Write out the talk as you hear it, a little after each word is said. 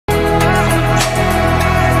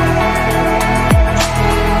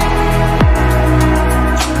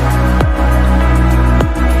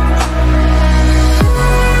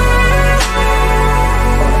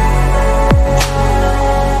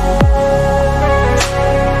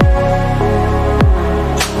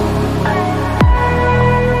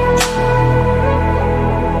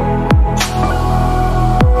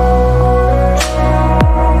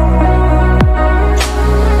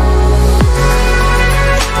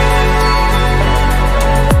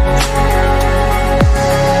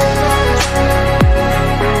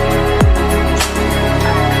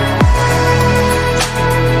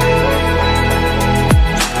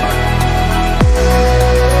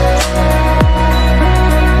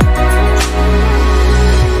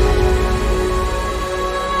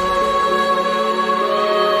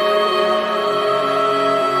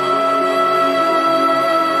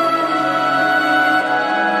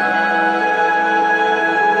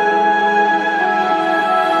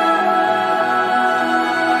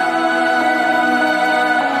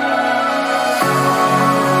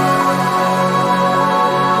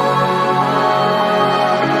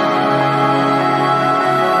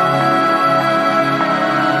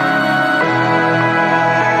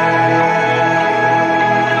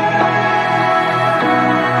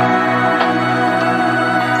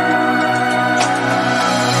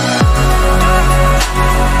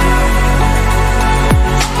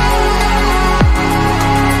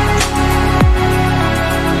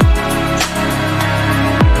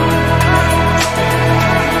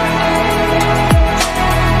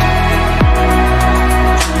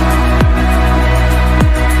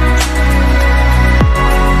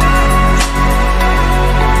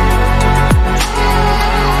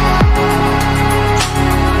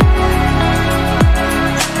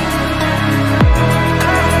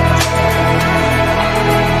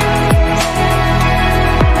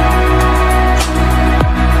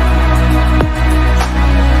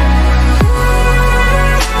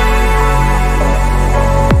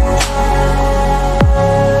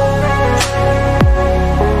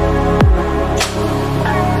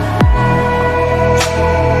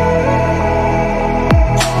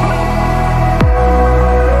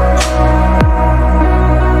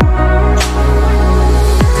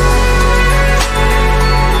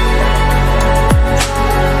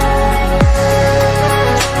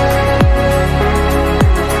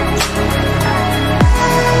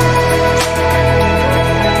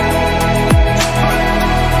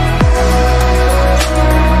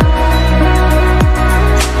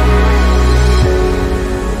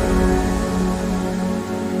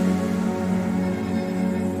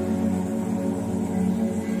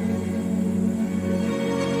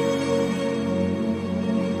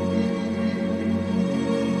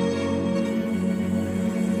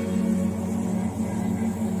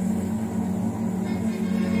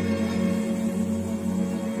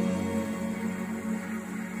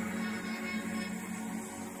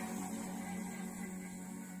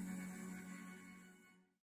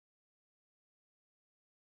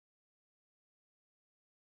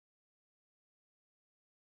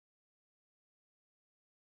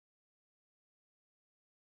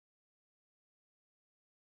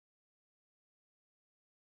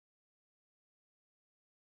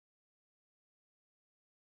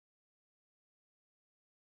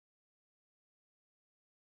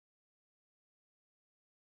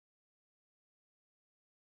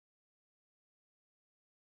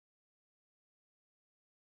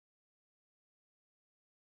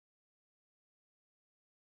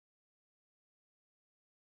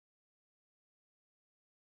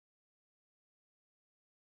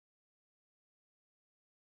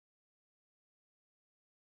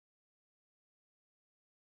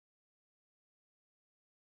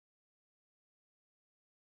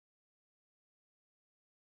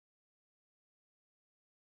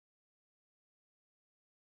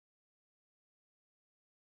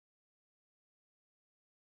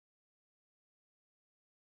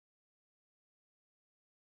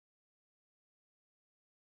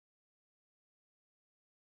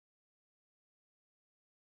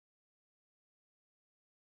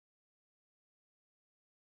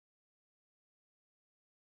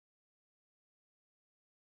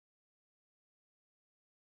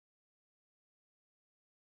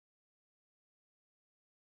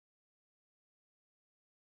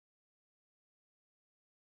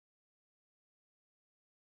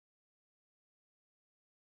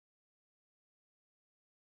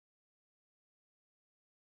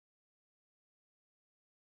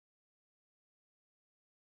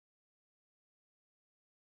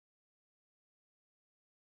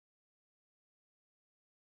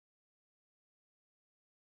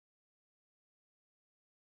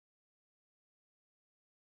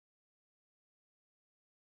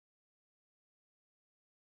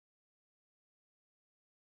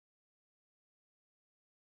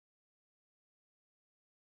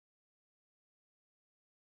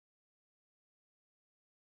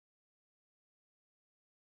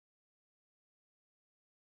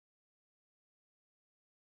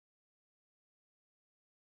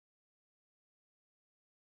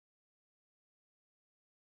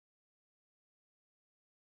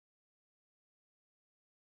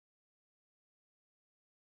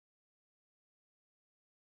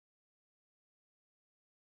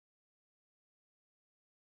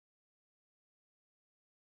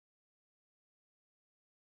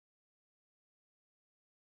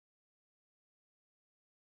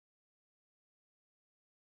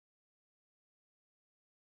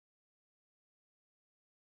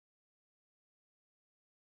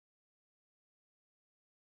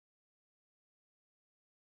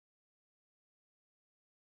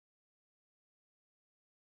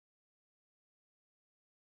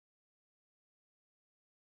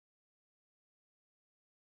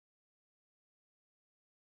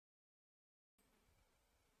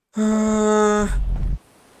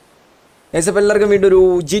Guys അപ്പോൾ എല്ലാവർക്കും വീണ്ടും ഒരു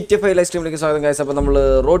GTA 5 ലൈവ് സ്ട്രീമിലേക്ക് സ്വാഗതം ഗൈസ്. അപ്പോൾ നമ്മൾ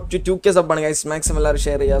road to 2K സബ്ബാണ് guys. Maximum എല്ലാവരും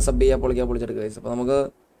ഷെയർ ചെയ്യുക, സബ് ചെയ്യുക, പൊളിച്ചെടുക്കുക ഗൈസ്. അപ്പോൾ നമുക്ക്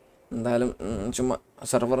എന്തായാലും ചുമ്മാ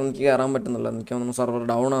സെർവർ എനിക്ക് കയറാൻ പറ്റുന്നില്ല, എനിക്ക് തോന്നുന്നു സെർവർ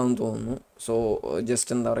ഡൗൺ ആണെന്ന് തോന്നുന്നു. സോ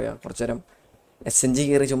ജസ്റ്റ് എന്താ പറയുക, കുറച്ച് നേരം SNG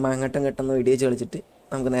കയറി ചുമ്മാ അങ്ങോട്ടും ഇങ്ങോട്ടൊന്ന് ഇടിച്ച് കളിച്ചിട്ട്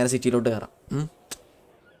നമുക്ക് നേരെ സിറ്റിയിലോട്ട് കയറാം.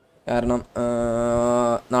 കാരണം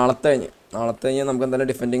നാളത്തെ കഴിഞ്ഞ് നമുക്ക്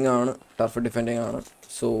എന്തായാലും ഡിഫെൻഡിങ് ആണ്, ടർഫ് ഡിഫെൻഡിങ് ആണ്.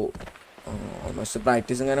 സോ ഓൾമോസ്റ്റ്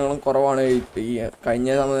പ്രാക്ടീസും കാര്യങ്ങളും കുറവാണ്. ഈ കഴിഞ്ഞ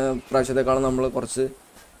പ്രാവശ്യത്തെക്കാളും നമ്മൾ കുറച്ച്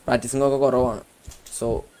പ്രാക്ടീസിങ്ങൊക്കെ കുറവാണ്. സോ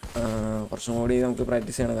കുറച്ചും കൂടി നമുക്ക്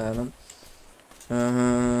പ്രാക്ടീസ് ചെയ്യണം. കാരണം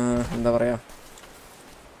എന്താ പറയുക,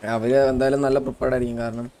 അവർ എന്തായാലും നല്ല പ്രിപ്പയർഡ് ആയിരിക്കും.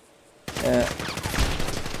 കാരണം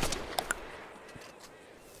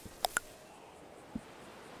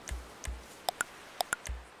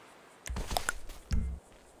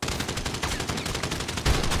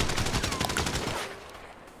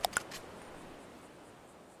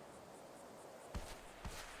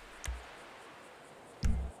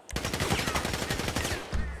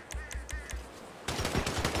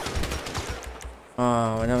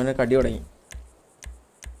അവനെ കടി തുടങ്ങി.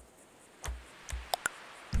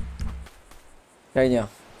 കഴിഞ്ഞോ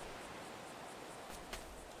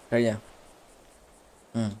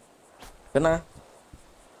പിന്നെ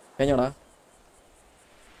കഴിഞ്ഞോടാ.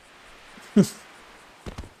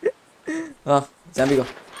 ചാമ്പിക്കോ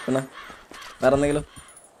പിന്നെ വേറെ എന്തെങ്കിലും.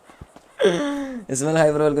 ഇസ്മാൽ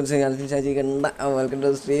ഹൈബർ വെൽക്കം ടു ഷാജി കണ്ട welcome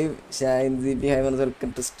to stream. Shahin ZP ഹൈബർ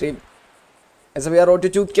welcome to stream. As we are road to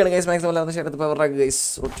 2K ആണ് guys. maximum എല്ലാവരും ഷെയർ ചെയ്ത് പവർ ആക്കുക guys.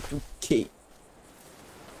 road to 2K.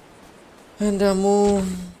 എൻ്റെ അമ്മോ,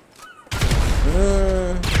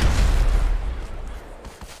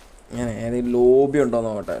 ഞാൻ ഏതെങ്കിലും ലോബി ഉണ്ടോ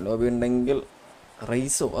നോക്കട്ടെ. ലോബി ഉണ്ടെങ്കിൽ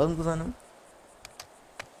റൈസോ അതെന്ത് സാധനം?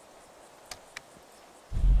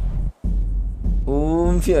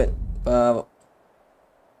 ഊംഫിയൻ പാവം.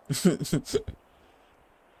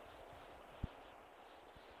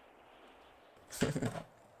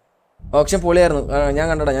 ഓപ്ഷൻ പൊളിയായിരുന്നു, ഞാൻ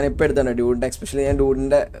കണ്ടടാ. ഞാൻ ഇപ്പോൾ എടുത്താണ് ഡ്യൂഡിൻ്റെ, എസ്പെഷ്യലി ഞാൻ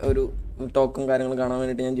ഡ്യൂഡിൻ്റെ ഒരു ടോക്കും കാര്യങ്ങളും കാണാൻ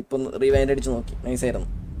വേണ്ടിയിട്ട് ഞാൻ ഇപ്പോൾ ഒന്ന് റിവൈൻഡ് അടിച്ച് നോക്കി. നൈസായിരുന്നു.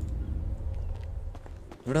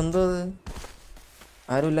 ഇവിടെ എന്തോ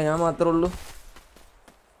ആരുമില്ല, ഞാൻ മാത്രമേ ഉള്ളൂ.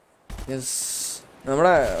 യെസ്,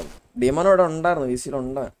 നമ്മുടെ ഡിമോൻ ഇവിടെ ഉണ്ടായിരുന്നു,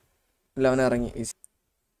 VC-യിലുണ്ടായിരുന്നു. ഇല്ല, അവൻ ഇറങ്ങി VC.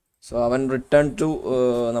 സോ അവൻ റിട്ടേൺ ടു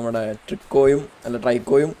നമ്മുടെ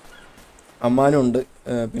ട്രൈക്കോയും അമ്മാനും ഉണ്ട്,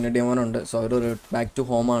 പിന്നെ ഡിമോനുണ്ട്. So our back to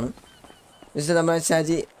ഹോമാണ്. നമ്മുടെ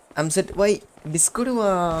ഷാജി അംസെറ്റ് വൈ ഡിസ്കോഡ് വാ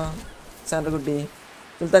സാൻഡർകുട്ടി.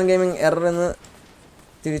 സുൽത്താൻ ഗെയിമിംഗ് എറർ എന്ന്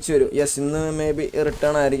തിരിച്ചു വരും. യെസ്, ഇന്ന് മേ ബി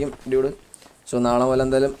റിട്ടേൺ ആയിരിക്കും ഡ്യൂഡ്. സോ നാളെ പോലെ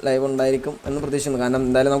എന്തായാലും ലൈവ് ഉണ്ടായിരിക്കും എന്ന് പ്രതീക്ഷിക്കുന്നു. കാരണം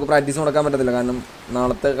എന്തായാലും നമുക്ക് പ്രാക്ടീസ് കൊടുക്കാൻ പറ്റത്തില്ല, കാരണം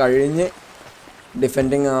നാളത്തെ കഴിഞ്ഞ്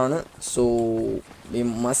ഡിഫെൻഡിങ് ആണ്. So we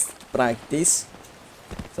must practice.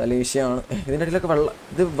 സലീഷയാണ് ഇതിൻ്റെ ഇടയിലൊക്കെ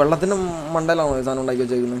ഇത് വെള്ളത്തിൻ്റെ മണ്ടലാണോ ഈ സാധനം ഉണ്ടാക്കി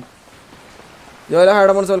വെച്ചേക്കുന്നത്? ജോല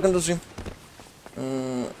ഹാഡമോൺസ് വെൽക്കം ടു സ്ട്രീം.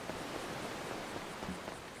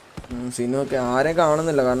 സിനുമൊക്കെ ആരെയും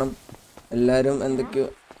കാണുന്നില്ല, കാരണം എല്ലാവരും എന്തൊക്കെയോ.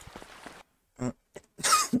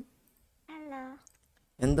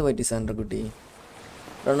 എന്ത് പറ്റി സാൻഡ്ര കുട്ടി?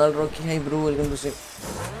 Ronald Rocky high Bru welcome to stream.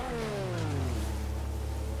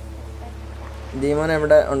 ദീമോൻ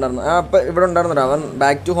എവിടെ ഉണ്ടായിരുന്നു? അപ്പം ഇവിടെ ഉണ്ടായിരുന്നോ? അവൻ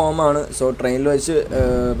ബാക്ക് ടു ഹോമാണ്. സോ ട്രെയിനിൽ വെച്ച്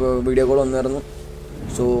ഇപ്പോൾ വീഡിയോ കോൾ വന്നായിരുന്നു.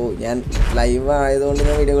 സോ ഞാൻ ലൈവ് ആയതുകൊണ്ട്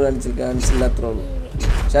ഞാൻ വീഡിയോ കോൾ കാണിച്ചില്ല, അത്രേ ഉള്ളൂ.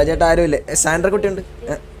 ഷാജേട്ട ആരുമില്ലേ? സാൻഡ്ര കുട്ടിയുണ്ട്.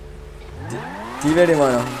 TV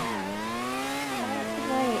ഡിമാനോ?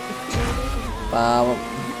 പാവം.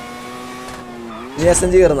 നീ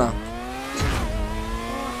SNG കയറുന്ന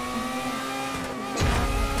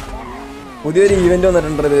പുതിയൊരു ഈവെന്റ്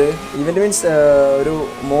വന്നിട്ടുണ്ട്. ഇത് ഈവെന്റ് മീൻസ് ഒരു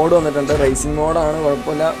മോഡ് വന്നിട്ടുണ്ട്, റേസിംഗ് മോഡാണ്,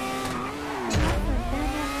 കുഴപ്പമില്ല.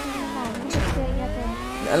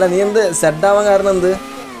 അല്ല, നീ എന്ത് സെഡ് ആവാൻ കാരണം എന്ത്?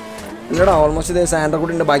 ഇല്ലടാ, ഓൾമോസ്റ്റ് ഇത് സാൻഡർ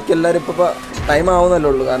കൂടി ഉണ്ട്. ബാക്കി എല്ലാവരും ഇപ്പോൾ ടൈം ആവുന്നല്ലേ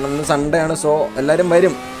ഉള്ളൂ, കാരണം ഇന്ന് സൺഡേ ആണ്. സോ എല്ലാവരും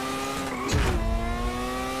വരും.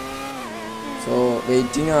 സോ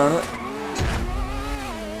വെയിറ്റിംഗ് ആണ്.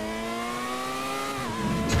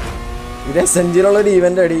 ഇത് SNG-യിലുള്ളൊരു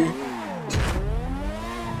ഈവെന്റ് അടി.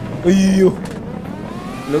 അയ്യോ,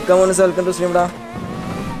 ലുക്കാമോൻസ് വെൽക്കം ടു സ്ട്രീം ഡാ.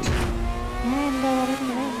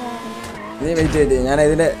 നീ വെയിറ്റ് ചെയ്തേ, ഞാൻ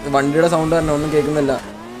ഇതിൻ്റെ വണ്ടിയുടെ സൗണ്ട് തന്നെ ഒന്നും കേൾക്കുന്നില്ല.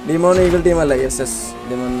 ഡിമോൺ ഈഗിൾ ടീമല്ല? യെസ്,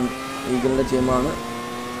 ഡിമോൺ ഈഗിളിൻ്റെ ടീമാണ്.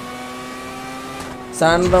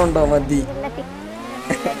 സാൻഡ്ര ഉണ്ടോ? മതി.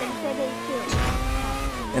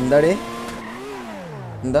 എന്താടേ?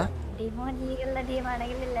 എന്താ?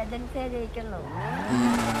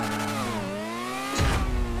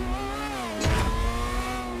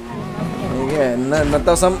 ഇന്നത്തെ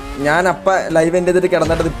ദിവസം ഞാൻ അപ്പം ലൈവ് എൻ്റെ ചെയ്തിട്ട്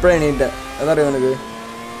കിടന്നിട്ട് ഇപ്പോഴാണ് എണീറ്റ്. അതറിയോ നിനക്ക്?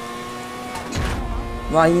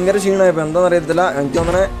 ഭയങ്കര ക്ഷീണമായപ്പോൾ എന്താണെന്ന് അറിയത്തില്ല. എനിക്ക്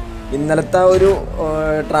തോന്നണേ ഇന്നലത്തെ ആ ഒരു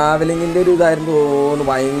ട്രാവലിങ്ങിൻ്റെ ഒരു ഇതായിരുന്നു തോന്നുന്നു.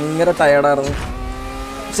 ഭയങ്കര ടയർഡായിരുന്നു.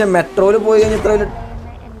 പക്ഷെ മെട്രോയിൽ പോയി കഴിഞ്ഞാൽ ഇത്ര വലിയ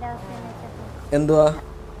എന്തുവാ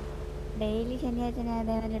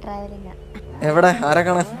എവിടെ ആരെ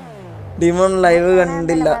കാണാൻ? ഡിമോൺ ലൈവ്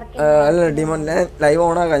കണ്ടില്ല. അല്ല ഡിമോൺ ഞാൻ ലൈവ്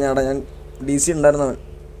ഓണാക്കാം. ഞാൻ DC ഉണ്ടായിരുന്നവൻ.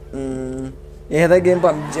 ഏതാ ഗെയിം?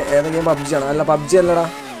 പബ്ജി ആണ്. അല്ല പബ്ജി അല്ലടാ,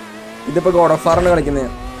 ഇതിപ്പോൾ ഗോഡ് ഓഫ് വാറാണ് കളിക്കുന്നത്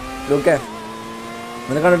ഞാൻ. ഓക്കെ,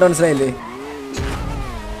 നിനക്ക് കണ്ടിട്ട് മനസ്സിലായില്ലേ?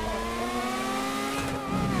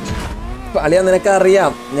 അളിയാ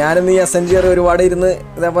നിനക്കറിയാം, ഞാനും നീ SNG ഒരുപാട് ഇരുന്ന്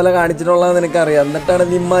ഇതേപോലെ കാണിച്ചിട്ടുള്ളത് നിനക്കറിയാം. എന്നിട്ടാണ്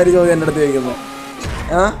നിമ്മാര് ചോദ്യം എൻ്റെ അടുത്ത് ചോദിക്കുന്നത്.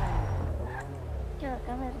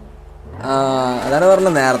 അതാണ്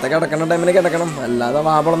പറഞ്ഞത്, നേരത്തെ കിടക്കണ ടൈമിന് കിടക്കണം, അല്ലാതെ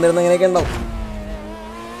വാബളം തരുന്ന ഇങ്ങനെയൊക്കെ ഉണ്ടാവും.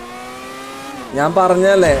 ഞാൻ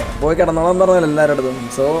പറഞ്ഞല്ലേ പോയി കിടന്നോളാൻ പറഞ്ഞല്ലോ എല്ലാവരുടെ അടുത്തും.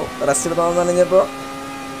 സോ റെസ്റ്റ് എടുത്തോളാൻ പറഞ്ഞപ്പോൾ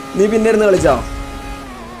നീ പിന്നെ ഇരുന്ന് കളിച്ചോ?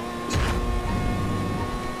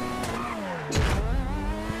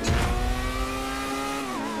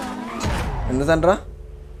 എന്താ സെൻട്രാ?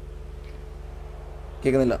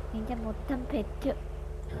 കേൾക്കുന്നില്ല.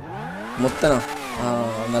 മുത്തനോ?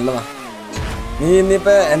 നല്ലതാ. നീ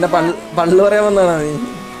ഇന്നിപ്പോ എന്നെ പള്ളു പറയാൻ വന്നാണോ നീ?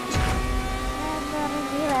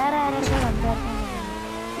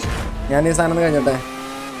 ഞാൻ ഈ സാധനം കഴിഞ്ഞോട്ടെ.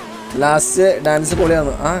 Last dance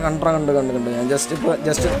പൊളിയാന്ന്. കണ്ടു. ഞാൻ ജസ്റ്റ്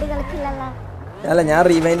അല്ല, ഞാൻ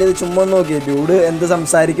റീവൈൻഡ് ചെയ്ത് ചുമ്മാ നോക്കി ഡ്യൂഡ് എന്ത്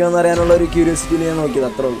സംസാരിക്കുമെന്ന് അറിയാനുള്ള ഒരു ക്യൂരിയോസിറ്റിയിൽ ഞാൻ നോക്കിയത്,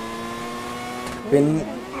 അത്രേ ഉള്ളൂ.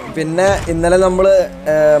 പിന്നെ ഇന്നലെ നമ്മൾ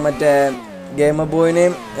മറ്റേ ഗെയിം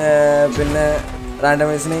ബോയിനെയും പിന്നെ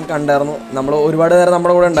റാൻഡമൈസിനെയും കണ്ടായിരുന്നു. നമ്മൾ ഒരുപാട് നേരം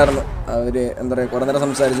നമ്മുടെ കൂടെ ഉണ്ടായിരുന്നു. അവർ എന്താ പറയുക, കുറേ നേരം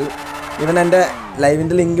സംസാരിച്ചു. ഇവൻ എൻ്റെ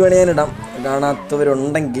ലൈവിൻ്റെ ലിങ്ക് വേണേൽ ഞാൻ ഇടാം,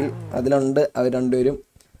 കാണാത്തവരുണ്ടെങ്കിൽ. അതിലുണ്ട് അവർ രണ്ടുപേരും.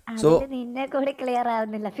 സോ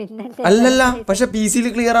അല്ലല്ല, പക്ഷെ PC-യിൽ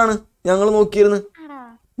ക്ലിയർ ആണ്. ഞങ്ങൾ നോക്കിയിരുന്നു.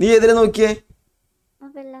 നീ ഏതിൽ നോക്കിയേ?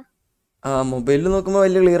 മൊബൈലിൽ നോക്കുമ്പോൾ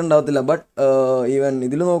വലിയ ക്ലിയർ ഉണ്ടാവത്തില്ല. ബട്ട് ഈവൻ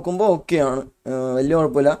ഇതിൽ നോക്കുമ്പോൾ ഓക്കെയാണ്, വലിയ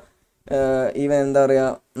കുഴപ്പമില്ല. ഈവൻ എന്താ പറയുക,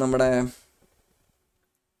 നമ്മുടെ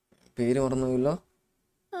പേര് മറന്നുപോയല്ലോ,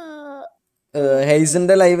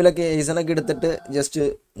 ഹെയ്സിൻ്റെ ലൈവിലൊക്കെ ഹെയ്സനൊക്കെ എടുത്തിട്ട് ജസ്റ്റ്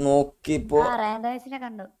നോക്കിയപ്പോൾ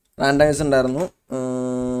റാൻഡമൈസ് ഉണ്ടായിരുന്നു.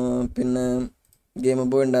 പിന്നെ ഗെയിം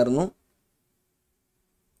ബോയ് ഉണ്ടായിരുന്നു.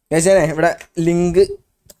 ചേച്ചേനെ ഇവിടെ ലിങ്ക്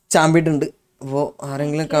ചാമ്പിട്ടുണ്ട്. അപ്പോൾ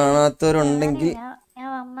ആരെങ്കിലും കാണാത്തവരുണ്ടെങ്കിൽ.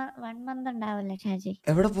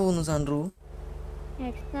 എവിടെ പോകുന്നു സാൻഡ്രു?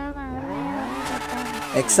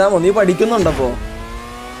 എക്സാമോ? നീ പഠിക്കുന്നുണ്ടപ്പോ?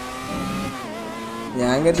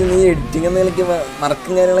 ഞാൻ കരുതി നീ എഡിറ്റിംഗ് എന്തെങ്കിലും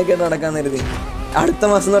വർക്കും കാര്യങ്ങളൊക്കെ ആയിട്ട് നടക്കാൻ കരുതി. അടുത്ത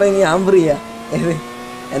മാസം എന്ന് പറയുന്നത് ഞാൻ ഫ്രീയാ.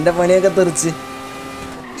 എൻ്റെ പണിയൊക്കെ തെറിച്ച്.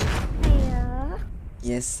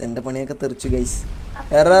 യെസ്, എൻ്റെ പണിയൊക്കെ തെറിച്ചു ഗൈസ്.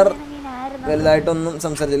 SRRA വലുതായിട്ടൊന്നും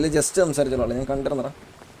സംസാരിച്ചില്ല, ജസ്റ്റ് സംസാരിച്ചോളൂ. ഞാൻ കണ്ടിരുന്നടാ.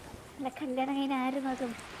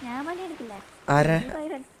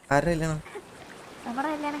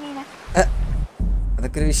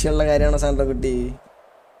 അതൊക്കെ ഒരു വിഷയമുള്ള കാര്യമാണോ സാൻഡ്ര കുട്ടി?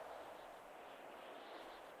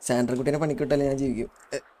 സാൻഡ്ര കുട്ടീനെ പണിക്കിട്ടല്ലേ ഞാൻ ജീവിക്കും.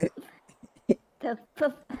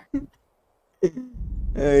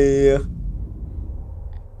 അയ്യോ,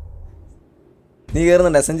 നീ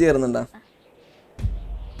കേറുന്നുണ്ടോ? SNG കേറുന്നുണ്ടോ?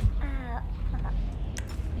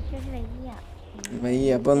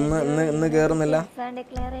 വയ്യ. അപ്പൊ ഇന്ന് കേറുന്നില്ല?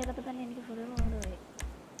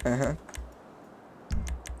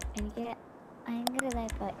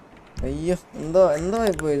 അയ്യോ, എന്തോ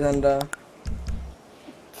ആയിപ്പോയി സാൻഡ്ര.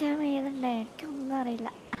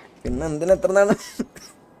 പിന്നെ എന്തിനാ എത്ര നാള്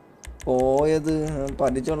പോയത്?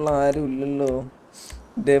 പഠിച്ചുള്ള ആരും ഇല്ലല്ലോ.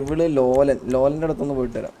 ഡെവിള് ലോലൻ്റെ അടുത്തൊന്ന്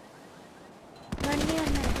പോയിട്ട് വരാം.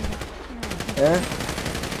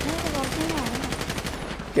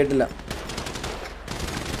 കേട്ടില്ല.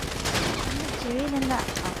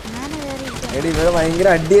 എടി ഇവിടെ ഭയങ്കര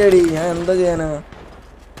അടിയടി. ഞാൻ എന്താ ചെയ്യാനാ?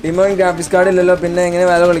 ഡിമോൺ ഗ്രാഫിക്സ് കാർഡ് ഇല്ലല്ലോ, പിന്നെ എങ്ങനെ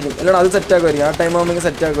വേല കളിക്കും? അല്ലടാ, അത് സെറ്റ് ആക്കുമായിരിക്കും. ആ ടൈം ആകുമ്പോൾ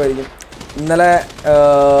സെറ്റ് ആക്കുമായിരിക്കും. ഇന്നലെ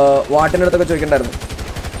വാട്ടിൻ്റെ അടുത്തൊക്കെ ചോദിക്കണ്ടായിരുന്നു.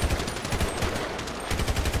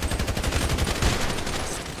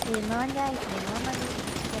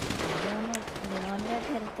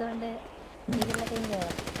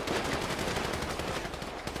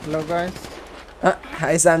 Hello guys.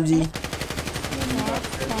 ഹായ് സാംജി,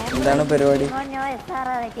 എന്താണ് പരിപാടി?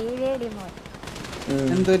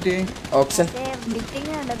 Option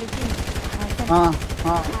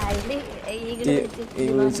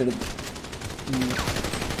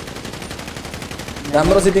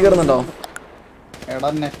camera city കയറുന്നുണ്ടോ?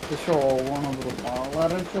 11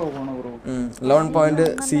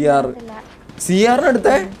 CR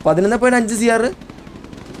അടുത്തേ 11.5 CR.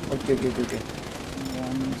 ഓക്കെ.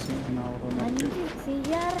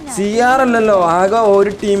 CR അല്ലല്ലോ, ആകെ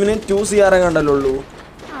ഒരു ടീമിന് 2 CR കണ്ടല്ലോ ഉള്ളൂ.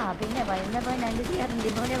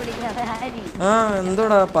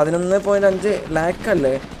 എന്തോടാ 11.5 ലാക്ക്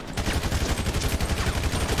അല്ലേ?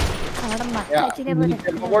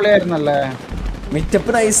 പൊളിയായിരുന്നല്ലേ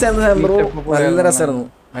മീറ്റപ്പ് നൈസായിരുന്നു സാംബ്രോ, നല്ല രസമായിരുന്നു,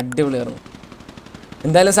 അടിപൊളിയായിരുന്നു.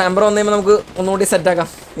 എന്തായാലും സാംബ്രോ വന്നു കഴിയുമ്പോൾ നമുക്ക് ഒന്നുകൂടി സെറ്റാക്കാം.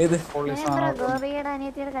 ഇത്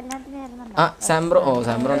ആ സാംബ്രോ, ഓ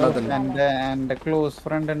സാംബ്രോ ഉണ്ടാകത്തില്ല. എന്റെ ക്ലോസ്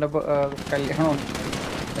ഫ്രണ്ടിന്റെ കല്യാണം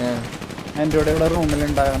എന്റെ കൂടെ ഇവിടെ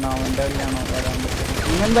റൂമിലുണ്ടായിരുന്നു, അവന്റെ കല്യാണം വരാൻ പറ്റും.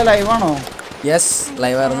 ഇന്നെന്താ ലൈവാണോ? യെസ്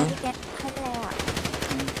ലൈവായിരുന്നു.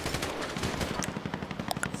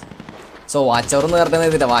 സോ വാച്ച് അവർ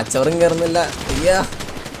കയറട്ടെ, വാച്ച് അവറും കയറുന്നില്ല.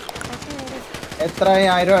 എത്രയായി?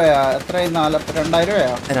 1000 ആയാ? എത്രയായി? 2000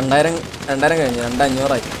 ആയോ? 2000 കഴിഞ്ഞു,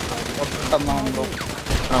 2500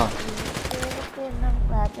 ആ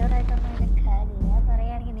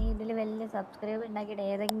സബ്സ്ക്രൈബ് ഉണ്ടാക്കിയിട്ട്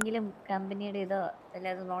ഏതെങ്കിലും കമ്പനിയുടെ ഇതോ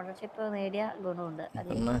അല്ലാതെ ഓണർഷിപ്പ് നേടിയ ഗുണമുണ്ട്.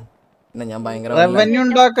 പിന്നെ ഞാൻ ഭയങ്കര റവന്യൂ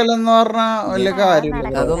ഉണ്ടാക്കലെന്ന് പറഞ്ഞാ വലിയ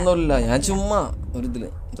കാര്യമില്ല. അതൊന്നുമില്ല, ഞാൻ ചുമ്മാ ഒരു ഇതില്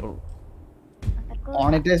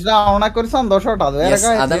മോണിറ്റൈസ്ഡ് ആവണൊക്കെ ഒരു സന്തോഷം കേട്ടോ, അത് വേറെ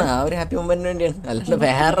കാര്യം. അതാണ്, ആ ഒരു ഹാപ്പി മൊമെന്റിന് വേണ്ടിയാണ്, അല്ലാണ്ട്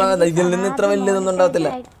വേറെ ഇതിൽ നിന്ന് ഇത്ര വലിയതൊന്നും ഉണ്ടാകത്തില്ല.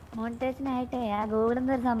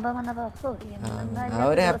 ആ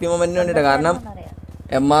ഒരു ഹാപ്പി മൊമെന്റിന് വേണ്ടിട്ടാ, കാരണം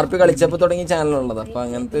MRP കളിച്ചപ്പോ തുടങ്ങി ചാനലുള്ളത്, അപ്പൊ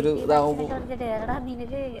അങ്ങനത്തെ ഒരു ഇതാവുമ്പോ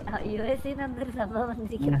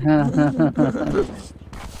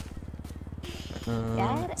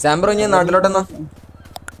സാംബ്രോ ഞാൻ നാട്ടിലോട്ടെന്നാ?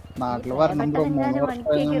 നാട്ടില് വരണം ബ്രോ,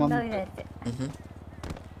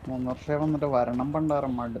 3 വർഷം വന്നിട്ട് വരണം.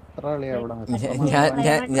 പണ്ടാറും അടുത്ത കളിയാ അവിടെ.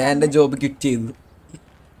 ഞാൻ എന്റെ ജോബ് ക്വിറ്റ് ചെയ്തു.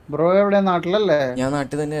 ബ്രോ എവിടെയാ? നാട്ടിലല്ലേ? ഞാൻ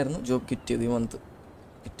നാട്ടിൽ തന്നെയായിരുന്നു, ജോബ് ക്വിറ്റ് ചെയ്തു, ഈ മന്ത്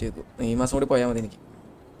ക്വിറ്റ് ചെയ്തു. ഈ മാസം കൂടി പോയാൽ മതി എനിക്ക്.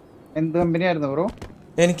 എന്ത് കമ്പനി ആയിരുന്നു ബ്രോ?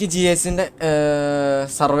 എനിക്ക് GSന്റെ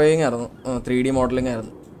സർവേയിങ് ആയിരുന്നു, 3D മോഡലിംഗ്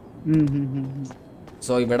ആയിരുന്നു.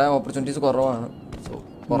 സോ ഇവിടെ ഓപ്പർച്യൂണിറ്റീസ് കുറവാണ്, സോ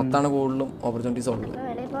പുറത്താണ് കൂടുതലും ഓപ്പർച്യൂണിറ്റീസ് ഉള്ളത്.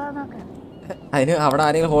 അതിന് അവിടെ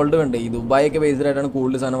ആരെങ്കിലും ഹോൾഡ് വേണ്ടേ? ഈ ദുബായ് ഒക്കെ ബേസ്ഡ് ആയിട്ടാണ്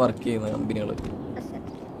കൂടുതൽ സാധനം വർക്ക് ചെയ്യുന്നത് കമ്പനികൾ.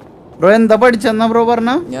 ബ്രോ എന്താ പഠിച്ചെന്നാ ബ്രോ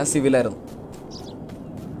പറഞ്ഞ? ഞാൻ സിവിലായിരുന്നു.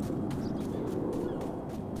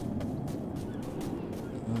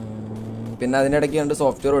 പിന്നെ അതിനിടയ്ക്ക് കണ്ട്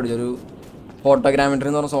സോഫ്റ്റ്വെയർ പഠിച്ചു, ഒരു ഫോട്ടോഗ്രാമെട്രി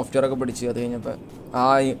എന്ന് പറഞ്ഞ സോഫ്റ്റ്വെയർ ഒക്കെ പഠിച്ചു. അത് കഴിഞ്ഞപ്പോൾ ആ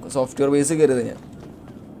സോഫ്റ്റ്വെയർ ബേസ് കയറിയത് ഞാൻ.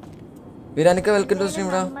 പിന്നെ എനിക്ക് വെൽക്കം ടു സ്ട്രീം.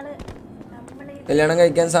 ഇവിടെ കല്യാണം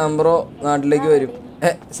കഴിക്കാൻ സാംബ്രോ നാട്ടിലേക്ക് വരും.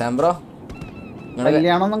 സാംബ്രോ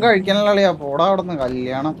കല്യാണം ഒന്നും കഴിക്കാനല്ല, പോടാ അവിടുന്ന്.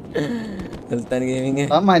 കല്യാണം സുൽത്താൻ ഗെയിമിങ്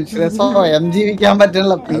മനുഷ്യരെ സ്വയം ജീവിക്കാൻ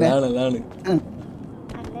പറ്റില്ല. അതാണ്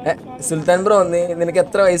സുൽത്താൻ ബ്രോ, നിനക്ക്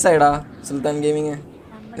എത്ര വയസ്സായിടാ സുൽത്താൻ ഗെയിമിങ്?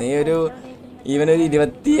 നീ ഒരു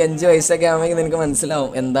 25 വയസ്സൊക്കെ ആവുമെങ്കിൽ നിനക്ക്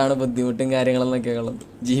മനസ്സിലാവും എന്താണ് ബുദ്ധിമുട്ടും കാര്യങ്ങളെന്നൊക്കെ ഉള്ളത്.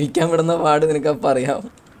 ജീവിക്കാൻ വിടുന്ന പാട് നിനക്കപ്പം അറിയാം.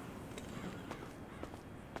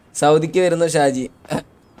 സൗദിക്ക് വരുന്നു ഷാജി.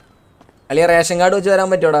 അളിയ റേഷൻ കാർഡ് വെച്ച് വരാൻ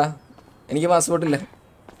പറ്റോടാ? എനിക്ക് പാസ്പോർട്ടില്ല.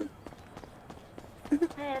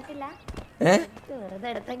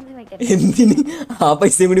 എന്തിന്? ആ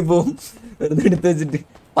പൈസയും കൂടി പോവും വെറുതെ എടുത്ത് വെച്ചിട്ട്.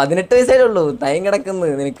 18 വയസ്സായിട്ടേ ഉള്ളൂ, തയം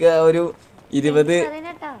കിടക്കുന്നത്. നിനക്ക് ഒരു 20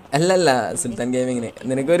 അല്ലല്ല സുൽത്താൻ ഗെയിമിങ്ങിന്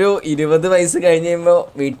നിനക്കൊരു 20 വയസ്സ് കഴിഞ്ഞ് കഴിയുമ്പോൾ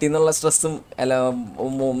വീട്ടിൽ നിന്നുള്ള സ്ട്രെസ്സും അല്ല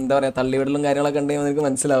എന്താ പറയുക തള്ളിവിടലും കാര്യങ്ങളൊക്കെ ഉണ്ടെങ്കിൽ നിനക്ക്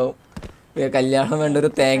മനസ്സിലാവും കല്യാണം വേണ്ട, ഒരു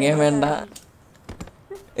തേങ്ങയും വേണ്ട.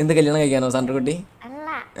 എന്ത് കല്യാണം കഴിക്കാനോ സാൻഡ്രക്കുട്ടി?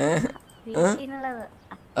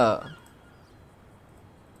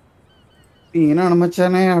 സീനാണ്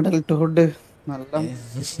മച്ചാനെ അഡൽട്ട്ഹുഡ്. നല്ല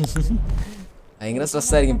ഭയങ്കര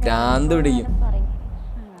സ്ട്രെസ്സായിരിക്കും, ഭ്രാന്ത് പിടിക്കും.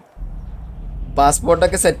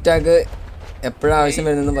 പാസ്പോർട്ടൊക്കെ സെറ്റാക്ക്, എപ്പോഴും ആവശ്യം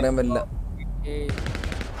വരുന്നെന്ന് പറയാൻ പറ്റില്ല.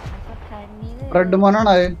 റെഡ്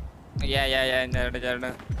മോനാണ്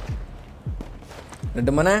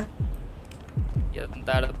റെഡ് മോനെ,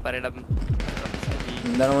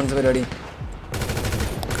 എന്താണ് മനസ്സ് പരിപാടി?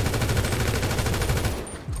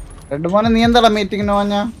 റെഡ് മോനെ നീ എന്താടാ മീറ്റിങ്ങിന്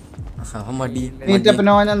പോഞ്ഞ?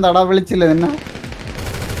 മീറ്റപ്പിന് പോഞ്ഞ എന്താടാ വിളിച്ചില്ല നിന്നെ?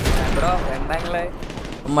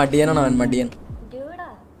 മടിയനാണ് അവൻ, മടിയൻ.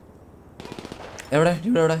 എവിടെ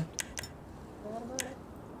ഇവിടെ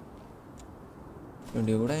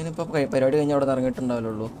ഡ്യൂടെ അതിനിപ്പോൾ പരിപാടി കഴിഞ്ഞാൽ അവിടെ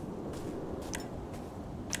ഇറങ്ങിയിട്ടുണ്ടാവല്ലോ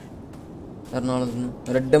എറണാകുളത്ത് നിന്ന്.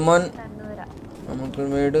 റെഡ് മോൻ നമുക്ക്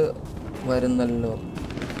വീട് വരുന്നല്ലോ.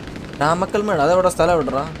 രാമക്കൽ മേട് അതെവിടെ സ്ഥലം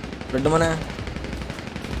എവിടെടാ റെഡ് മോനെ?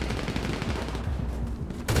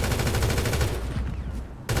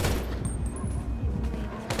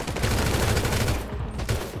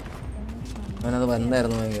 അവനത്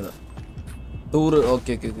വന്നായിരുന്നു വാങ്ങിയത് tour.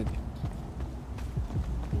 Okay okay okay okay.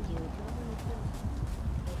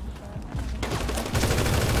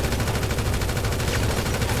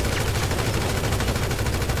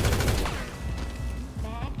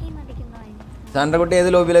 സാൻഡ്രക്കുട്ടി ഏത്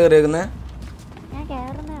ലോബിയിലാണ് കയറിയേക്കുന്നത്?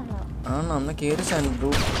 ആണോ, അന്ന് കയറി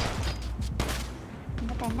സാൻഡ്രു.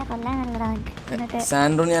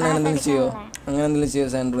 സാൻഡ്രു ഞാൻ അങ്ങനെ എന്തെങ്കിലും ചെയ്യോ? അങ്ങനെ എന്തെങ്കിലും ചെയ്യോ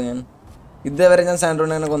സാൻഡ്രു? ഞാൻ ഇതേവരെ ഞാൻ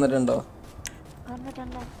സാൻഡ്രുവിനെ അങ്ങനെ കൊന്നിട്ടുണ്ടോ?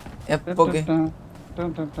 എപ്പൊക്കെ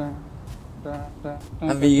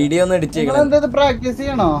വീഡിയോ ഒന്ന് എഡിറ്റ് ചെയ്യണം. നിങ്ങളെന്താ പ്രാക്ടീസ്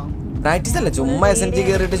ചെയ്യണോ? പ്രാക്ടീസ് അല്ല, ചുമ്മാ SNG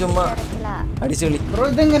കേറിയിട്ട് ചുമ്മാ അടിച്ചുകളി. ബ്രോ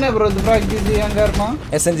ഇതെങ്ങനെയാ ബ്രോ ഇത് പ്രാക്ടീസ് ചെയ്യാൻ കാരണം?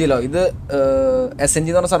 SNGലോ ഇത് SNG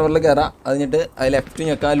എന്ന് പറഞ്ഞ സെർവറിൽ കയറാം. അതിനിട്ട് അതിൽ F2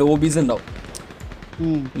 ഞെക്കാം. ലോബീസ് ഉണ്ടാവും.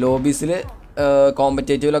 ലോബീസിൽ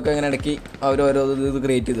കോമ്പറ്റേറ്റീവിലൊക്കെ ഇങ്ങനെ ഇടയ്ക്ക് അവർ ഓരോ ഇത്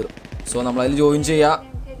ക്രിയേറ്റ് ചെയ്ത് തരും. സോ നമ്മളതിൽ ജോയിൻ ചെയ്യുക,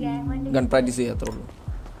 ഗൺ പ്രാക്ടീസ് ചെയ്യുക, അത്രേ ഉള്ളൂ.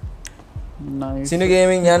 സിനു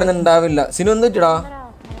ഗെയിമിങ് ഞാനൊന്നും ഉണ്ടാവില്ല. സിനു എന്ത് പറ്റിടാ?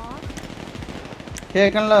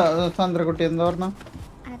 കേക്കണല്ലോ ചന്ദ്രകുട്ടി എന്താ പറഞ്ഞ?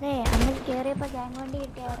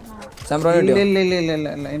 ഇല്ല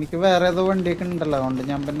എനിക്ക് വേറെ ഏതോ വണ്ടിയൊക്കെ ഉണ്ടല്ലോ, അതുകൊണ്ട്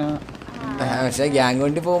ഞാൻ പിന്നെ. പക്ഷെ ഗ്യാങ്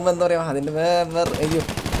വണ്ടി പോകുമ്പോ എന്താ പറയാ, അതിന്റെ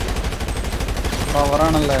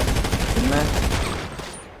പവറാണല്ലേ. പിന്നെ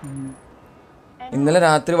ഇന്നലെ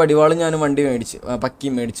രാത്രി വടിവാളും ഞാനും വണ്ടി മേടിച്ചു,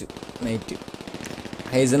 പക്കിയും മേടിച്ചു. നൈറ്റ്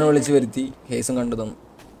ഹൈസനെ വിളിച്ച് വരുത്തി, ഹൈസൻ കണ്ടു തന്നു.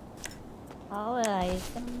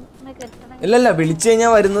 ഇല്ലല്ല, വിളിച്ചു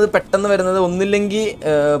കഴിഞ്ഞാൽ വരുന്നത് പെട്ടെന്ന് വരുന്നത് ഒന്നില്ലെങ്കിൽ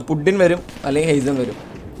പുഡിൻ വരും, അല്ലെങ്കിൽ ഹൈസൻ വരും.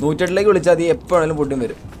 108ലേക്ക് വിളിച്ചാൽ മതി, എപ്പോൾ വേണമെങ്കിലും പുഡിൻ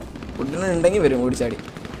വരും. പുഡിൻ ഉണ്ടെങ്കിൽ വരും ഓടിച്ചാടി.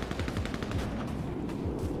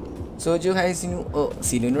 സോജു ഹായ് സിനു. ഓ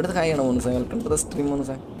സിനുവിൻ്റെ അടുത്ത് ഹായ് ആണോ മോനുസാ? Welcome to the stream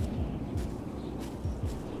മോനുസാ.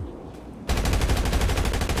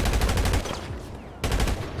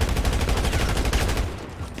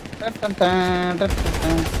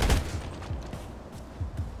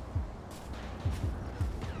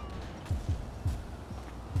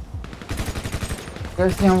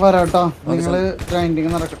 ഞാൻ വരാട്ടോ, നിങ്ങള്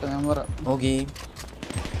ഗ്രൈൻഡിങ് നടക്കട്ടെ, ഞാൻ വരാം. Okay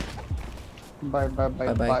bye bye bye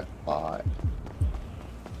bye bye.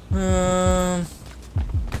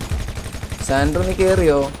 Santro നീ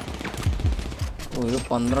കയറിയോ? ഒരു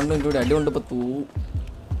 12 മിനിറ്റ് കൂടി അടി കൊണ്ട് ഇപ്പൊ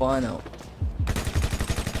തൂപ്പാനാവും.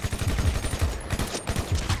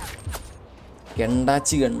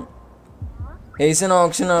 കെണ്ടാച്ചി കണ്ണു. ഹെയ്സൺ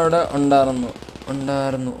ഓപ്ഷൻ അവിടെ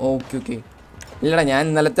ഉണ്ടായിരുന്നു. Okay okay. ഇല്ലടാ, ഞാൻ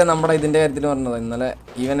ഇന്നലത്തെ നമ്മുടെ ഇതിൻ്റെ കാര്യത്തിൽ പറഞ്ഞത്. ഇന്നലെ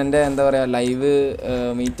ഈവൻ എൻ്റെ എന്താ പറയുക ലൈവ്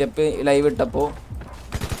മീറ്റപ്പ് ലൈവ് ഇട്ടപ്പോൾ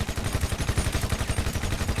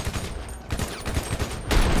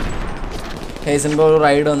ഹേസൻ്റെ ഒരു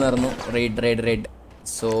റൈഡ് വന്നായിരുന്നു. Ride.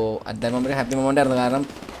 So at that moment happy moment ആയിരുന്നു. കാരണം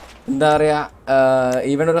എന്താ പറയുക,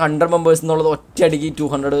 ഈവൻ ഒരു 100 മെമ്പേഴ്സ് എന്നുള്ളത് ഒറ്റയടിക്ക്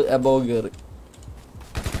 200 അബോവ് കയറി.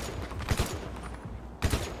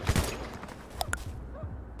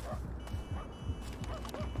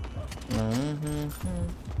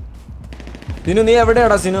 സിനു നീ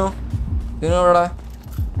എവിടെയാടാ? സിനു എവിടെടാ?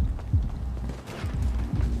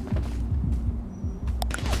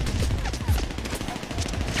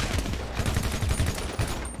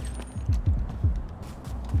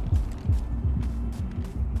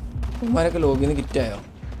 ഉമ്മാരൊക്കെ ലോഗിന്ന് കിറ്റായോ?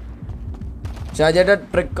 ഷാജേട്ടാ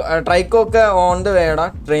ട്രൈക്കോ ഒക്കെ ഓൺ ദ വേടാ,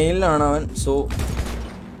 ട്രെയിനിലാണ് അവൻ. സോ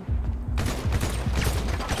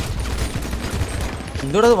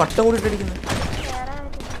എന്തോടാ വട്ടം കൂടിയിട്ടടിക്കുന്നത്?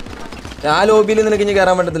 ആ ലോബിയിൽ നിനക്ക് ഇനി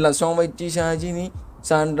കയറാൻ പറ്റത്തില്ല. സ്റ്റോം വൈറ്റി ഷാജി നീ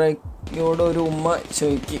സാൻഡ്രയോട് ഒരു ഉമ്മ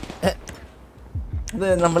ചോദിക്ക്. അത്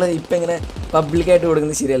നമ്മൾ ഇപ്പം ഇങ്ങനെ പബ്ലിക്കായിട്ട്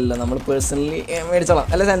കൊടുക്കുന്നത് ശരിയല്ല. നമ്മൾ പേഴ്സണലി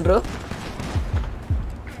മേടിച്ചോളാം അല്ലേ സാൻഡ്രോ?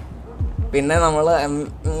 പിന്നെ നമ്മൾ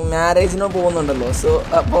മാരേജിനോ പോകുന്നുണ്ടല്ലോ, സോ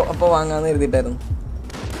അപ്പോൾ വാങ്ങാമെന്ന് കരുതിയിട്ടായിരുന്നു.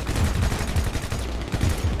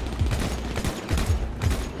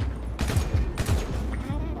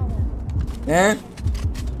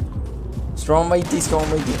 സ്ട്രോം വൈറ്റി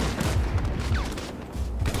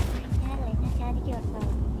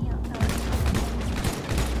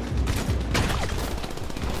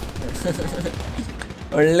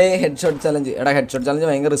ഉള്ളി ഹെഡ്ഷോട്ട് ചലഞ്ച്. എടാ ഹെഡ്ഷോട്ട് ചലഞ്ച്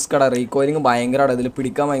ഭയങ്കര റിസ്ക് ആടാ. റീകോയിലിങ് ഭയങ്കരമാണ്. ഇതിൽ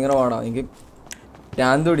പിടിക്കാൻ ഭയങ്കര പാടാണ്. എനിക്ക്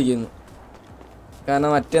ഭ്രാന്ത് പിടിക്കുന്നു. കാരണം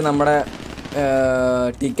മറ്റേ നമ്മുടെ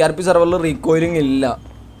TKRP സെർവറിൽ റീകോയിലിംഗ് ഇല്ല,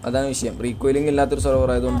 അതാണ് വിഷയം. റീകോയിലിംഗ് ഇല്ലാത്തൊരു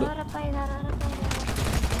സെർവർ ആയതുകൊണ്ട്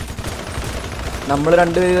നമ്മൾ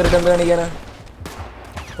 2 പേര് കയറിട്ട് എന്ത് കാണിക്കാനാ?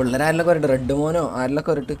 പിള്ളേരാരിലൊക്കെ വരട്ടെ, റെഡ് മോനോ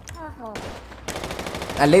ആരിലൊക്കെ വരട്ട്.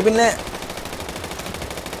 അല്ലെങ്കിൽ പിന്നെ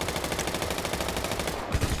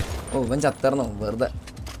ഇവൻ ചത്തർന്നോ വെറുതെ.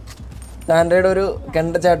 സാൻഡ്രയുടെ ഒരു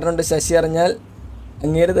കണ്ട ചേട്ടനുണ്ട്, ശശി അറിഞ്ഞാൽ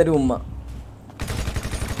അങ്ങേര് തരും ഉമ്മ.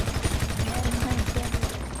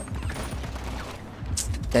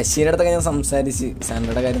 ശശിയുടെ അടുത്തൊക്കെ ഞാൻ സംസാരിച്ച്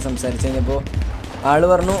സാൻഡ്രയുടെ കാര്യം സംസാരിച്ച് കഴിഞ്ഞപ്പോൾ ആള്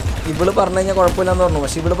പറഞ്ഞു ഇവള് പറഞ്ഞു കഴിഞ്ഞാൽ കുഴപ്പമില്ലെന്ന് പറഞ്ഞു.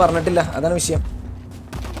 പക്ഷെ ഇവള് പറഞ്ഞിട്ടില്ല, അതാണ് വിഷയം.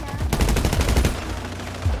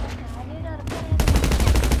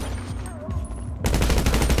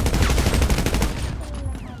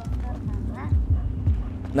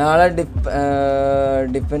 നാളെ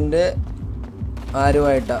ഡിഫെൻഡ്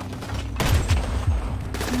ആരുമായിട്ടാ?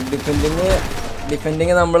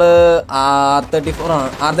 ഡിഫെൻഡിങ് നമ്മൾ R34 ആണ്.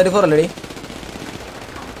 R34 അല്ലേടി?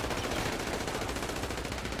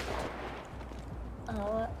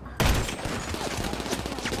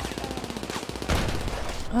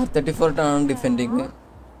 R34 ആണ് ഡിഫെൻഡിങ്.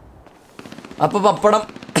 അപ്പോൾ പപ്പടം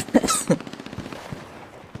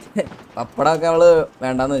പപ്പടമൊക്കെ അവള്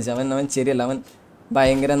വേണ്ടാന്ന് വെച്ചു. അവൻ ശരിയല്ല, അവൻ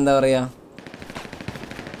ഭയങ്കര എന്താ പറയാ,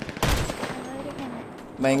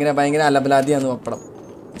 ഭയങ്കര അലബലാദിയാന്ന് പപ്പടം.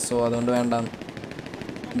 സോ അതുകൊണ്ട് വേണ്ടാന്ന്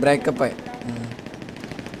ബ്രേക്കപ്പായി.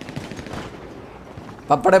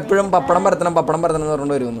 പപ്പടം എപ്പോഴും പപ്പടം പരത്തണം എന്ന്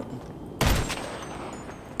പറഞ്ഞുകൊണ്ട് വരുമെന്ന്.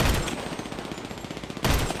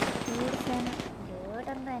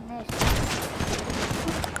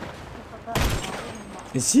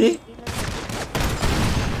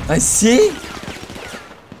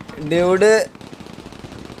 ഡ്യൂഡ്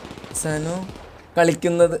സനു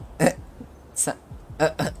കളിക്കുന്നത്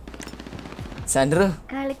സാൻഡ്രോ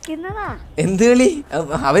എന്ത് കളി?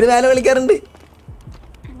 അവര് വേല കളിക്കാറുണ്ട്.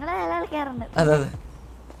 അതെ അതെ,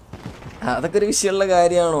 അതൊക്കെ ഒരു വിഷയമുള്ള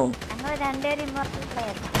കാര്യമാണോ?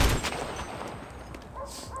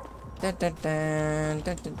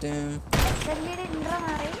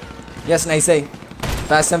 യെസ്, നൈസായി.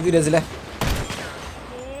 ഫാസ്റ്റ് ആൻഡ് ഫ്യൂരിയസിലെ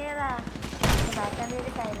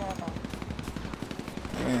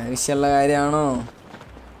വിഷയമുള്ള കാര്യമാണോ?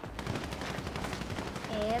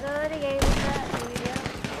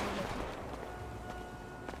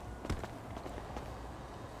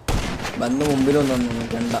 വന്ന് മുമ്പിലൊന്നും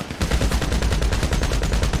കണ്ട.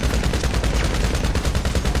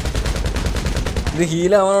 ഇത്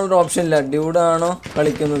ഹീലാവാനുള്ള ഓപ്ഷൻ ഇല്ല. ഡ്യൂഡാണോ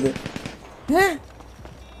കളിക്കുന്നത്?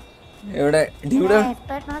 എവിടെ ഡ്യൂഡ്?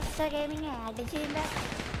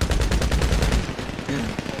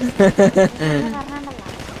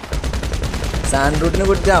 സാൻഡ്രൂട്ടിനെ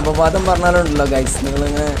കുറിച്ച് അപവാദം പറഞ്ഞാലുണ്ടല്ലോ ഗൈസ്,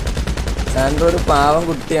 നിങ്ങളിങ്ങനെ. സാൻഡ്രോ ഒരു പാവം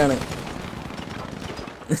കുട്ടിയാണ്.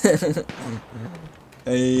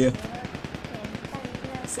 അയ്യോ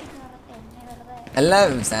അല്ല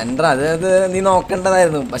സാൻഡ്ര, അത് നീ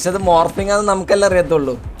നോക്കേണ്ടതായിരുന്നു. പക്ഷെ അത് മോർഫിംഗ് ആണെന്ന് നമുക്കെല്ലാം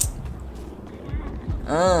അറിയത്തുള്ളൂ.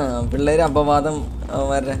 പിള്ളേര് അപവാദം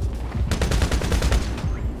അവന്മാരുടെ.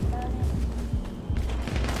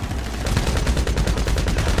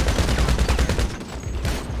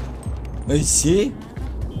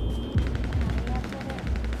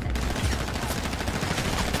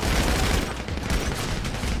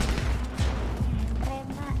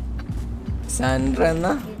 സാൻഡ്ര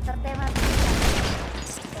എന്നാ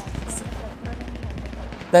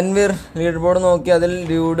തൻവീർ ലീഡ് ബോർഡ് നോക്കി അതിൽ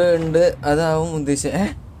ഡ്യൂഡ് ഉണ്ട്, അതാവും ഉദ്ദേശിച്ചത്.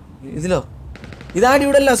 ഇതിലോ? ഇതാ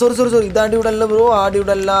ഡ്യൂഡല്ല, സോറി ഇതാ ഡ്യൂഡല്ല ബ്രോ, ആ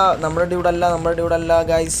ഡ്യൂഡല്ല, നമ്മുടെ ഡ്യൂഡല്ല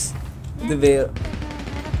ഗൈസ്. ഇത്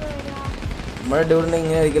നമ്മുടെ ഡ്യൂഡിന്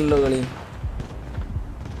ഇങ്ങനെ ആയിരിക്കല്ലോ കളി.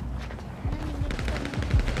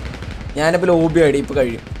 ഞാനിപ്പോൾ ലോബി ആയി ഇപ്പോൾ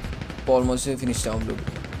കഴിയും, ഇപ്പോൾ ഓൾമോസ്റ്റ് ഫിനിഷ് ആവും ലോബി.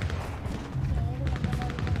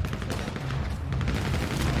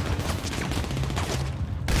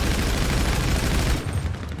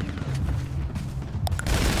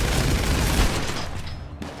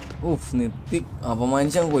 നിർത്തി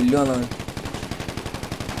അപമാനിച്ചാൽ കൊല്ലുവാന്നാണ്.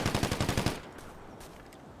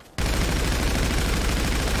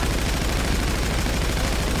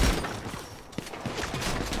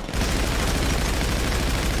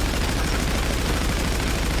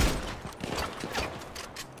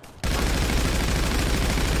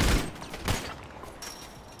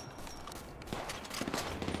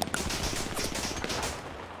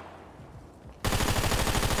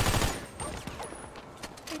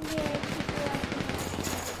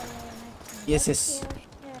 Yes.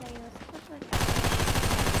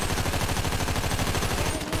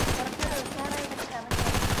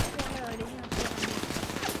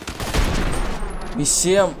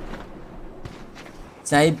 വിഷയം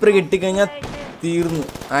സ്നൈപ്പർ കിട്ടിക്കഴിഞ്ഞാൽ തീർന്നു.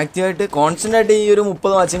 ആക്റ്റീവായിട്ട് കോൺസ്റ്റൻ്റ് ആയിട്ട് ഈ ഒരു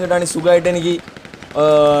 30 വാച്ചും കിട്ടുകയാണെങ്കിൽ സുഖമായിട്ട് എനിക്ക്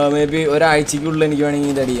മേ ബി ഒരാഴ്ചക്കുള്ളിൽ എനിക്ക്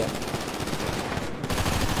വേണമെങ്കിൽ ഇത് അടിയാം.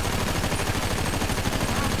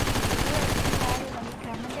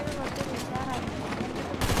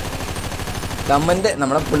 കമന്റ്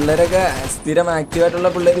നമ്മളെ പിള്ളേരൊക്കെ സ്ഥിരം ആക്റ്റീവായിട്ടുള്ള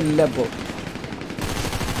പിള്ളേരില്ല അപ്പോൾ.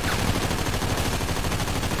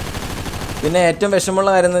 പിന്നെ ഏറ്റവും വിഷമമുള്ള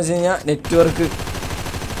കാര്യം എന്ന് വെച്ച് കഴിഞ്ഞാൽ നെറ്റ്വർക്ക്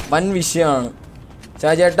വൻ വിഷയമാണ്.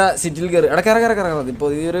 ഷാജേട്ട സിറ്റിയിൽ കയറി ഇടക്കിറ ഇപ്പോൾ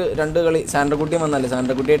ഈ ഒരു 2 കളി സാൻഡ്രക്കുട്ടിയും വന്നല്ലേ,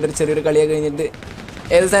 സാൻഡ്രക്കുട്ടിയായിട്ടൊരു ചെറിയൊരു കളിയൊക്കെ കഴിഞ്ഞിട്ട്.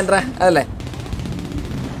 ഏത് സാൻഡ്ര? അതല്ലേ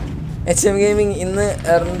HM ഗെയിമിങ്. ഇന്ന്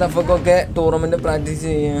എറണാകുളത്തൊക്കെ ടൂർണമെൻറ്റ്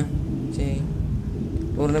പ്രാക്ടീസ്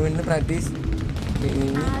ടൂർണമെൻറ്റിന് പ്രാക്ടീസ്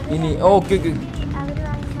ഇനി. ഓക്കെ.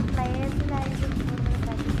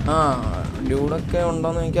 ഡ്യൂഡൊക്കെ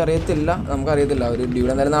ഉണ്ടോയെന്ന് എനിക്കറിയത്തില്ല, നമുക്കറിയത്തില്ല. ഒരു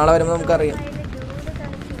ഡ്യൂഡ് എന്തായാലും നാളെ വരുമ്പോൾ നമുക്കറിയാം.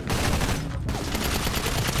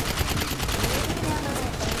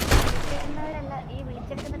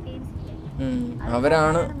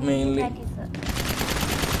 അവരാണ് മെയിൻലി.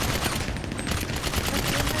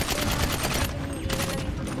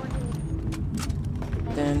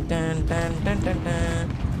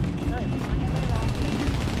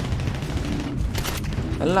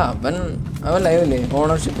 അല്ല അവൻ ലൈവല്ലേ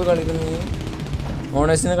ഓണർഷിപ്പ് കളിക്കണമെങ്കിൽ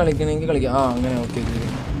ഓണേഴ്സിനെ കളിക്കണമെങ്കിൽ കളിക്കാം. ആ അങ്ങനെ ഓക്കെ ഓക്കെ.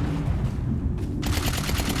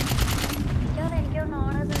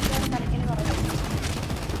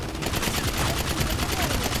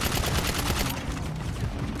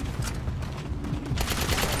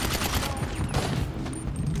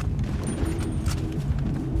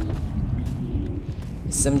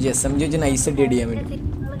 SMG വെച്ച് നൈസ് അടി അടിയാൻ പറ്റും.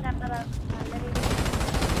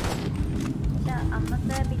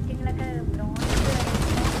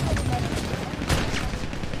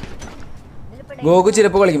 ഗോകു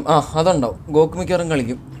ചിലപ്പോൾ കളിക്കും. ആ അതുണ്ടാവും. ഗോകു മിക്കവാറും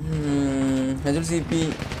കളിക്കും. CP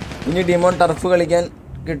ഇനി ഡിമോൺ ടർഫ് കളിക്കാൻ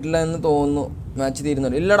കിട്ടില്ല എന്ന് തോന്നുന്നു. മാച്ച്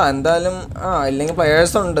തീരുന്നുണ്ട്. ഇല്ലടാ എന്തായാലും ഇല്ലെങ്കിൽ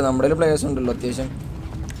പ്ലെയേഴ്സ് ഉണ്ട്. നമ്മുടെ കയ്യിൽ പ്ലെയേഴ്സ് ഉണ്ടല്ലോ, അത്യാവശ്യം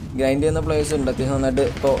ഗ്രൈൻഡ് ചെയ്യുന്ന പ്ലെയേഴ്സ് ഉണ്ട് അത്യാവശ്യം നന്നായിട്ട്.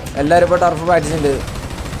 ഇപ്പോൾ എല്ലാവരും ഇപ്പോൾ ടർഫ് പ്രാക്ടീസ് ഉണ്ട്.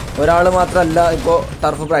 ഒരാൾ മാത്രമല്ല ഇപ്പോൾ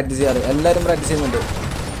ടർഫ് പ്രാക്ടീസ് ചെയ്യാറ്, എല്ലാവരും പ്രാക്ടീസ് ചെയ്യുന്നുണ്ട്.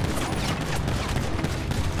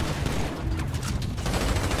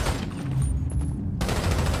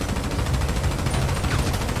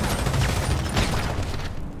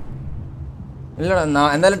 ഇല്ലടാ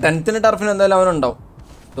എന്തായാലും 10th ടർഫിന് എന്തായാലും അവനുണ്ടാവും.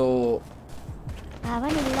 സോ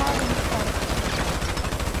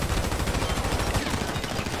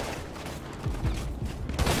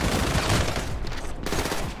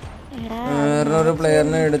വേറൊരു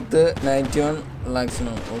പ്ലെയറിനെ എടുത്ത് 91 lakhs.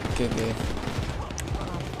 Okay okay.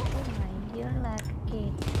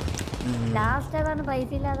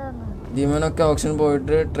 ഡിമോനൊക്കെ ഓപ്ഷൻ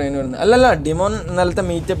പോയിട്ട് ട്രെയിൻ വരുന്നത്. അല്ലല്ല ഡിമോൻ ഇന്നലത്തെ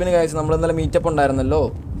മീറ്റപ്പിന് കഴിച്ചു. നമ്മൾ ഇന്നലെ മീറ്റപ്പ് ഉണ്ടായിരുന്നല്ലോ.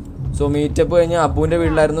 സോ മീറ്റപ്പ് കഴിഞ്ഞ് അബുവിന്റെ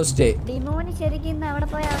വീട്ടിലായിരുന്നു സ്റ്റേ.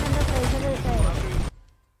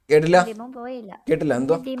 കേട്ടില്ല കേട്ടില്ല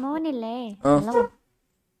എന്തോ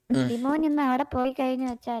ഡിമോൻ ഇന്ന് അവിടെ പോയി കഴിഞ്ഞു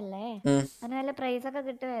വെച്ചല്ലേ അതിന് വല്ല പ്രൈസ് ഒക്കെ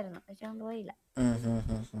കിട്ടുമായിരുന്നു. പക്ഷെ അവൻ പോയില്ല.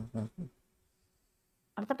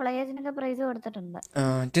 അടുത്ത പ്ലേയേഴ്സിനൊക്കെ പ്രൈസ് കൊടുത്തിട്ടുണ്ട്.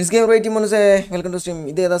 Welcome to stream.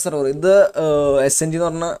 ഇത് ഏതാ സർവർ? ഇത് SNG എന്ന്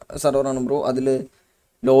പറഞ്ഞ സർവറാണ് ബ്രോ. അതില്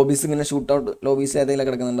ലോബീസ് ഇങ്ങനെ ഷൂട്ട് ഔട്ട് ലോബീസ് ഏതെങ്കിലും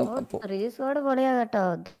കിടക്കുന്നുണ്ടാവും. അപ്പോൾ പൊളിയാ കേട്ടോ.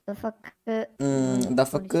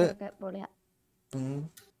 ദഫക്ക്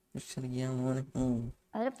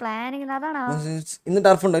ഇന്ന്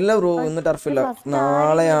ടർഫ് ഉണ്ടോ? ഇല്ല ബ്രോ ഇന്ന് ടർഫില്ല.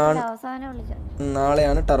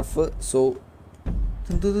 നാളെയാണ് ടർഫ്. സോ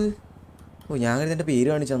എന്തത്? ഓ ഞാൻ എന്റെ പേര്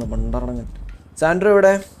കാണിച്ചു പണ്ടറങ്ങൻ. സാൻഡ്ര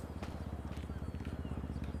എവിടെ?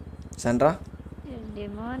 സാൻഡ്ര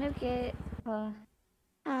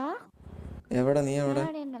എവിടെ? നീ എവിടെ?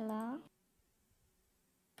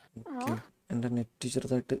 എന്റെ നെറ്റ്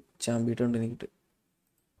ചെറുതായിട്ട് ചാമ്പിട്ടുണ്ട് എനിക്കിട്ട്.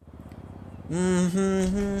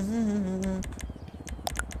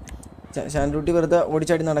 ഷാൻഡ്രൂട്ടി വെറുതെ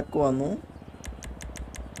ഓടിച്ചാടി നടക്കുവാന്നു.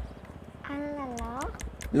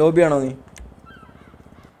 ലോബിയാണോ നീ?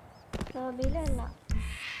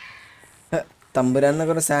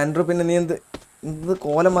 തമ്പുരാന്നൊക്കെ സാൻഡ്രൂ. പിന്നെ നീ എന്ത്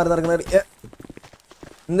കോലം മാറി നടക്കുന്ന?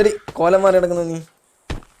 എന്തടി കോലം മാറി നടക്കുന്ന നീ?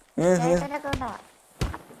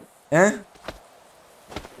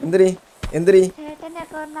 എന്തരി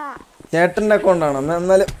ചേട്ടന്റെ അക്കൗണ്ടാണോ?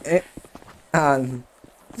 എന്നാലും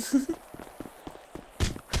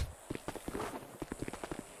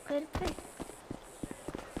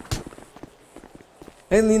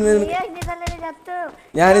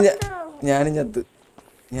ഞാനും ചത്ത്.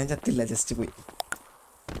 ഞാൻ ചത്തില്ല, ജസ്റ്റ് പോയി.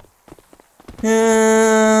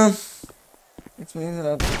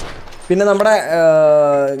 പിന്നെ നമ്മുടെ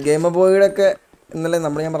ഗെയിം ബോയുടെ ഒക്കെ ഇന്നലെ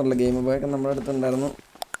ഞാൻ പറഞ്ഞല്ലോ, ഗെയിം ബോയ് ഒക്കെ നമ്മുടെ അടുത്തുണ്ടായിരുന്നു.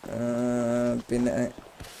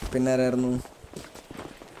 പിന്നെ ആരായിരുന്നു?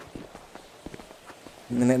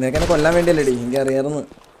 നിനക്കെന്നെ കൊല്ലാൻ വേണ്ടിയല്ലേടി? എനിക്കറിയായിരുന്നു.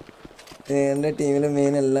 എൻ്റെ ടീമിലെ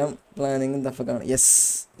മെയിൻ എല്ലാം പ്ലാനിങ്ങും ദഫക്കാണ്. യെസ്,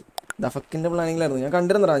 ദഫക്കിൻ്റെ പ്ലാനിങ്ങിലായിരുന്നു. ഞാൻ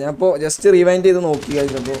കണ്ടിരുന്നടാ. ഞാൻ ഇപ്പോൾ ജസ്റ്റ് റീവൈൻഡ് ചെയ്ത് നോക്കി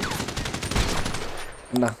കഴിഞ്ഞപ്പോൾ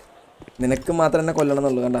കണ്ടാ, നിനക്ക് മാത്രം എന്നെ കൊല്ലണം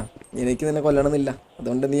എന്നുള്ളൂ. കണ്ടാ, എനിക്ക് നിന്നെ കൊല്ലണമെന്നില്ല.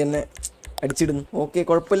 അതുകൊണ്ട് നീ എന്നെ അടിച്ചിടുന്നു. ഓക്കെ,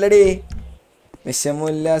 കുഴപ്പമില്ലടേ,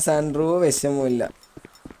 വിഷമമില്ല സാൻഡ്രൂ, വിഷമമില്ല.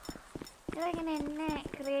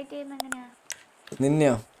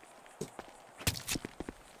 നിന്നെയോ?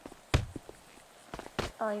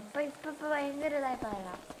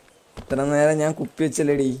 ഇത്ര നേരം ഞാൻ കുപ്പി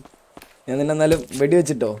വെച്ചല്ലേടി. ഞാൻ നിന്നെ എന്നാലും വെടി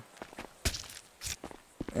വെച്ചിട്ടോ?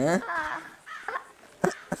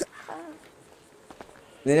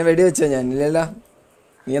 നിന്നെ വെടി വെച്ചോ? ഞാൻ ഇല്ലല്ലോ.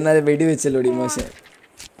 നീ എന്നാലും വെടി വെച്ചല്ലോടി. മോശം.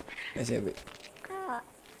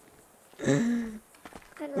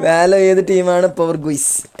 വാലോ ഏത് ടീമാണ്? Power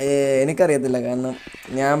guys. എനിക്കറിയത്തില്ല, കാരണം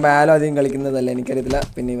ഞാൻ വാലോ അധികം കളിക്കുന്നതല്ല, എനിക്കറിയത്തില്ല.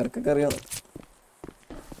 പിന്നെ ഇവർക്കൊക്കെ അറിയാം.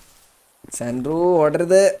 സാൻഡ്രൂ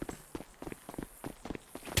ഓടരുത്.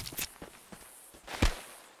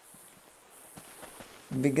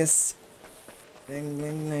 Biggest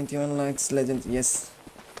 91 lakhs legend. യെസ്,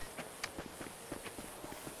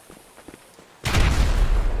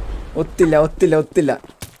 ഒത്തില്ല.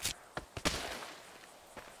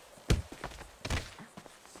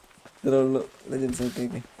 ഇത്രേ ഉള്ളൂ. Legends okay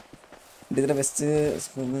okay. ഇതിൻ്റെ ബെസ്റ്റ്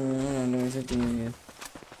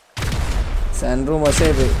സാൻഡ്രൂ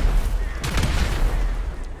മോശമായി പോയി.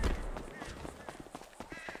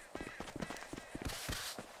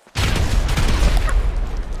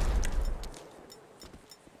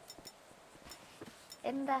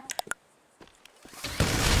 എന്താ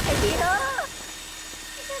അയ്യോ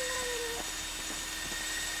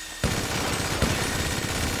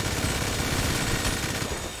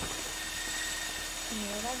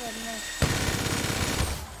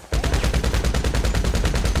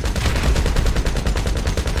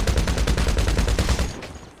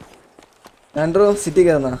Andrew city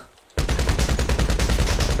കയറുന്നാ?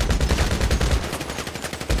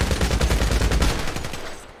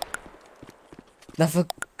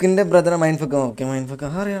 നഫക്കിന്റെ brother mind fuck. Okay mind fuck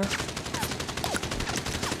അറിയാം.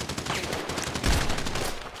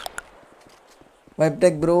 വൈബ്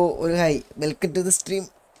ടെക് ബ്രോ ഒരു high. Welcome to the stream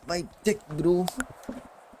vibe tech bro.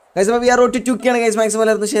 Guys അപ്പോൾ V R road to 2K ആണ് ഗൈസ്. മാക്സിമം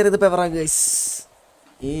എല്ലാവരും ഷെയർ ചെയ്ത് പേപ്പറാണ് ഗൈസ്.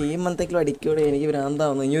 ഈ മന്തെങ്കിലും അടിക്കൂടെ, എനിക്ക്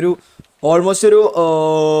ഭ്രാന്താവുന്നു. ഇനിയൊരു ഓൾമോസ്റ്റ് ഒരു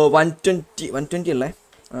 120 അല്ലേ,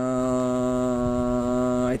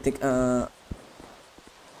 ഐ തിങ്ക്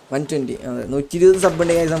 120. അതെ 120 സബ്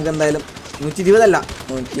ഉണ്ട് ഗൈസ്. നമുക്ക് എന്തായാലും 120 അല്ല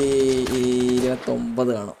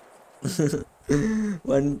 129 കാണും.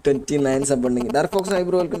 129 സബ് ഉണ്ടെങ്കിൽ. Dark Fox hi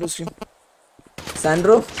bro welcome to stream.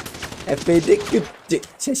 Santro F8 kit.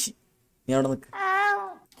 Sasi നീ അവിടെ നിൽക്ക്.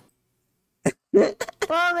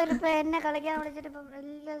 എന്നെ കളിക്കാൻ വിളിച്ചിട്ട്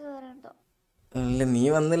അല്ല നീ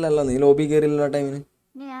വന്നില്ലല്ലോ, നീ ലോബി കയറിയില്ലല്ലോ ടൈമിന്.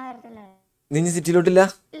 ഞാൻ വരത്തില്ല. നീ സിറ്റിയിലോട്ടില്ല?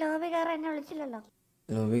 ലോബി കയറാൻ എന്നെ വിളിച്ചില്ലല്ലോ.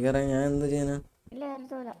 ലോബി കയറാൻ ഞാൻ എന്താ ചെയ്യാനാ? ഇല്ല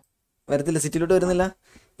വരത്തൂല. വരത്തില്ല, സിറ്റിയിലോട്ട് വരുന്നില്ല.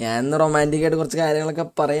 ഞാൻ ഇന്ന് റൊമാൻറ്റിക് ആയിട്ട് കുറച്ച് കാര്യങ്ങളൊക്കെ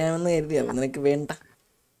പറയാമെന്ന് കരുതിയാ. നിനക്ക് വേണ്ട?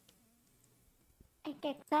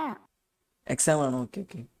 എക്സാം ആണോ? Okay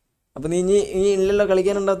okay. അപ്പൊ നീ ഇനി ഇല്ലല്ലോ,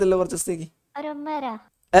 കളിക്കാനുണ്ടാവത്തില്ലോ കുറച്ച് ദിവസത്തേക്ക്.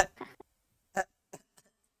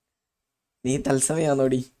 നീ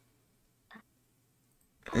തത്സമയാന്നോടി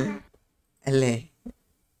അല്ലേ?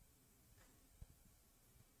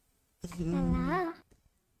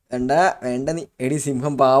 വേണ്ട വേണ്ട നീ. എടി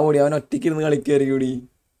സിംഹം പാവോടി, അവൻ ഒറ്റയ്ക്ക് ഇരുന്ന് കളിക്കായിരിക്കൂടി.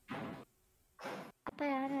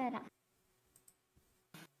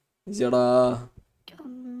 ചേടാ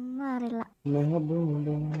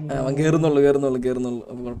അവൻ കേറുന്നുള്ളു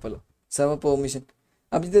അപ്പൊ കുഴപ്പമില്ല. സെവ പെർമിഷൻ.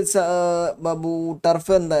 അപ്പൊ ഇത് ബാബു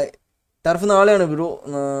ടർഫ് എന്താ? ടർഫ് നാളെയാണ് ബ്രോ,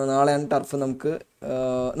 നാളെയാണ് ടർഫ്. നമുക്ക്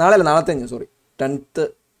നാളെയല്ല നാളത്തെ കഴിഞ്ഞു, സോറി 10th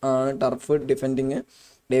ആണ് ടർഫ്. ഡിഫെൻഡിങ്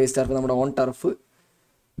ഡേവിസ് ടർഫ്, നമ്മുടെ ഓൺ ടർഫ്.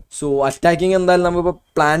 സോ അറ്റാക്കിങ് എന്തായാലും നമുക്കിപ്പോൾ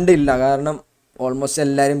പ്ലാൻഡ് ഇല്ല, കാരണം ഓൾമോസ്റ്റ്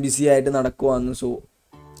എല്ലാവരും ബിസി ആയിട്ട് നടക്കുവാന്ന്. സോ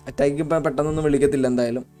അറ്റാക്കിങ് ഇപ്പം പെട്ടെന്നൊന്നും വിളിക്കത്തില്ല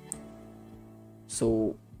എന്തായാലും. സോ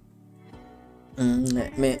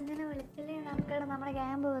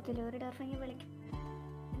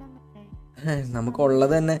നമുക്ക്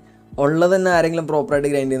ഉള്ളത് തന്നെ ആരെങ്കിലും പ്രോപ്പറായിട്ട്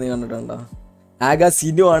ഗ്രൈൻഡ് ചെയ്യുന്നത് കണ്ടിട്ടുണ്ടോ? ആകെ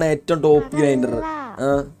സിനു ആണ് ഏറ്റവും ടോപ്പ് ഗ്രൈൻഡർ.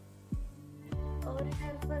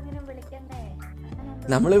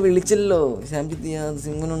 നമ്മള് വിളിച്ചല്ലോ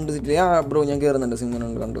സിംഗനുണ്ട് ബ്രോ. ഞാൻ കയറുന്നുണ്ട്,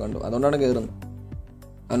 സിംഗനുണ്ട്, കണ്ടു. അതുകൊണ്ടാണ് കയറുന്നത്.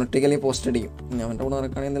 അവൻ ഒറ്റയ്ക്കല്ലേ പോസ്റ്റ് അടിക്കും. അവൻ്റെ കൂടെ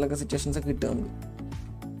നടക്കുകയാണെങ്കിൽ എന്തെങ്കിലുമൊക്കെ സിറ്റുവേഷൻസ് ഒക്കെ കിട്ടും നമുക്ക്.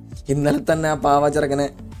 ഇന്നലെ തന്നെ ആ പാവ ചെറുക്കനെ,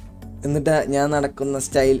 എന്നിട്ട് ഞാൻ നടക്കുന്ന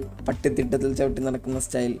സ്റ്റൈൽ, പട്ടിത്തിട്ടത്തിൽ ചവിട്ടി നടക്കുന്ന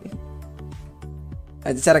സ്റ്റൈൽ,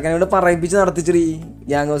 അത് ചെറുക്കനോട് പറയിപ്പിച്ച് നടത്തിച്ചെടി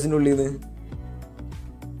ഗ്യാങ് ഹൗസിൻ്റെ ഉള്ളിൽ നിന്ന്.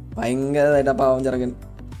 ഭയങ്കരമായിട്ട് ആ പാവം ചെറുക്കൻ.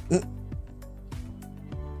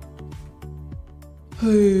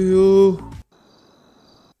 അയ്യോ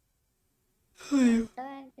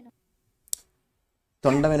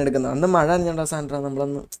തൊണ്ട വേനെടുക്കുന്ന. അന്ന് മഴ അണിഞ്ഞോണ്ടാ സാൻഡ്ര,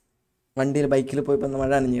 നമ്മളന്ന് വണ്ടിയിൽ ബൈക്കിൽ പോയപ്പോ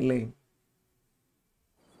മഴ അണിഞ്ഞല്ലേ?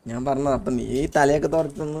 ഞാൻ പറഞ്ഞത്. അപ്പം നീ തലയൊക്കെ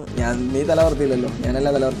തോർത്തൊന്ന്, നീ തല ഓർത്തില്ലല്ലോ, ഞാനല്ല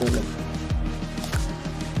തല ഓർത്തില്ലല്ലോ,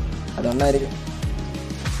 അതുകൊണ്ടായിരിക്കും.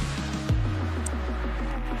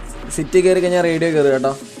 സിറ്റി കയറി കഴിഞ്ഞാൽ റേഡിയോ കയറി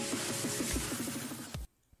കേട്ടോ.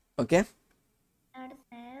 ഓക്കെ.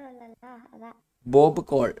 Bob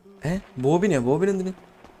call. ബോബിനെന്തിന്?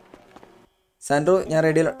 സാൻഡ്രോ ഞാൻ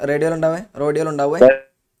റേഡിയോയിലുണ്ടാവേ.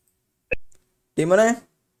 ടീമോനെ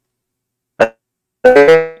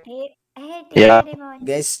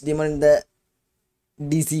guys, ഡിമോൺ in the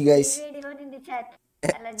DC guys.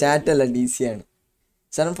 Chat അല്ല, DC ആണ്.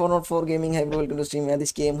 7404 gaming high welcome to stream.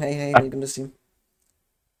 Adish game high welcome to stream.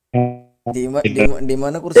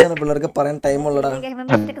 ഡിമോനെ കുറിച്ചാണ് പിള്ളേർക്ക് പറയാൻ ടൈം ഉള്ളടാ.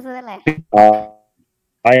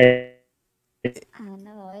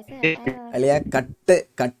 അളിയ കട്ട്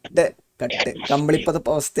കമ്പിളിപ്പത്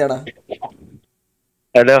അവസ്ഥയാടാ.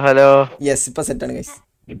 ഹലോ യെസ്, ഇപ്പൊ സെറ്റാണ് ഗൈസ്.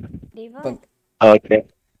 ഓക്കേ,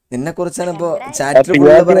 നിന്നെ കുറിച്ചാണ് ഇപ്പൊ ചാറ്റിൽ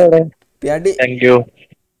പറയാൻ.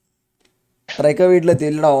 ട്രൈക്കോ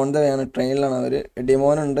വീട്ടിലെത്തിയില്ലടാ, ഓൺ ദ വേ ആണ്, ട്രെയിനിലാണ് അവര്.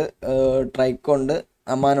 ഡിമോനുണ്ട്, ട്രൈക്കോ ഉണ്ട്,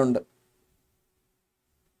 അമ്മാനുണ്ട്.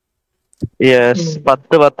 Yes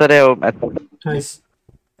 10-10:30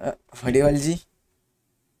 വടിവാൽജി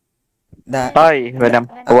hi venom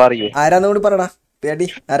how are you ആരാന്ന് കൂടി പറടാ പേടി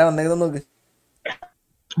ആരാ വന്നേക്കുന്ന നോക്ക്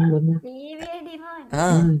ആ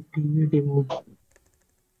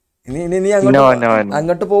നീ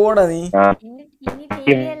അങ്ങോട്ട് പോവോടാ നീ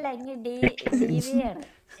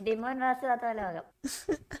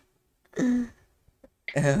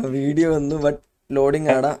വീഡിയോ വന്നു ബട്ട് ലോഡിങ്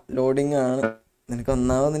ആടാ ലോഡിങ് ആണ് നിനക്ക്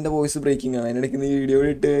ഒന്നാമത് നിന്റെ വോയിസ് ബ്രേക്കിംഗ് ആണ് അതിനിടയ്ക്ക് നീ വീഡിയോ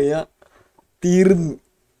ഇട്ട് കഴിഞ്ഞാ തീർന്നു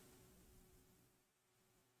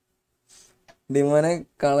ഡിമോനെ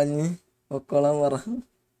കളഞ്ഞ് പൊക്കോളാൻ പറ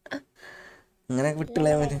അങ്ങനെയൊക്കെ വിട്ട്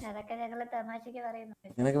കളയാൻ പറ്റും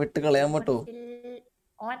അങ്ങനെയൊക്കെ വിട്ട് കളയാൻ പറ്റോ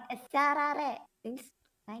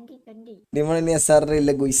ഡിമോൻ ഇനി SRRA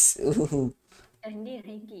ഇല്ല ഗുയ്സ്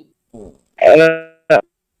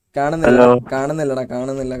കാണുന്നില്ലടാ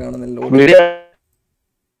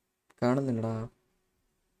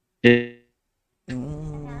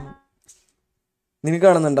നിനക്ക്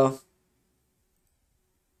കാണുന്നുണ്ടോ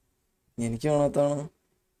എനിക്ക് കാണാത്താണോ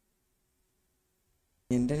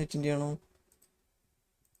എന്റെ നെറ്റിന്റെ ആണോ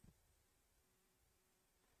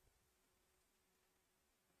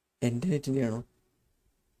എന്റെ നെറ്റിന്റെ ആണോ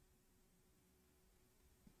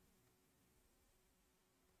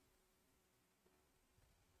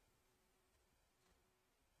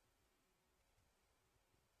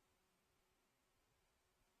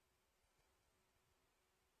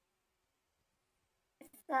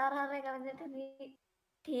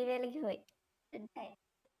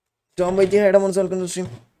Tom white hide Mons welcome to stream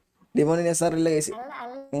ഡിമോണിന് SRRA case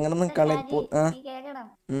അങ്ങനൊന്നും കളി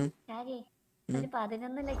ഒരു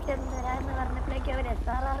 11 ലക്ഷം തരാന്ന് പറഞ്ഞപ്പോഴേക്കും അവർ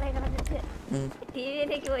SRRA കളഞ്ഞിട്ട്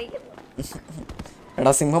ടിവിയിലേക്ക് പോയി.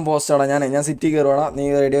 എടാ സിംഹം പോസ്റ്റ് ആടാ ഞാൻ സിറ്റി കയറുവാടാ നീ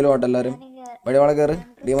റേഡിയോയിൽ പോട്ടെ എല്ലാവരും വഴിവാളെ കയറ്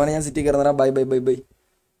ഡിമോനെ ഞാൻ city കയറുന്നടാ bye bye bye bye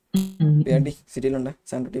പേടി സിറ്റിയിലുണ്ട്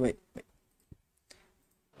സാൻഡ്രി ബൈ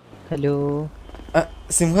ഹലോ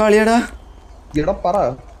സിംഹം അളിയടാ പറ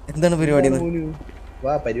എന്താണ് പരിപാടി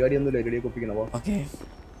ഓക്കെ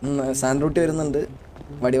സാൻഡ്രൂട്ടി വരുന്നുണ്ട്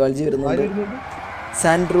വടിവാൾജി വരുന്നുണ്ട്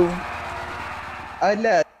സാൻഡ്രൂ അല്ല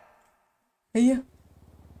അയ്യ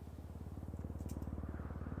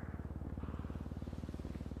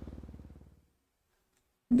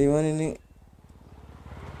ഡിമോനിന്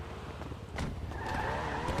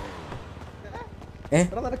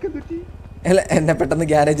അല്ല എന്നെ പെട്ടെന്ന്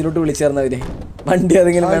ഗ്യാരേജിലോട്ട് വിളിച്ചേർന്നവര് വണ്ടി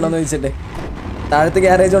അതെങ്കിലും വേണോന്ന് ചോദിച്ചിട്ടെ താഴത്തെ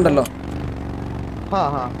ഗ്യാരേജ് ഉണ്ടല്ലോ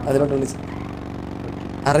അതിലോട്ട് വിളിച്ചു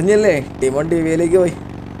അറിഞ്ഞല്ലേ ഡിമോൺ ടിവിയിലേക്ക് പോയി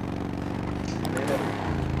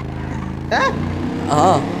ആ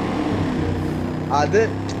അത്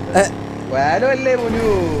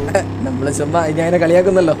നമ്മള് ചുമ്മാ ഇങ്ങനെ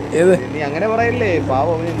കളിയാക്കുന്നല്ലോ ഏത് നീ അങ്ങനെ പറയല്ലേ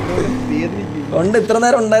പാവം ഉണ്ട് ഇത്ര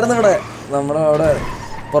നേരം ഉണ്ടായിരുന്നു ഇവിടെ നമ്മുടെ അവിടെ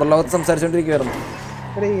പുറലോകത്ത് സംസാരിച്ചോണ്ടിരിക്കുവായിരുന്നു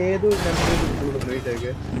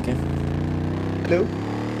ഹലോ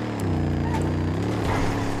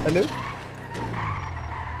ഹലോ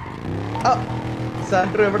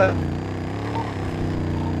സാൻഡ്രോ എവിടെ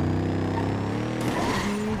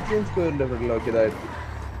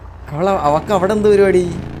അവക്ക് അവിടെ എന്ത് പരിപാടി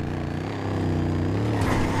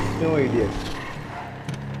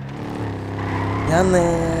ഞാൻ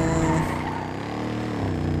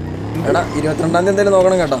എടാ 22-ാം തീയതി എന്തായാലും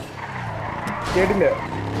നോക്കണം കേട്ടോ കേട്ടില്ല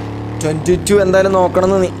 22 എന്തായാലും നോക്കണം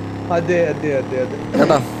നീ അതെ അതെ അതെ അതെ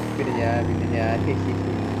കേട്ടോ പിന്നെ ഞാൻ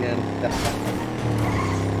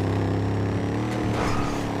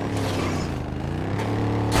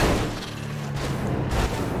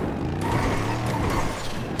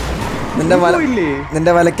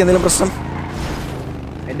നിന്റെ വലക്ക് എന്തെങ്കിലും പ്രശ്നം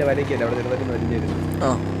എന്റെ വലക്കല്ല അവിടെ ചെറുതായിട്ട് ആ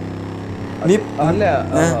നീ അല്ല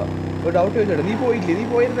ഒരു ഡൗട്ട് ചോദിച്ചോട്ടെ നീ പോയില്ലേ നീ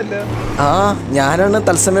പോയിരുന്നല്ലോ ആ ഞാനാണ്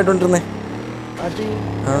തത്സമയമായിട്ടോണ്ടിരുന്നേ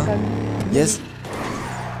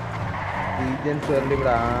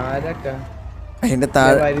അതിന്റെ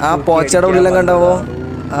താഴെ ആ പോച്ചയുടെ ഉള്ളിലും കണ്ടാവോ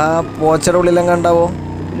ആ പോച്ചയുടെ ഉള്ളിലും കണ്ടാവോ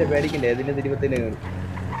ഇല്ല പേടിക്കണ്ടേ അതിന്റെ തിരുവത്തിനെ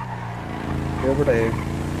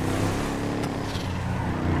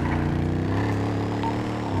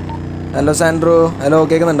ഹലോ സാൻഡ്രൂ ഹലോ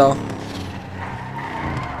കേൾക്കുന്നുണ്ടോ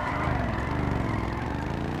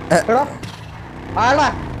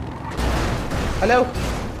ഹലോ ഹലോ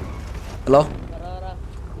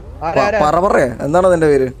പറ എന്താണോ നിന്റെ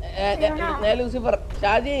പേര്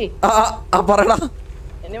പറയടാ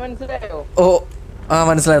ഓ ആ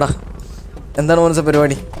മനസ്സിലായടാ എന്താണ് മനസ്സിലെ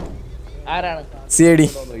പരിപാടി CID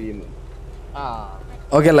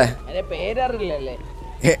ഓക്കെ അല്ലേ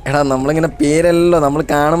എടാ നമ്മളിങ്ങനെ പേരല്ലോ നമ്മൾ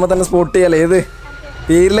കാണുമ്പോ തന്നെ സ്പോട്ട് ചെയ്യാലേ ഏത്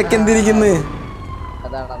പേരിലൊക്കെ എന്തിരിക്കുന്നു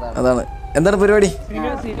അതാണ് എന്താണ് പരിപാടി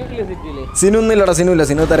സിനു ഒന്നും ഇല്ലടാ സിനു ഇല്ല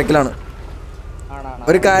സിനു തിരക്കിലാണ്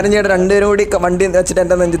ഒരു കാര്യം ചെയ്യട്ടെ, രണ്ടുപേരും കൂടി വണ്ടി വെച്ചിട്ട്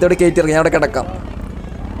എൻ്റെ നെഞ്ചത്തോട് കയറ്റി ഇറങ്ങി അവിടെ കിടക്കാം.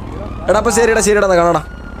 എടാ അപ്പൊ ശരിടാ എന്നാ കാണാടാ.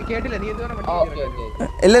 കേട്ടില്ല നീ എന്തുവാ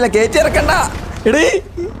ഇല്ല കയറ്റി ഇറക്കണ്ട എടേ.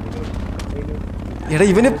 എടാ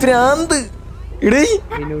ഇവന് പ്രാന്ത് എടേ.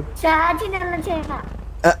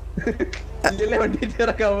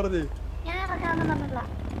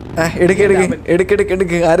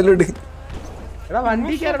 എടുക്ക് ആരെല്ലാം എടുക്ക്.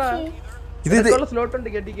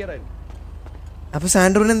 അപ്പൊ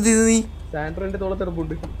സാൻഡ്രോന് എന്ത് ചെയ്തു നീ?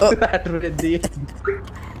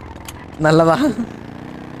 നല്ലതാ.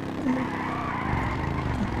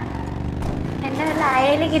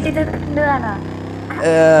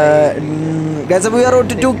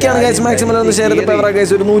 മാക്സിമം ഒന്ന് ഷെയർ ചെയ്ത്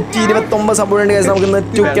ഒരു 129 സപ്പോർട്ട് ഉണ്ട്. നമുക്ക് ഇന്ന്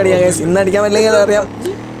 2K അടിക്കാം. ഇന്ന് അടിക്കാൻ പറ്റില്ലെങ്കിൽ അറിയാം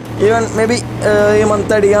ഈവൻ മേ ബി ഈ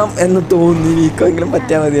മന്ത് അടിക്കാം എന്ന് തോന്നി. വീക്കോ എങ്കിലും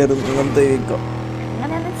പറ്റാൻ മതിയായിരുന്നു. ഇങ്ങനത്തെ വീക്കോ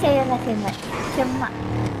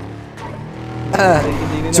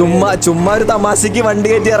ചുമ്മാ ഒരു തമാശക്ക് വണ്ടി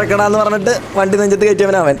കയറ്റി ഇറക്കണമെന്ന് പറഞ്ഞിട്ട് വണ്ടി നെഞ്ചത്ത്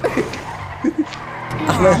കയറ്റിയവനവൻ.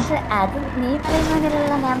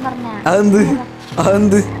 അതെന്ത്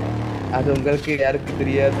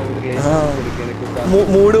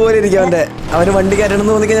മൂഡ് പോലെ ഇരിക്കും അവന്റെ. അവന് വണ്ടി കയറ്റണം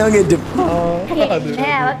എന്ന് തോന്നിക്കാൻ ഞാൻ കയറ്റും.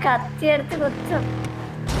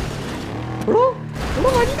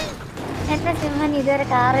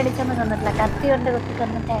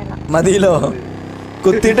 മതിയല്ലോ,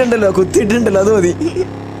 കുത്തിയിട്ടുണ്ടല്ലോ അത് മതി.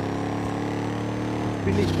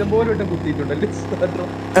 പിന്നെ ഇഷ്ടംപോലെ വട്ടം കുത്തിയിട്ടുണ്ടല്ലോ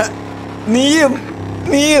നീയും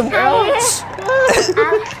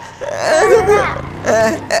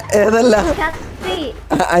ഏതല്ല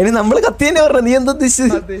അതിന് നമ്മള് കത്തി തന്നെ പറഞ്ഞ. നീ എന്താ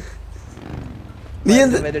ഉദ്ദേശിച്ചത്? നീ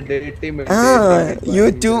എന്ത്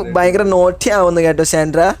യൂട്യൂബ് ഭയങ്കര നോട്ടി ആവുന്നു കേട്ടോ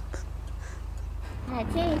സാൻഡ്ര.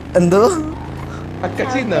 എന്തോ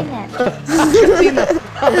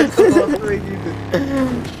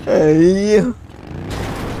അയ്യോ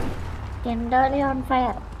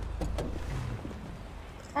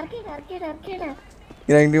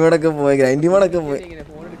ഗ്രൈൻഡി മോഡൊക്കെ പോയി.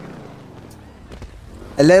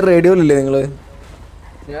 എല്ലാരും റേഡിയോയിലല്ലേ നിങ്ങള്?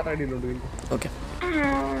 ഓക്കെ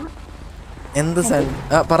എന്ത്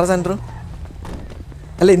പറ സാൻഡ്രോ.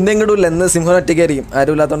 അല്ല ഇന്ന് എങ്ങോട്ടും ഇല്ല. ഇന്ന് സിംഹം ഒറ്റയ്ക്കായിരിക്കും.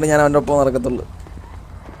 ആരും ഇല്ലാത്തോണ്ട് ഞാൻ അവൻ്റെ ഒപ്പം നടക്കത്തുള്ളൂ.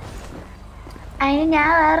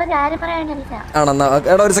 ആണെന്നാ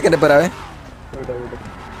എടാ ഒരു സെക്കൻഡ് പോരാവേ.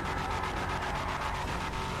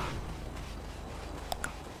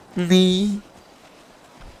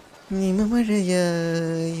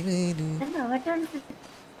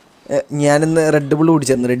 ഞാനിന്ന് റെഡ് ബുള്ള്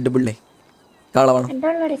കുടിച്ചായിരുന്നു. റെഡ് ബുള്ളേ കാളവാണ്.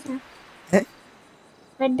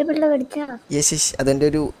 യെസ് അതെന്റെ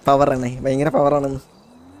ഒരു പവറാണ്. ഭയങ്കര പവറാണെന്ന്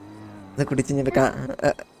അത് കുടിച്ച്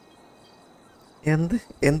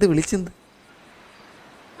എന്ത് വിളിച്ചെന്ത്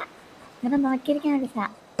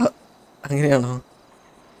അങ്ങനെയാണോ?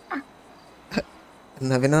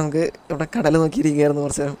 എന്നാ പിന്നെ നമുക്ക് ഇവിടെ കടൽ നോക്കിയിരിക്കായിരുന്നു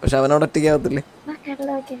കുറച്ച്. പക്ഷെ അവനോട് ഒറ്റയ്ക്കാവത്തില്ലേ?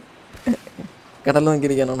 കടൽ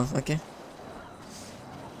നോക്കിയിരിക്കാനാണോ? ഓക്കെ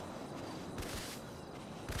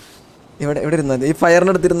ഇവിടെ ഇരുന്നാലോ? ഈ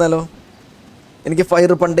ഫയറിന് എടുത്തിരുന്നാലോ? എനിക്ക്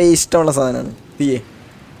ഫയർ പണ്ടേ ഇഷ്ടമുള്ള സാധനമാണ്. തീയേ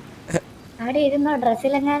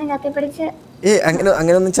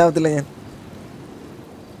അങ്ങനെയൊന്നും ചാവത്തില്ല ഞാൻ.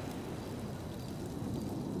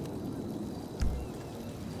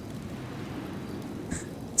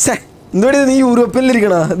 എന്തുകൂടെ നീ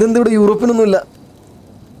യൂറോപ്പിലിരിക്കണ? ഇതെന്ത് ഇവിടെ യൂറോപ്പിനൊന്നുമില്ല.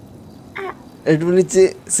 വിളിച്ച്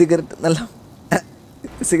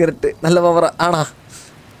സിഗരറ്റ് നല്ല പവറ ആണാ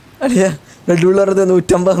അടിയാ. റെഡ് ബുൾ പറഞ്ഞത്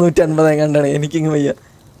 150-150 എങ്ങാണ്ടാണ്. എനിക്കിങ്ങ് വയ്യ.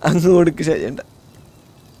 അങ്ങ് കൊടുക്ക് ശരിയണ്ട.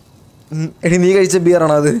 എടി നീ കഴിച്ച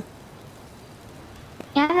ബിയറാണോ അത്?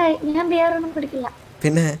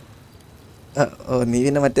 പിന്നെ ഓ നീ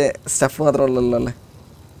പിന്നെ മറ്റേ സ്റ്റഫ് മാത്രമേ ഉള്ളല്ലോ അല്ലേ?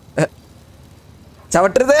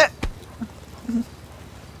 ചവട്ടരുത്.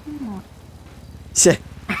 ശേ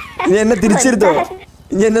നീ എന്നെ തിരിച്ചിരുത്തോ?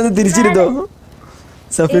 ഇനി എന്നെ ഒന്ന് തിരിച്ചിരുത്തോ?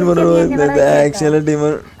 സഫീൻ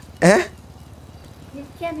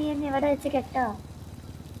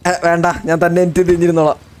വേണ്ട, ഞാൻ തന്നെ എനിക്ക്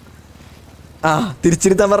തിരിഞ്ഞിരുന്നോളാം. ആ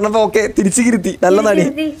തിരിച്ചിരുത്താൻ പറഞ്ഞപ്പോ ഓക്കെ തിരിച്ചിരുത്തി. നല്ലതാടി.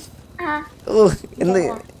 ഓ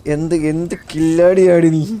എന്ത് കില്ലാടിയാടി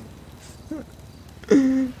നീ.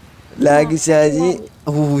 ലാഗ് ഷാജി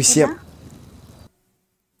ഊശ്യം.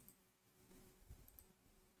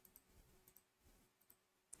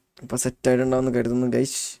 ഇപ്പൊ സെറ്റ് ആയിട്ടുണ്ടാവുന്ന കരുതുന്നു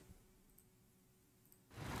ഗൈസ്.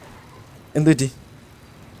 എന്ത് പറ്റി?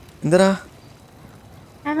 എന്തടാ?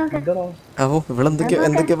 ഓ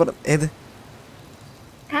ഇവളെന്തൊക്കെയാ പറ. ഏത്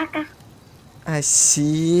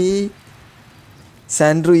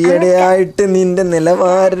സാൻഡ്രു ഈയിടെയായിട്ട് നിന്റെ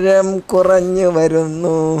നിലവാരം കുറഞ്ഞു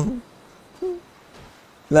വരുന്നു.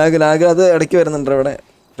 ലാഗ് അത് ഇടയ്ക്ക് വരുന്നുണ്ടോ ഇവിടെ?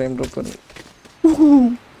 ഫ്രെയിം ഡ്രോപ്പ് വരുന്നു.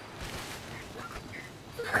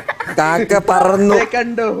 കാക്ക പറന്നു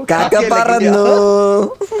കണ്ടോ കാക്ക പറന്നു.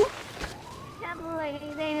 ഞാൻ പോവാ,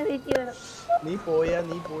 ഇതതിനെ തെറ്റി വിടും. നീ പോയാ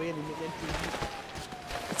നിന്നെ ഞാൻ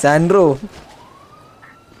സാൻഡ്രോ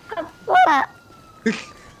പോടാ.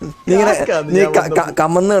 നീ ഇങ്ങനെ നീ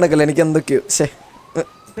കമന്ന് കിടക്കല്ലേ എനിക്ക് എന്തൊക്കെയോ.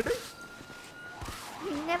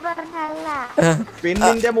 പിന്നെ പറഞ്ഞല്ല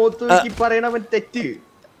പെണ്ണിന്റെ മൂത്ത് നോക്കി പറയണവൻ തെറ്റ്.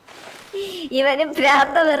 ഇവന്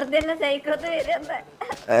ഭ്രാന്ത വെറുതെ സൈക്കോത്ത് വരുന്നത്.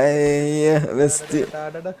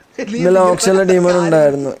 ഇന്നലെ ഓപ്ഷനിലെ ഡിമോൺ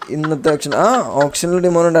ഉണ്ടായിരുന്നു. ഇന്നത്തെ ഓപ്ഷൻ ഓപ്ഷനിലെ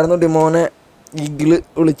ഡിമോൺ ഉണ്ടായിരുന്നു. ഡിമോനെ ഈഗിള്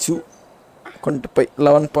വിളിച്ചു കൊണ്ടുപോയി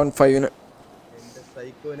 11.5.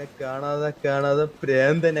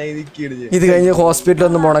 ഇത് കഴിഞ്ഞ് ഹോസ്പിറ്റലിൽ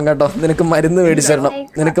ഒന്ന് പോണം കേട്ടോ. നിനക്ക് മരുന്ന് മേടിച്ചു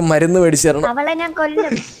തരണം. അവളെ ഞാൻ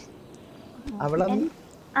കൊല്ലും.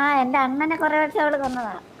 എന്റെ അണ്ണനെ കൊറേ വർഷം അവള്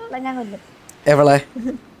കൊന്നതാ. അവളെ ഞാൻ കൊല്ലും. എവളെ?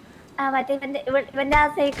 മറ്റേ ഇവന്റെ ആ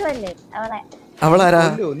സൈക്കോ അല്ലേ അവളെ. അവളാരാ?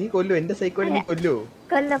 നീ കൊല്ലോ എന്റെ സൈക്കോനെ നീ കൊല്ലോ.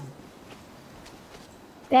 കൊല്ലും.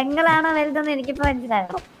 പെങ്ങളാണോ വലുതെന്ന് എനിക്കിപ്പോ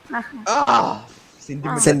മനസ്സിലായോ?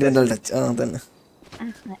 Sentimental touch. തന്നെ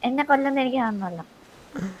എന്നെ കൊല്ലുന്ന എനിക്ക് കാണുന്നല്ലോ.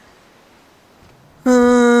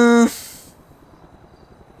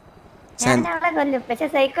 ഞാൻ അവളെ കൊല്ലും. പക്ഷെ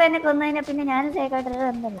സൈക്കോ എന്നെ കൊന്നതിനെ പിന്നെ ഞാനും സൈക്കോ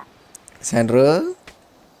ബന്ധമില്ല. സാൻഡ്രോ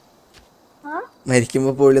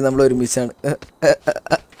മരിക്കുമ്പോ പോയി നമ്മൾ ഒരുമിച്ചാണ്.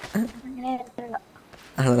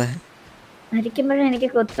 ആണല്ലേ? മരിക്കുമ്പോഴും എനിക്ക്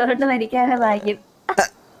കുത്തോണ്ട് മരിക്കാതെ ഭാഗ്യം.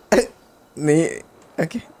 നീ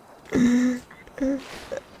ഓക്കെ.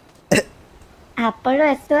 അപ്പോഴും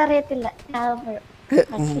എസ് അറിയത്തില്ല.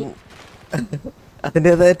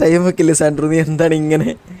 അതിൻ്റെതായ ടൈം വെക്കില്ലേ സാൻഡ്രോ? നീ എന്താണ് ഇങ്ങനെ?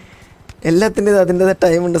 എല്ലാത്തിൻ്റെത് അതിൻ്റെതായ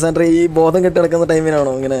ടൈം ഉണ്ട് സാൻഡ്രോ. ഈ ബോധം കെട്ടി കിടക്കുന്ന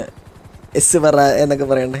ടൈമിനാണോ ഇങ്ങനെ എസ് പറ എന്നൊക്കെ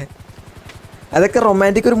പറയണ്ടേ? അതൊക്കെ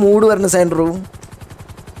റൊമാൻറ്റിക് ഒരു മൂഡ് വരണം സാൻഡ്രോ,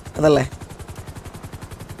 അതല്ലേ?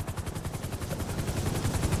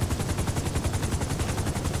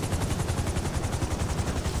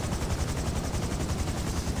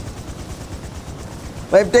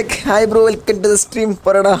 Hi bro, welcome to the stream.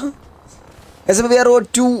 പറടാ. വി ആർ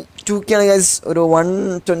 2K ആണ് ഗൈസ്. ഒരു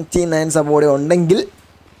 129 സബോർഡ് ഉണ്ടെങ്കിൽ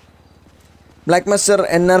ബ്ലാക്ക് മാസ്റ്റർ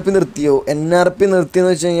NRP നിർത്തിയോ? NRP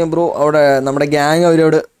നിർത്തിയെന്ന് വെച്ച് കഴിഞ്ഞാൽ ബ്രോ അവിടെ നമ്മുടെ ഗ്യാങ്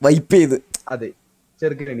അവരോട് വൈപ്പ് ചെയ്ത്. അതെ,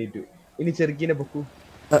 ചെറുക്കിനെ എണീറ്റു. ഇനി ചെറുക്കിനെ പൊക്കൂ.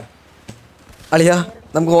 അളിയാ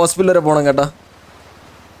നമുക്ക് ഹോസ്പിറ്റൽ വരെ പോകണം കേട്ടോ.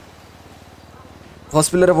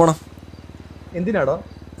 ഹോസ്പിറ്റൽ വരെ പോകണം. എന്തിനാടോ?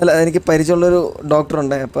 അല്ല, എനിക്ക് പരിചയമുള്ളൊരു ഡോക്ടർ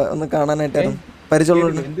ഉണ്ട്. അപ്പം ഒന്ന് കാണാനായിട്ടായിരുന്നു.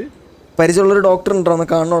 പരിചയമുള്ളൊരു ഡോക്ടർ ഉണ്ടോ? ഒന്ന്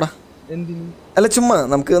കാണണോടാ. അല്ല ചുമ്മാ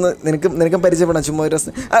നമുക്ക് നിനക്ക് പരിചയപ്പെടാം. ചുമ്മാ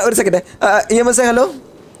ഒരു സെക്കൻഡ്. EMS hello.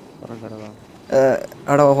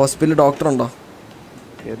 അവിടെ ഹോസ്പിറ്റലിൽ ഡോക്ടർ ഉണ്ടോ?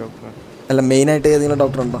 അല്ല, മെയിനായിട്ട് ഏതെങ്കിലും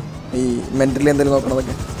ഡോക്ടർ ഉണ്ടോ? ഈ മെന്റലി എന്തെങ്കിലും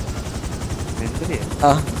നോക്കണതൊക്കെ.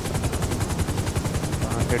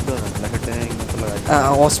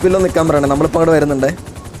 ഹോസ്പിറ്റലിൽ നിൽക്കാൻ പറയണേ. നമ്മളിപ്പോൾ അങ്ങോട്ട് വരുന്നുണ്ടേ.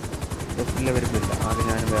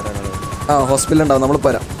 ഹോസ്പിറ്റലിൽ ഉണ്ടാവും.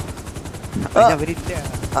 നമ്മളിപ്പോൾ വരാം.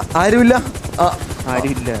 ആരുമില്ല.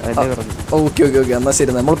 ഓക്കെ ഓക്കെ ഓക്കെ, എന്നാൽ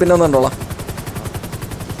ശരി. നമ്മൾ പിന്നെ ഒന്ന് കണ്ടോളാം.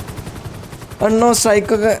 അണ്ണോ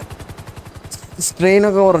സ്ട്രൈക്കൊക്കെ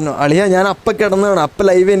സ്ട്രെയിനൊക്കെ പറഞ്ഞു. അളിയാ ഞാൻ അപ്പം കിടന്നതാണ്. അപ്പം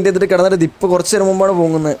ലൈവ് എൻ്റെ ചെയ്തിട്ട് കിടന്നിട്ട് ഇപ്പം കുറച്ച് നേരം മുമ്പാണ്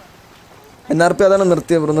പോകുന്നത്. NRP അതാണ്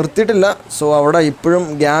നിർത്തിയത് ബ്രോ. നിർത്തിയിട്ടില്ല. സോ അവിടെ ഇപ്പോഴും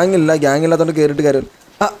ഗ്യാങ് ഇല്ലാത്തതുകൊണ്ട് കയറിയിട്ട് കാര്യമില്ല.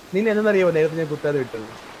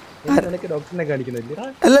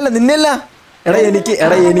 അല്ലല്ല നിന്നെയല്ല. എടാ എനിക്ക്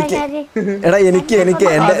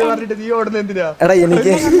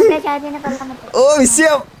ഓ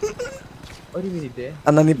വിഷയം.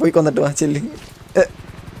 എന്നാ നീ പോയി കൊന്നിട്ട് വാ ചെല്ലി.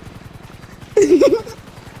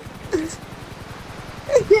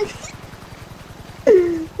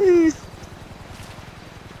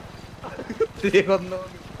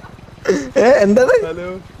 എന്താ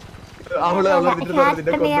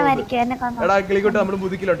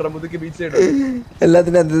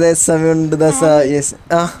എല്ലാത്തിനും അതിൻ്റെതായ സമയമുണ്ട്.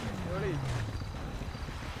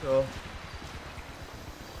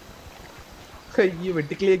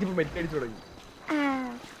 വെട്ടിക്കിളിയേക്ക് മെറ്റടിച്ചു തുടങ്ങി.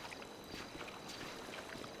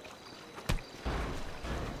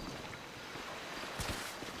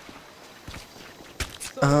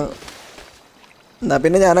 എന്നാ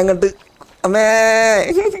പിന്നെ ഞാനങ്ങോട്ട് അമ്മേ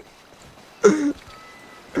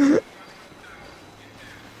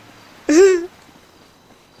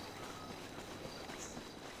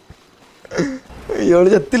അയ്യോള്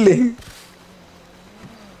ചത്തില്ലേ?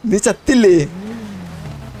 നീ ചത്തില്ലേ?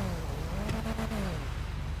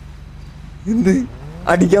 എന്ത്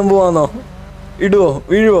അടിക്കാൻ പോവാന്നോ?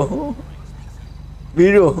 വീഴുവോ?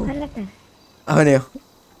 അവനെയോ?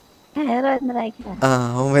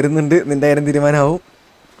 അവൻ വരുന്നുണ്ട്. നിന്റെ കാര്യം തീരുമാനമാവും.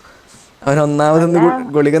 അവൻ ഒന്നാമതൊന്നും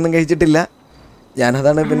ഗുളികൊന്നും കഴിച്ചിട്ടില്ല.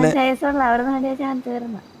 ഞാനതാണ് പിന്നെ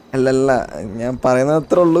അല്ലല്ല ഞാൻ പറയുന്നത്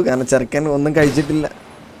അത്രേ ഉള്ളൂ. കാരണം ചെറുക്കൻ ഒന്നും കഴിച്ചിട്ടില്ല.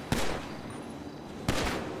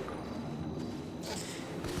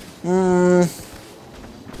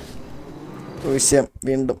 വിഷയം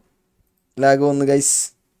വീണ്ടും ലാഗ് വന്നു ഗൈസ്.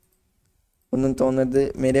 ഒന്നും തോന്നരുത്.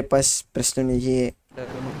 മേരെ പാസ് പ്രശ്നം നീ.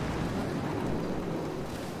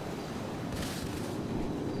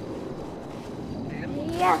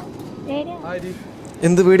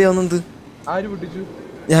 എന്ത് പേടിയാവുന്നത്? ആര് പൊട്ടിച്ചു?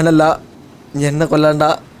 ഞാനല്ല. എന്നെ കൊല്ലാണ്ട.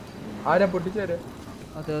 ആരാ പൊട്ടിച്ചാരാ?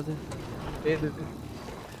 അതെ അതെ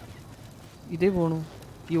ഇതേ പോണു.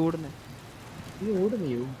 ഈ ഓടുന്നേ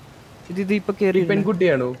ഇത് ഇപ്പൊ കേറി.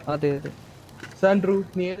 പെൺകുട്ടിയാണോ? അതെ അതെ. സാൻഡ്രു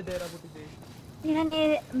നീ ഏത് ടയറാ പൊട്ടിച്ചേ?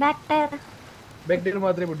 Back tyre. ബാക്ക് ടയർ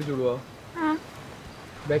മാത്രമേ പൊട്ടിച്ചുള്ളൂ?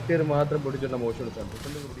 ബാക്ക് ടയർ മാത്രം പൊട്ടിച്ചുള്ള മോശം സാൻഡ്രു.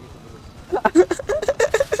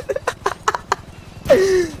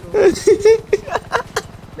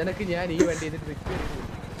 നിനക്ക് ഞാൻ ഈ വണ്ടി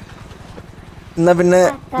എന്നാ പിന്നെ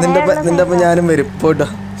നിന്റെ ഒപ്പം ഞാനും വരും പോട്ടോ.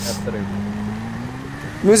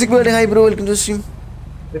 Music word hi bro welcome to stream.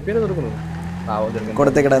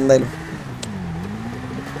 കൊടുത്തേക്കട എന്തായാലും.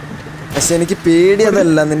 പക്ഷെ എനിക്ക് പേടി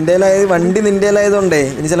അതല്ല, നിന്റേലായത് വണ്ടി നിന്റേലായതുകൊണ്ടേ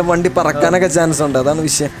ഇനി ചിലപ്പോൾ വണ്ടി പറക്കാനൊക്കെ ചാൻസ് ഉണ്ട്. അതാണ്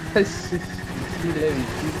വിഷയം.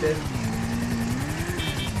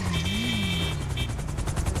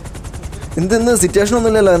 എന്തെന്ന് സിറ്റുവേഷൻ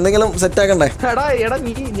ഒന്നുമില്ലല്ലോ, എന്തെങ്കിലും സെറ്റ് ആക്കണ്ടേ?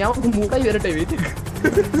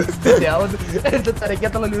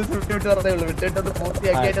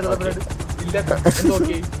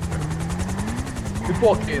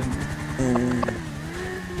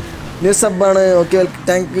 ന്യൂ സബ് ആണ്. Okay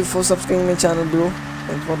thank you for subscribing my channel bro.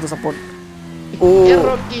 Thank for the support. ഓ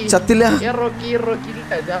ചത്തില്ല,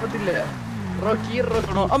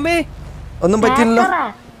 ഒന്നും പറ്റില്ലല്ലോ.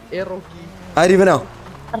 ആരിവനോ?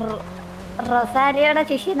 റൊസാരിയോടെ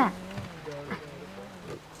ശിഷ്യനാ.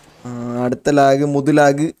 അടുത്ത ലാഗ്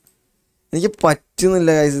മുതുലാഗ് എനിക്ക് പറ്റുന്നില്ല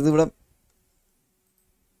ഗൈസ്. ഇത് ഇവിടെ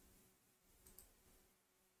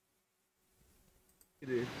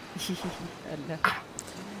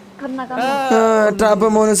trap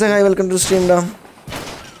മോനസ് high welcome to stream dam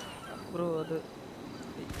bro. അത്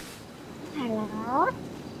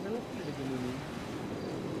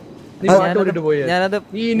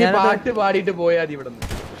പാട്ട് പാടിയിട്ട് പോയാൽ മതി. ഇവിടെ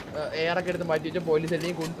എയറൊക്കെ എടുത്ത് മാറ്റി വെച്ചാൽ പോലീസ്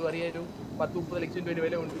അല്ലെങ്കിൽ കൊണ്ടുവറിയാലും 10-30 ലക്ഷം രൂപ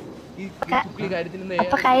വില ഉണ്ട് ഈ കാര്യത്തിൽ.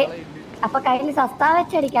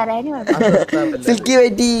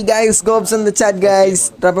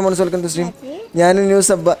 ഞാനും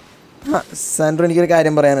ന്യൂസ് അബ്ബ. സാൻഡ്രോ എനിക്കൊരു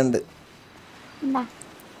കാര്യം പറയാനുണ്ട്.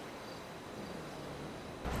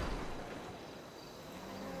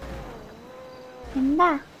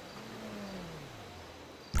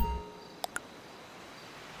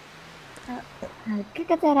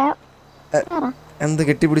 എന്ത്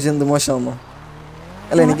കെട്ടിപ്പിടിച്ചെന്ത് മോശമാണോ?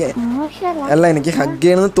 അല്ല എനിക്ക് ഹഗ്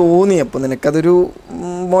ചെയ്യണമെന്ന് തോന്നി. അപ്പൊ നിനക്കതൊരു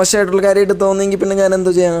മോശമായിട്ടുള്ള കാര്യമായിട്ട് തോന്നിയെങ്കിൽ പിന്നെ ഞാൻ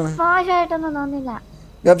എന്തോ ചെയ്യാനാണ്?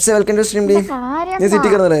 നീ സിറ്റി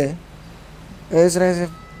കിടന്നല്ലേ?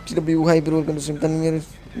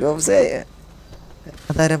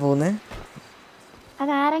 അതാരാ പോകുന്നേ?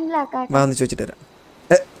 ചോദിച്ചിട്ട് വരാം.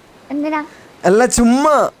 അല്ല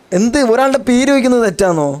ചുമ്മാ എന്ത് ഒരാളുടെ പേര് ചോദിക്കുന്നത്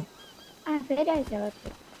തെറ്റാണോ?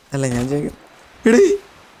 അല്ല ഞാൻ ചോദിക്കും.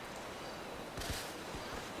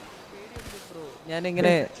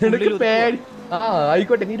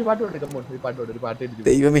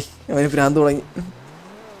 ദൈവമേ അവന് ഭ്രാന്ത് തുടങ്ങി.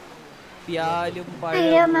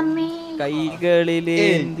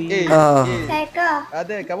 കൈകളിലേന്തി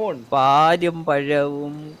പാലും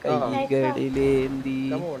പഴവും കൈകളിലേന്തി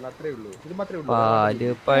പാല്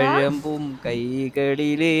പഴവും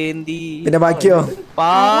കൈകളിലേന്തി പിന്നെ ബാക്കിയോ?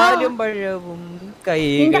 പാലും പഴവും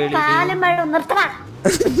കൈകളിലേന്തി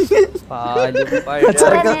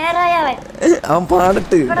അവൻ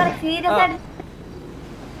പാടട്ട്.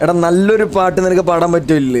 എടാ നല്ലൊരു പാട്ട് നിനക്ക് പാടാൻ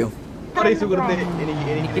പറ്റില്ലയോ?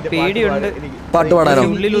 എനിക്ക് പേടിയുണ്ട് പാട്ട് പാടാനോ?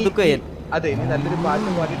 ഉള്ളിൽ ഒതുക്കുകയൻ.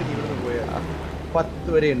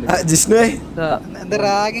 ജിഷ്ണുവേ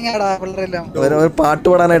ഒരു പാട്ട്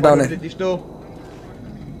പാടാനായിട്ടാണ്.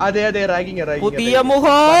 പുതിയ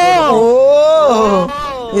മുഖം. ഓ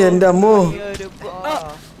എന്റെ അമ്മോ,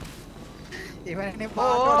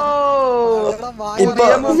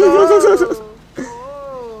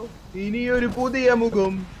 ഇനിയൊരു പുതിയ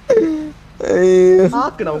മുഖം.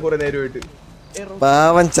 കുറെ നേരമായിട്ട്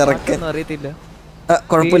പാവൻ ചെറുക്കൻ. അറിയത്തില്ല.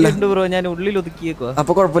 കൊഴപ്പില്ല ബ്രോ, ഞാൻ ഉള്ളിൽ ഒതുക്കിയേക്കോ.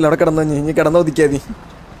 അപ്പൊ കൊഴപ്പില്ല, അവിടെ കിടന്നു. ഇനി കിടന്നു ഒതുക്കിയാ മതി.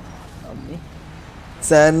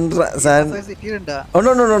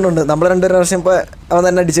 ഉണ്ട്. നമ്മള് 2 പ്രാവശ്യം ഇപ്പൊ അവൻ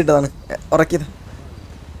തന്നെ അടിച്ചിട്ടതാണ് ഉറക്കിയത്.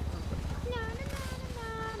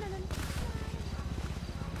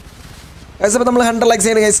 നമ്മൾ 100 likes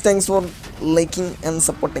ചെയ്യണം guys. Thanks for liking and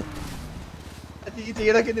supporting.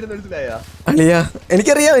 അളിയാ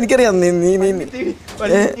എനിക്കറിയാം നീ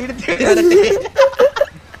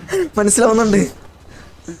മനസ്സിലാവുന്നുണ്ട്.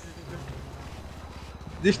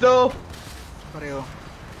 ജിഷ്ണു പറയോ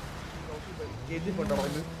KGF ഉണ്ടോ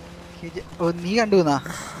ഇത്? ഓ നീ കണ്ടുവന്നാ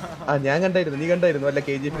ആ ഞാൻ കണ്ടായിരുന്നു, നീ കണ്ടായിരുന്നു അല്ല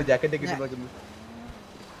KGF ജാക്കറ്റ് ഒക്കെ ഇട്ട് നോക്കുന്നത്.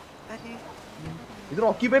 ഇത്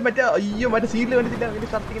റോക്കി ബൈ മറ്റേ അയ്യോ മറ്റേ സീരിയൽ കണ്ടിട്ടില്ല, അതിന്റെ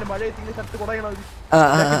ഷർട്ട് ഇങ്ങനെ മഴ എത്തിക്കുന്ന ഷർട്ട് കുടയണോ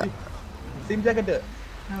സെയിം ജാക്കറ്റ്.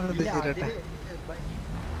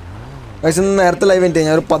 നേരത്തെ ലൈവ് എൻ്റെ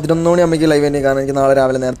ഞാൻ ഒരു 11 മണിയാകുമ്പോഴേക്ക് ലൈവ് എൻ്റെ, കാരണം എനിക്ക് നാളെ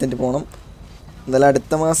രാവിലെ നേരത്തെ എനിക്ക് പോകണം. എന്തായാലും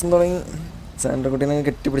അടുത്ത മാസം തുടങ്ങി സാൻഡ്ര കുട്ടീനെ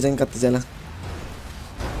കെട്ടിപ്പിടിച്ച് കത്തിച്ചാലോ.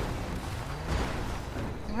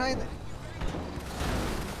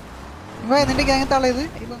 നിന്റെ ഗ്യാങ്ങത്താളാ ഇത്?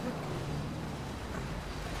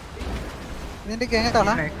 നിന്റെ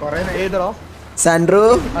ഗ്യാങ്ങത്താളാ? ഏതോ സാൻഡ്രോ?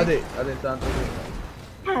 അതെ അതെ സാൻഡ്രോ.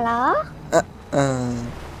 ഹലോ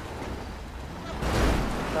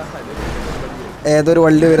ഏതൊരു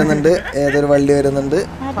വള്ളി വരുന്നുണ്ട്, ഏതൊരു വള്ളി വരുന്നുണ്ട്.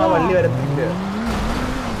 ആ വള്ളി വരത്തില്ല.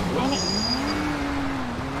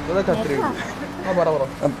 അതൊക്കെ അത്രയും. ആ പറ പറ.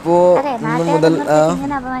 അപ്പോ ഇന്ന് മുതൽ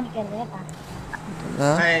ഇങ്ങനെ അപമാനിക്കരുത് കേട്ടാ.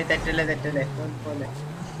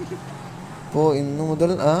 അപ്പോ ഇന്ന് മുതൽ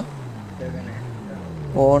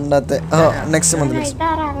പോണ്ടാത്ത നെക്സ്റ്റ് മന്ത്.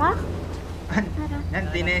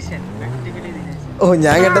 ഓ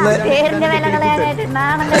ഞാൻ കേട്ടെന്ന്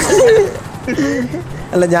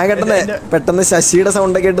അല്ല, ഞാൻ കേട്ടെന്ന് പെട്ടെന്ന് ശശിയുടെ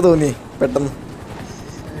സൗണ്ടൊക്കെ ആയിട്ട് തോന്നി പെട്ടെന്ന്.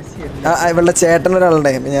 ഇവളുടെ ചേട്ടൻ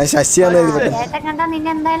ഒരാളുണ്ടേ, ഞാൻ ശശിയാന്ന് എഴുതി പറ്റും. ചേട്ടൻ കണ്ടാ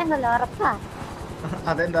നിന്നെ എന്തായാലും കൊല്ലും, ഉറപ്പാ.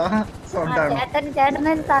 അതെന്താ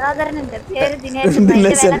ചേട്ടനൊരു സഹോദരനുണ്ട്, പേര്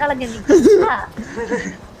ദിനേശൻ.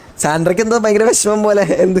 സാൻഡ്രക്ക് എന്താ ഭയങ്കര വിഷമം പോലെ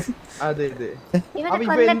എന്ത്? ഇവനെ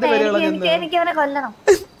കൊല്ലട്ടെ, എനിക്ക് അവനെ കൊല്ലണം.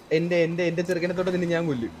 എന്റെ ചെറുക്കനെ തൊട്ട് നിന്നെ ഞാൻ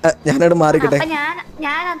കൊല്ലും. ഞാനവിടെ മാറിക്കട്ടെ.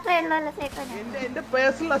 ഞാൻ അത്രേ ഉള്ളല്ലോ സേക്കോ. എന്റെ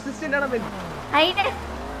പേഴ്സണൽ അസിസ്റ്റന്റ് ആണ് അവൻ.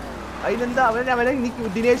 അതിനെന്താ അവനെ നീ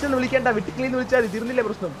ദിനേശ് എന്ന് വിളിക്കണ്ട, വെട്ടിക്കിളി എന്ന് വിളിച്ചാൽ തീർന്നില്ലേ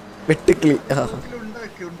പ്രശ്നം. വെട്ടിക്കിളി എടാ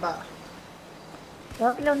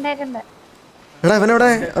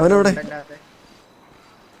അവനോടെ അവനോടെ.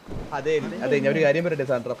 അതെ അതെ, ഞാൻ ഒരു കാര്യം പറയട്ടെ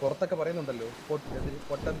സാൻഡ്ര, പുറത്തൊക്കെ പറയുന്നുണ്ടല്ലോ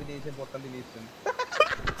പൊട്ടൻ ദിനേശൻ പൊട്ടൻ ദിനേശൻ.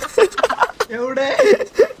 എവിടെ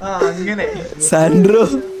അങ്ങനെ സാൻഡ്രോ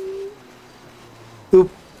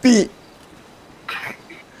തുപ്പി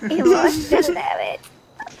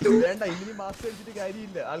വേണ്ട, ഇനി മാസ്ക് വെച്ചിട്ട്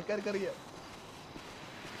കാര്യമില്ല, ആൾക്കാർക്കറിയാം.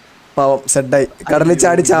 പാവം സെഡായി കടലിൽ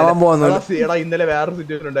ചാടി ചാവാൻ പോകുന്നു. എടാ ഇന്നലെ വേറൊരു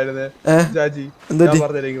സിറ്റുവേഷൻ ഉണ്ടായിരുന്നു ജാജി, ഞാൻ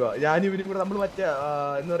പറഞ്ഞില്ലെങ്കിൽ ഞാൻ ഇവരും കൂടെ നമ്മൾ മറ്റേ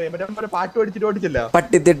എന്താ പറയാ മറ്റേ പാട്ട് പഠിച്ചിട്ട് ഓടിച്ചില്ല,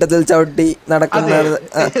 പട്ടിത്തിട്ടത്തിൽ ചവിട്ടി നടക്കുന്നത്.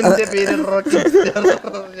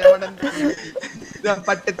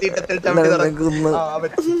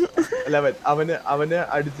 അവന്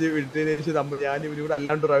അടിച്ച് വിട്ടതിന് ശേഷം ഞാൻ ഇവരും കൂടെ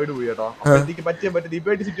അല്ലാണ്ട് റൈഡ് പോയി കേട്ടോ. അപ്പൊ പറ്റിയ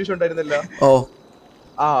ഡിബേറ്റ് സിറ്റുവേഷൻ ഉണ്ടായിരുന്നല്ലോ.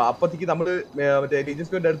 അപ്പത്തേക്ക് നമ്മള് മറ്റേ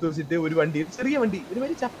ടീച്ചേഴ്സിന്റെ അടുത്ത് വെച്ചിട്ട് ഒരു വണ്ടി, ചെറിയ വണ്ടി,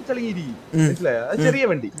 ഒരു ചപ്പി ചളിങ്ങിയിരിക്കും, മനസ്സിലായോ? ചെറിയ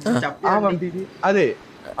വണ്ടി, ആ വണ്ടിയില് അതെ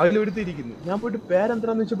അതിലെടുത്തിരിക്കുന്നു. ഞാൻ പോയിട്ട്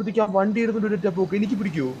പേരെന്താന്ന് വെച്ചപ്പോഴത്തേക്ക് ആ വണ്ടി എടുത്തിട്ട് ഒരു പോക്ക് എനിക്ക്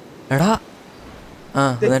പിടിക്കൂ.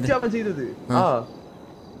 തെറ്റാവൻ ചെയ്തത്.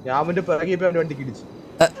 ഞാൻ അവന്റെ പിറകെ അവന്റെ വണ്ടിക്ക് ഇടിച്ചു.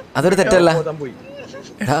 അതൊരു തെറ്റല്ല.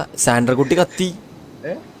 എടാ സാൻഡ്ര കുട്ടി കത്തി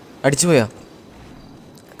അടിച്ചു പോയാ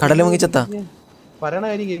കടല് മുങ്ങിച്ചെത്താ. പറയണ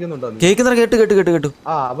കാര്യം കേൾക്കുന്നുണ്ടോ? കേൾക്കുന്ന കേട്ടു കേട്ടു കേട്ടു കേട്ടു.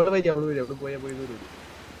 അവിടെ വരും അവിടെ വരും, അവിടെ പോയാ പോയത്.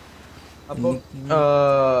 അപ്പം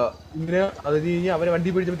ഇങ്ങനെ അത് അവനെ വണ്ടി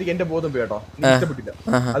പിടിച്ചപ്പോഴത്തേക്ക് എന്റെ ബോധം പോയി കേട്ടോ, ഇഷ്ടപ്പെട്ടില്ല.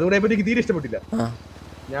 അതുകൊണ്ട് എനിക്ക് തീരെ ഇഷ്ടപ്പെട്ടില്ല.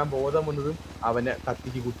 ഞാൻ ബോധം വന്നതും അവനെ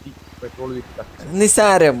കത്തിക്ക് കുത്തി പെട്രോൾ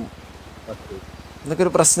നിസ്സാരം. ഇതൊക്കെ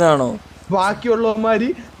ഒരു പ്രശ്നമാണോ? ബാക്കിയുള്ളവന്മാര്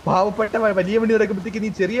പാവപ്പെട്ട വലിയ വണ്ടി നടക്കുമ്പോഴത്തേക്ക് നീ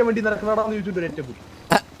ചെറിയ വണ്ടി നടക്കണോന്ന് ചോദിച്ചിട്ട് ഏറ്റവും കുത്തി.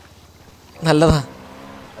 നല്ലതാ.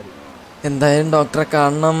 എന്തായാലും ഡോക്ടറെ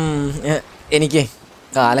കാണണം. എനിക്ക്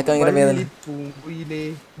കാലൊക്കെ ഭയങ്കര വേദന.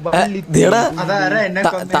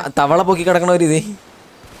 തവള പൊക്കി കിടക്കണ ഒരു ഇത്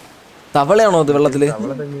തവളയാണോ അത് വെള്ളത്തില്?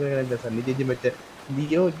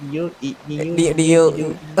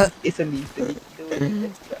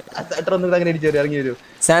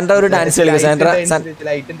 സാൻഡ്ര ഒരു ഡാൻസ് കളിക്കും. സാൻഡ്ര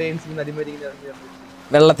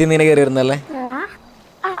വെള്ളത്തിൽ നിന്ന് കയറി വരുന്നല്ലേ?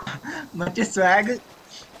 മറ്റേ സ്വാഗ്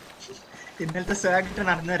ഇന്നലത്തെ സ്വാഗ് ഇട്ട്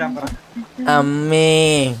നടന്നു വരാൻ പറ. അമ്മേ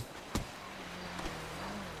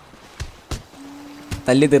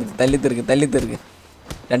തല്ലി തീർക്ക്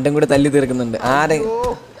രണ്ടും കൂടെ തല്ലി തീർക്കുന്നുണ്ട്. ആരെ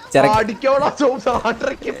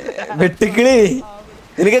വെട്ടിക്കിളി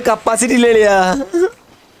എനിക്ക് കപ്പാസിറ്റി ഇല്ലേളിയാ,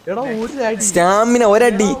 സ്റ്റാമിന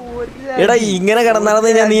ഒരടി. എടാ ഇങ്ങനെ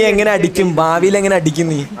കിടന്നാണെന്ന് ഞാൻ നീ എങ്ങനെ അടിക്കും? ഭാവിയിൽ എങ്ങനെ അടിക്കും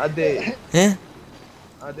നീ?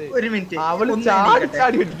 ഒരു മിനിറ്റ്,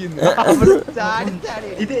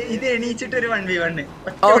 ഇത് എണീച്ചിട്ട് ഒരു 1v1.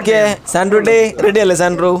 ഓക്കെ സാൻഡ്രോ റെഡി അല്ലേ?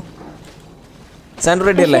 സാൻഡ്രോ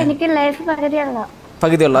റെഡി അല്ലേ? എനിക്ക് ലൈഫ് പകുതിയുള്ളൂ.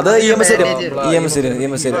 അത്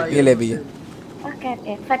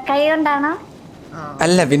കൈ കൊണ്ടാണോ?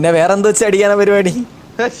 അല്ല പിന്നെ വേറെന്താ വെച്ച് അടിക്കാനാ പരിപാടി?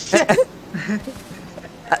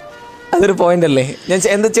 അതൊരു പോയിന്റ് അല്ലേ? ഞാൻ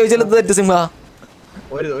എന്താ ചോദിച്ചാലും തെറ്റ് സിംഹ.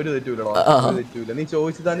 ഒരു തെറ്റൂലോ തെറ്റൂല നീ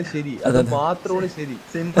ചോദിച്ചതാണ് ശരി അത് മാത്രമാണ് ശരി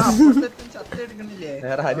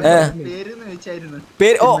വേറെ ആരും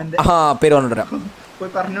പേര് ഓ ആ പേര് പറഞ്ഞിട്ട്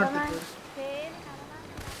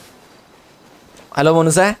ഹലോ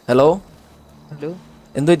മോനുസേ ഹലോ ഹലോ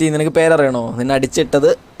എന്തു പറ്റി നിനക്ക് പേരറിയണോ നിന്നെ അടിച്ചിട്ടത്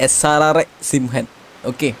SRRA Simhan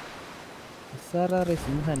okay SRRA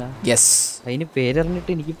സിംഹനാ yes അതിന്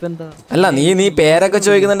പേരറിഞ്ഞിട്ട് എനിക്കിപ്പോ എന്താ അല്ല നീ പേരൊക്കെ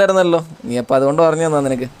ചോദിക്കുന്നുണ്ടായിരുന്നല്ലോ നീ അപ്പൊ അതുകൊണ്ട് പറഞ്ഞു തന്നാ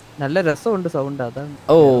നിനക്ക് നല്ല രസമുണ്ട് സൗണ്ട് അതാണ്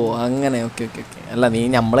ഓ അങ്ങനെ ഓക്കെ ഓക്കെ ഓക്കെ അല്ല നീ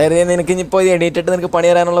നമ്മളെ നിനക്ക് ഇനിയിപ്പോ എണീറ്റിട്ട് നിനക്ക് പണി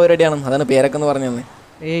തരാനുള്ള പരിപാടിയാണ് അതാണ് പേരൊക്കെ ഒന്ന് പറഞ്ഞു തന്നെ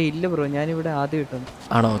ഇല്ല ബ്രോ ഞാനിവിടെ ആദ്യം കിട്ടുന്നു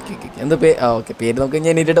ആണോ ഓക്കെ ഓക്കെ എന്ത് ഓക്കെ പേര് നമുക്ക്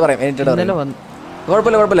ഞാൻ എണീറ്റിട്ട് പറയാം എണീറ്റിട്ട് ഇന്നലെ പറയാം വന്നു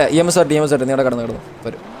കുഴപ്പമില്ല EMS നീ അവിടെ കടന്നു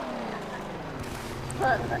വരും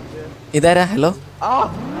ഇതാരാ ഹലോ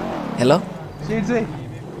ഹലോ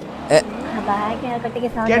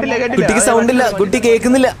കുട്ടിക്ക് സൗണ്ട് ഇല്ല കുട്ടി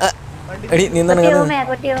കേൾക്കുന്നില്ല എടി നിന്നാണ്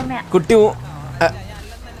കുട്ടി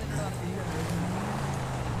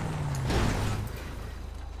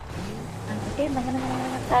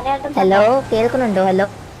ഹലോ കേൾക്കുന്നുണ്ടോ ഹലോ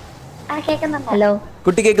ഹലോ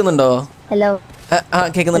കുട്ടി കേൾക്കുന്നുണ്ടോ ഹലോ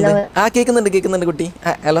കേൾക്കുന്നുണ്ട് കുട്ടി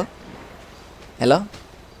ഹലോ ഹലോ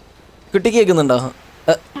കുട്ടി കേൾക്കുന്നുണ്ടോ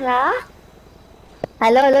ഹലോ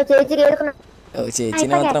ഹലോ ഹലോ ചേച്ചി കേൾക്കുന്നു ഓ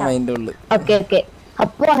ചേച്ചിനെ മാത്രം മൈൻഡ് ഉള്ളു ഓക്കെ ഓക്കെ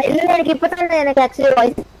അപ്പൊ എനിക്ക് ഇപ്പൊ തന്നെ എനിക്ക് ആക്ച്വലി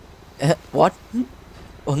വോയിസ് വാട്ട്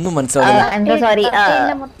ഒന്നും മനസ്സിലാവില്ല സോറി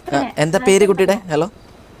എന്താ പേര് കുട്ടിയുടെ ഹലോ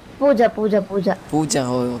പൂജ പൂജ പൂജ പൂജ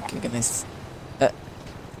ഓ ഓക്കെ ഓക്കെ നൈസ്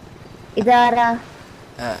ഇതാരാ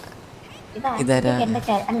ഇതാരാ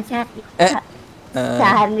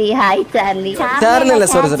Charlie hi Charlie Charlie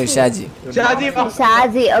sorry Shaji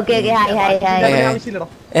Shaji okay okay hi hi hi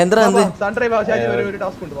എന്താ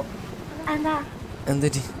എന്ത്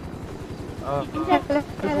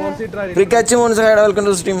Pikachu Mons welcome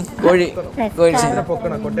to stream കോഴി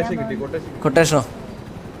കൊട്ടേഷനോ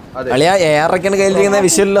അളിയാ ഏറൊക്കെയാണ് കയ്യിലിരിക്കുന്ന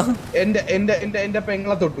വിഷയല്ലോ എന്റെ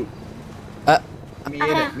പെങ്ങളെ തൊട്ടു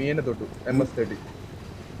മീനെ തൊട്ടു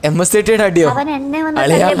MS-30 അടിയോ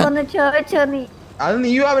അത്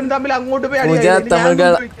നീയും അവൻ തമ്മിൽ അങ്ങോട്ട് പോയി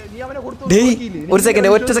ഒരു സെക്കൻഡ്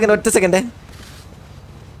ഒറ്റ സെക്കൻഡ്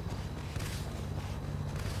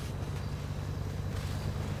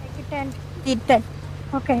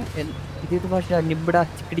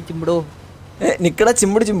നിക്കടാ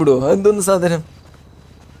ചിമ്പിടോ അതെന്തോന്ന് സാധനം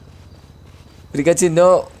ചിന്നോ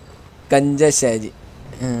കഞ്ച ഷാജി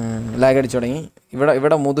ലാഗ് അടിച്ചു തുടങ്ങി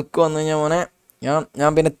ഇവിടെ മുതുക്ക് വന്നു കഴിഞ്ഞാൽ മോനെ ഞാൻ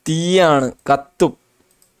പിന്നെ തീയാണ് കത്തും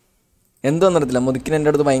എന്തോന്ന് അറിയത്തില്ല മുതുക്കിന് എൻ്റെ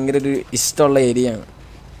അടുത്ത് ഭയങ്കര ഒരു ഇഷ്ടമുള്ള ഏരിയ ആണ്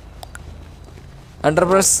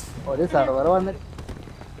അണ്ടർപ്രസ് ഒരു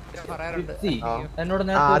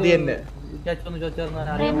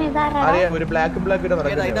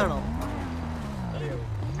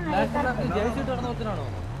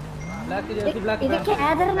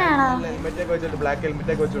ബ്ലാക്ക്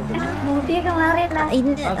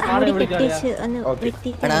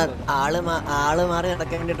ആള് മാറി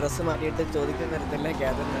നടക്കാൻ വേണ്ടി ഡ്രസ് മാറിയിട്ട് ചോദിക്കുന്ന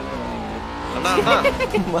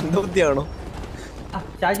മന്ദബുദ്ധിയാണോ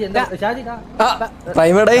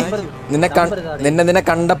നിന്നെ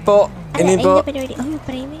കണ്ടപ്പോ ഇനിയിപ്പോ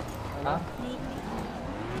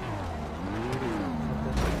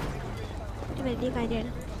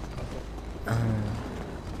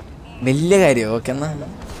വലിയ കാര്യം ഓക്കെ എന്നാ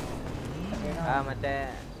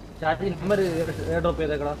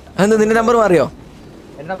അതെന്താ നിന്റെ നമ്പർ മാറിയോ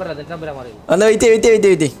എന്നാ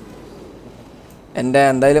വെയിറ്റ് എന്റെ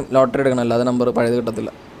എന്തായാലും ലോട്ടറി എടുക്കണല്ലോ അത് നമ്പർ പഴയത്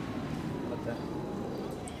കിട്ടത്തില്ല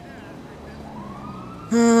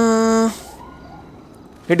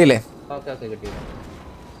കിട്ടിയില്ലേ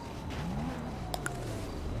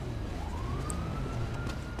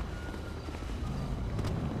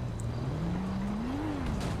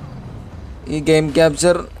ഈ ഗെയിം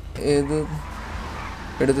ക്യാപ്ചർ ഏത്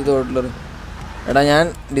എടുത്ത് തോട്ടിലറി എടാ ഞാൻ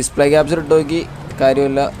ഡിസ്പ്ലേ ക്യാപ്ചർ ഇട്ട് നോക്കി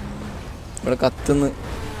കാര്യമില്ല ഇവിടെ കത്തുന്ന്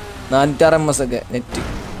 406 MS ഒക്കെ നെറ്റ്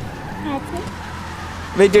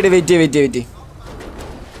വെയിറ്റ്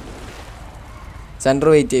സെൻറ്റർ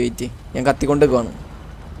വെയിറ്റ് ഞാൻ കത്തിക്കൊണ്ട് പോവാണ്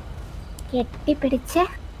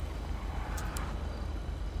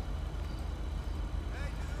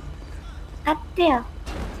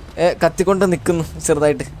കത്തിക്കൊണ്ട് നിക്കുന്നു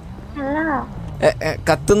ചെറുതായിട്ട്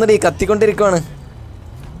കത്തുന്നടി കത്തിക്കൊണ്ടിരിക്കുവാണ്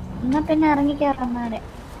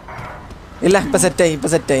ഇല്ല ഇപ്പൊ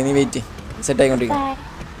സെറ്റായി നീ വെയിറ്റ് സെറ്റായിക്കൊണ്ടിരിക്കും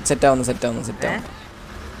സെറ്റാവുന്നു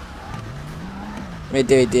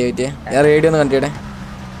വെയിറ്റ് ഞാൻ റേഡിയോ ഒന്ന് കണ്ടിടെ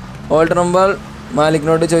ഓൾഡ് നമ്പർ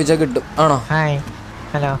മാലിക്കിനോട് ചോദിച്ചാൽ കിട്ടും ആണോ ഹായ്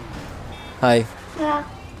ഹലോ ഹായ്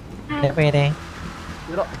പേര്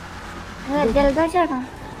ജലദോഷാണോ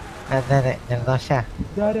അതെ ജലദോഷ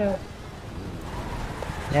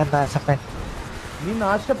ഞാൻ ദാസപ്പൻ നീ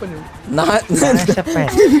നാശപ്പനു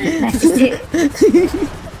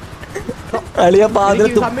അളിയ പാതിര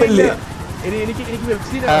തുപ്പില്ലേ എനിക്ക്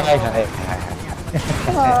വെബ്സീരീസ്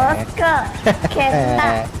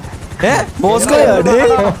മോസ്കോ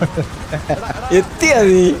എത്തിയാ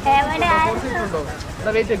നീ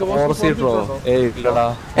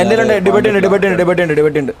എന്റെ ഡിബേറ്റ്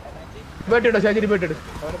ഉണ്ട്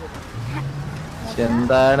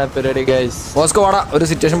എന്താണ് പരിപാടി ഗൈസ്? മോസ്കോ വാടാ ഒരു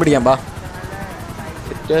സിറ്റുവേഷൻ പിടിക്കാം ബാ.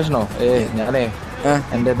 സിറ്റുവേഷനോ? ഞാനേ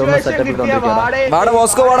എന്റെ ഇതൊന്ന് സെറ്റപ്പ് ചെയ്തോണ്ടിരിക്കാം. വാടാ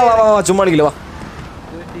മോസ്കോ വാടാ, വാ വാ ചുമ്മാ കളിക്കില്ല വാ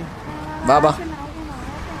വാ വാ.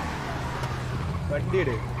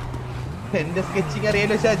 വണ്ടിയുടെ എന്റെ സ്കെച്ചിങ്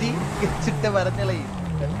അറിയാലോ ഷാജി, സ്കെച്ചിട്ട് പറഞ്ഞളേ.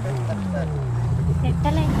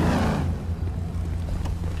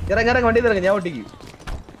 ഇറങ്ങ വണ്ടി ഇറങ്ങ, ഞാൻ ഓട്ടിക്കും.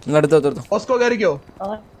 ഇങ്ങടുത്തോ ഓസ്കോ കയറിക്കോ.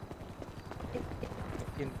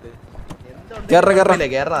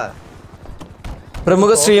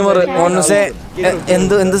 പ്രമുഖ സ്ട്രീമർ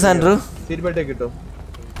എന്ത് സാൻഡ്രു കിട്ടോ.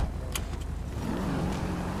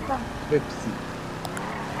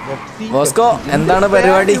 മോസ്കോ എന്താണ്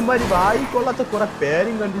പരിപാടി?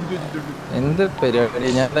 എന്ത് പരിപാടി?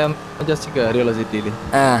 ഞാൻ ജസ്റ്റ് കയറിയുള്ള സിറ്റിയില്.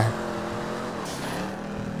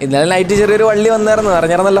 ഇന്നലെ നൈറ്റ് ചെറിയൊരു വള്ളി വന്നായിരുന്നു,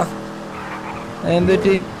 അറിഞ്ഞായിരുന്നല്ലോ.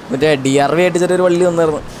 എന്തുപറ്റി? മറ്റേ DRV ആയിട്ട് ചെറിയൊരു വള്ളി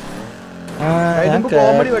വന്നായിരുന്നു.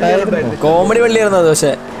 കോമഡി വള്ളിയായിരുന്നു അത്.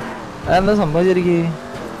 പക്ഷെ എന്താ സംഭവിച്ചിരിക്കും?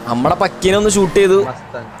 നമ്മടെ പക്കീനെ ഒന്ന് ഷൂട്ട് ചെയ്തു,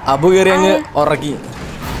 അബു കയറി അങ്ങ് ഉറക്കി.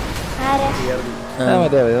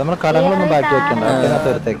 നമ്മുടെ കടങ്ങളൊന്നും ബാക്കി വെക്കണ്ട.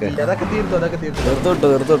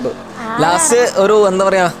 തീർത്തു ലാസ്റ്റ് ഒരു എന്താ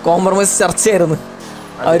പറയാ കോംപ്രമൈസ് ചർച്ചയായിരുന്നു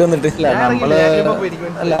അവര് വന്നിട്ട്.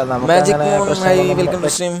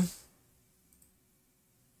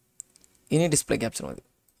 ഇനി ഡിസ്പ്ലേ ക്യാപ്ചർ മതി,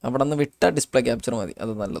 അവിടെ നിന്ന് വിട്ട ഡിസ്പ്ലേ ക്യാപ്ചർ മതി,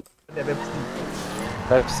 അത് നല്ലത്.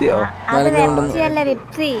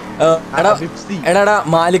 എടാ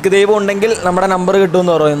മാലിക് ദൈവം ഉണ്ടെങ്കിൽ നമ്മുടെ നമ്പർ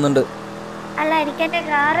കിട്ടുമെന്ന് പറയുന്നുണ്ട്.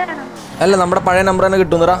 അല്ല നമ്മുടെ പഴയ നമ്പർ തന്നെ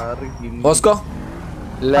കിട്ടുന്നടാ ഓസ്കോ.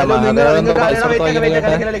 ഇല്ല. ഹലോ,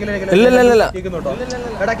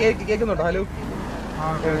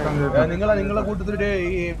 നിങ്ങളെ കൂട്ടത്തിലൊരു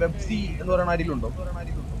വെബ്സി എന്ന് പറയുന്ന ആരെങ്കിലും ഉണ്ടോ?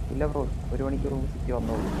 ഇല്ല ബ്രോ, 1 മണിക്കൂർ സിറ്റി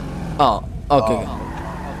വന്നോളൂ. ആ ഓക്കെ.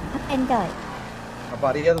 അപ്പൊ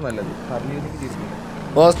അറിയാതെ നല്ലത്.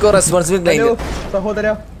 ഓസ്കോ റെസ്പോൺസിബിലിറ്റി.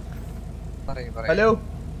 ഹലോ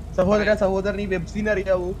സഹോദരൻ, ഈ വെബ്സിനെ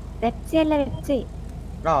അറിയാവൂ?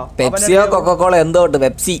 പെപ്സിയോ കൊക്കോകോള എന്തോ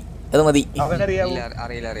പെപ്സി അത് മതി.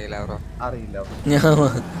 അറിയില്ല.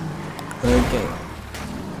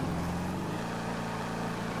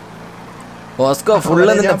 ഓസ്കോ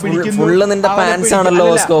ഫുള്ള് നിന്റെ പാൻസ് ആണല്ലോ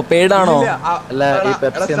ഓസ്കോ, പെയ്ഡാണോ?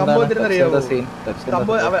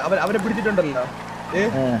 അവനെ പിടിച്ചിട്ടുണ്ടല്ലോ,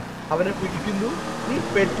 അവനെ പിടിക്കുന്നു, നീ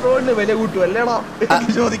പെട്രോളിന് വില കൂട്ടും അല്ലേടാ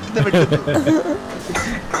ചോദിക്കുന്ന.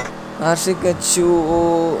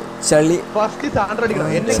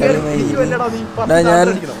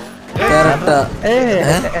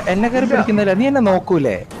 എന്നെ കയറി പിടിക്കുന്നില്ല. നീ എന്നെ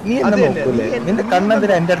നോക്കൂലേ? നീ എന്നെ നോക്കൂലേ? നിന്റെ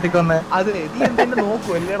കണ്ണെന്തിനാ എന്റെ അടുത്തേക്ക് വന്ന്? അതെ, നീ എന്നെ നോക്കൂ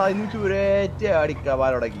അല്ലേടാ? ചുരേറ്റ അടിക്കാ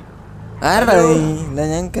വാലോടക്കി. ആരടാ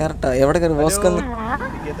ഞാൻ കേറട്ടാ? എവിടെ കയറി?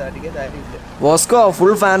 വോസ്കോ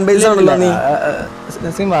ഫുൾ ഫാൻ ബേസ് ആണല്ലോ നീ.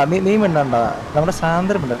 നീ മിണ്ടണ്ട, നമ്മുടെ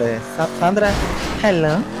സാന്ദ്ര മിണ്ടല്ലേ? സാന്ദ്ര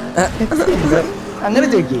ഹലോ അങ്ങനെ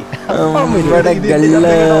ചോദിക്കേ.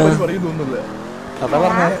 അതാ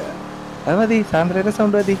പറഞ്ഞേ, അത് മതി. സാന്ദ്രയുടെ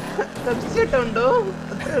സൗണ്ട് മതി.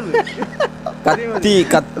 കത്തി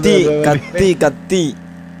കത്തി കത്തി കത്തി.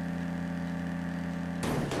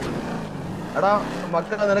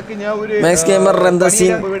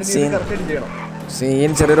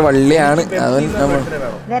 സീൻ ചെറിയൊരു വള്ളിയാണ് അവൻ.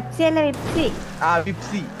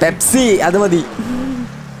 പെപ്സി അത് മതി.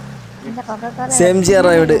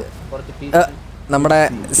 നമ്മുടെ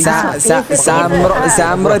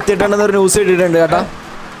സാംബ്രോ എത്തിയിട്ടുണ്ടെന്ന് ഒരു ന്യൂസ് ഇട്ടിട്ടുണ്ട് കേട്ടോ.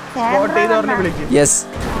 യെസ്,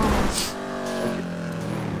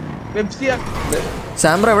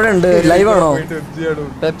 സാംബ്രോ എവിടെ ഉണ്ട്? ലൈവ് ആണോ?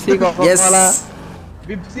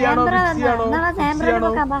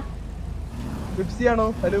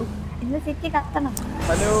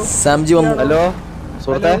 സാംജി വന്നു. ഹലോ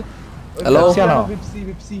സുഹൃത്തേ. Hello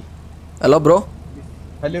hello bro.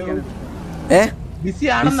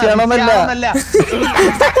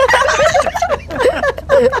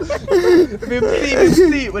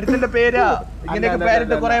 ഒരുത്തന്റെ പേരാ ഇങ്ങനെയൊക്കെ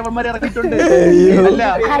പേരിട്ട് കുറെ അവന്മാർ ഇറക്കിയിട്ടുണ്ട്.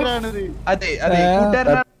 അതെ അതെ,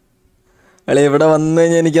 അല്ലെ ഇവിടെ വന്നു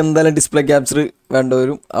കഴിഞ്ഞാൽ എനിക്ക് എന്തായാലും ഡിസ്പ്ലേ ക്യാപ്ചർ വേണ്ട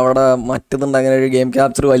വരും. അവിടെ മറ്റേതുണ്ട് അങ്ങനെ ഒരു ഗെയിം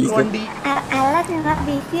ക്യാപ്ചർ വലിക്കും.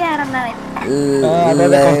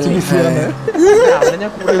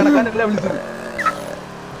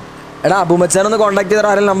 എടാ അബുമച്ചാനൊന്ന് കോണ്ടാക്ട് ചെയ്ത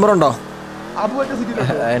ആരെങ്കിലും നമ്പർ ഉണ്ടോ? അബുവൊക്കെ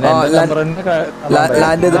സിറ്റിയിലുണ്ടോ?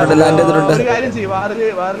 ലാൻഡ് ചെയ്തിട്ടുണ്ട്. ഒരു കാര്യം ചെയ്യ്, വാറില്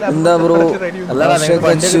എന്താ ബ്രോ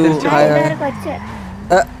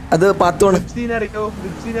അത് പാത്തോണ്.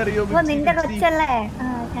 നിന്റെ കൊച്ചല്ലേ?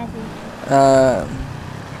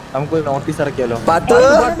 നമുക്ക് നോട്ടീസ് ഇറക്കിയാലോ?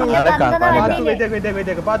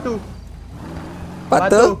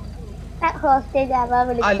 പാത്തു ഹോസ്റ്റേജ് ആവാൻ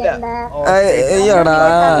അയ്യോടാ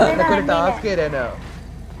ടാസ്ക് തരാനാ.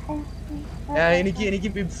 എനിക്ക്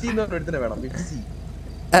പിപ്സി എന്ന് പറഞ്ഞ ഒരുത്തനെ വേണം. പിപ്സി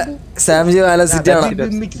സാംജി വാലസിറ്റി ആണ്.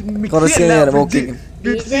 കുറച്ച് നേരം ഓക്കെ.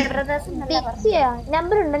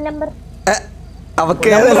 നമ്പർ ഉണ്ട് നമ്പർ. അവക്ക്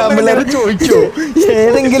ചോദിച്ചോ?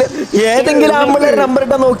 ഏതെങ്കിലും ആമ്പിള്ളേർ നമ്പർ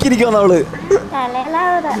ഇട്ടാ നോക്കിയിരിക്കുവോ അവള്?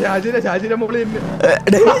 ഷാജിന്റെ മുകളിൽ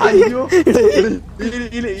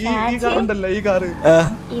ഈ കാറുണ്ടല്ലോ, ഈ കാറ്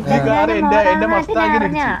എന്റെ മസ്താങ്ങിന്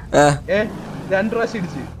ഇടിച്ച് 2 പ്രാവശ്യം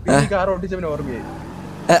ഇടിച്ച്. ഈ കാർ ഓടിച്ചവന് ഓർമ്മയായി.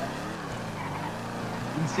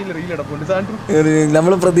 ഇൻസ്റ്റയിൽ റീൽ ഇടപ്പുണ്ട്.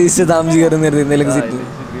 നമ്മള് പ്രതീക്ഷിച്ച താമസി കയറുന്ന സിറ്റി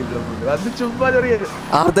അത് ചുമ്മാ ചെറിയത്.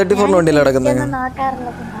 R34 വണ്ടിയല്ലേ കിടക്കുന്നത്?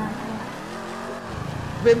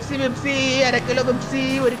 Pepsi 1 kilo Pepsi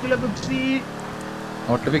 1 kilo Pepsi.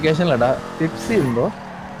 നോട്ടിഫിക്കേഷനിലടാ tipsy ഉണ്ടോ?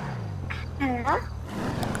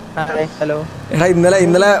 ഹലോ എടാ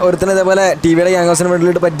ഇന്നലെ ഒരുത്തനെ ഇതേപോലെ ടിവിയുടെ ഗ്യാങ് ഹൗസിന്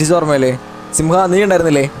വേണ്ടിയിട്ട് പറ്റിച്ച ഓർമ്മയല്ലേ? സിംഹ നീ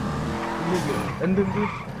ഉണ്ടായിരുന്നില്ലേ?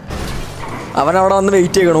 അവൻ അവിടെ വന്ന്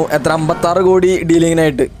വെയിറ്റ് ചെയ്യണു. എത്ര 56 കോടി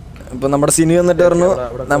ഡീലിങ്ങിനായിട്ട്. ഇപ്പൊ നമ്മുടെ സിനി വന്നിട്ട് പറഞ്ഞു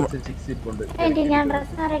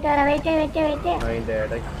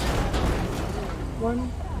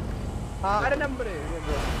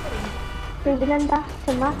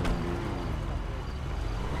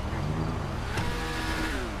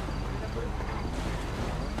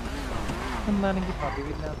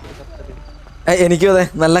എനിക്കും അതെ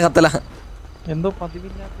നല്ല കത്തല. എന്തോ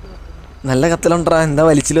പതിവില്ലാത്ത നല്ല കത്തലുണ്ടാ. എന്താ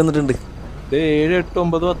വലിച്ചിൽ വന്നിട്ടുണ്ട്. 7, 8,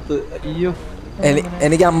 9, 10. അയ്യോ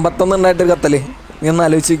എനിക്ക് 51 ഉണ്ടായിട്ടൊരു കത്തല്. നീ ഒന്ന്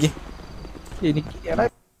ആലോചിച്ച് നോക്കി. എനിക്ക്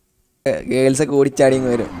ഗേൾസ് ഒക്കെ ഓടിച്ചാടി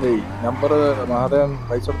വരും. നമ്പർ മഹാദേവൻ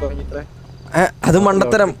പൈസ അത്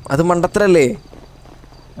മണ്ടത്തരല്ലേ?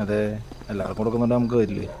 അതെ എല്ലാവർക്കും കൊടുക്കുന്നുണ്ട്. നമുക്ക്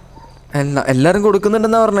വരില്ലേ? എല്ലാരും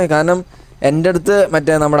കൊടുക്കുന്നുണ്ടെന്നാ പറഞ്ഞേ. കാരണം എന്റെ അടുത്ത്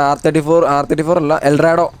മറ്റേ നമ്മുടെ R34 അല്ല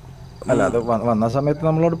എൽറാഡോ. അല്ല അത് വന്ന സമയത്ത്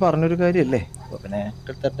നമ്മളോട് പറഞ്ഞൊരു കാര്യല്ലേ? പിന്നെ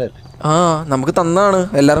നമുക്ക് തന്നാണ്.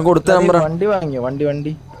 എല്ലാരും കൊടുത്ത നമ്പർ. വണ്ടി വാങ്ങിയോ?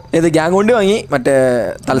 വണ്ടി ഏത് ഗ്യാങ് വണ്ടി വാങ്ങി? മറ്റേ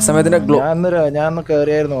തത്സമയത്തിന്റെ ഞാൻ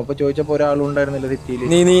കയറിയായിരുന്നു. അപ്പൊ ചോദിച്ചപ്പോ ഒരാളും ഉണ്ടായിരുന്നില്ല സിറ്റിയില്.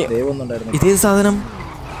 ഇതേ സാധനം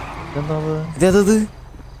ഇതേതത്?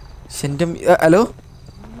 ഹലോ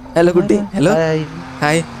ഹലോ കുട്ടി. Hello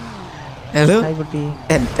hi.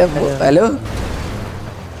 ഹലോ ഹലോ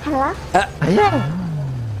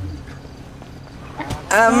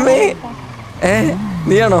അമ്മേ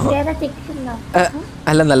നീയാണോ?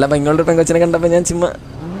 അല്ല നല്ല ഭംഗിയുള്ള പെങ്കൊച്ചിനെ കണ്ടപ്പോ ഞാൻ ചുമ്മാ.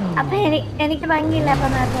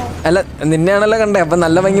 അല്ല നിന്നെയാണല്ലോ കണ്ടേ. അപ്പൊ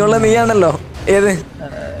നല്ല ഭംഗിയുള്ള നീയാണല്ലോ. ഏത്?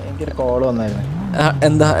 എനിക്കൊരു കോള് വന്നായിരുന്നു.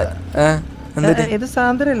 എന്താ? ഇത്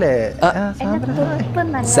സാന്ദ്രല്ലേ?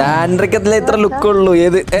 സാൻഡ്രക്കത്തിലെ ഇത്ര ലുക്ക് ഉള്ളൂ.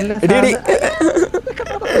 ഏത്?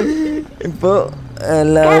 ഇപ്പൊ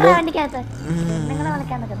എല്ലാവരും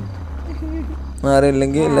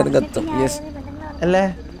മാറിയില്ലെങ്കിൽ എല്ലാരും കത്തും. യെസ് അല്ലേ?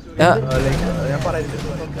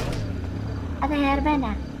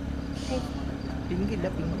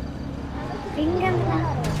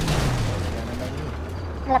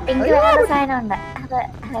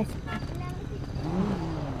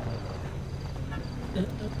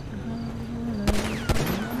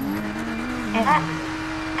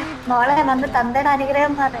 മോളെ വന്ന് തന്തയുടെ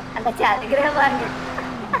അനുഗ്രഹം പറഞ്ഞു. അനുഗ്രഹം പറഞ്ഞു.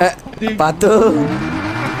 പാത്തു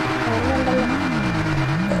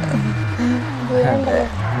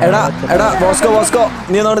എടാ ബോസ്കോ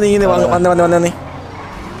നീ ഒന്നോട് നീങ്ങി വന്നേ.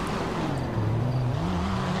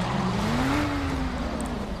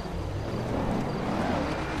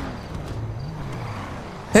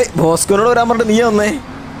 ബോസ്കോനോട് വരാൻ പറഞ്ഞിട്ട് നീ വന്നേ.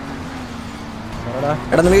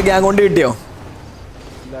 എടാ നിനക്ക് ഗ്യാങ് കൊണ്ട് കിട്ടിയോ?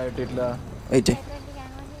 വെയിറ്റ്.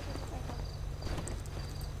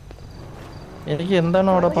 എനിക്ക് എന്താണ്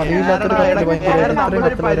അവിടെ പതിവില്ലാത്തൊരു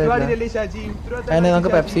നമുക്ക്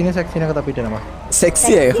പെപ്സീനും സെക്സിനൊക്കെ തപ്പിട്ടാണ്.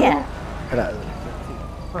 സെക്സിയായോ?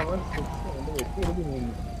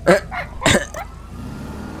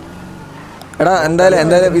 എടാ എന്തായാലും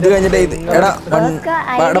ഇത് കഴിഞ്ഞിട്ട് എടാ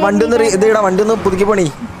വണ്ടി ഒന്ന് പുതുക്കി പണി.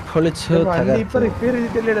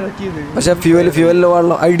 പക്ഷെ ഫ്യൂവലിൽ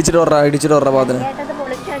വെള്ളം അടിച്ചിട്ട് വരാ പാതിന്.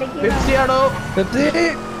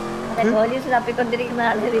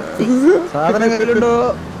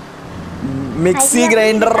 മിക്സി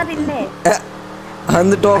ഗ്രൈൻഡർ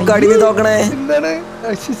അന്ന് ടോക്ക് അടിഞ്ഞ് തോക്കണേ.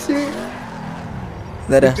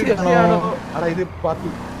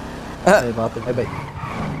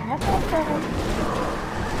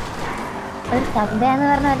 ഒരു സബ്ബയാന്ന്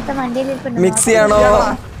പറഞ്ഞ അടുത്ത വണ്ടിയിൽ മിക്സി ആണോ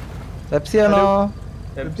പെപ്സി ആണോ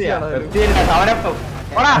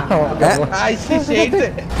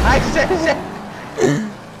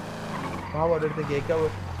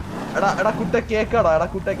ഹലോ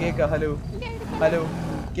ഹലോ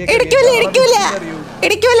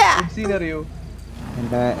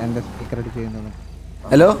എന്റെ സ്പീക്കർ അടിച്ച് ചെയ്യുന്നത്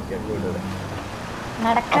ഹലോ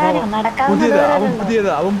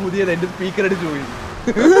അവൻ പുതിയത് എന്റെ സ്പീക്കർ അടിച്ചു പോയി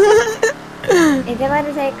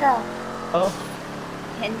ഇതേപോലെ ചേക്കാ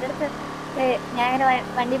എന്റെ അടുത്ത് ഞാൻ ഇങ്ങനെ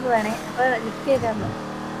വണ്ടി പോവാണേ അപ്പൊ ലിഫ്റ്റ് ചെയ്ത് തന്നു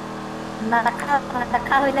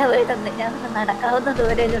നടക്കാവില്ല വീട്ടെന്ന് ഞാൻ നടക്കാവുന്ന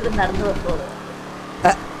ദൂരയിലോട്ട് നടന്നു പോകുള്ളൂ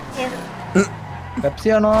പെപ്സി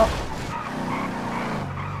ആണോ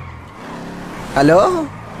ഹലോ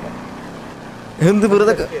എന്ത്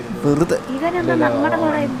വെറുതെ വെറുതെ ഇവനെന്താ നമ്മുടെ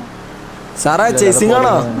പറയുന്നു സാറേ ചേസിംഗ്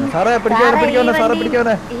ആണോ സാറേ പിടിക്കാനെ സാറേ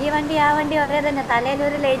പിടിക്കാനെ ഈ വണ്ടി ആ വണ്ടി ഒരേ തന്നെ തലയിൽ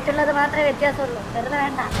ഒരു ലൈറ്റ് ഉള്ളത് മാത്രമേ വ്യത്യാസമുള്ളൂ വെറുതെ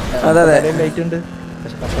വേണ്ട അതെ അതെ ലൈറ്റ് ഉണ്ട്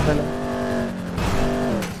പക്ഷെ കപ്പത്തല്ല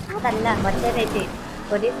അതല്ല മറ്റേ ലൈറ്റ്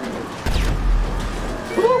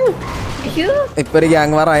ഇപ്പൊ ഒരു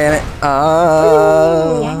ഗ്യാങ് വാർ ആയാനെ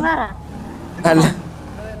അല്ല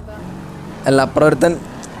അല്ല അപ്പുറം ഒരുത്തൻ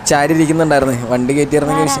ചാരി ഇരിക്കുന്നുണ്ടായിരുന്നേ വണ്ടി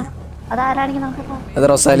കയറ്റിയിരുന്നെങ്കിൽ വിഷയം അത്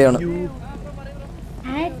റൊസാലിയാണ്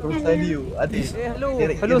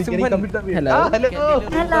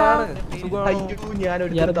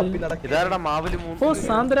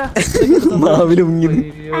മാവില് മുങ്ങി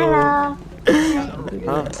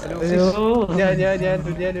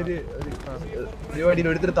ഞാനൊരു പരിപാടിയിൽ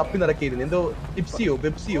ഒരുത്തർ തപ്പി നടക്കായിരുന്നു എന്തോ ടിപ്സിയോ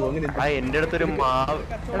പെപ്സിയോ അങ്ങനെ എന്റെ അടുത്തൊരു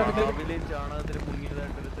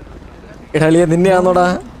ഇടളിയ നിന്നെയാണോടാ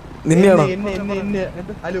നിന്നെയാണോ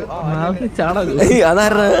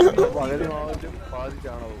അതാരാ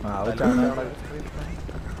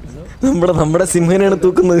നമ്മുടെ സിംഹനെയാണ്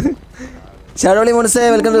തൂക്കുന്നത് ഷാഡോളി മോൻസേ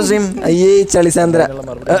വെൽക്കം ടു സ്ട്രീം അയ്യേ ചളിസാന്ദ്ര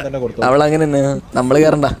അവളങ്ങനെ തന്നെ നമ്മള്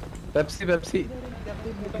കയറണ്ട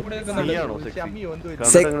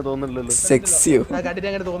സെക്സിയോ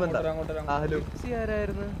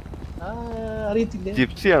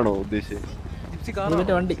ജിപ്സിയാണോ ഉദ്ദേശിച്ചത്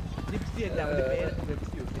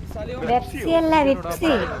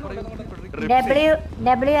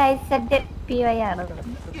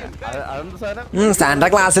സാൻഡ്ര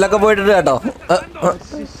ക്ലാസ്സിലൊക്കെ പോയിട്ടുണ്ട് കേട്ടോ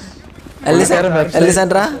അല്ലേ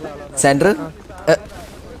സാൻഡ്ര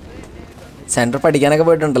സെന്റർ പഠിക്കാനൊക്കെ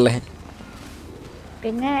പോയിട്ടുണ്ടല്ലേ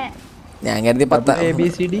പിന്നെ ഞാൻ കരുതി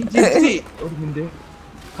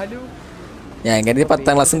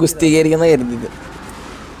 10ാം ക്ലാസ്സും കുസ്തികരിക്കുന്ന കരുതിയത്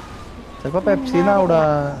ചിലപ്പോ പെപ്സിന്നാവൂടാ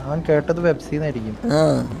അവൻ കേട്ടത് പെപ്സിന്നായിരിക്കും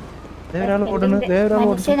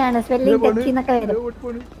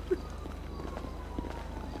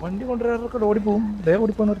വണ്ടി കൊണ്ടുവരാറൊക്കെ ഓടിപ്പോവും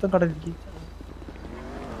ഓടിപ്പോകുന്ന ഒരുത്തൻ കടലിലേക്ക്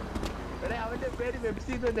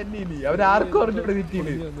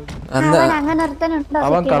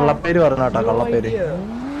അവൻ കള്ളപ്പേര് പറഞ്ഞാട്ടാ കള്ളപ്പേര്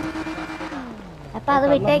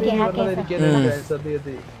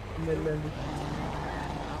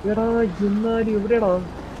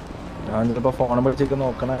ഞാൻ ചിലപ്പോ ഫോൺ വിളിച്ചൊക്കെ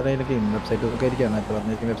നോക്കണൊക്കെ വെബ്സൈറ്റ് ഒക്കെ ആയിരിക്കും അങ്ങനത്തെ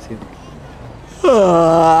പറഞ്ഞിരിക്കും വെബ്സൈറ്റ്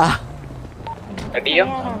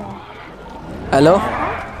ഹലോ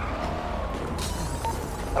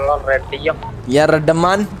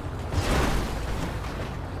റെഡ്മാൻ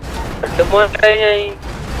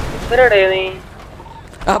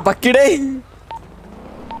ആ പക്കിടേ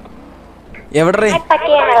എവിടെ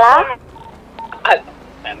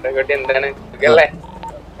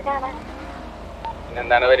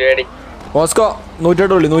എന്താണ് പരിപാടി ഓസ്കോ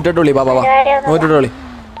 108 ബാബാ 108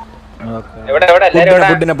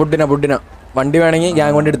 പുഡിന വണ്ടി വേണമെങ്കിൽ ഞാൻ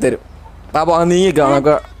കൊണ്ട് എടുത്തു തരും ബാബാ നീങ്ങിക്കാം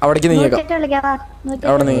നമുക്ക് അവിടേക്ക് നീങ്ങിക്കാം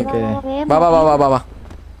അവിടെ നീങ്ങിക്കേ ബാബാ ബാബാ ബാബാ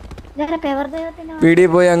പീടി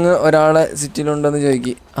പോയി അങ്ങ് ഒരാളെ സിറ്റിയിലുണ്ടെന്ന്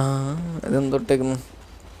ചോദിക്കി ആ ഇതെന്തൊട്ടേക്കുന്നു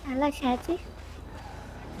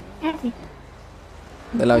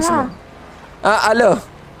എന്തെല്ലാം ആവശ്യം ആ ഹലോ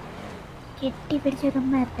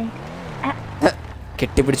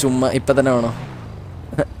കെട്ടിപ്പിടിച്ച ഉമ്മ ഇപ്പൊ തന്നെ വേണോ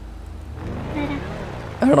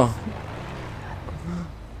ആണോ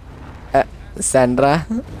സാൻഡ്ര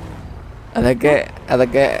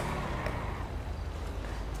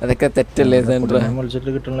അതൊക്കെ തെറ്റല്ലേ സാൻഡ്ര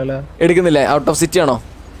എടുക്കുന്നില്ലേ ഔട്ട് ഓഫ് സിറ്റി ആണോ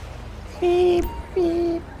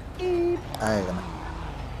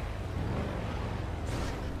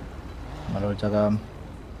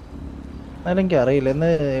എനിക്ക് അറിയില്ല ഇന്ന്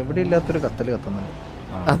എവിടെ ഇല്ലാത്തൊരു കത്തല് കത്തുന്നുണ്ട്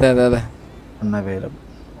അതെ അതെ അതെ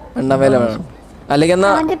എണ്ണവേല വേണം അല്ലെങ്കിൽ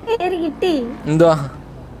എന്നാ എന്തുവാ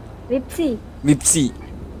വിപ്സി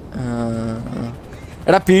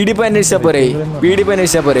എടാ പീഡി പോയി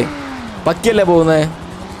അന്വേഷിച്ചാ പോരെ പക്കിയല്ലേ പോകുന്നേ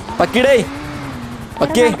പക്കിടേ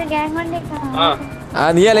പക്കിയേ ആ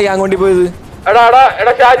നീ അല്ലേ ഗ്യാങ് കൊണ്ടി പോയത്?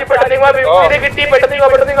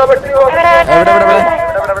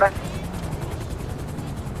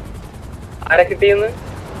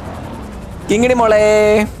 കിങ്ങിണി മോളെ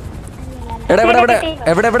എടാ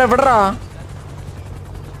എവിടെടാ?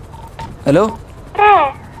 ഹലോ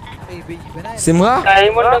സിംഹ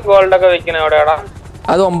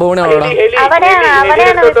അത് 9 മണി ആവോടാ.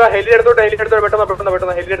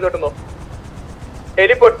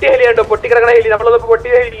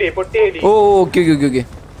 ഓ ഓക്കെ ഓക്കെ ഓക്കെ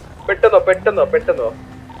പെട്ടെന്നോ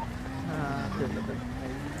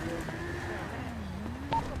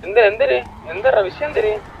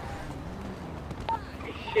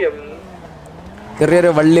ചെറിയൊരു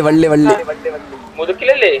വള്ളി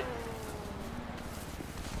മുതുക്കിലല്ലേ?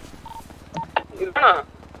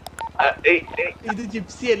 ഇത്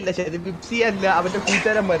ജിപ്സി അല്ല, ജിപ്സി അല്ല, അവന്റെ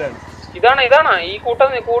കൂട്ടുകാരന്മാരാണ്. ഇതാണ് ഈ കൂട്ടം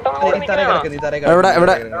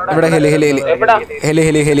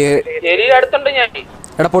അടുത്തുണ്ട് ഞാൻ.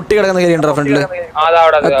 എടാ പൊട്ടി കിടക്കുന്ന ഹെലിയുണ്ടോ ഫ്രണ്ടില്?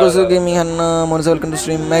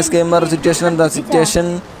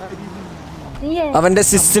 അവന്റെ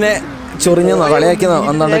സിസ്റ്റിനെ ചൊറിഞ്ഞോ കളിയാക്കിയെന്നോ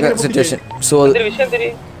അന്നാണ്ടൊക്കെ സിറ്റുവേഷൻ. സോ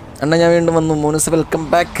അണ്ണ ഞാൻ വീണ്ടും വന്നു. മോനസ് വെൽക്കം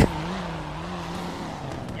ബാക്ക്.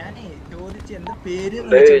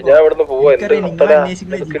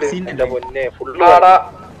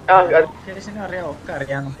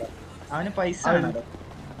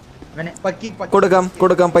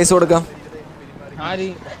 കൊടുക്കാം പൈസ കൊടുക്കാം.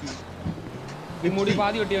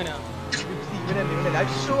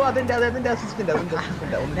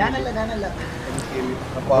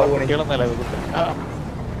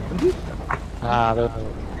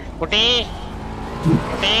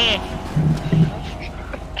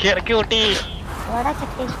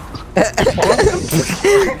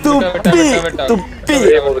 തുപ്പി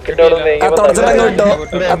തുടച്ചടങ്ങ്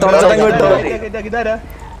വിട്ടോ.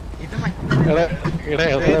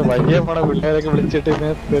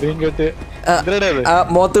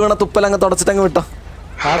 മോത്ത് വീണ തുപ്പലങ്ങ് തുടച്ചിട്ടങ്ങ് വിട്ടോ.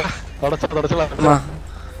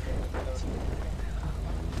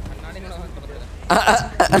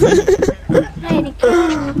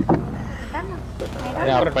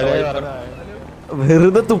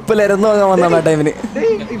 വെറുതെ തുപ്പലായിരുന്നു വന്നാണ് ആ ടൈമിന്.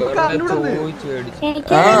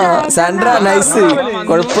 ആ സാൻഡ്ര നൈസ്,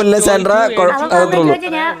 കൊഴപ്പില്ല സാൻഡ്ര.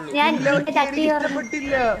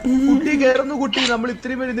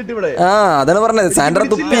 ആ അതാണ് പറഞ്ഞത്, സാൻഡ്ര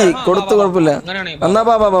തുപ്പി കൊടുത്തു, കുഴപ്പമില്ല. എന്നാ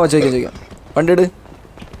ബാ ചോദിക്കാം വണ്ടി ഇട്.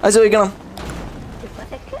 അത് ചോദിക്കണം.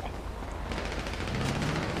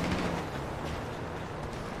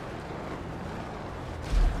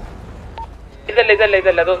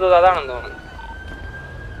 ഇതല്ല അതാണെന്ന് തോന്നുന്നു.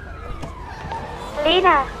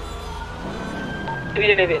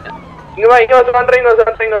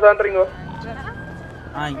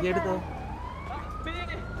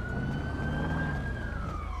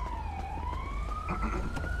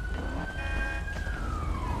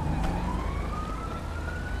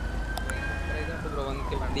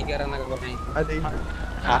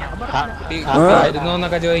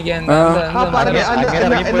 ചോദിക്കാൻ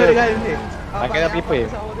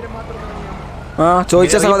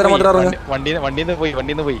ചോദിച്ച സഹോദരൻ മാത്രം ഇറങ്ങും.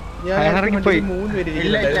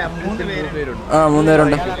 ആ 3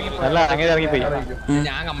 പേരുണ്ട്.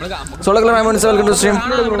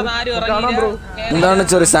 എന്താണ്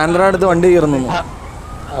ചെറിയ സാൻഡ്ര അടുത്ത് വണ്ടി കയറുന്നു.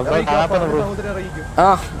 ആ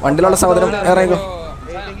വണ്ടിയിലുള്ള സഹോദരൻ ഇറങ്ങിക്കോ.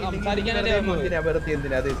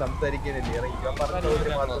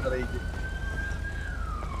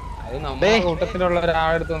 കൂട്ടത്തിലുള്ള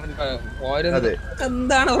ഒരാളെടുത്ത്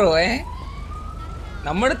എന്താണ് ബ്രോ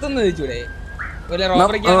നമ്മടുത്തൊന്ന് ചോദിച്ചൂടെ?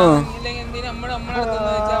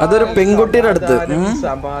 അതൊരു പെൺകുട്ടിയുടെ അടുത്ത്.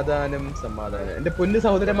 സമാധാനം. എന്റെ പൊന്നു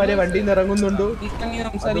സഹോദരന്മാരെ വണ്ടിയിൽ നിന്ന് ഇറങ്ങുന്നുണ്ടോ?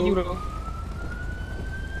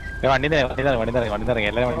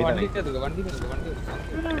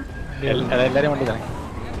 എല്ലാരും വണ്ടി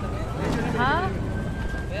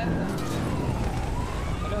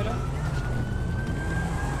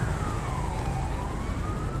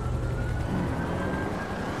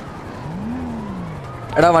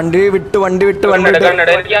എടാ വണ്ടി വിട്ട്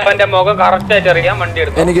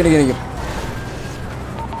എനിക്ക്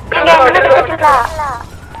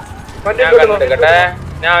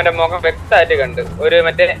ഞാൻ അവന്റെ മുഖം വ്യക്തമായിട്ട് കണ്ട്. ഒരു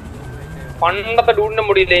മറ്റേ പണ്ടത്തെ ഡൂഡിന്റെ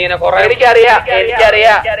മുടിയില്ലേ ഇങ്ങനെ കൊറേ. എനിക്കറിയാം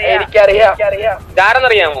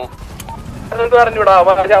ഇതാരെന്നറിയാമോ? പറഞ്ഞൂടാ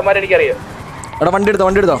എനിക്കറിയാം. എടാ വണ്ടി എടുത്തോ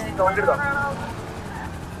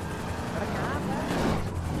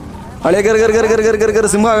അളിയ കയറി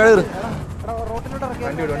സിംഹ കയറി.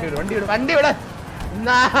 വണ്ടി ഇവിടെ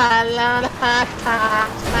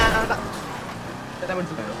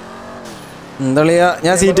എന്തളിയാ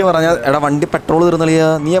ഞാൻ സീറ്റ് പറഞ്ഞ എടാ വണ്ടി പെട്രോൾ തീർന്നളിയാ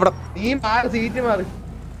നീ എവിടെ നീ മാറി സീറ്റ് മാറി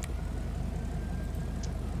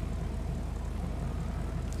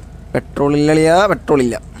പെട്രോൾ ഇല്ലളിയാ പെട്രോൾ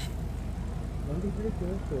ഇല്ല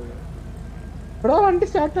വണ്ടി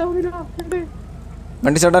സ്റ്റാർട്ട് ആവുന്നില്ല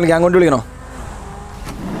വണ്ടി സ്റ്റാർട്ടാണ് ഗ്യാങ് കൊണ്ട് വിളിക്കണോ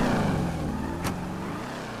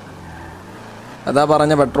അതാ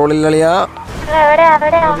പറഞ്ഞ പെട്രോൾ ഇല്ലളിയാ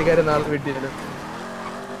നാളെ വീട്ടിൽ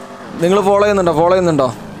നിങ്ങൾ ഫോളോ ചെയ്യുന്നുണ്ടോ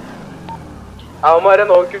അവന്മാരെ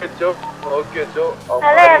നോക്കി വെച്ചോ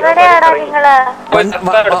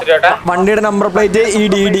വണ്ടിയുടെ നമ്പർ പ്ലേറ്റ്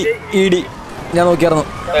ഇഡി ഞാൻ നോക്കിയായിരുന്നു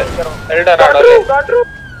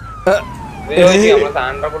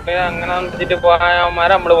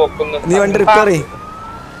നീ വണ്ടി റിപ്പയർ ചെയ്യ്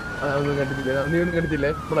കണ്ടിട്ടില്ലേ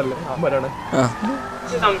നമ്മളല്ലേ അവന്മാരാണ്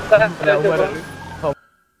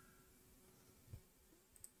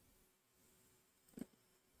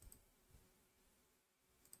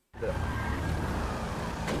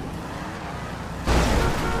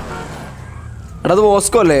എടാ അത്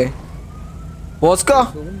വോസ്കോ അല്ലേ വോസ്കോ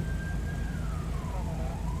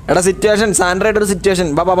എടാ സിറ്റുവേഷൻ സാൻഡ്രയുടെ ഒരു സിറ്റുവേഷൻ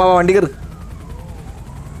ബാബാ വണ്ടി കയറി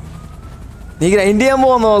നീ ഗ്രൈൻഡ് ചെയ്യാൻ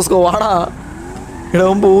പോവാന്നോ വോസ്കോ വാടാ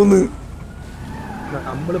ഇടവൻ പോകുന്നു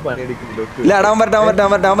ഇല്ല എടാ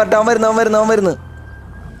അവൻ വരുന്നു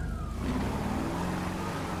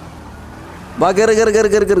വാ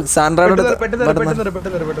കേറി സാൻഡ്രയുടെ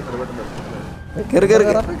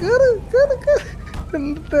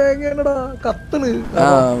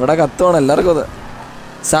ഇവിടെ കത്തുവാണ് എല്ലാവർക്കും അത്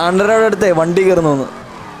സാൻഡ്രയുടെ അടുത്തേ വണ്ടി കയറുന്നു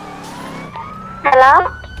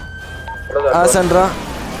ആ സാൻഡ്ര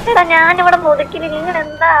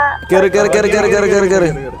കേറി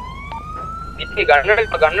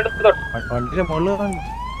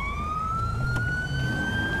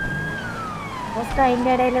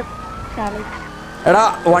എടാ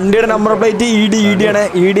വണ്ടിയുടെ നമ്പർ പ്ലേറ്റ്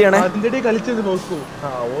ഇഡി ആണ്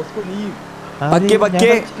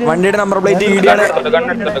പക്കേ വണ്ടിയുടെ നമ്പർ പ്ലേറ്റ് ഇഡിയാണ്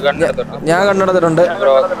ഞാൻ കണ്ടെടുത്തിട്ടുണ്ട്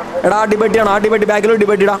എടാ ആ ഡിബേറ്റ് ബാക്കിലോട്ട്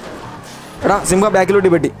ഡിബേറ്റ് ഇടാ എടാ സിംഹ ബാക്കിലോട്ട്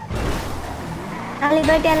ഡിബേറ്റ്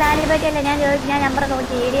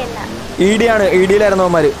ഇഡിയാണ് ഇഡിയിലായിരുന്നു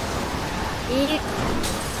അവന്മാര്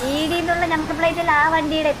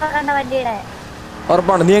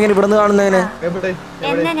ഉറപ്പാണ് നീ എങ്ങനെ ഇവിടുന്ന് കാണുന്നതിന്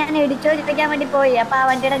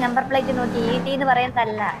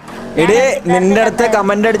എടേ നിന്റെ അടുത്ത്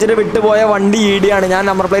കമന്റ് അടിച്ചിട്ട് വിട്ടുപോയ വണ്ടി ഇഡിയാണ് ഞാൻ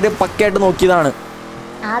നമ്പർ പ്ലേറ്റ് പക്കയായിട്ട് നോക്കിയതാണ്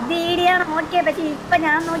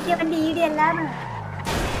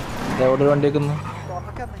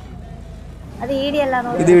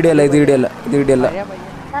ഇത് ഇഡിയല്ല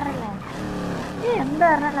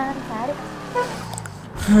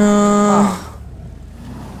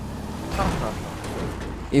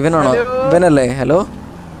ഇവനാണോ ഇവനല്ലേ ഹലോ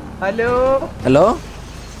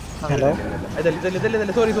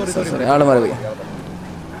ആള് മാറി പോയി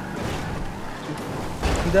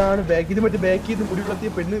ഇതാണ് ബാക്ക് ഇത് മറ്റേ ബാക്ക് ചെയ്ത് മുടി വളർത്തിയ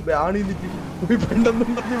പെണ്ണ് പെണ്ണെന്നും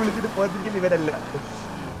പറഞ്ഞ് വിളിച്ചിട്ട് പോകാതിരിക്കുന്ന ഇവരല്ല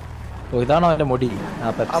ഇതാണോ അവന്റെ മുടി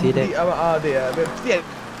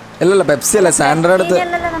അല്ലല്ല പെപ്സി അല്ല സാൻഡ്രയുടെ അടുത്ത്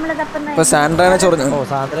ഇപ്പൊ സാൻഡ്രനെ ചൊറിഞ്ഞു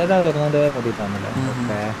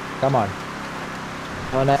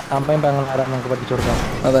അവനെ അമ്മയും പെങ്ങളാരാ നമുക്ക് പഠിച്ചു കൊടുക്കാം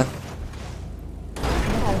അതെ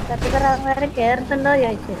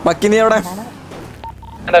പക്കിനി എവിടെ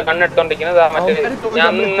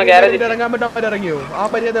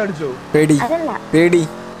പേടി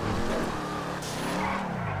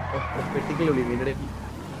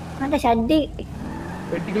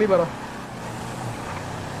വെട്ടിക്കിളി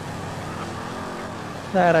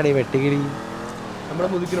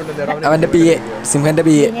അവന്റെ പി എ സിംഹന്റെ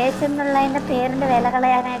പി എ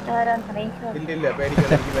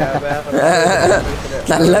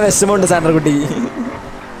നല്ല വിഷമുണ്ട് സാൻഡ്ര കുട്ടി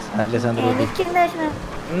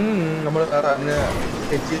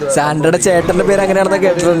സാൻഡ്രയുടെ ചേട്ടന്റെ പേര് അങ്ങനെയാണെന്ന്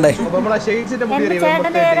കേട്ടിട്ടുണ്ടേ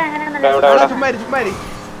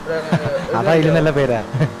അതല്ല പേരാ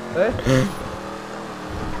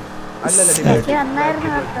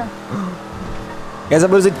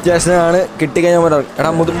സിറ്റുവേഷൻ ആണ് കിട്ടിക്കഴിഞ്ഞാൽ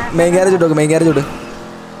എടാ മെയിൻ ഗ്യാരേജ് ഇട്ടോക്ക് മെയിൻ ഗ്യാരേജ് ഇട്ട്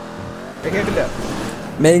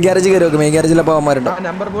മെയിൻ ഗ്യാരേജ് കയറി നോക്ക് മെയിൻ ഗ്യാരേജിലെ പോകാന്മാരുണ്ടോ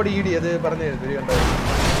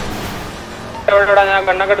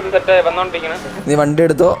നീ വണ്ടി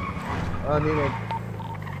എടുത്തോ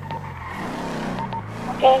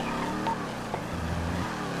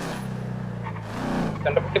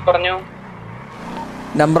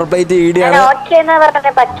നമ്പർ പ്ലേറ്റ് ഇഡിയാണ്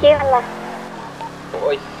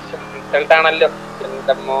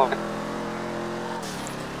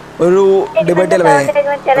ഒരു ഡിബേറ്റ് അല്ലേ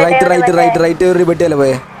റൈറ്റ് ഒരു ഡിബേറ്റ് അല്ലേ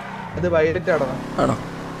പോയെ ആണോ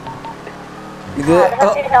ഇത്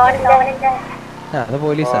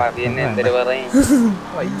പോലീസാ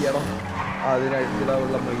അതിനടുത്തുള്ള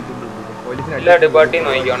എല്ലാ ഡിപ്പാർട്ടിയും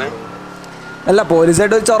നോക്കിക്കോണേ. അല്ല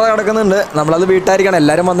പോലീസായിട്ട് ഒരു ചൊറ കിടക്കുന്നുണ്ട്, നമ്മളത് വീട്ടായിരിക്കണം.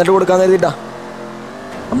 എല്ലാരും വന്നിട്ട് കൊടുക്കാന്ന് കരുതിട്ടാ,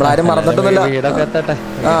 നമ്മളാരും മറന്നിട്ടൊന്നുമില്ല.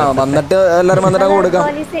 ആ വന്നിട്ട് എല്ലാരും വന്നിട്ട് കൊടുക്കാം.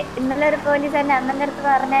 ഇന്നലെ ഒരു പോലീസ് തന്നെ അണ്ണന്റെ അടുത്ത്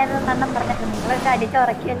പറഞ്ഞായിരുന്നു, അണ്ണൻ പറഞ്ഞിട്ട് നിങ്ങളൊക്കെ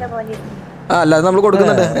അടിച്ചുറക്കിയല്ലോ പോലീസ്. ആ അല്ലാതെ നമ്മൾ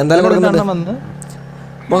കൊടുക്കുന്നുണ്ട്, എന്തായാലും കൊടുക്കുന്നുണ്ട്.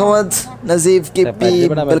 മുഹമ്മദ് നസീഫ് കിപ്പി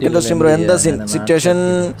ബ്രോ, എന്താ സിറ്റുവേഷൻ?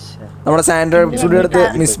 നമ്മുടെ സാൻഡ്ര എപ്പിസോഡ് എടുത്ത്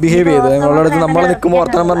മിസ്ബിഹേവ് ചെയ്തു. നമ്മളെ അടുത്ത് നമ്മൾ നിൽക്കുമ്പോൾ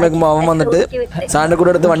വർത്തമാനം പറഞ്ഞേക്കുമ്പോൾ അവൻ വന്നിട്ട് സാൻഡ്ര കൂടെ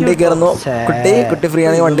എടുത്ത് വണ്ടി കയറുന്നു. കുട്ടി ഫ്രീ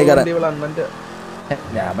ആണെങ്കിൽ വണ്ടി കയറാൻ.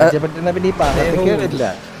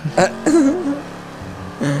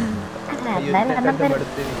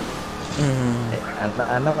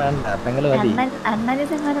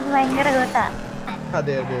 ഭയങ്കര കേട്ടാ.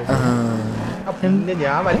 പിന്നെ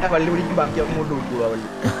ഞാൻ വല്ല വള്ളി പിടിക്കും, ബാക്കി അങ്ങോട്ട് കൊടുക്കുക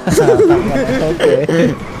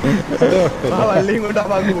വള്ളിയും കൊണ്ട്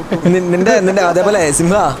നിന്റെ അതേപോലെ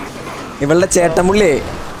സിംഹ ഇവളുടെ ചേട്ടൻപുള്ളിയെ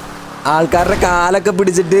ആൾക്കാരുടെ കാലൊക്കെ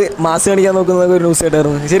പിടിച്ചിട്ട് മാസ് കാണിക്കാൻ നോക്കുന്നത് ഒരു ന്യൂസ്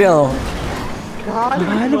കേട്ടായിരുന്നു. ശരിയാണോ?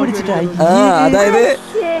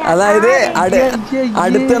 അതായത്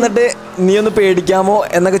അടുത്ത് വന്നിട്ട് നീ ഒന്ന് പേടിക്കാമോ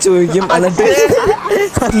എന്നൊക്കെ ചോദിക്കും, എന്നിട്ട്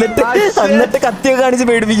കത്തിയൊക്കെ കാണിച്ച്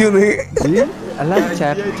പേടിപ്പിക്കുന്നു. അല്ല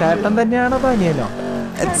ചേട്ടൻ തന്നെയാണോ പനിയനോ?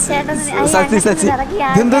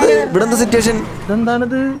 ഇവിടെ സിറ്റുവേഷൻ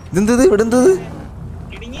ഇതെന്താണിത്? ഇവിടെ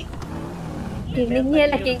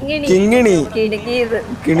കിങ്ങിണി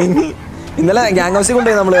കിണിങ്ങി ഇന്നലെ ഗ്യാങ് ഹൗസിൽ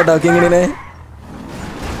കൊണ്ടുപോയി നമ്മള് കേട്ടോ കിങ്ങിണിനെ.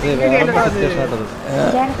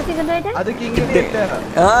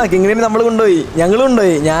 ആ കിങ്ങിണിനെ നമ്മള് കൊണ്ടുപോയി, ഞങ്ങള്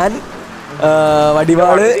കൊണ്ടുപോയി. ഞാൻ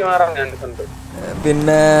വടിവാള്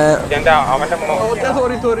പിന്നെ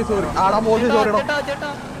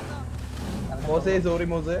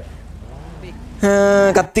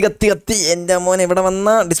കത്തി എന്റെ മോൻ ഇവിടെ വന്ന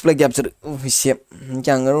ഡിസ്പ്ലേ ക്യാപ്ചർ വിഷയം.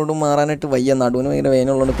 എനിക്ക് അങ്ങോട്ട് മാറാനായിട്ട് വയ്യ, നടുവിന് ഭയങ്കര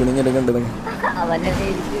വേനുള്ളതുകൊണ്ട് കുനിഞ്ഞെടുക്കേണ്ടത്.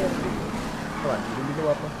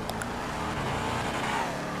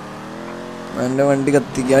 അവന്റെ വണ്ടി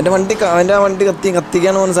കത്തിക്കുക, അവന്റെ വണ്ടി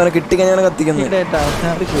കത്തിക്കാണ് പോകുന്ന സാധനം കിട്ടിക്കഴിഞ്ഞാണ് കത്തിക്കുന്നത്.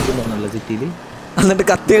 എന്നിട്ട്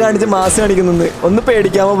കത്തി കാണിച്ച് മാസ് കാണിക്കുന്നു. ഒന്ന്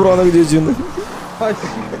പേടിക്കാമോ ബ്രോ എന്നൊക്കെ ചോദിച്ചു.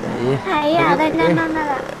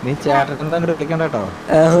 നീ ചേട്ടൻ വിളിക്കണ്ട കേട്ടോ.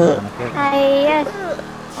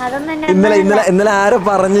 ഇന്നലെ ആരോ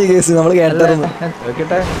പറഞ്ഞു ഈ കേസ് നമ്മൾ കേട്ടായിരുന്നു.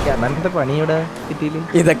 പണിയുടെ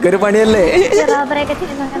ഇതൊക്കെ ഒരു പണിയല്ലേ?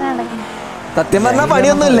 സത്യം പറഞ്ഞാ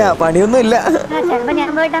പണിയൊന്നുമില്ല.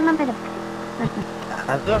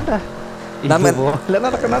 അതുകൊണ്ടാ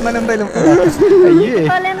നടക്കണം.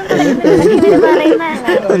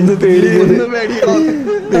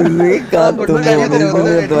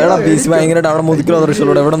 ഭയങ്കരമായിട്ട് അവിടെ മുതുക്കിലോ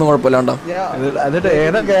ദൃശ്യത്തിലൂടെ എവിടെ ഒന്നും കുഴപ്പമില്ലാണ്ടോ.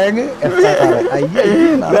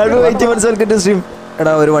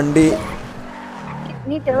 എടാ ഒരു വണ്ടി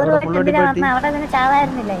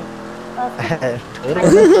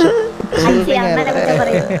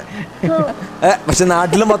പക്ഷെ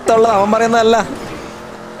നാട്ടില് മൊത്തം ഉള്ളത് അവൻ പറയുന്നതല്ല.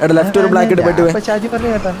 എടാ ലെഫ്റ്റ് ഒരു ബ്ലാക്ക് ഇട്ട് പെട്ടി,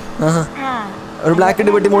 ഒരു ബ്ലാക്ക്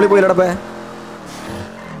ഇട്ട് പെട്ടി മോളി പോയില്ലടപ്പേ.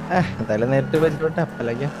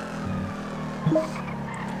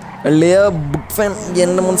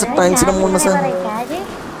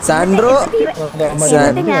 സാൻഡ്രോ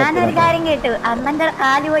ഞാനൊരു കാര്യം കേട്ടു, അണ്ണന്റെ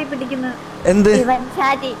കാല് പോയി പിടിക്കുന്നു.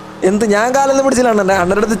 എന്ത് ഞാൻ കാലൊന്നും പിടിച്ചില്ല.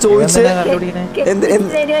 അണ്ണന്റെ അടുത്ത് ചോദിച്ച്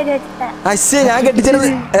അശ്ശേ ഞാൻ കെട്ടിച്ചത്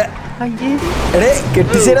എടേ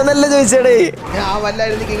കെട്ടിച്ചേരന്നല്ല ചോദിച്ചേടേ.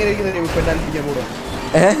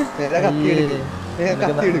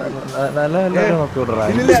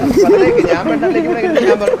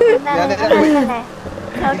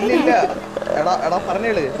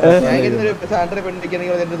 പറഞ്ഞേള് സാൻഡറെ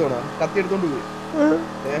പെണ്ണിരിക്കണെങ്കിൽ എന്റെ തോന്നാ കത്തി എടുത്തോണ്ട് പോയി.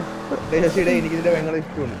 ശശിയുടെ എനിക്ക് ഇതിന്റെ ഭയങ്കര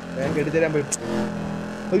ഇഷ്ടമാണ്, ഞാൻ കെട്ടിത്തരാൻ പറ്റും.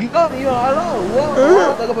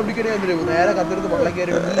 നേരെ കത്തെടുത്ത് പൊള്ളി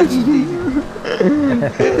കയറി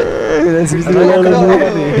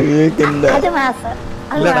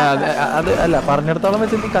അല്ല പറഞ്ഞിടത്തോളം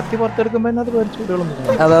വെച്ച് നീ കത്തി പുറത്തെടുക്കുമ്പോ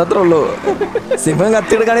അത് അതത്രേ ഉള്ളൂ. സിംഹം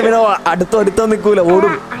കത്തി എടുക്കാണെങ്കിൽ പിന്നെ അടുത്തോ നിക്കൂല,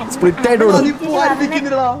 ഓടും, സ്പ്ലിറ്റ് ആയിട്ട് ഓടും.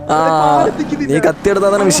 ആ നീ കത്തി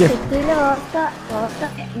എടുത്താതാണ് വിഷയം.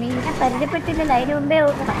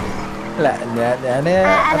 അല്ല ഞാന്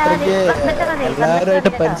അത്രയ്ക്ക്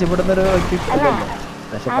എല്ലാവരുമായിട്ട് പരിചയപ്പെടുന്ന ഒരു വ്യക്തിത്വമല്ല.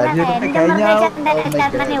 പക്ഷെ പരിചയപ്പെട്ട് കഴിഞ്ഞാൽ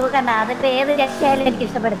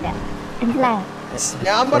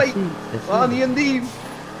ഞാൻ പറയും നീ എന്ത് ചെയ്യും?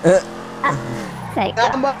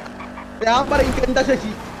 ഞാൻ പറയും എന്താ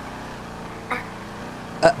ശശി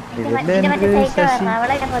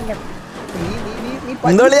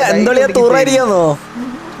എന്തോളിയാ തൂറായിരിക്കാന്നോ?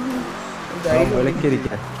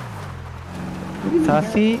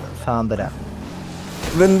 ശശി സാന്ദ്ര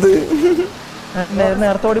വെന്ത്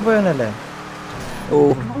നേരത്തെ ഓടിപ്പോയല്ലേ? ഓ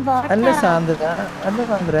അല്ല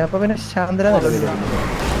സാന്ദ്ര അപ്പൊ പിന്നെ ശാന്തര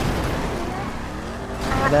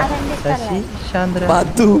ശശി ശാന്തര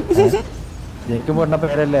എനിക്ക് പോണ്ട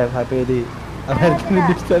പേരല്ലേ ആ പേര്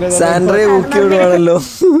സാൻഡ്രയെ ഊക്കി വിടുവാണല്ലോ.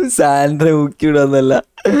 സാൻഡ്ര ഊക്കി വിടുവന്നല്ല,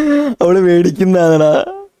 അവള് മേടിക്കുന്നതാണടാ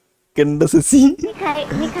കണ്ട ശശി.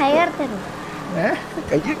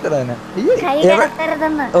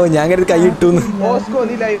 ഓ ഞാൻ കരുതി കൈ ഇട്ടു.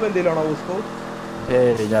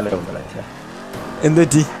 എന്ത്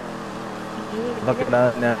പറ്റി?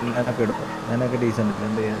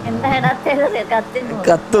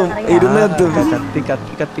 കത്തും ഇരുന്ന് കത്തും.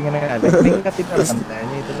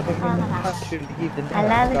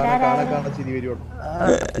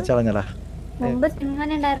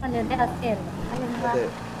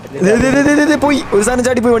 പോയി ഒരു സാധനം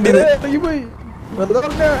ചാടി പോയി വണ്ടിന്ന്.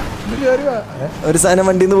 ഒരു സാധനം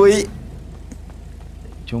വണ്ടിന്ന് പോയി.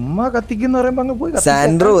 ചുമ്മാ കത്തിക്കുന്ന പറയുമ്പോ അങ്ങ് പോയി.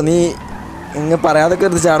 സാൻഡ്രോ നീ ഇങ്ങ പറയാതൊക്കെ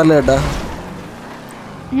എടുത്ത് ചാടല്ലോ കേട്ടാ.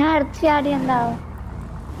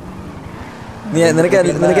 നിനക്ക്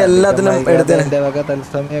എല്ലാത്തിനും എടുത്തേനെ.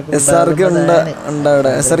 SRRA ഉണ്ട്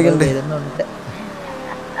അവിടെ. SRRA ഉണ്ട്.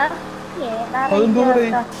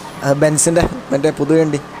 ബെൻസിന്റെ മറ്റേ പുതു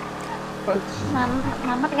വണ്ടി.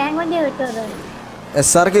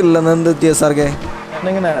 SRRA ഇല്ലെന്ന് എന്ത് പറ്റി? SRRA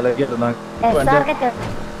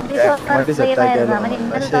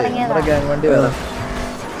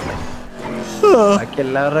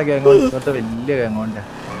എല്ലാവരുടെ ഗാംഗോണ്ട് വലിയ ഗാംഗോണ്ടാ.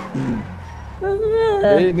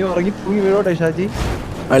 നീ ഉറങ്ങി തൂങ്ങി വീഴോട്ടെ ഷാജി.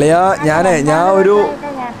 അളിയാ ഞാൻ ഒരു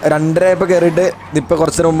 2:30 കേറിയിട്ട് ഇപ്പൊ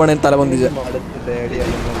കുറച്ചു മുമ്പാണ് തല പൊന്തിച്ച.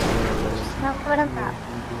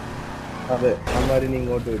 അതെ അമ്മാരിനി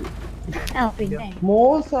ഇങ്ങോട്ട് വരും.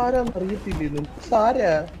 മോസ് ആരാന്ന് അറിയത്തില്ല.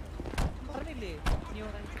 സാരാ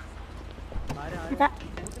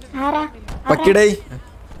പക്കിടേ.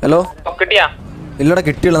 ഹലോ ഇല്ലടാ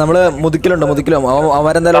കിട്ടിയില്ല. നമ്മള് മുതുക്കിലുണ്ടോ? മുതുക്കിലോ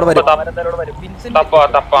അവരെന്തായാലും വരും.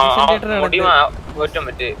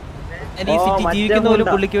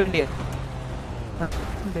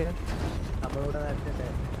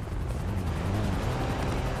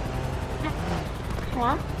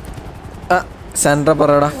 സാൻഡ്ര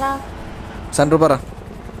പറയടാ. സാൻഡ്ര പറ.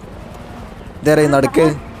 ഇതേറെ നടുക്ക്.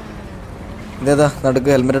 ഇതേതാ നടുക്ക്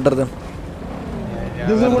ഹെൽമെറ്റ് ഇട്ടത്?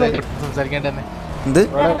 എന്ത്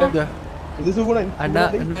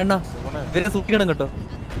ഇവരെ സൂക്ഷിക്കണം കേട്ടോ.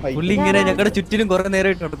 പുള്ളി ഇങ്ങനെ ഞങ്ങളുടെ ചുറ്റിനും കുറെ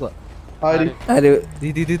നേരമായിട്ട് നടക്കുക.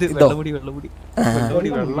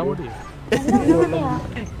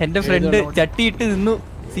 എന്റെ ഫ്രണ്ട് ചട്ടിയിട്ട് നിന്നു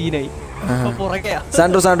സീനായി.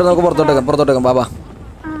 സാൻഡ്രോ നമുക്ക് പുറത്തോട്ടേക്കാം ബാബാ.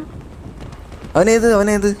 അവനേത്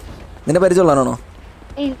നിന്നെ പരിചയമുള്ളതാണോ?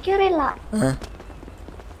 എനിക്കറിയില്ല.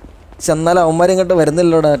 എന്നാലും അവന്മാരും ഇങ്ങോട്ട്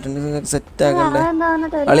വരുന്നില്ലോടാ. സെറ്റ് ആക്കണ്ടേ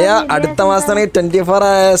അളിയാ. അടുത്ത മാസമാണെങ്കിൽ 24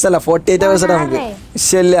 hours അല്ല 48 hours ഇടാം നമുക്ക്.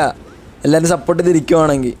 ഇഷ്ടമില്ല എല്ലാവരും സപ്പോർട്ട്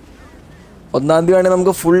ചെയ്തിരിക്കുവാണെങ്കിൽ 1-ാം തീയതി വേണമെങ്കിൽ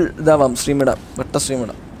നമുക്ക് ഫുൾ ഇതാവാം. സ്ട്രീം ഇടാം. വെട്ട സ്ട്രീം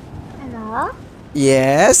ഇടാം.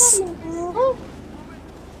 Yes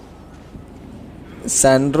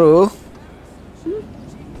Santro.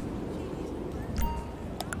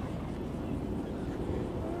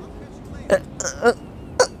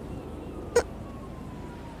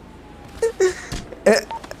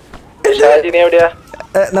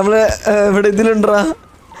 നമ്മള് ഇവിടെ ഇതിലുണ്ടാ.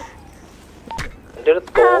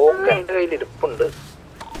 എന്റെ കയ്യിൽ ഇരിപ്പുണ്ട്.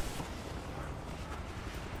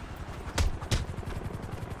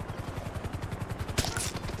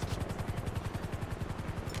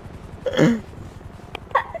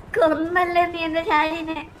 കൊന്നല്ലേ നീ എന്റെ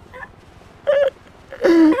ഷാജിനെ.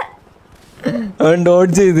 അവൻ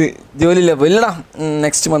ഡോട്ട് ചെയ്ത് ജോലിയില്ല. ഇല്ലടാ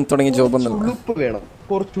നെക്സ്റ്റ് മന്ത് തുടങ്ങി ജോബ് ഉളുപ്പ് വേണം.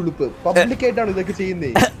 കുറച്ചുളുപ്പ്. പബ്ലിക് ആയിട്ടാണ് ഇതൊക്കെ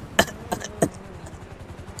ചെയ്യുന്നേ.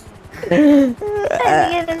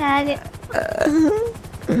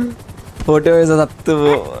 ഫോട്ടോ പൈസ സത്ത്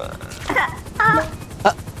പോ.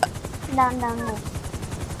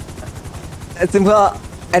 സിംഹ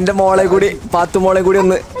എന്റെ മോളെ കൂടി പാത്തു മോളെ കൂടി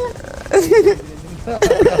ഒന്ന്.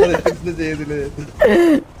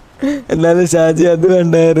 എന്നാലും ഷാജി അത്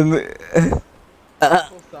വേണ്ടായിരുന്നു.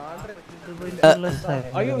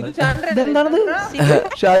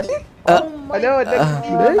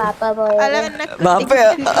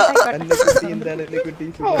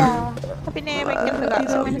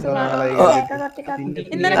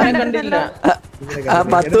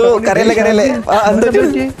 പത്തു കരയല്ലേ.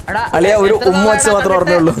 അളിയ ഒരു ഉമ്മ വച്ച മാത്രമേ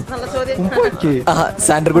ഓർമ്മയുള്ളൂ.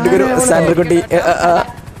 സാൻഡർകുട്ടിക്ക് ഒരു സാൻഡർകുട്ടി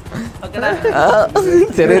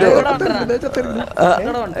ചെറിയൊരു.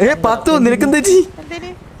 പത്തു നിനക്കെന്താ ചേച്ചി?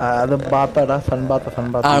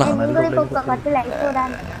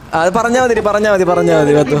 അത് പറഞ്ഞാ മതി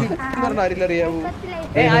പത്തു.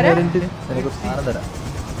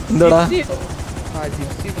 എന്തോടാ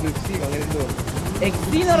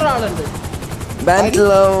ഒരാളുണ്ട്.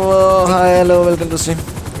 Hello welcome to stream.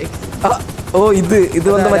 ഓ ഇത്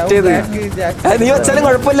വന്ന് മറ്റേത് നീ വെച്ചാലും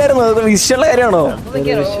കുഴപ്പമില്ലായിരുന്നു. വിഷയമുള്ള കാര്യമാണോ?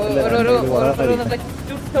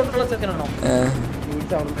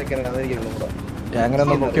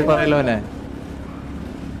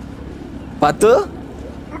 പത്തു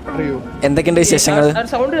എന്തൊക്കെയുണ്ട് വിശേഷങ്ങൾ?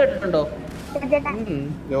 സൗണ്ട് കേട്ടിട്ടുണ്ടോ?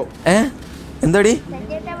 എന്താടി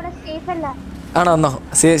ആണോ? ഒന്നോ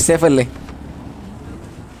സേഫ് അല്ലേ?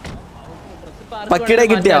 പക്കിടെ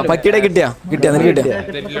കിട്ടിയാ നിനക്ക് കിട്ടിയാ?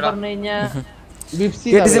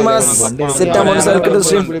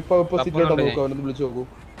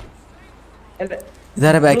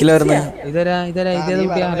 ഇതാരാ ബാക്കിൽ വരുന്നത്?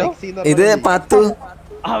 ഇത് പാത്തു.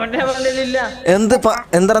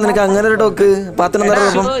 എന്താ നിനക്ക് അങ്ങനെ ഒരു ടോക്ക്? പാത്തിനെന്താ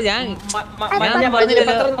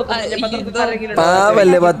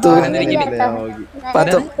പാവല്ലേ പാത്തു?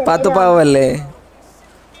 പാത്തു പാവല്ലേ?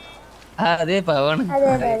 അതെ പാവാണ്.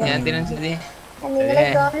 ഞാൻ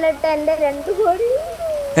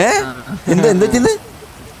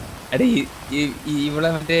ഇവിടെ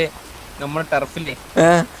മറ്റേ നമ്മുടെ ടർഫില്ലേ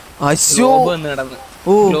ഗ്ലോബ് വന്ന്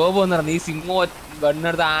നടന്നു. ഈ സിംഹോ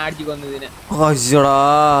ഗണ്ണെടുത്ത് ആടിച്ചു കൊന്നതിന്.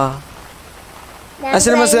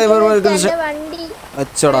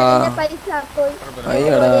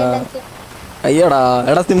 അയ്യടാ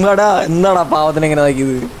എടാ സിംഹടാ എന്താടാ പാവത്തിന് എങ്ങനെ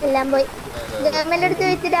ആക്കിയത്?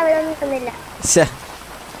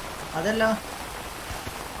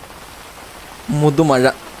 മുതുമഴ.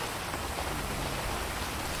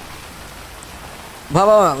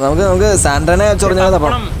 നമുക്ക് സാൻഡ്രനെ ചൊറിഞ്ഞ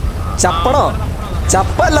തപ്പണം. ചപ്പണോ?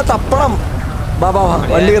 ചപ്പല്ല തപ്പണം. ബാബാ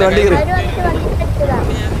വണ്ടി കയറി.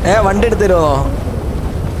 വണ്ടി എടുത്തു തരുമോ?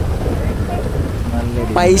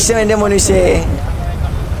 പൈസ വേണ്ട മനുഷ്യേ,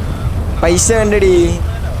 പൈസ വേണ്ടടി.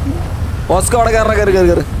 ഓസ്കോ അവിടെ കയറണ കയറി.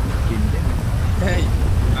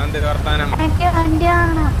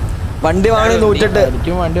 വണ്ടി വാങ്ങി 108.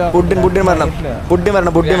 പുഡിൻ വരണം.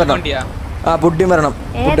 ആ പുഡിൻ വരണം.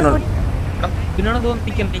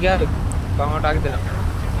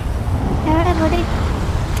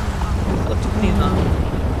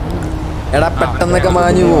 എടാ പെട്ടെന്നൊക്കെ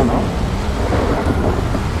മാഞ്ഞു പോവും.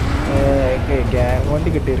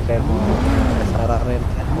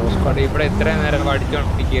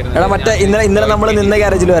 എടാ മറ്റേ ഇന്നലെ നമ്മള് നിന്ന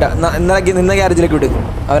ഗ്യാരേജിൽ വരാം. നിന്ന ഗ്യാരേജിലേക്ക് വിട്.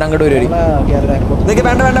 അവരങ്ങോട്ട് വരും. നിനക്ക്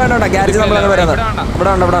വേണ്ട ഗ്യാരേജ് നമ്മൾ അങ്ങോട്ട് വരാം. ഇവിടെ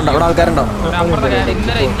ആൾക്കാരുണ്ടോ?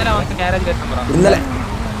 ഇന്നലെ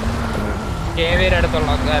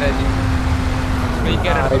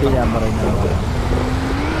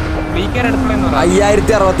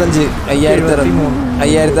 5065.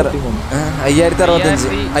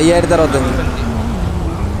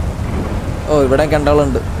 ഓ ഇവിടെ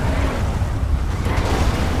കണ്ടാളുണ്ട്.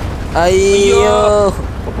 അയ്യോ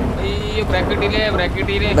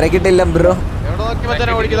ബ്രേക്ക് ഇട്ടില്ല ബ്രോ.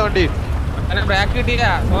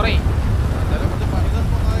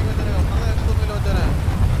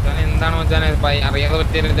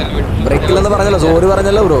 ബ്രേക്കില്ലെന്ന് പറഞ്ഞല്ലോ, സോറി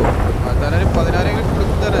പറഞ്ഞല്ലോ ബ്രോ.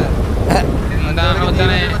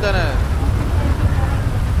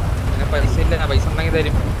 പൈസ ഇല്ല, പൈസ ഉണ്ടെങ്കിൽ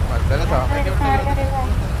തരും.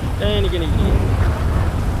 എനിക്ക്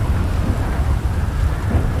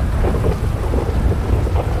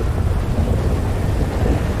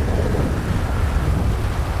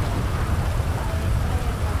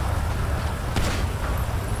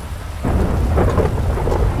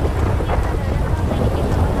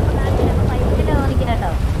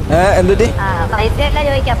എന്തുട്ടി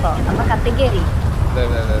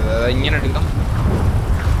ഇങ്ങനെ എടുക്കാം.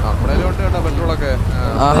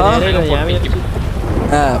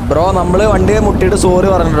 ബ്രോ നമ്മള് വണ്ടി മുട്ടിയിട്ട് സോറി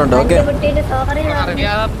പറഞ്ഞിട്ടുണ്ട്. ഓക്കെ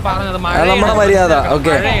നമ്മുടെ മര്യാദ.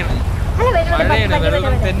 ഓക്കെ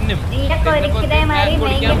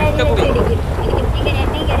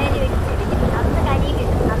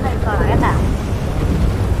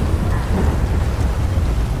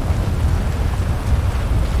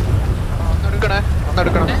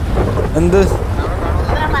എന്ത്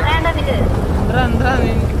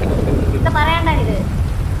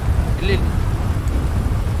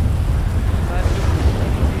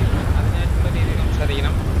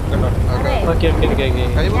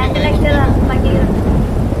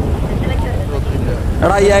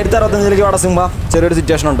എടാ 5065 വാടാ സിംബ. ചെറിയൊരു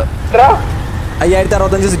സിറ്റുവേഷൻ ഉണ്ട്.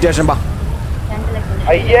 5065 സിറ്റുവേഷൻ പാ.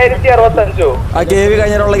 5065 ആ KV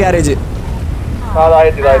കഴിഞ്ഞുള്ള ഗ്യാരേജ്.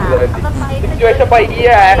 സിറ്റുവേഷൻ ഈ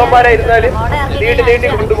ആകന്മാരായിരുന്നാല് നീട്ടി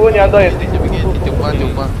കൊണ്ടുപോകും. ഞാൻ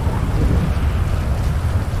ചുമ്മാ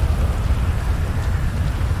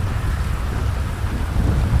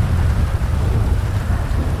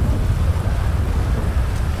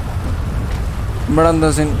ഇവിടെ എന്താ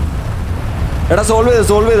സീൻ? എടാ സോൾവ്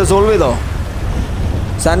ചെയ്തോ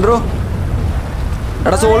സാൻഡ്രോ?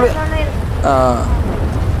 എടാ സോൾവ് ആ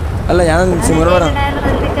അല്ല ഞാൻ സിമറോട് പറയാം.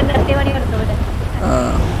 ആ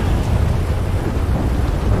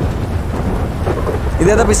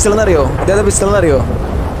ഇതേതാ പിസ്റ്റൾന്ന് അറിയോ?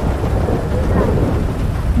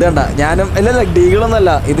 ഇത് കണ്ട ഞാനും ഇല്ലല്ല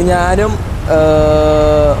ഡീകളൊന്നല്ല ഇത് ഞാനും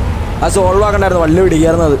ആ സോൾവ് ആക്കണ്ടായിരുന്നു വള്ളി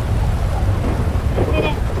പിടിക്കാറുന്നത്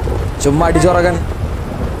ചുമ്മാ അടിച്ചുറക്കാൻ.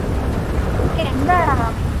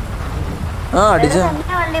 ആ അടിച്ച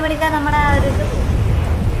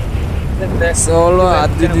സോൾവ്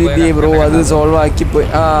ബ്രോ അത് സോൾവ് ആക്കിപ്പോയി.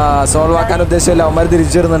 ആ സോൾവ് ആക്കാൻ ഉദ്ദേശമില്ല അവന്മാർ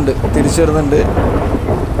തിരിച്ചു വരുന്നുണ്ട്.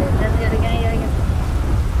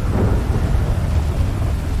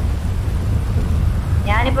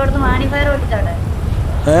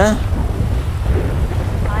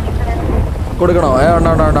 കൊടുക്കണോ?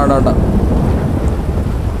 വേണ്ട.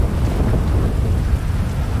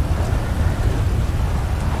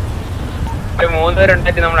 മൂന്ന്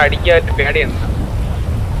പേരുണ്ടായിട്ട് നമ്മൾ അടിക്കാറ്റ് പേടിയാണ്.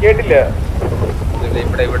 കേട്ടില്ല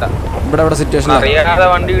ഇവിടെ സിറ്റുവേഷൻ അറിയാതെ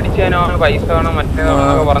വണ്ടി ഇടിച്ചാനോ പൈസ വേണം മറ്റേ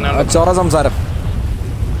പറഞ്ഞു ചോറ സംസാരം.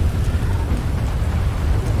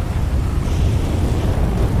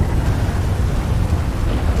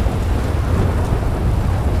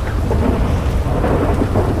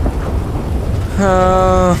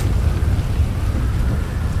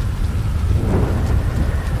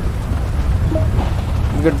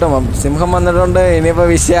 കിട്ടും. സിംഹം വന്നിട്ടുണ്ട്. ഇനിയിപ്പോ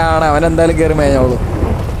വിഷയമാണ്. അവനെന്തായാലും കയറി മേഞ്ഞോളൂ.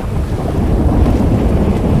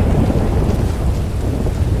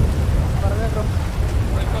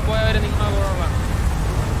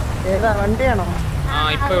 വണ്ടിയാണോ?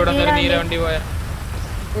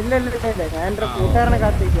 ഇല്ല ഞാൻ എന്റെ കൂട്ടുകാരനെ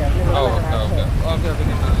കാത്തിരിക്കാം.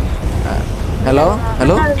 ഹലോ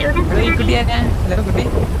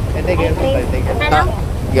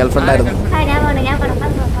ഗേൾഫ്രണ്ട് ആയിരുന്നു.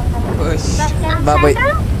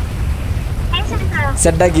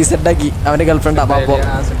 സെഡാക്കി അവന്റെ ഗേൾഫ്രണ്ടാ പാപ്പോ.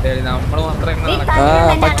 ആ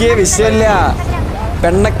പക്കിയെ വിഷയമില്ല.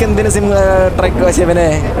 പെണ്ണൊക്കെ എന്തിനു ട്രക്ക് വശവനെ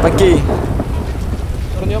പക്കി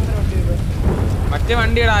മറ്റേ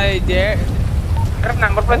വണ്ടിയുടെ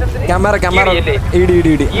ക്യാമറ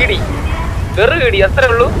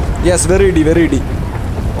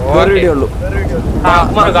വെറി ഉള്ളൂ.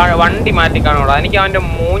 വണ്ടി മാറ്റി കാണോടാ. എനിക്ക് അവന്റെ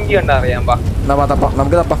മൂഞ്ചി കണ്ടാ അറിയാം.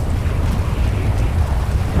 നമുക്ക് തപ്പാം.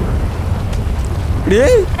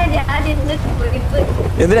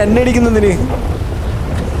 എന്തിനാ എന്നെ അടിക്കുന്നതിന്?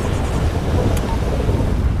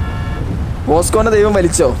 പോസ്കോന്റെ ദൈവം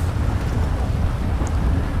വലിച്ചോ?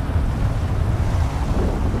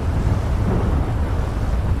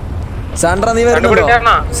 സാൻഡ്ര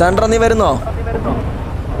നീ വരുന്നോ?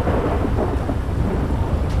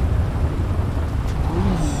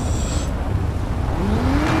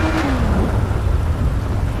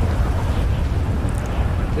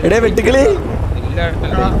 എടേ വെട്ടിക്കളി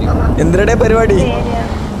എന്തിനടെ പരിപാടി?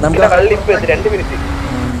 നമുക്ക്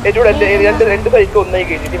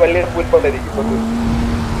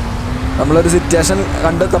നമ്മളൊരു സിറ്റുവേഷൻ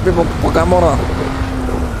കണ്ട് തപ്പി പൊക്കാൻ പോണോ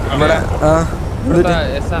നമ്മുടെ?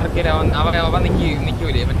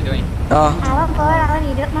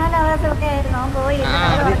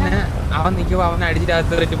 അവൻ നിൽക്കുമ്പോ അവൻ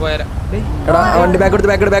അടിച്ചിട്ട് പോയാലോ. എടാ വണ്ടി ബാക്ക്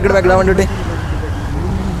വണ്ടി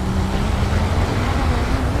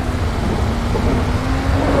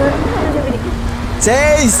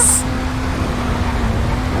ചേസ്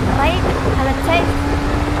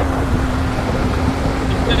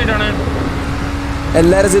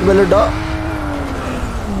എല്ലാരും സീറ്റ് ബെൽറ്റ് ഇട്ടോ?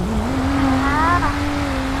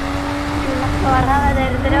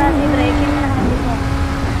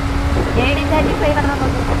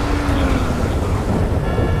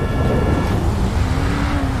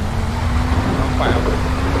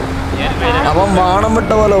 അവൻ വാണം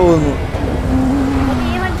വിട്ട പോലെ പോകുന്നു.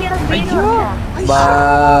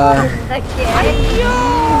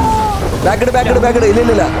 ബാക്കിട്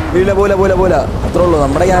ഇല്ല വീല പോലെ അത്രേ ഉള്ളൂ.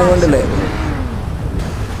 നമ്മുടെ ഗ്യാങ് കൊണ്ടല്ലേ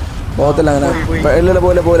പോകത്തില്ല അങ്ങനെ. ഇല്ല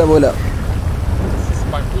പോലെ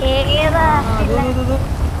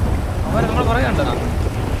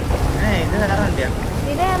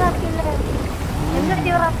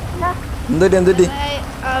എന്തുറ്റി?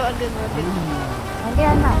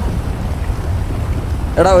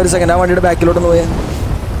 എടാ ഒരു സെക്കൻഡ് ആ വണ്ടിയുടെ ബാക്കിലോട്ടൊന്ന് പോയേ.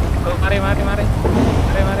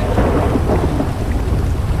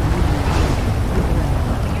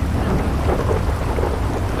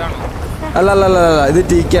 അല്ല ഇത്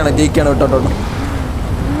ടീക്കാണ് വിട്ടോട്ടോ.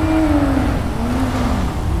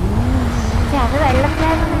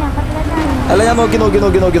 അല്ല ഞാൻ നോക്കി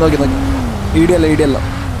ഇടിയല്ല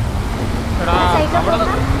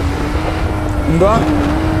എന്തുവാ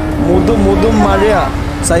മുതും മഴയാ.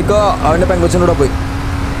 സൈക്കോ അവൻ്റെ പെങ്കൊച്ചിൻ്റെ കൂടെ പോയി.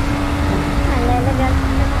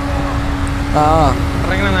 ആ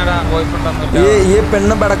ഈ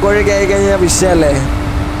പെണ്ണ് പടക്കോഴൊക്കെ ആയി കഴിഞ്ഞാൽ വിഷയല്ലേ?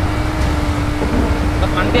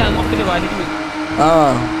 ആ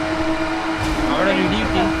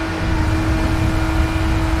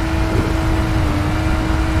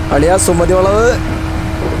അളിയാ സുമതി വളവ്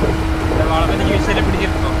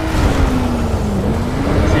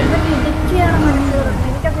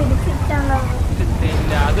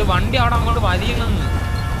അത് വണ്ടി അവിടെ അങ്ങോട്ട് വലിയുന്നു.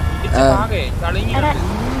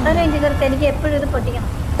 എനിക്ക് എപ്പോഴും ഇത് പൊട്ടിക്കണം.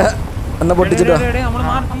 എന്നാ പൊട്ടിച്ചിട്ടോ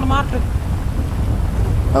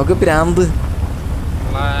നമുക്ക് പ്രാന്ത്.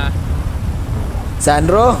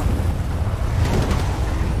 സാൻഡ്രോ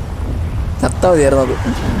ചത്താ മതിയായിരുന്നത്.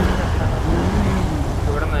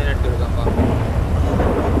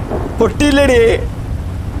 പൊട്ടിയില്ലേടി,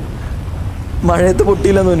 മഴയത്ത്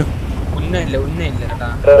പൊട്ടിയില്ലെന്ന് തോന്നുന്നു.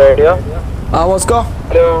 ആ മോസ്കോ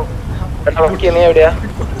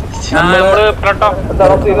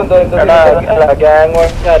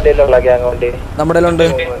നമ്മുടെ ഉണ്ട്.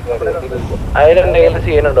 അതിലെന്തെങ്കിലും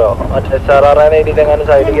സീനുണ്ടോ? മറ്റേ SRRA എഴുതിയിട്ടെങ്ങാനും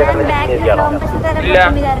സൈഡിൽ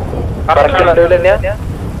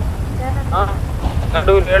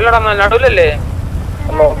നടുവിലല്ലേ?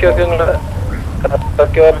 നോക്കി നോക്കി നിങ്ങള്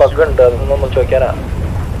ബഗ് ഉണ്ട്, അതൊന്നും ചോദിക്കാനാ.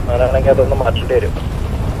 അങ്ങനെയാണെങ്കിൽ അതൊന്നും മാറ്റേണ്ടി വരും.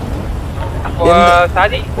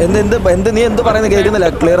 നീ എന്ത് പറയുന്നത് കേൾക്കുന്നില്ല,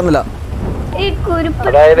 ക്ലിയർ ഒന്നുമില്ല.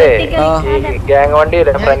 അതായത് ഈ ഗ്യാങ്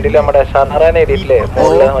വണ്ടിയില്ലേ ഫ്രണ്ടില് നമ്മുടെ SRRA എഴുതിയിട്ടില്ലേ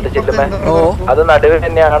മുകളില് മറ്റേ ചില്ലുമേ, അത് നടുവിൽ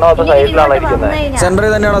തന്നെയാണോ അതോ സൈഡിലാണോ ഇരിക്കുന്നത്?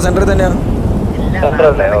 സെന്ററിൽ തന്നെയാണോ? സെന്ററിൽ തന്നെയാണ്.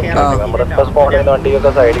 സെന്ററല്ലേ? ഓക്കെ. നമ്മുടെ ഇപ്പൊ സ്പോണിൽ നിന്ന്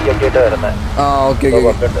വണ്ടിയൊക്കെ സൈഡിലേക്കൊക്കെ ആയിട്ട് വരുന്നത്. ആ ഓക്കെ.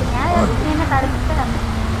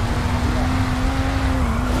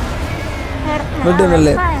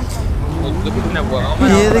 ല്ലേ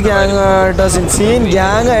ഏത് ഗ്യാങ് ആയിട്ടാ? Scene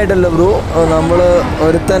gang ആയിട്ടല്ലോ bro. നമ്മള്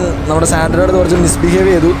ഒരുത്തൻ നമ്മുടെ സാൻഡ്രയുടെ അടുത്ത് കുറച്ച് മിസ്ബിഹേവ്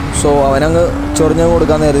ചെയ്തു. സോ അവനങ്ങ് ചൊറിഞ്ഞ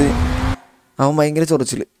കൊടുക്കാന്ന് കരുതി. അവൻ ഭയങ്കര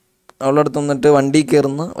ചൊറിച്ചില്. അവളുടെ അടുത്ത് വന്നിട്ട് വണ്ടി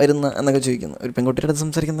കയറുന്ന വരുന്ന എന്നൊക്കെ ചോദിക്കുന്നു. ഒരു പെൺകുട്ടിയുടെ അടുത്ത്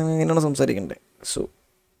സംസാരിക്കുന്നത് എങ്ങനെയാണ് സംസാരിക്കണ്ടേ? സോ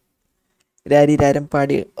രാരം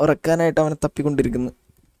പാടി ഉറക്കാനായിട്ട് അവനെ തപ്പിക്കൊണ്ടിരിക്കുന്നു.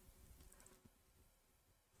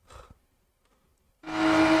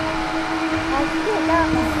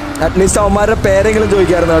 അറ്റ്ലീസ്റ്റ് അവന്മാരുടെ പേരെങ്കിലും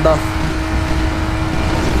ചോദിക്കായിരുന്നു കേട്ടോ.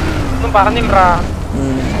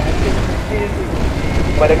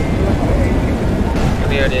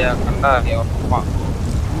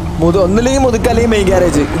 ഒന്നില്ലെങ്കിൽ മുതുക്ക അല്ലെങ്കിൽ മെയിൻ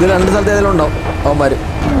ഗ്യാരേജ്, ഇത് രണ്ട് സ്ഥലത്ത് ഏതെങ്കിലും ഉണ്ടാവും അവന്മാര്.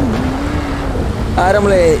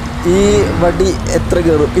 ആരമ്മളെ ഈ വണ്ടി എത്ര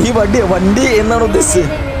കയറും? ഈ വണ്ടി എന്നാണ് ഉദ്ദേശിച്ചത്?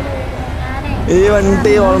 ഈ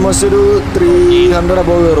വണ്ടി ഓൾമോസ്റ്റ് ഒരു 300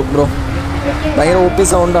 അബോവ് കയറും ബ്രോ. ഭയങ്കര OP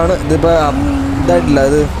സൗണ്ടാണ്. ഇതിപ്പോൾ ഇതായിട്ടില്ല,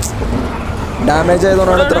 ഇത് ഡാമേജ്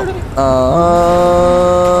ആയതുകൊണ്ടാണ് ഇത്ര.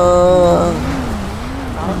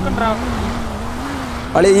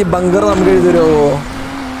 അളി ഈ ബങ്കർ നമുക്ക് എഴുതി തരുമോ?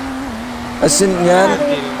 അശ്വിൻ ഞാൻ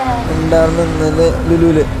ഉണ്ടായിരുന്നു ഇന്നലെ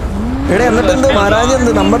ലുലുവില്. എടാ എന്നിട്ട് എന്ത്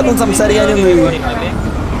മാറാഞ്ഞെന്ത്? നമ്മുടെ അടുത്ത് സംസാരിക്കാനെന്ത്?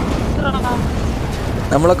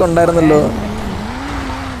 നമ്മളൊക്കെ ഉണ്ടായിരുന്നല്ലോ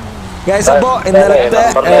ഗൈസ്. അപ്പോൾ ഇന്നലത്തെ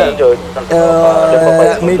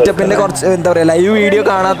മീറ്റപ്പിന്റെ കുറച്ച് എന്താ പറയുക ലൈവ് വീഡിയോ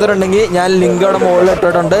കാണാത്തവരുണ്ടെങ്കിൽ ഞാൻ ലിങ്ക് അവിടെ മുകളിൽ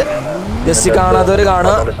ഇട്ടിട്ടുണ്ട്. ജസ്റ്റ് കാണാത്തവർ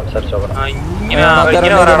കാണുക.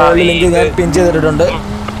 ലിങ്ക് ഞാൻ പിൻ ചെയ്തിട്ടുണ്ട്.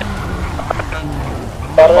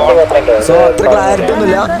 സോ അത്ര ക്ലാരിറ്റി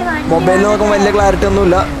ഒന്നുമില്ല, മൊബൈലിൽ നോക്കുമ്പോൾ വലിയ ക്ലാരിറ്റി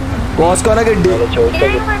ഒന്നുമില്ല. ബോസ്കോനെ കിട്ടി.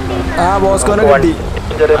 ആ ബോസ്കോനെ കിട്ടി.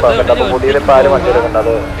 പുതിയ പാല് വണ്ടി എടുക്കണ്ട,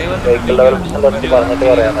 അത് വെഹിക്കിൾ ഡെവലപ്മെന്റ് പറഞ്ഞിട്ട്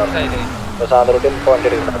പറയാനാണ്. സാധാരണ വണ്ടി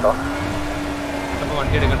എടുക്കണ്ടോ?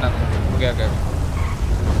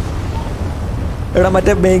 എടാ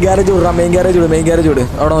മറ്റേ മെയിൻ ഗ്യാരേജ് വിടാം. മെയിൻ ഗ്യാരേജ് വിട്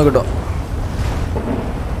അവിടെ നോക്കിട്ടോ.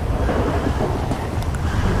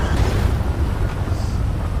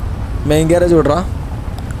 Main garage വിടറാ.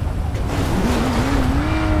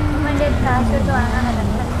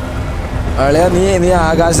 അളയാ നീ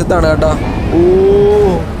ആകാശത്താണ് കേട്ടോ. ഓ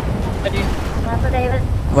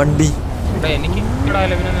വണ്ടി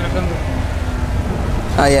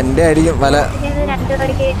ആ എന്റെ ആയിരിക്കും വല.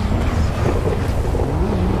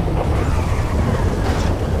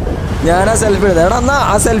 ഞാനാ സെൽഫി എടുത്തത്. എടാ എന്നാ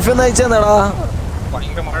ആ സെൽഫി ഒന്ന് അയച്ചു തന്നെടാ.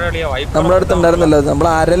 നമ്മുടെ അടുത്ത് ഉണ്ടായിരുന്നല്ലോ, നമ്മൾ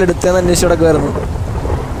ആരെങ്കിലും എടുത്തേന്ന് അന്വേഷിച്ച് കിടക്കുമായിരുന്നു.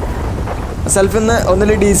 സെൽഫി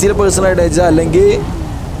ഒന്നിൽ DC പേഴ്സണലായിട്ട് അയച്ചാൽ, അല്ലെങ്കിൽ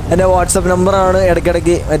എൻ്റെ വാട്സപ്പ് നമ്പറാണ്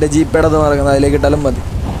ഇടയ്ക്കിടയ്ക്ക് മറ്റേ GPയുടെ അത് നടക്കുന്നത്, അതിലേക്ക് ഇട്ടാലും മതി.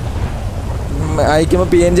 അയക്കുമ്പോൾ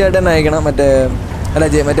PNG ആയിട്ട് തന്നെ അയക്കണം. മറ്റേ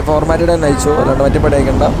ഫോർമാറ്റായിട്ട് തന്നെ അയച്ചോ, അല്ലാണ്ട് മറ്റേ പടി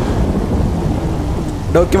അയക്കണ്ട.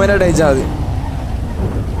 ഡോക്യുമെൻ്റായിട്ട് അയച്ചാൽ മതി.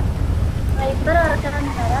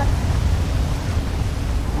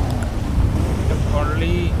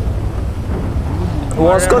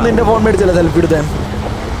 വോസ്കോ നിന്റെ ഫോൺ മേടിച്ചല്ലേ സെൽഫി എടുത്തേ?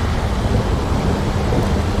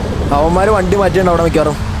 അവന്മാർ വണ്ടി മാറ്റിയുണ്ട് അവിടെ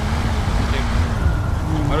മിക്കവാറും.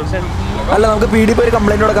 അല്ല നമുക്ക് പി ഡി പോയി ഒരു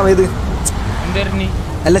കംപ്ലൈന്റ് കൊടുക്കാം ഇത്.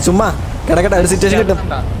 അല്ല ചുമ്മാ കിടക്കട്ടെ, ഒരു സിറ്റുവേഷൻ കിട്ടും,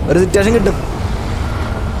 ഒരു സിറ്റുവേഷൻ കിട്ടും.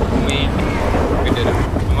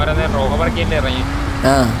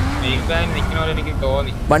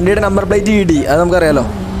 വണ്ടിയുടെ നമ്പർ പ്ലേറ്റ് ഇ ഡി, അത് നമുക്കറിയാലോ.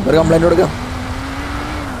 ഒരു കംപ്ലൈന്റ് കൊടുക്കാം.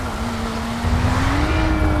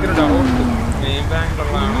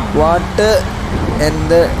 വാട്ട്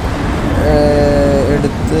എൻ്റെ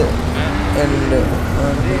എടുത്ത് എൻ്റെ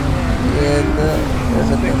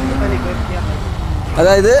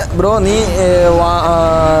അതായത് ബ്രോ നീ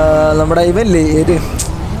നമ്മുടെ ഇവല്ലേ ഏത്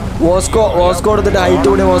വോസ്കോ എടുത്തിട്ട് ഹൈറ്റ്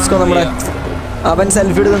കൂടി വോസ്കോ നമ്മുടെ അവൻ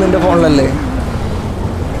സെൽഫി എടുത്ത് നിന്റെ ഫോണിലല്ലേ?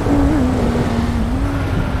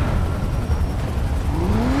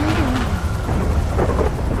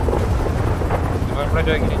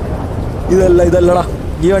 ഇതല്ലടാ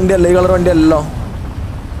ഈ വണ്ടി അല്ല, ഈ കളർ വണ്ടി അല്ലല്ലോ.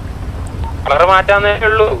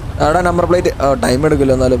 അവിടെ നമ്പർ പ്ലേറ്റ് ടൈം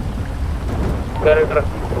എടുക്കില്ല എന്നാലും.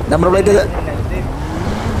 Number plate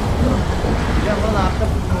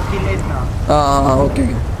okay.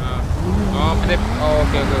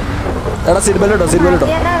 എടാ സീറ്റ് ബെൽറ്റ് ഇട്ടോ.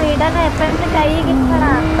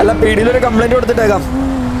 അല്ല പീഡിയിലൊരു കംപ്ലൈന്റ് കൊടുത്തിട്ടേക്കാം.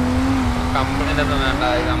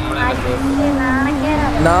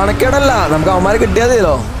 നാണക്കേടല്ല, നമുക്ക് അവന്മാരെ കിട്ടിയാൽ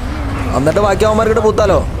മതിയല്ലോ, എന്നിട്ട് ബാക്കി അവന്മാർക്കിട്ട്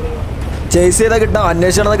പൂത്താലോ. ചേസ് ചെയ്താൽ കിട്ടാം,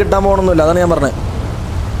 അന്വേഷിച്ചാൽ കിട്ടാൻ പോകണമെന്നില്ല. അതാണ് ഞാൻ പറഞ്ഞത്.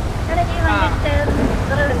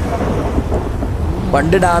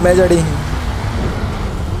 വണ്ടി ഡാമേജ് അടി.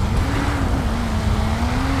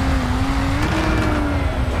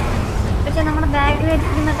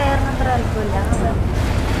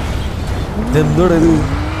 ഇതെന്തോടെ ഇത്?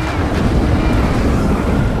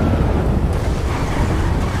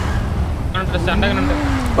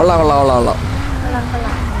 കൊള്ളാം.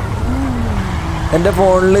 എൻ്റെ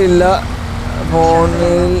ഫോണിൽ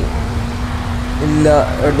ഇല്ല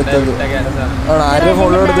എടുത്തത്. ആരുടെ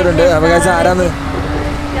ഫോണിൽ എടുത്തിട്ടുണ്ട്. അവകാശം ആരാന്ന്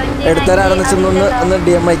എടുത്തരാരെന്ന് വെച്ചൊന്ന് ഒന്ന്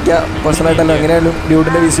ഡി എം അയക്കുക പേഴ്സണലായിട്ടല്ലോ. എങ്ങനെയായാലും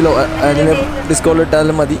ഡ്യൂട്ടിൻ്റെ വീസിലോ അതിന് ഡിസ്കൗണ്ട്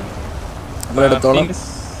ഇട്ടാലും മതി, നമ്മളെടുത്തോളാം.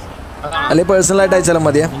 അല്ലെങ്കിൽ പേഴ്സണലായിട്ട് അയച്ചാലും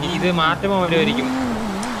മതിയാ. ഇത് മാറ്റം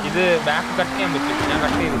ഇത് ബാക്ക് കട്ട് ചെയ്യാൻ പറ്റും, ഞാൻ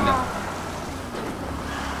കട്ട് ചെയ്തില്ല.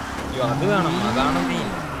 അത് വേണം, അതാണ് മെയിൻ.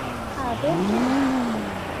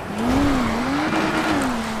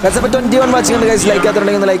 21 വാച്ചിങ് ഉണ്ട് ഗൈസ്. ലൈക്ക്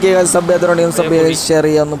ചെയ്യാത്തുണ്ടെങ്കിൽ ലൈക്ക് ചെയ്യുക, സബ് ചെയ്യാത്തുണ്ടെങ്കിൽ സബ് ചെയ്യുക, ഷെയർ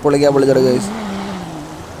ചെയ്യുക, ഒന്ന് പൊളിക്കാൻ വിളിച്ചെടുക്കുക ഗൈസ്.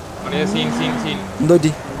 എന്തോ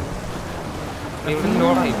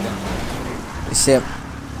വിഷയം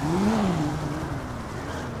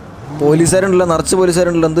പോലീസുകാരുണ്ടല്ലോ, നിറച്ച്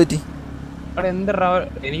പോലീസുകാരുണ്ടല്ലോ. എന്തോ പറ്റി?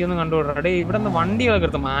 എനിക്കൊന്നും കണ്ടുകൂടാ. ഇവിടെ വണ്ടികളൊക്കെ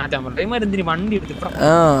എടുത്ത് മാറ്റാൻ പറഞ്ഞു. വണ്ടി എടുത്ത്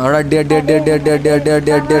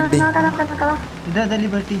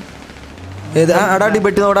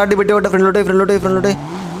ഫ്രണ്ടിലോട്ട്.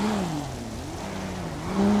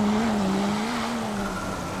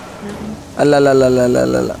 അല്ല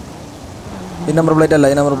ഈ നമ്പർ പ്ലേറ്റ്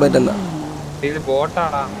അല്ല.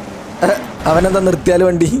 അവനെന്താ നിർത്തിയാലും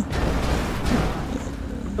വണ്ടി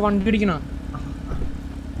പിടിക്കണോ?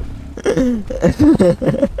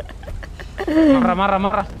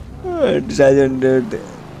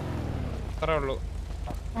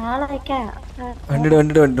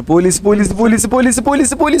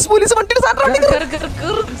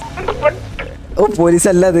 പോലീസ്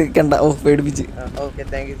അല്ല അത്, കണ്ട. ഓ പേടിപ്പിച്ച്.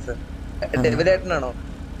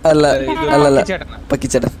 അല്ല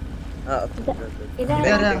പക്കിച്ചേട്ടൻ.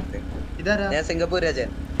 സിംഗപ്പൂർ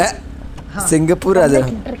രാജ.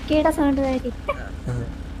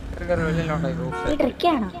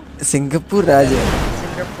 സിംഗപ്പൂർ രാജ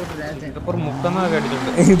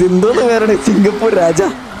ഇതെന്തോന്ന് പേരാണ്? സിംഗപ്പൂർ രാജ.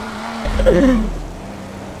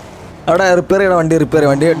 അവിടെ റിപ്പയർ ചെയ്യണം,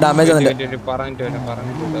 വണ്ടി ഡാമേജ് ആവുന്നുണ്ട്.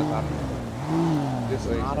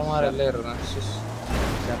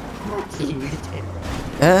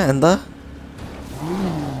 എന്താ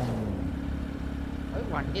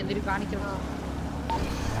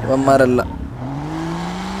അവന്മാരല്ല.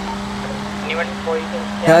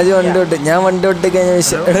 ഞാൻ വണ്ടി വിട്ട് കഴിഞ്ഞ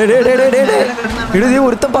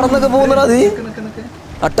ഒരുത്തം പറന്നൊക്കെ പോകുന്നടാ. അത്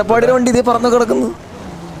അട്ടപ്പാടിയുടെ വണ്ടി ഇതേ പറന്നൊക്കെ കിടക്കുന്നു.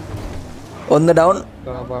 ഒന്ന് ഡൗൺ.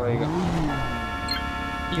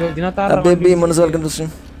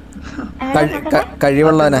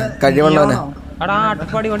 കഴിവുള്ളവനാ.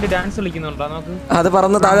 അത്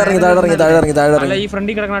പറന്ന് താഴെ ഇറങ്ങി.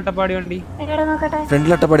 ഫ്രണ്ടിൽ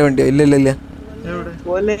അട്ടപ്പാടി വണ്ടിയോ? ഇല്ല.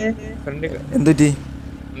 എന്തുറ്റി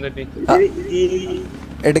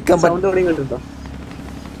എടുക്കാൻ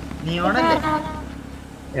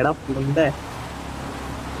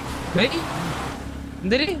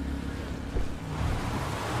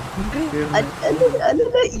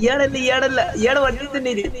ഇയാളെ വണ്ടി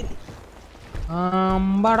തന്നെ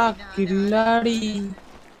കില്ലാടി.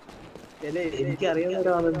 എനിക്കറിയാവുന്ന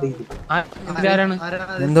ഒരാളുണ്ട്. ഇതിലാരാണ്?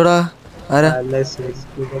 എന്തോടാ ആരാ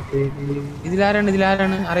ഇതിലാരാണ്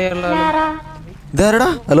അറിയാനുള്ള ഇതാരടാ?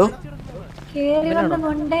 ഹലോ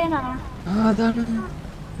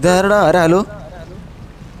ഇതാരടാ? ആരാ? ഹലോ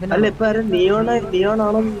അല്ല ഇപ്പൊ ആരും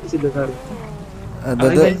നിയോണാണോ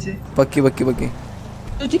പക്കി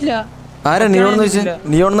ആരാ നിയോണെന്ന് ചോദിച്ചേ?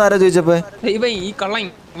 നിയോണെന്ന് ആരാ ചോദിച്ചപ്പോ? ഈ കള്ളൻ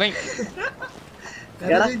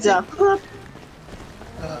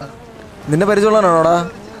നിന്റെ പരിചയമുള്ളതാണോടാ?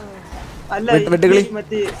 വെട്ടുകളി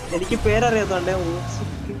മറ്റേ എനിക്ക് പേരറിയാത്തോണ്ടേ.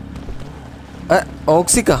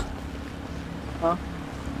 ഓക്സിക്കാ?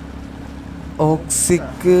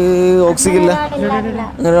 ഓക്സിക്കില്ല,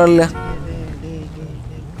 അങ്ങനെ ആളില്ല.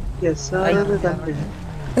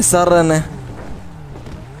 SRRA തന്നെ.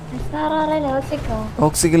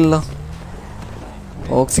 ഓക്സിക്കില്ലല്ലോ.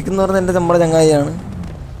 ഓക്സിക് എന്ന് പറഞ്ഞ എന്റെ നമ്മുടെ ചങ്ങായിയാണ്.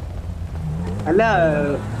 അല്ല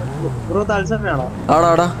ബ്രോ താൽസമയാണോ?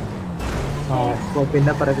 ആടാ.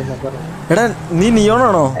 പിന്നെ എടാ നീ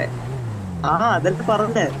നിയോണാണോ? അതൊക്കെ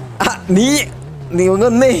പറഞ്ഞേ. നീ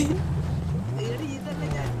ഒന്നേ.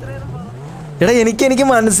 എടാ എനിക്ക്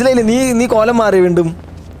മനസ്സിലായില്ല. നീ കോലം മാറി വീണ്ടും.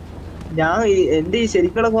 ഞാൻ എന്റെ ഈ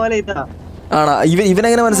ശരിക്കുള്ള കോലം ഇതാ. ആണാ?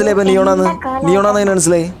 ഇവനെങ്ങനെ മനസ്സിലായി നിയോണാന്ന് എങ്ങനെ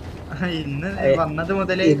മനസ്സിലായി?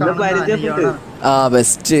 പരിചയപ്പെട്ടു.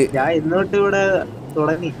 ബെസ്റ്റ്. ഞാൻ ഇന്നോട്ട് ഇവിടെ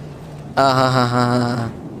തുടങ്ങി.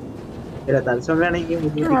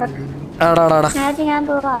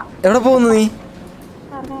 എവിടെ പോകുന്നു നീ?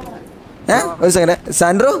 ഒരു സെക്കൻഡ്.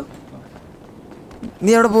 സാൻഡ്രോ നീ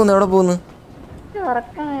എവിടെ പോകുന്നു?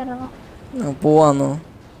 പോവാന്നോ?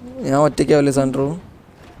 ഞാൻ ഒറ്റയ്ക്കാവല്ലേ സാൻഡ്രോ?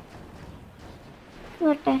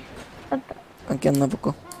 ഓക്കെ എന്നാ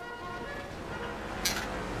പൊക്കോ.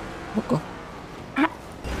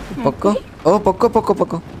 ഓ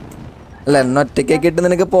പൊക്കോ. അല്ല എന്നെ ഒറ്റയ്ക്കാക്കിയിട്ട്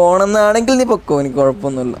നിനക്ക് പോണെന്നാണെങ്കിൽ നീ പൊക്കോ, എനിക്ക്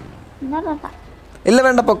കുഴപ്പമൊന്നുമില്ല. ഇല്ല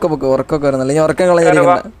വേണ്ട, പൊക്കോ ഉറക്കൊക്കെ വരുന്നല്ല. ഞാൻ ഉറക്കം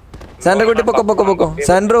കളഞ്ഞിരിക്കണ്ട. സാൻഡ്രോ കുട്ടി പൊക്കോ.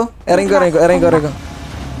 സാൻഡ്രോ ഇറങ്ങിക്കോ.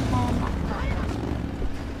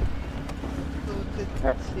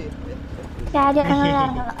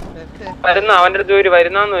 അവന്റെ അടുത്ത്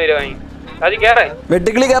വരുന്നാന്ന്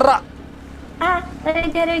വെട്ടിക്കിളി കയറാ.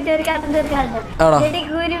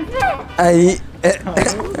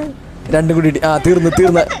 രണ്ടും കൂടി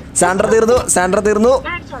തീർന്നു. സാൻഡ്ര തീർന്നു.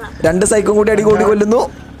 2 സൈക്കും കൂടി അടി കൂടി കൊല്ലുന്നു.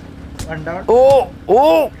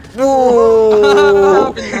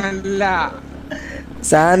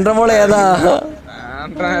 സാൻഡ്ര മോളെ ഏതാ?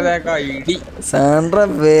 സാൻഡ്ര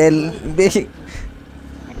ഇടി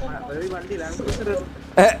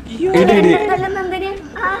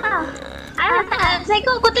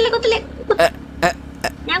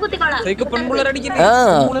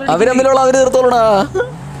അവര് തീർത്തോളൂടാ.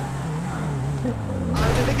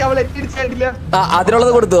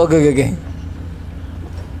 അതിനുള്ളത് കൊടുത്തു. ഓക്കെ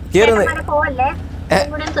കേറുന്നേ.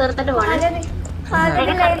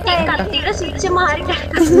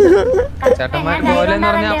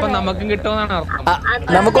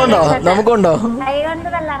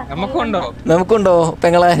 നമുക്കുണ്ടോ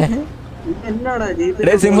പെങ്ങളെ?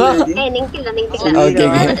 സിംഹ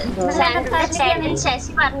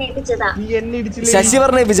ശശി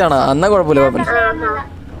പറഞ്ഞേപ്പിച്ചാണോ? എന്നാ കുഴപ്പമില്ല.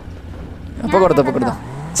 അപ്പൊ കൊടുത്തോ.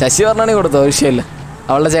 ശശി പറഞ്ഞാണെങ്കിൽ കൊടുത്തോ, വിഷയമില്ല.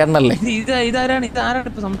 അവളുടെ ചേട്ടനല്ലേ?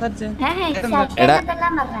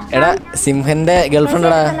 എടാ സിംഹന്റെ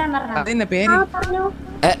ഗേൾഫ്രണ്ടാ.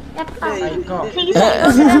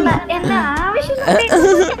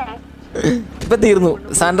 ഇപ്പൊ തീർന്നു.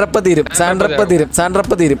 സാൻഡ്രപ്പ തീരും. സാൻഡ്ര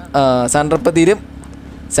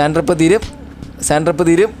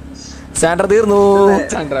തീർന്നു.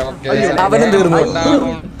 അവനും തീർന്നു.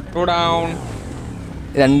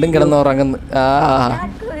 രണ്ടും കിടന്നുറങ്ങുന്നു.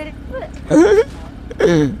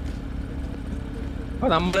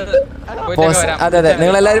 അതെ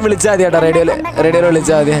നിങ്ങളെല്ലാരും വിളിച്ചാൽ മതി കേട്ടോ. റേഡിയോയിൽ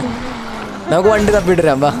വിളിച്ചാൽ മതി. നമുക്ക് വണ്ടി തപ്പിട്ട്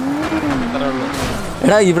തരാം. വാ.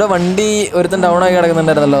 എടാ ഇവിടെ വണ്ടി ഒരുത്തൻ ഡൗൺ ആയി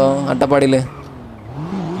കിടക്കുന്നുണ്ടായിരുന്നല്ലോ അട്ടപ്പാടിയില്.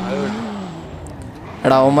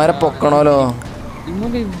 എടാ അവന്മാരെ പൊക്കണോലോ.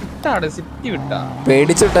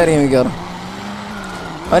 പേടിച്ചിട്ടായിരിക്കും മിക്കവാറും.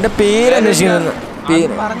 അവന്റെ പേര് അന്വേഷിക്കുന്നു.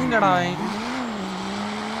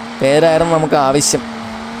 പേരായിരുന്നു നമുക്ക് ആവശ്യം.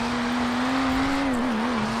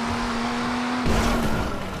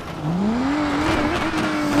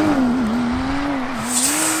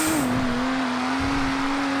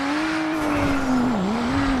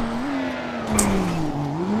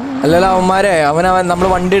 അല്ലല്ല അവന്മാരെ അവൻ നമ്മൾ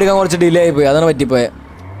വണ്ടി എടുക്കാൻ കുറച്ച് ഡിലേ ആയിപ്പോയി, അതാണ് പറ്റിപ്പോയെ.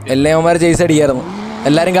 എല്ലാം അവന്മാരെ ചേസ് അടിക്കായിരുന്നു.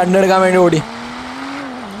 എല്ലാവരും കണ്ണെടുക്കാൻ വേണ്ടി ഓടി.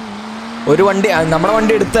 ഒരു വണ്ടി നമ്മുടെ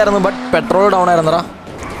വണ്ടി എടുത്തായിരുന്നു, ബട്ട് പെട്രോൾ ഡൗൺ ആയിരുന്നടാ.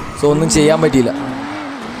 സോ ഒന്നും ചെയ്യാൻ പറ്റിയില്ല.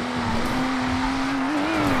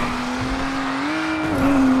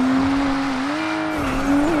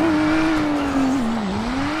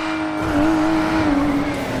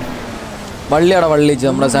 വള്ളിയാടാ വള്ളി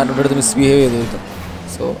നമ്മുടെ സാൻഡ്രോയുടെ അടുത്ത് മിസ്ബിഹേവ് ചെയ്തു.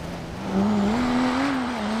 സോ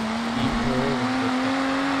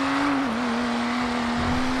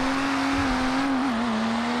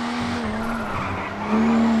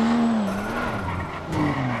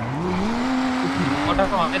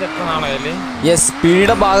യെസ്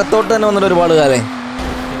പീഡിയുടെ ഭാഗത്തോട്ട് തന്നെ വന്നിട്ട് ഒരുപാട് കാലം.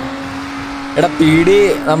 എടാ പീഡി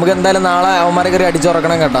നമുക്ക് എന്തായാലും നാളെ അവന്മാരെ കയറി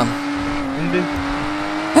അടിച്ചുറക്കണം കേട്ടാ.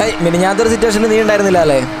 ഹേയ് മിനിഞ്ഞാത്തൊരു സിറ്റുവേഷനിൽ നീ ഉണ്ടായിരുന്നില്ല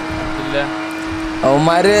അല്ലേ?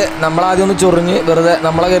 അവന്മാര് നമ്മളാദ്യം ഒന്ന് ചൊറിഞ്ഞ് വെറുതെ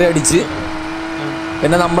നമ്മളെ കയറി അടിച്ച്,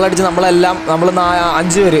 പിന്നെ നമ്മളടിച്ച് നമ്മളെല്ലാം നമ്മൾ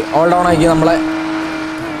 5 പേര് ഓൾ ഡൗൺ ആക്കി നമ്മളെ.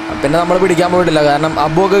 പിന്നെ നമ്മൾ പിടിക്കാൻ പോയിട്ടില്ല, കാരണം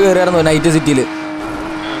അബുവൊക്കെ കയറിയായിരുന്നു നൈറ്റ് സിറ്റിയിൽ.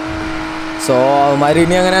 സോ അവന്മാർ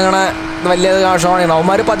ഇനി അങ്ങനെ വലിയ കാഷമാണ്.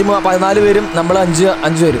 അവന്മാർ 14 പേരും നമ്മൾ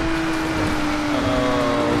 5 പേരും.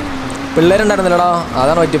 പിള്ളേരുണ്ടായിരുന്നില്ലടാ,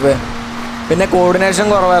 അതാണ് പറ്റിപ്പോയി. പിന്നെ കോർഡിനേഷൻ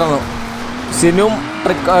കുറവായിരുന്നു. സിനും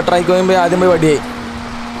ട്രൈക്കോയും പോയി ആദ്യം പോയി വടിയായി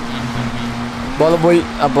ബോധം പോയി.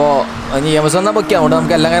 അപ്പോൾ ഇനി എംസ് വന്നാൽ പൊക്കി, അതുകൊണ്ട്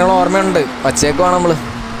നമുക്ക് എല്ലാ കാര്യങ്ങളും ഓർമ്മയുണ്ട്. പച്ചയൊക്കെ നമ്മൾ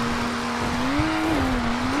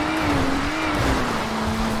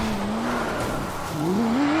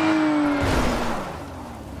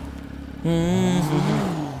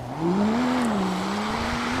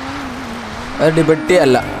അത് ഡിബറ്റ്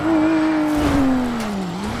അല്ല.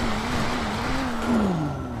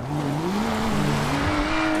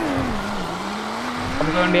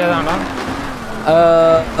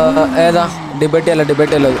 ഏതാ ഡിബേറ്റ് അല്ല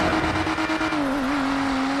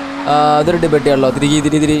അതൊരു ഡിബേറ്റ് ആണല്ലോ.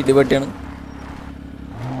 തിരി ഡിബേറ്റാണ്.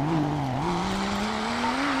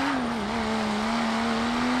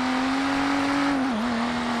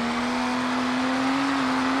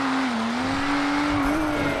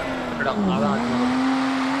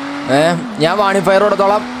 ഞാൻ വാണിഫയർ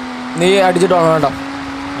കൊടുത്തോളാം, നീ അടിച്ചിട്ട് വേണം കേട്ടോ.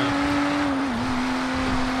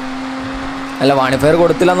 അല്ല വാണിഫയർ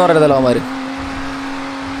കൊടുത്തില്ല എന്ന് പറയരുതല്ലോ അവന്മാര്.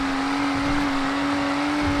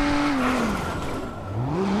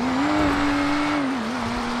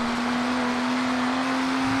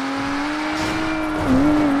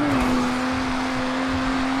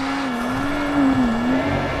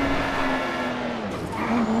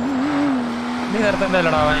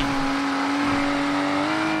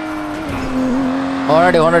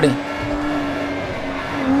 ഓൾറെഡി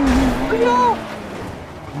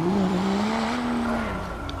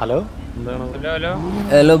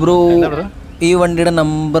ഹലോ ബ്രോ, ഈ വണ്ടിയുടെ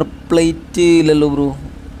നമ്പർ പ്ലേറ്റ് ഇല്ലല്ലോ ബ്രോ.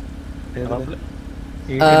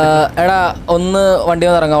 എടാ ഒന്ന് വണ്ടി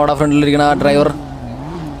ഒന്ന് ഇറങ്ങാം. അവിടെ ഫ്രണ്ടിലിരിക്കണ ആ ഡ്രൈവർ,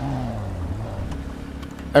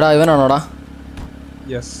 എടാ ഇവനാണോടാ?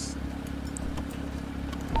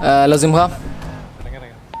 ഹലോ സിംഹ,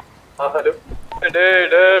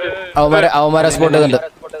 അവന്മാരെ സ്പോട്ട് ചെയ്തിട്ടുണ്ട്.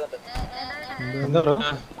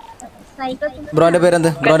 ബ്രോന്റെ പേരെന്ത്?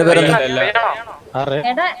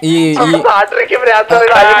 ഈ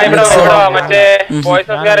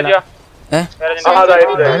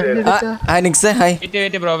നിക്സേ ഹായ്.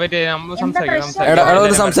 എടാ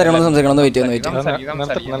ഒന്ന് സംസാരിക്കണം, ഒന്ന് വെയിറ്റ്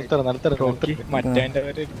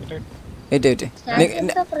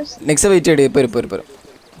നിക്സ വെയിറ്റ് ചെയ്യടി. ഇപ്പൊ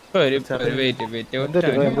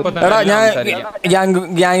എടാ ഞാൻ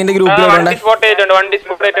ഗ്യാങ്ങിന്റെ ഗ്രൂപ്പിലുണ്ട്.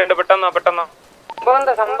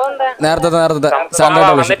 നേരത്തെ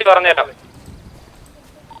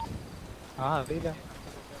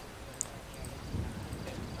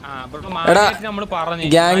എടാ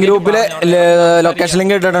ഗ്യാങ് ഗ്രൂപ്പില് ലൊക്കേഷൻ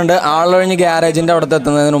ലിങ്ക് ഇട്ടിട്ടുണ്ട്. ആളൊഴിഞ്ഞ് ഗ്യാരേജിന്റെ അവിടെ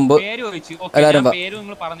എത്തുന്നതിന് മുമ്പ് എല്ലാരും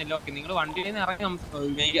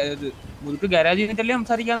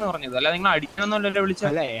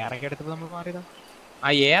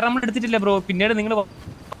എടുത്തിട്ടില്ല ബ്രോ. പിന്നീട് നിങ്ങൾ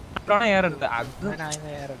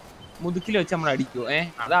മുതുക്കിൽ വെച്ച് നമ്മൾ അടിക്കുവോ?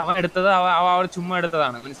 അത് അവൻ എടുത്തത് അവർ ചുമ്മാ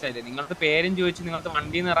എടുത്തതാണ്, മനസ്സിലായില്ലേ? നിങ്ങളുടെ പേരും ചോദിച്ചു നിങ്ങൾക്ക്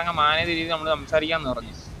വണ്ടിയിൽ നിന്ന് ഇറങ്ങാൻ മാനേജ രീതിയിൽ നമ്മൾ സംസാരിക്കാന്ന്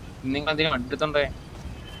പറഞ്ഞു. നിങ്ങൾ എന്തിനും എടുത്തോണ്ടേ?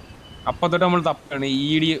 അപ്പൊ തൊട്ട് നമ്മൾ തപ്പാണ്.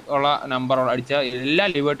 ED ഉള്ള നമ്പർ അടിച്ച എല്ലാ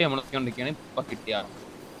ലിബർട്ടിയും നമ്മൾ നോക്കിക്കൊണ്ടിരിക്കുകയാണ്. ഇപ്പൊ കിട്ടിയ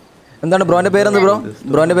എന്താണ് ബ്രോന്റെ പേരെന്താ?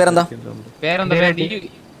 ബ്രോന്റെ പേരെന്താ?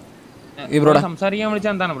 സംസാരിക്കാൻ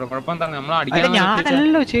വിളിച്ചാൽ എന്താണ് ബ്രോ? കുഴപ്പം എന്താണ്? നമ്മൾ അടിക്കാൻ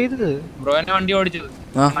ബ്രോനെ വണ്ടി ഓടിച്ചത്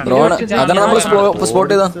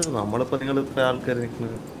സ്പോട്ട് ചെയ്താ.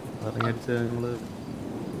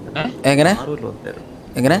 എങ്ങനെ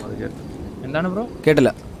എന്താണ് ബ്രോ? കേട്ടില്ല.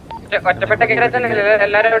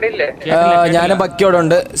 ഞാനും ബക്കിയോടെ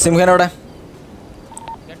ഉണ്ട്. സിംഹനോടെ?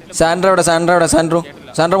 സാൻഡ്ര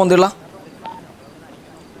മുന്തിയുള്ള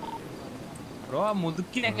ബ്രോ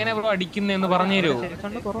മുതുക്കിൽ എങ്ങനെ ബ്രോ അടിക്കുന്നതെന്ന് പറഞ്ഞു തരുമോ?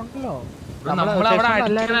 നമ്മളവിടെ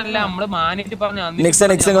അടിക്കാനല്ല, നമ്മള് മാനിട്ട് പറഞ്ഞു.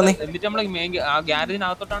 എന്നിട്ട് നമ്മള് ആ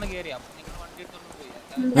ഗ്യാരേജിനകത്തോട്ടാണ് കയറിയ.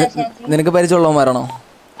 നിനക്ക് പരിചയമുള്ളവന്മാരാണോ?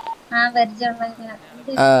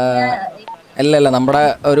 അല്ല നമ്മുടെ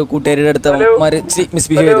ഒരു കൂട്ടുകാരിയുടെ അടുത്ത്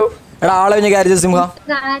മിസ്ബിഹേവ് ചെയ്തു. എടാ ആളെ കഴിഞ്ഞ ഗ്യാരേജ് സിംഹ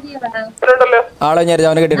ആളെ കഴിഞ്ഞ ഗ്യാരേജ്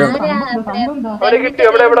അവനെ കിട്ടിയിട്ടുണ്ട്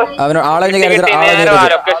അവന് ആളെ കഴിഞ്ഞ ഗ്യാരേജ്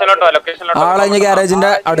ആളെ കഴിഞ്ഞ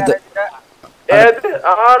ഗ്യാരേജിന്റെ അടുത്ത്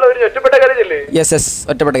യെസ് യെസ്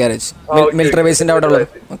ഒറ്റപ്പെട്ട ഗ്യാരേജ് മിലിറ്ററി ബേസിന്റെ അവിടെ ഉള്ളത്.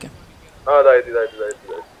 ഓക്കെ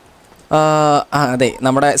അതെ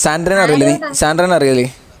നമ്മുടെ സാൻഡ്രനെ അറിയില്ലേ നീ? സാൻഡ്രനെ അറിയില്ലേ?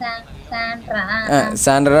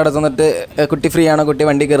 സാൻഡ്രയുടെ അടുത്ത് വന്നിട്ട് കുട്ടി ഫ്രീ ആണോ, കുട്ടി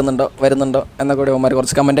വണ്ടി കയറുന്നുണ്ടോ വരുന്നുണ്ടോ എന്നൊക്കെ കൂടി അവന്മാർ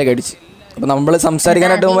കുറച്ച് കമൻറ്റൊക്കെ അടിച്ച്. അപ്പോൾ നമ്മൾ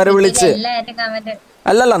സംസാരിക്കാനായിട്ട് അവന്മാരെ വിളിച്ച്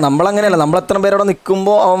അല്ലല്ല നമ്മളങ്ങനെയല്ല, നമ്മൾ എത്ര പേരോടെ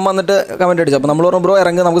നിൽക്കുമ്പോൾ അവൻ വന്നിട്ട് കമൻറ്റ് അടിച്ചു. അപ്പോൾ നമ്മൾ പറഞ്ഞു ബ്രോ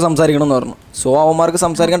ഇറങ്ങി നമുക്ക് സംസാരിക്കണം എന്ന് പറഞ്ഞു. സോ അവന്മാർക്ക്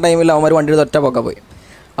സംസാരിക്കാൻ ടൈമില്ല, അവന്മാർ വണ്ടി എടുത്ത് ഒറ്റ പോക്കാൻ പോയി.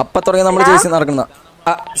 അപ്പം തുടങ്ങി നമ്മൾ ചേച്ചി നടക്കുന്ന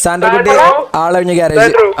സാൻഡ്ര കുട്ടി ആളെ കഴിഞ്ഞ ഗ്യാരേജ്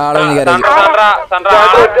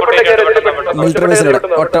മിലിറ്ററി ബേസിലൂടെ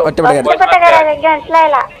ഒറ്റപ്പെട്ട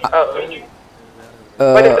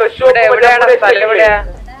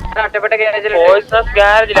ഗ്യാരേജ്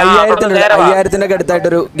 5000-ന്റെ ഒക്കെ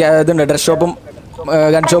അടുത്തായിട്ടൊരു ഇതുണ്ട്, ഡ്രസ് ഷോപ്പും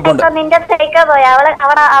ഗൺ ഷോപ്പും ഉണ്ട്.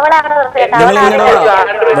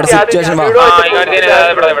 സിറ്റുവേഷൻ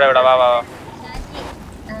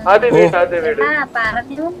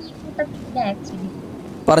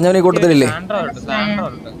പറഞ്ഞവന് ഈ കൂട്ടത്തിലില്ലേ?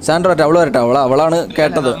 സാൻഡ്ര വരട്ടെ, അവള് വരട്ടെ, അവളാണ്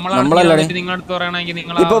കേട്ടത്, നമ്മളല്ലേ.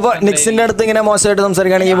 ഇപ്പൊ നിക്സിന്റെ അടുത്ത് ഇങ്ങനെ മോശമായിട്ട്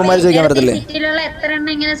സംസാരിക്കുകയാണെങ്കിൽ ഇവന്മാര് ചോദിക്കാൻ പറ്റത്തില്ലേ?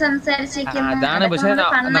 അതാണ്. പക്ഷെ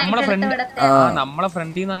നമ്മളെ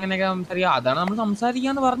ഫ്രണ്ടിൽ നിന്ന് അങ്ങനെയൊക്കെ സംസാരിക്കാം. അതാണ് നമ്മൾ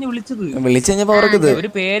സംസാരിക്കാന്ന് പറഞ്ഞ് വിളിച്ചത്. വിളിച്ചു കഴിഞ്ഞപ്പോ അവർക്ക്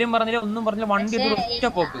ഒരു പേരും പറഞ്ഞില്ല, ഒന്നും പറഞ്ഞില്ല, വണ്ടി ഒറ്റ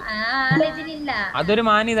പോക്ക്. അതൊരു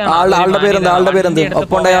മാന്യതാണ്. ആളുടെ പേരെന്ത്? ആളുടെ പേരെന്ത്?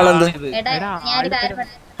 ഒപ്പം ആളെന്ത്?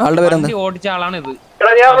 ആളുടെ പേരെന്ത്? ഓടിച്ച ആളാണ് ഇത്.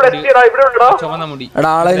 ചുവന്ന മുടി. എടാ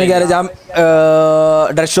ആളെ ഗ്യാരേജ്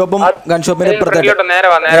ഡ്രസ് ഷോപ്പും ഗൺ ഷോപ്പിന്റെ ഇപ്പുറത്തേക്ക് നേരെ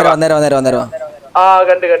വാ.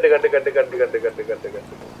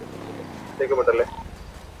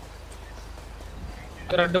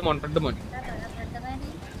 റെഡ് മോൺ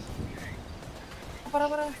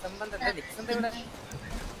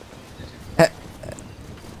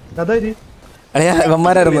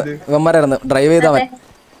ഇവന്മാരായിരുന്നു ഡ്രൈവ് ചെയ്തവൻ.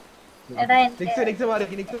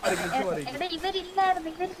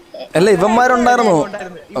 അല്ല ഇവന്മാരുണ്ടായിരുന്നു.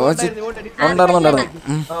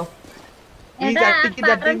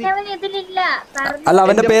 അല്ല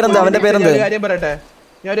അവന്റെ പേരെന്ത്?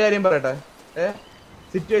 ഞാനൊരു കാര്യം പറയട്ടെ.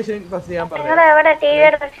 സിറ്റുവേഷൻ ഫസ്റ്റ് ഞാൻ പറഞ്ഞു.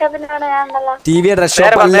 ടിവി ഡ്രസ്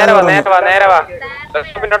ഷോപ്പ്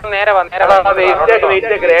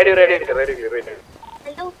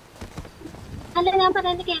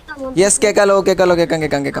യെസ് കേക്കാലോ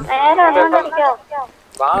കേക്കാം.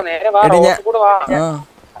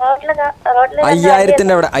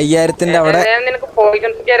 അയ്യായിരത്തിന്റെ അവിടെ 5000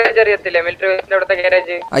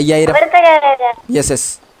 യെസ് യെസ്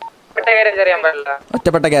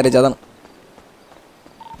ഒറ്റപ്പെട്ട ഗ്യാരേജ് അതാണ്.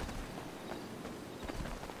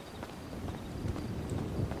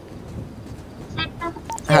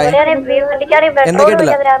 എന്താ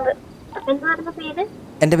കേട്ടില്ല?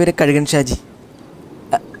 എന്റെ പേര് കഴുകൻ ഷാജി.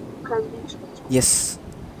 യെസ്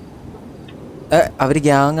അവര്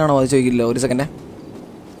ഗ്യാങ് ആണോ അത് ചോദിക്കില്ല. ഒരു സെക്കൻഡ്.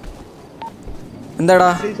 എന്താടാ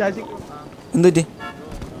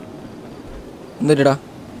എന്തുപറ്റിടാ?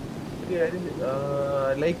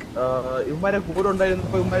 ലൈക്ക് ഇവന്മാരെ കൂടെ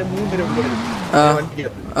ഉണ്ടായിരുന്നപ്പോ ഇവന്മാരെ 3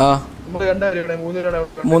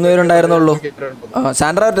 പേരുണ്ടായിരുന്നുള്ളൂ.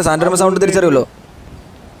 Sandra sound തിരിച്ചറിയുള്ളൂ.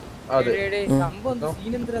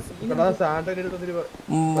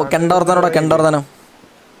 കെണ്ടോർത്താനം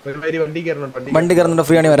വണ്ടി കയറുന്നുണ്ടോ?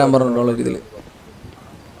 ഫ്രീ ആണെങ്കിൽ വരാൻ പറഞ്ഞിട്ടുള്ള രീതിയിൽ.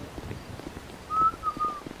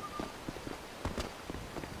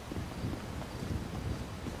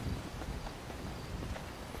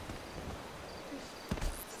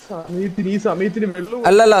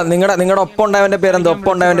 അല്ലല്ല നിങ്ങളുടെ ഒപ്പം ഉണ്ടായവന്റെ പേരെന്ത്?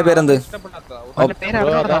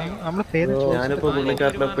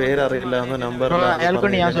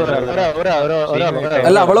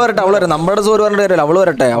 അല്ല അവള് വരട്ടെ. നമ്മുടെ സോറ് പറഞ്ഞിട്ട് കാര്യമില്ല. അവള്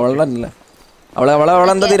വരട്ടെ.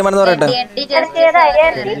 അവളെന്താ തീരുമാനം എന്ന് പറയട്ടെ.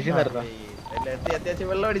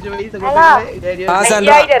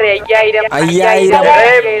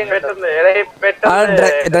 ആ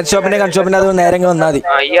ഡ്രസ് ഷോപ്പിന്റെ ഗൺ ഷോപ്പിന്റെ അത് നേരെ വന്നാൽ മതി.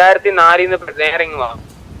 5004 നേരെ വാ.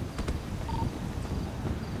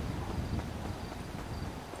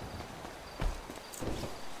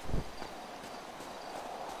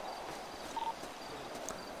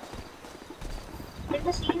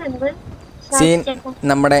 സീൻ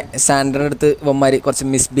നമ്മുടെ സാൻഡ്രയുടെ അടുത്ത് ഒമാര് കുറച്ച്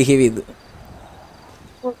മിസ്ബിഹേവ് ചെയ്തു.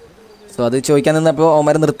 സോ അത് ചോദിക്കാൻ നിന്നപ്പോൾ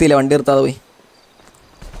ഒമാര് നിർത്തിയില്ല, വണ്ടി നിർത്താതെ പോയി.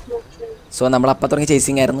 സോ നമ്മൾ അപ്പം തുടങ്ങി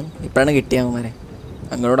ചേസിങ് ആയിരുന്നു. ഇപ്പോഴാണ് കിട്ടിയ അവന്മാരെ.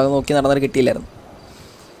 അങ്ങോട്ട് നോക്കി നടന്നവർ കിട്ടിയില്ലായിരുന്നു.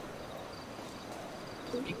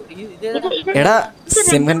 എടാ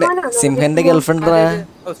സിംഹന്റെ girlfriend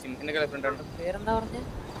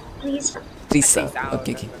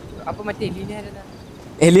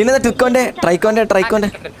Elina ട്രിക്കോന്റെ ട്രൈക്കോന്റെ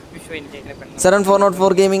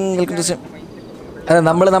 7404 gaming welcome to അതെ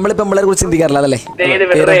നമ്മളിപ്പോ നമ്മളെ കുറിച്ച് ചിന്തിക്കാറില്ല അതല്ലേ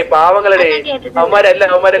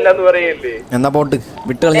എന്നാ പോട്ട്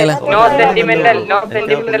വിട്ട് കളഞ്ഞാലേ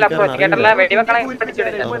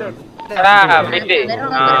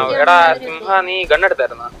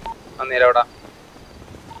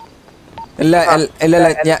ഇല്ല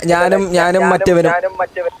ഞാനും മറ്റവനും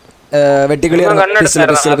വെട്ടിക്കളി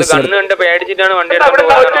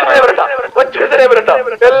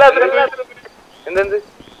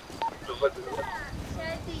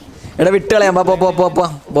എടാ വിട്ട് കളയാം പോ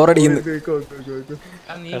ബോറടിക്കുന്നു.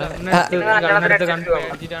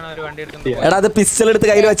 എടാ അത് പിസ്റ്റൾ എടുത്ത്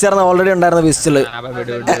കയ്യിൽ വെച്ചായിരുന്നു ഓൾറെഡി ഉണ്ടായിരുന്ന പിസ്റ്റള്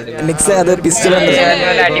നിക്സ് അത് പിസ്റ്റൾ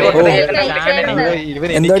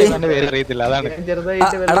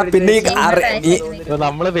എടാ പിന്നെ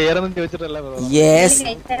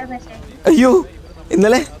അയ്യോ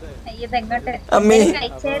ഇന്നലെ അമ്മേ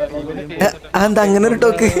എന്താ അങ്ങനെ ഒരു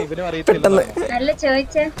ടോക്ക് പെട്ടെന്ന്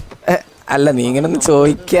അല്ല നീ ഇങ്ങനൊന്നും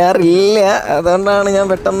ചോദിക്കാറില്ല അതുകൊണ്ടാണ് ഞാൻ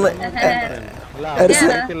പെട്ടെന്ന്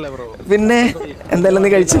പിന്നെ എന്തായാലും നീ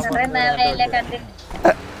കഴിച്ചു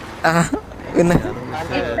പിന്നെ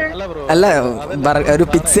അല്ല ഒരു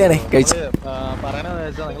പിസ്സയാണ് കഴിച്ചു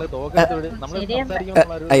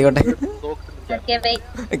ആയിക്കോട്ടെ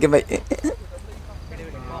ഓക്കെ ബൈ.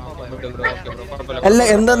 അല്ല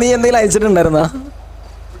എന്താ നീ എന്തെങ്കിലും അയച്ചിട്ടുണ്ടായിരുന്നാ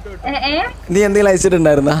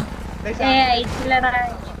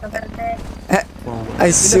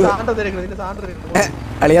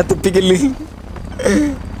അളിയാ തുപ്പിക്കല്ലേ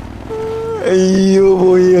അയ്യോ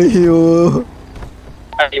പോയി അയ്യോ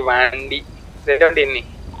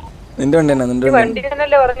നിന്റെ വണ്ടി തന്നെ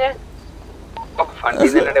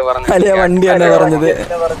അളിയാ വണ്ടി തന്നെ പറഞ്ഞത്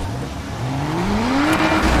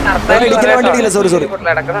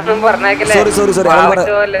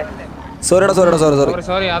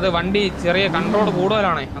സോറി അത് വണ്ടി ചെറിയ കൺട്രോൾ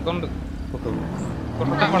കൂടുതലാണ് അതുകൊണ്ട്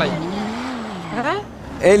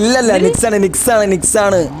ഇല്ലല്ല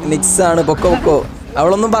നിക്സാണ് പൊക്കോ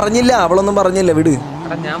അവളൊന്നും പറഞ്ഞില്ല വിട്.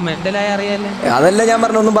 ഞാൻ മെന്റലായി അറിയാലേ അതല്ല ഞാൻ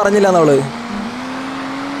പറഞ്ഞ ഒന്നും പറഞ്ഞില്ല അവള്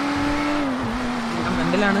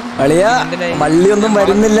അളിയാ വള്ളിയൊന്നും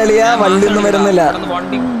വരുന്നില്ല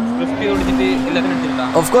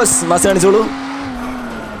ഓഫ് കോഴ്സ് മാസം കാണിച്ചോളൂ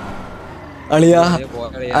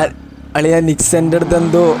അളിയാ നിക്സിന്റെ അടുത്ത്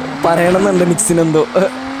എന്തോ പറയണമെന്നുണ്ട് നിക്സിനെന്തോ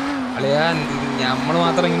അളിയാ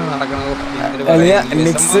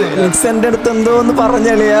നിക്സിന്റെ അടുത്ത് എന്തോ ഒന്ന്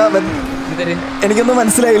പറഞ്ഞളിയാ എനിക്കൊന്നും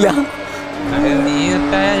മനസ്സിലായില്ല.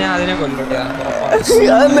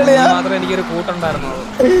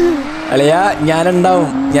 അളിയാ ഞാനുണ്ടാവും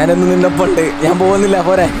ഞാനൊന്നും നിന്നപ്പോണ്ട് ഞാൻ പോകുന്നില്ല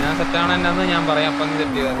പോരെ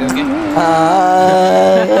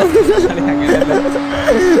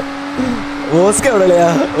ഓസ്കോ എവിടെ അളിയാ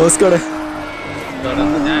ഓസ്കോടെ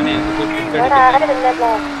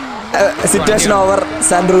സിറ്റുവേഷൻ ഓവർ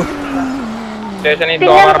സാൻഡ്രൂ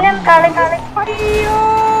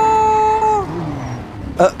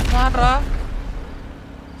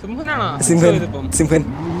സിംഹൻ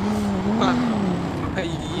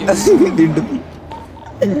വീണ്ടും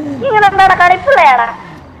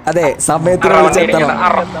അതെ സമയത്തിന് വിളിച്ചെത്തണം.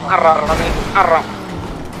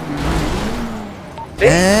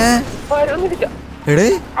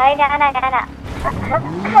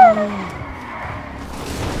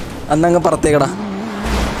 അന്നങ്ങ് പുറത്തേക്കടാ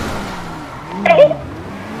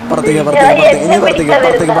പുറത്തേക്ക്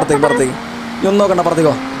നീ ഒന്നും നോക്കണ്ട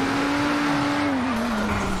പുറത്തേക്കോ.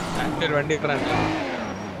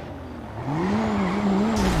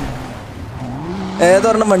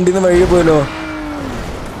 ഏതൊരെണ്ണം വണ്ടിന്ന് വഴി പോയല്ലോ.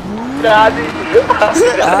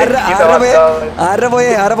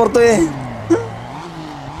 ആരാ പുറത്തു പോയേ?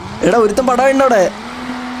 എടാ ഒരുത്തം പടയുണ്ടോ അവിടെ?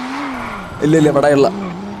 ഇല്ല പടയുള്ള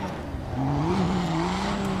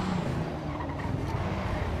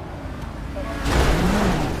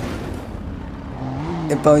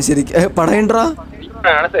ഇപ്പൊ ശരിക്കും പടയുണ്ടാ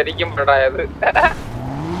ശരിക്കും പടായത്.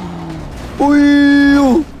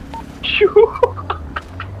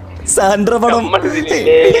 സാൻഡ്ര പടം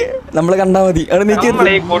നമ്മള് കണ്ടാ മതി.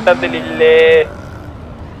 കൂട്ടത്തിലില്ലേ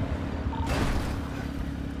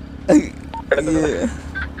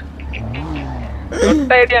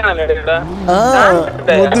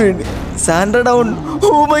Sandra down. Oh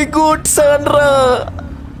my God Sandra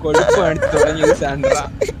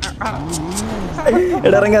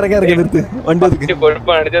ഇറങ്ങി നിർത്ത് വണ്ടി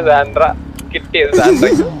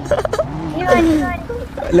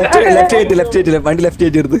ലെഫ്റ്റ് വണ്ടി ലെഫ്റ്റ്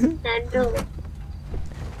ആയിട്ട് എടുത്ത്.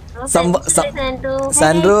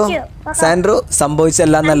 സാൻഡ്രോ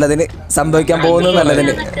സംഭവിച്ചെല്ലാം നല്ലതിന് സംഭവിക്കാൻ പോകുന്നത്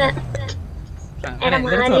നല്ലതിന്.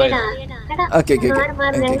 ഓക്കെ ഓക്കെ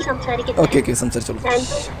ഓക്കെ ഓക്കെ സംസാരിച്ചോളൂ.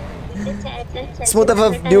 സ്മൂത്ത്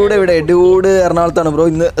എഫ് ഡ്യൂഡ് എവിടെ? ഡ്യൂഡ് എറണാകുളത്താണ് ബ്രോ.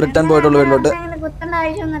 ഇന്ന് റിട്ടേൺ പോയിട്ടുള്ളൂ വീട്ടിലോട്ട്.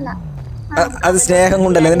 അത് സ്നേഹം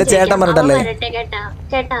കൊണ്ടല്ലേ, നിന്റെ ചേട്ടൻ പറഞ്ഞിട്ടല്ലേ?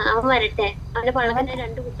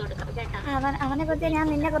 അവനെ കുത്തി ഞാൻ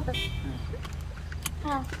നിന്നെ കൊത്തും.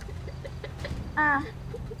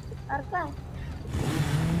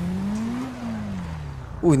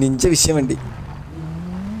 ഓ നിഞ്ച വിഷയം വേണ്ടി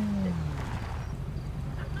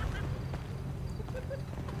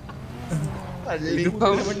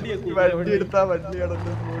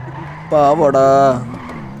പാവടാ.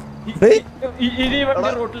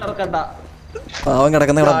 പാവം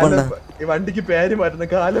കിടക്കുന്ന കിടപ്പുണ്ട. ഈ വണ്ടിക്ക് പേര് മാറ്റുന്ന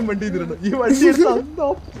കാലം വണ്ടി ഈ വണ്ടി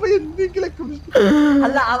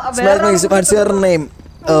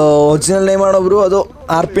ഒറിജിനൽ നെയിം ആണോ ബ്രോ അതോ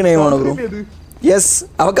RP നെയിം ആണോ ബ്രോ? യെസ്,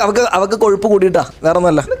 അവക്ക് കൊഴുപ്പ് കൂടിയിട്ടാ, വേറെ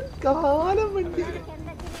ഒന്നല്ല.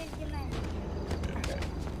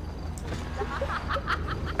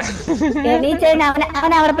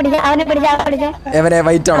 എവനെ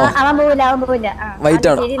വൈറ്റ് ആണോ? വൈറ്റ്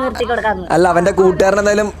ആണോ? അല്ല, അവന്റെ കൂട്ടുകാരൻ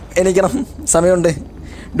എന്തായാലും എനിക്കണം, സമയമുണ്ട്.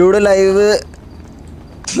 ഡ്യൂഡ് ലൈവ്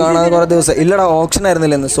കാണാൻ കുറെ ദിവസം ഇല്ലടാ, ഓപ്ഷൻ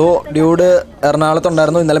ആയിരുന്നില്ല ഇന്ന്. സോ ഡ്യൂഡ്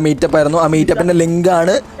എറണാകുളത്തുണ്ടായിരുന്നു, ഇന്നലെ മീറ്റപ്പ് ആയിരുന്നു. ആ മീറ്റപ്പിന്റെ ലിങ്ക്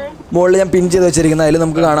ആണ് മുകളിൽ ഞാൻ പിൻ ചെയ്ത് വെച്ചിരിക്കുന്നത്. അതിൽ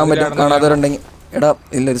നമുക്ക് കാണാൻ പറ്റും. കാണാത്തവരുണ്ടെങ്കിൽ എടാ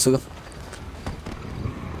ഇല്ലൊരു സുഖം.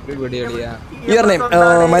 Your name?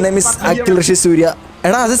 My name is അഖിൽrishisoorya.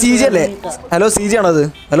 എടാ അത് CJ അല്ലേ? ഹലോ CJ ആണോ അത്?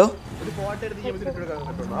 ഹലോ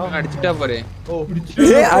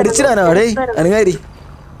അടിച്ചിടാനോ? അടേ അനുകാരി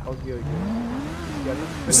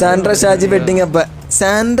സാൻഡ്ര ഷാജി വെഡിങ് അപ്പ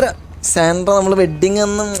സാൻഡ്ര നമ്മള് വെഡിങ്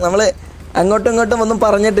ഒന്നും നമ്മള് അങ്ങോട്ടും ഇങ്ങോട്ടും ഒന്നും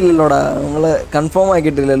പറഞ്ഞിട്ടില്ലല്ലോടാ, നമ്മള് confirm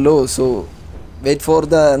ആക്കിയിട്ടില്ലല്ലോ. So wait for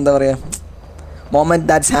the എന്താ പറയാ മൊമെന്റ്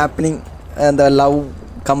ദാറ്റ്സ് ഹാപ്പനിങ്, എന്താ ലവ്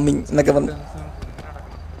കമ്മിങ് എന്നൊക്കെ പറഞ്ഞു.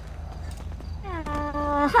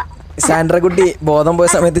 സാൻഡ്ര കുട്ടി ബോധം പോയ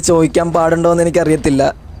സമയത്ത് ചോദിക്കാൻ പാടുണ്ടോന്ന് എനിക്ക് അറിയത്തില്ല.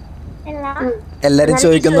 എല്ലാരും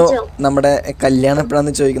ചോദിക്കുന്നു നമ്മുടെ കല്യാണം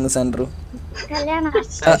എപ്പോഴാന്ന് ചോദിക്കുന്നു. സാൻഡ്രു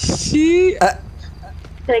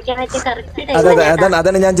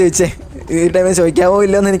അതാണ് ഞാൻ ചോദിച്ചേ. ഈ ടൈമിൽ ചോദിക്കാവോ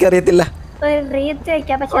ഇല്ലോന്ന് എനിക്ക് അറിയത്തില്ല.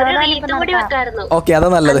 ഓക്കെ, അതാ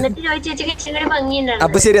നല്ലത്.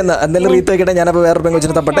 അപ്പൊ ശരി, എന്നാ എന്തായാലും റീത്ത് വെക്കട്ടെ. ഞാനപ്പോ വേറൊരു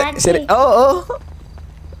പെങ്കൊച്ചിനെ തപ്പട്ടെ. ശരി. ഓ ഓ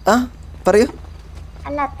ആ പറയൂ.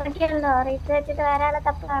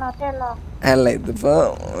 അല്ല ഇതിപ്പോ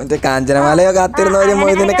മറ്റേ കാഞ്ചനമാലയോ കാത്തിരുന്നവര്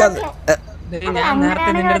മൊയ്തീനൊക്കെ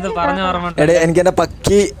എടേ എനിക്ക് എന്റെ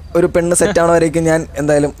പക്കി ഒരു പെണ്ണ് സെറ്റ് ആവണ വരേക്കും ഞാൻ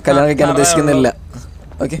എന്തായാലും കല്യാണം കഴിക്കാൻ ഉദ്ദേശിക്കുന്നില്ല.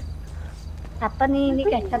 ഓക്കെ,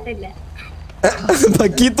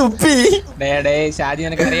 പക്കി തുപ്പി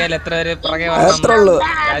അത്രേ ഉള്ളൂ.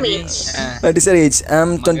 26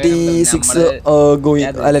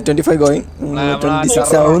 അല്ല 25 ഗോയിങ്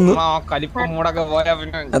 26 ആവുന്നു.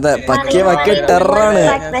 അതെ, പക്കി ടെററാണ്.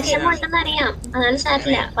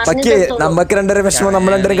 പക്കി നമ്മക്ക് രണ്ടുപേരും വിഷമം,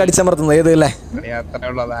 നമ്മൾ രണ്ടുപേരും കടിച്ചമർത്തുന്നു. ഏത് അല്ലേ?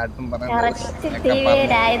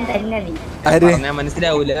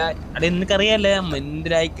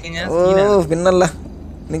 ഓ പിന്നല്ല,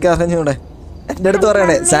 എനിക്ക് അറിഞ്ഞൂടെ. എന്റെ അടുത്ത്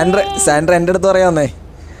പറയണേ സാൻഡ്ര എന്റെ അടുത്ത് പറയാന്നേ,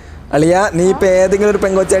 അളിയ നീ ഇപ്പൊ ഏതെങ്കിലും ഒരു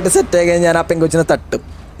പെങ്കൊച്ചായിട്ട് സെറ്റ് ആയി കഴിഞ്ഞാൽ ഞാൻ ആ പെങ്കൊച്ചിനെ തട്ടും.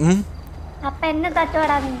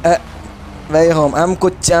 Y home I M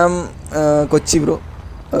Kochi bro.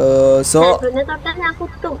 So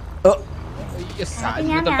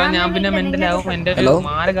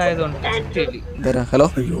hello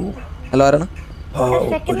hello ആരാണ്?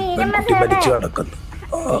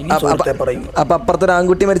 അപ്പൊ അപ്പുറത്തൊരു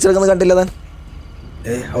ആൺകുട്ടി മരിച്ചെടുക്കുന്നത് കണ്ടില്ല താൻ?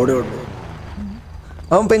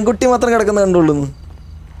 അവൻ പെൺകുട്ടി മാത്രം കിടക്കുന്ന കണ്ടുള്ളൂ.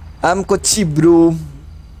 I M Kochi bro.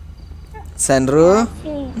 Santro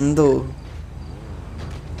എന്തോ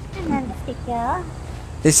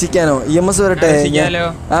രക്ഷിക്കാനോ? EMS വരട്ടെ.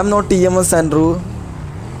 I am not EMS Santro.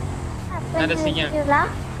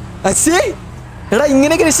 എടാ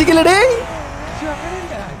ഇങ്ങനെയൊക്കെ രക്ഷിക്കില്ലടേ.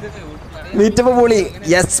 മീറ്റപ്പ് പൊളി.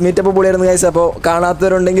 Yes, meetup പൊളിയായിരുന്നു guys. അപ്പോൾ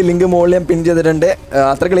കാണാത്തവരുണ്ടെങ്കിൽ ലിങ്ക് മുകളിൽ ഞാൻ പിൻ ചെയ്തിട്ടുണ്ട്.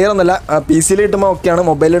 അത്ര ക്ലിയർ ഒന്നുമല്ല, PC-ൽ ഇട്ടുമ്പോൾ ഓക്കെയാണ്,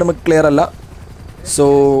 മൊബൈലിൽ ഇടുമ്പോൾ ക്ലിയർ അല്ല. സോ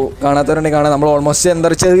കാണാത്തവരുണ്ടെങ്കിൽ കാണാം. നമ്മൾ ഓൾമോസ്റ്റ് എന്താ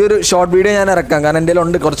പറയുക ചെറിയൊരു ഷോർട്ട് വീഡിയോ ഞാൻ ഇറക്കാം, കാരണം എൻ്റെ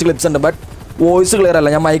ഉണ്ട് കുറച്ച് ക്ലിപ്സ് ഉണ്ട്. ബട്ട് വോയിസ് ക്ലിയർ അല്ല,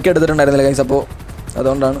 ഞാൻ മൈക്ക് എടുത്തിട്ടുണ്ടായിരുന്നില്ല ഗൈസ്. അപ്പോൾ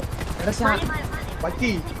അതുകൊണ്ടാണ്.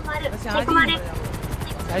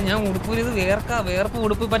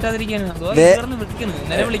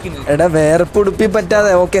 എടാ വേർപ്പ് ഉടുപ്പി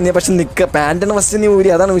പറ്റാതെ ഓക്കെ നീ, പക്ഷെ നിക്ക പാന്റിന് ഫസ്റ്റ് നീ ഊരി,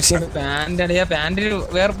 അതാണ് വിഷയം.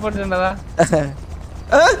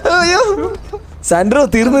 സാൻഡ്രോ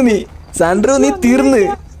തീർന്നു നീ, സാൻഡ്രോ നീ തീർന്ന്.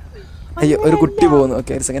 അയ്യോ ഒരു കുട്ടി പോകുന്നു.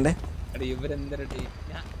 ഓക്കെ ഒരു സെക്കൻഡ്.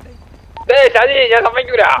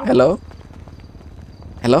 ഹലോ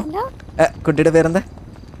ഹലോ കുട്ടിയുടെ പേരെന്താ?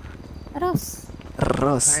 റോസ്.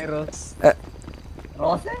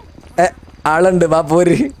 ആളുണ്ട് വാ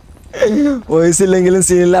പോര്. വോയിസ് ഇല്ലെങ്കിലും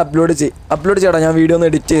സീനിൽ അപ്ലോഡ് ചെയ്യടാ. ഞാൻ വീഡിയോ ഒന്ന്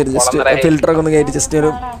എഡിറ്റ് ചെയ്ത് ജസ്റ്റ് ഫിൽറ്ററൊക്കെ ഒന്ന് കയറ്റി ജസ്റ്റ് ഒരു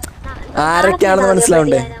ആരൊക്കെയാണെന്ന്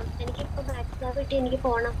മനസ്സിലാവണ്ടേ.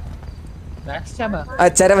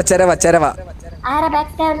 ചെരവ ചെരവ ചെരവ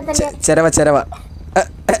ചെരവ ചെരവ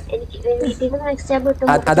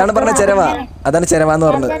അതാണ് പറഞ്ഞ ചെരവ. അതാണ് ചെരവ എന്ന്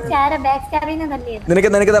പറഞ്ഞത്.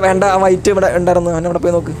 നിനക്ക് വേണ്ട ആ വൈറ്റ് ഇവിടെ ഉണ്ടായിരുന്നു. അവൻ അവിടെ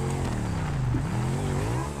പോയി നോക്ക്.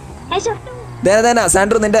 ദേന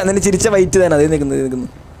സാൻഡ്രോ നിന്റെ ചിരിച്ച വൈറ്റ് തന്നെ അതേ നിൽക്കുന്നു.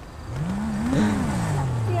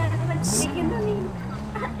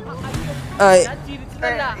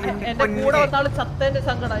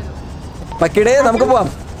 പക്കിടേ നമുക്ക് പോവാം.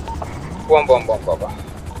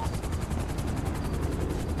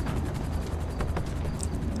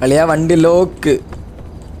 അളിയാ വണ്ടി ലോക്ക്.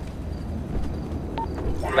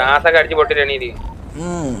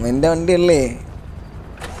 എന്റെ വണ്ടി അല്ലേ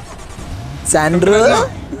സാൻഡ്രോ?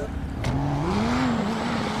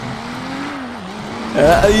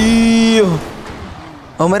 അയ്യോ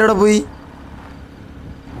അവന്മാരോടെ പോയി,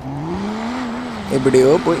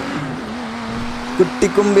 എവിടെയോ പോയി.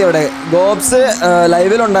 കുട്ടിക്കുമ്പി അവിടെ ഗോബ്സ്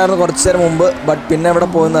ലൈവിലുണ്ടായിരുന്നു കുറച്ചു നേരം മുമ്പ്. ബട്ട് പിന്നെ എവിടെ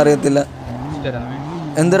പോയെന്ന് അറിയത്തില്ല.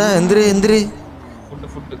 എന്തിനാ എന്തിരി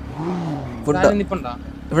ഫുഡ്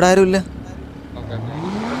ഇവിടെ ആരുമില്ല.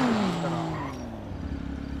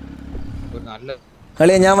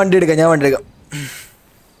 കളിയാ ഞാൻ വണ്ടി എടുക്കാം.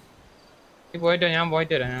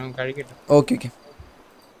 Okay okay.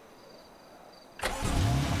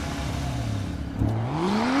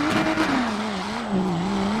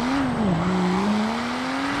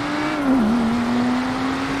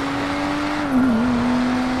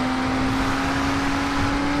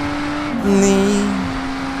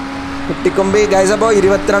 കുട്ടിക്കൊമ്പി ഗൈസ്. അപ്പോൾ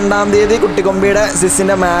 22-ാം തീയതി കുട്ടിക്കൊമ്പിയുടെ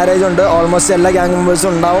സിസിൻ്റെ മാരേജ് ഉണ്ട്. ഓൾമോസ്റ്റ് എല്ലാ ഗ്യാങ് മെമ്പേഴ്സും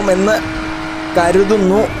ഉണ്ടാവും എന്ന്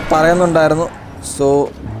കരുതുന്നു, പറയുന്നുണ്ടായിരുന്നു. സോ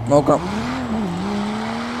നോക്കാം.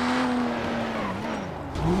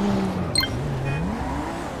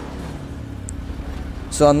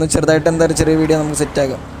 സോ അന്ന് ചെറുതായിട്ട് എന്തായാലും ചെറിയ വീഡിയോ നമുക്ക്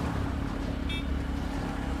സെറ്റാക്കാം.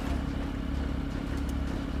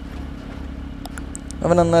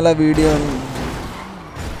 അവൻ എന്നാൽ ആ വീഡിയോ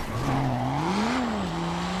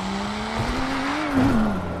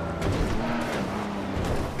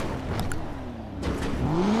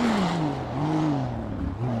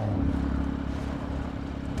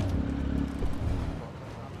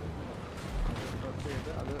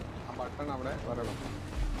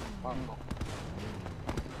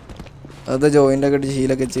അത് ജോയിൻ്റ് ഒക്കെ ഇട്ട്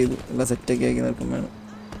ശീലൊക്കെ ചെയ്ത് എല്ലാം സെറ്റൊക്കെ ആക്കി നിൽക്കും വേണം.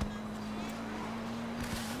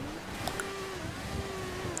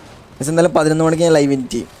 പക്ഷെ എന്തായാലും 11 മണിക്ക് ഞാൻ ലൈവ്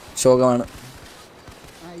ഇറ്റ് ചെയ്യും. ശോകമാണ്.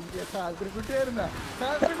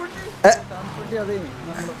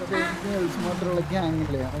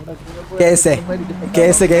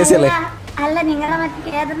 കേസ് അല്ലേ?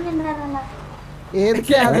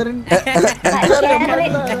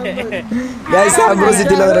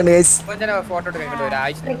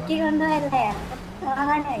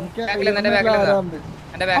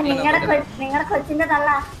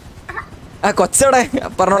 കൊച്ചവിടെ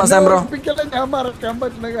പറഞ്ഞോളാം.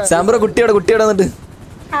 സാംബ്രോ കുട്ടിയോടെ വന്നിട്ട്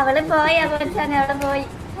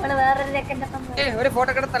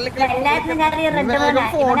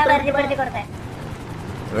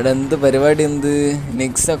ഇവിടെ എന്ത് പരിപാടി? എന്ത്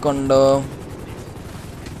നിക്സ് ഒക്കെ ഉണ്ടോ?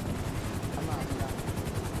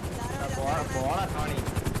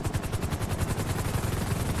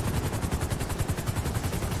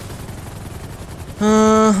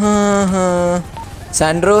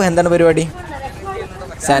 സാൻഡ്രോ എന്താണ് പരിപാടി?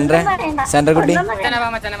 സാൻഡ്ര കുട്ടി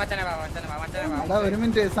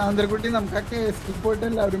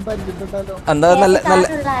എന്താ?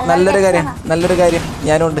 നല്ലൊരു കാര്യം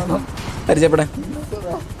ഞാനുണ്ട് പരിചയപ്പെടാൻ.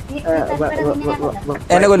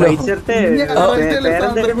 എന്നെ കൊല്ലോ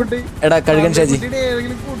എടാ. കഴുകൻ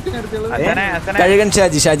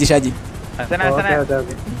ഷാജി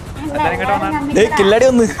കില്ലാടി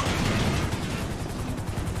ഒന്ന്.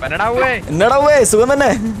 എന്നടാ സുഖം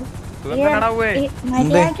തന്നെ?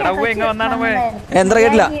 എന്താ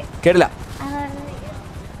കേട്ടില്ല.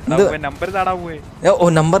 ഓ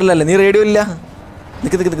നമ്പറിലല്ലേ? നീ റേഡിയോ ഇല്ല?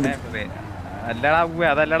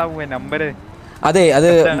 അതെ അത്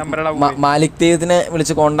മാലിക് തെയ്യത്തിനെ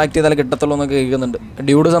വിളിച്ച് കോണ്ടാക്ട് ചെയ്താലേ കിട്ടത്തുള്ളൂ എന്നൊക്കെ കേൾക്കുന്നുണ്ട്.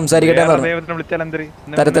 ഡ്യൂഡ് സംസാരിക്കട്ടെ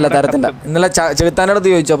തരത്തില്ല. ഇന്നലെ ചെകുത്താനോട്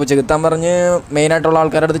ചോദിച്ചു. അപ്പോൾ ചെകുത്താൻ പറഞ്ഞ് മെയിൻ ആയിട്ടുള്ള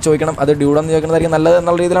ആൾക്കാരുടെ അടുത്ത് ചോദിക്കണം. അത് ഡ്യൂഡെന്ന് ചോദിക്കുന്നതായിരിക്കും നല്ലത്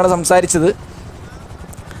എന്നുള്ള രീതിയിലാണ് സംസാരിച്ചത്.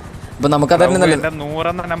 അപ്പൊ നമുക്കതന്നെ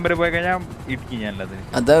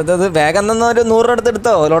അത് വേഗം ഒരു 100 രൂപ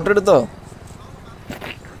എടുത്തോ, ലോട്ടറി എടുത്തോ.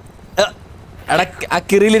 എടാ ആ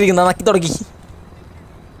കിറിയിലിരിക്കുന്ന നക്കി തുടങ്ങി.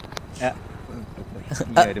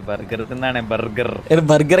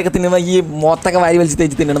 ബർഗറൊക്കെ തിന്നുമ്പോ ഈ മോത്തൊക്കെ വാരി വലിച്ച്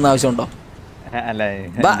തേച്ച് തിന്നണമെന്ന് ആവശ്യമുണ്ടോ?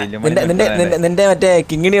 നിന്റെ മറ്റേ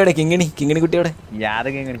കിങ്ങിണിയോടെ കിങ്ങിണി കുട്ടിയോടെ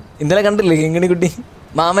ഇന്നലെ കണ്ടില്ലേ കിങ്ങിണി കുട്ടി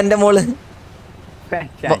മാമന്റെ മോള്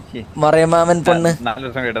മറയമാമൻ പെണ്ണ്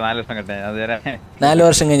 4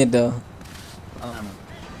 വർഷം കഴിഞ്ഞിട്ടോ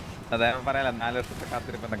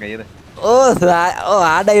ഓ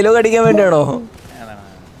ആ ഡയലോഗ് അടിക്കാൻ വേണ്ടിയാണോ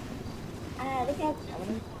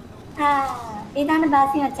ഇതാണ്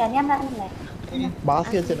ബാസി അച്ഛൻ ഞാൻ പറഞ്ഞില്ലേ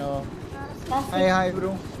ബാസി അച്ഛനോ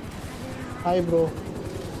ഹായ് ബ്രോ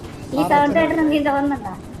ഈ സൗണ്ട് ആയിട്ട് നിങ്ങൾക്ക്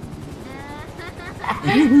തോന്നുന്നുണ്ടോ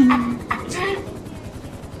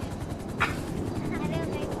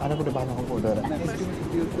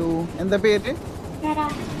എന്താ പേര്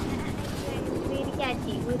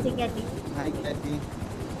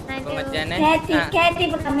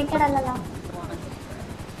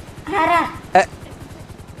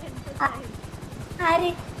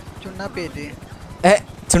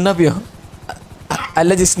ചുണ്ണാപ്പിയോ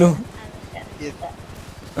അല്ല ജിഷ്ണു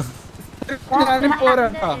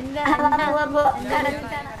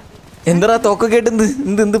എന്താ തോക്കൊക്കെ കേട്ട്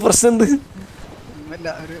എന്ത് പ്രശ്നം എന്ത്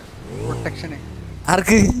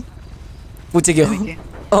ആർക്ക് പൂച്ചയ്ക്കോ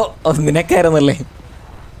ഓ നിനക്കായിരുന്നല്ലേ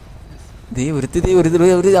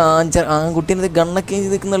ഒരു ആൺകുട്ടീനെ ഗണ്ണൊക്കെ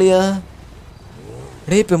നിൽക്കുന്നളിയാ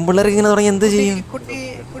എടേ പെമ്പിള്ളേരൊക്കെ ഇങ്ങനെ തുടങ്ങി എന്ത് ചെയ്യും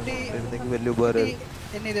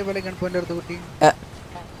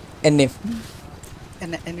എന്നെ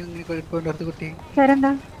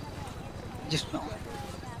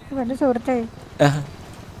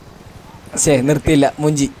ശേ നിർത്തിയില്ല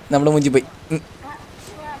മുഞ്ചി നമ്മുടെ മുഞ്ചി പോയി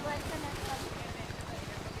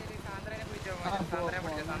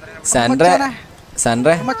സാൻഡ്ര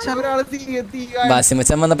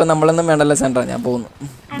ബാസിമച്ചാൻ വന്നപ്പോ നമ്മളൊന്നും വേണ്ടല്ലോ സാൻഡ്ര ഞാൻ പോകുന്നു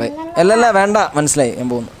അല്ലല്ല വേണ്ട മനസ്സിലായി ഞാൻ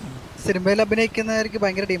പോകുന്നു സിനിമയിൽ അഭിനയിക്കുന്നവർക്ക്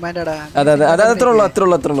ഭയങ്കര ഡിമാൻഡാടാ അതെ അത്രേ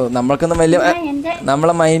ഉള്ളൂ നമ്മൾക്കൊന്നും വലിയ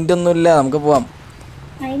നമ്മളെ മൈൻഡ് ഒന്നും ഇല്ല നമുക്ക് പോവാം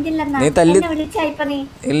നീ തല്ലി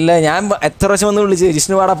ഇല്ല ഞാൻ എത്ര പ്രാവശ്യം വന്ന് വിളിച്ചു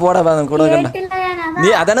ജിഷ്ണു പാടാ പോടാ നമുക്ക് കൂടെ കണ്ട നീ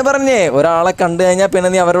അതാണ് പറഞ്ഞേ ഒരാളെ കണ്ടു കഴിഞ്ഞാൽ പിന്നെ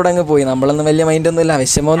നീ അവരോട് അങ്ങ് പോയി നമ്മളൊന്നും വലിയ മൈൻഡ് ഒന്നുമില്ല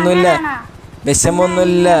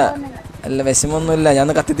വിഷമൊന്നുമില്ല ഞാൻ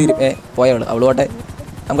കത്തി തീരും പോയവള് അവള് പോട്ടെ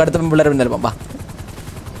നമുക്ക് അടുത്ത പിള്ളേരെ പിന്നെ വാ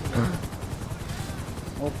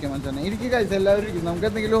എല്ലാവരും നമുക്ക്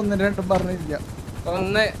എന്തെങ്കിലും 1 2 പറഞ്ഞിരിക്കാം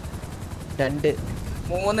 1 2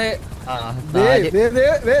 3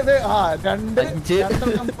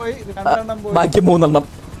 ബാക്കി 3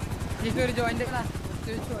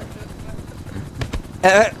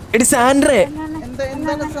 എടി സാൻഡ്രേ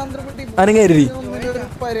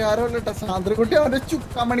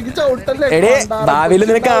എടേ ഭാവിയിൽ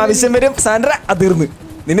നിനക്ക് ആവശ്യം വരും സാൻഡ്ര അത് തീർന്ന്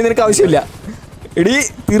നിനക്ക് ആവശ്യമില്ല എടി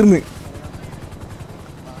തീർന്ന്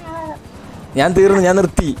ഞാൻ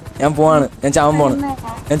നിർത്തി ഞാൻ പോവാണ് ഞാൻ ചാവാൻ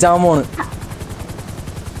പോണ്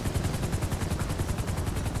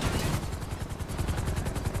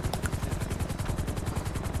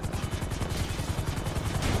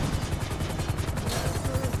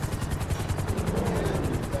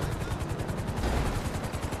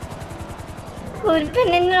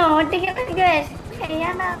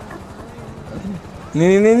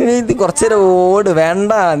നീ കുറച്ചേരം ഓട്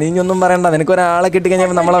വേണ്ട നീ ഒന്നും പറയണ്ട നിനക്ക് ഒരാളെ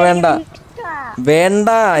കിട്ടിക്കഴിഞ്ഞപ്പോ നമ്മളെ വേണ്ട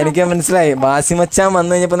എനിക്ക് മനസ്സിലായി ബാസിമച്ചാൻ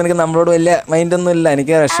വന്നു കഴിഞ്ഞപ്പോ നിനക്ക് നമ്മളോട് വലിയ മൈൻഡ് ഒന്നും ഇല്ല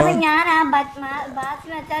എനിക്ക് വിഷമം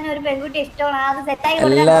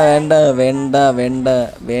അല്ല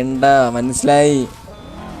വേണ്ട മനസ്സിലായി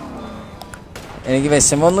എനിക്ക്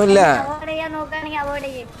വിഷമൊന്നുമില്ല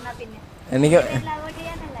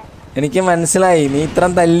എനിക്ക് മനസ്സിലായി നീ ഇത്ര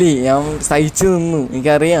തല്ലി ഞാൻ സഹിച്ചു നിന്നു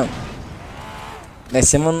എനിക്കറിയാം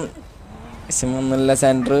വിഷമൊന്നുമില്ല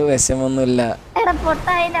സാൻഡ്രു വിഷമൊന്നുമില്ല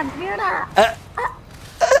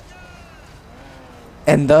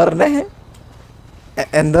എന്താ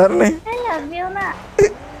പറഞ്ഞേ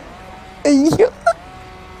അയ്യോ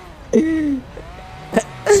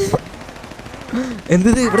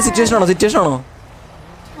എന്തത് ഇവിടെ സിറ്റുവേഷൻ ആണോ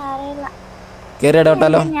കേറി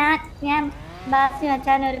ഇടപെട്ടാലോ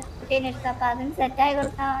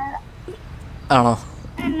ആണോ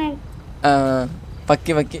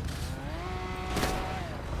പക്കി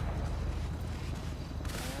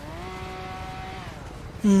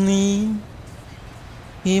നീ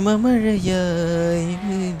ഹിമമഴയായി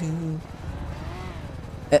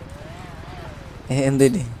എന്തേ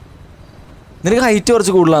നിനക്ക് ഹൈറ്റ്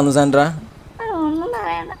കുറച്ച് കൂടുതലാന്ന് സാൻഡ്ര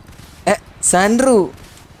സാൻഡ്രു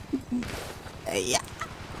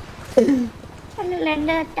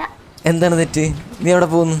എന്താണ് തെറ്റ് നീ എവിടെ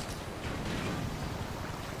പോകുന്നു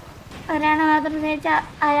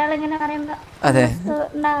അതെ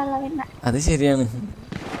അത് ശരിയാണ്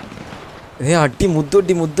അടി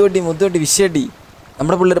മുത്തോട്ടി വിഷയടി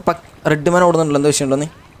നമ്മുടെ പിള്ളേർ റെഡ് മാൻ ഓടുന്നുണ്ടല്ലോ എന്താ വിഷയമുണ്ടോ നീ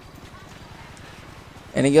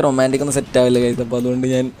എനിക്ക് റൊമാൻറ്റിക് ഒന്നും സെറ്റ് ആവില്ല കഴിച്ചപ്പോൾ അതുകൊണ്ട്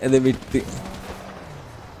ഞാൻ ഇത് വിട്ട്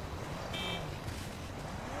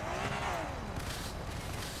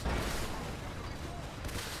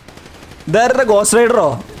ഇതാരുടെ ഗോസ്റ്റ് റൈഡറോ?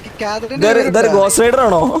 ഇതൊരു ഗോസ്റ്റ് റൈഡർ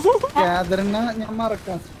ആണോ? ഞാൻ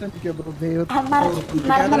മറക്കാൻ ശ്രമിക്കാം ബ്രോ.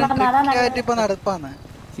 ഇപ്പൊ നടപ്പാന്ന്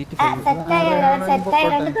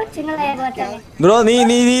ബ്രോ നീ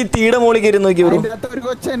തീയുടെ മോളിൽ കയറി നോക്കി ബ്രോ.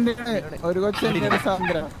 ഒരു കൊച്ചെന്റെ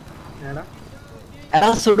സാന്ദ്ര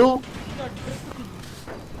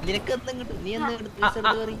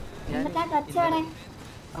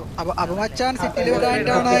അപമച്ചാൻ സിറ്റിയിൽ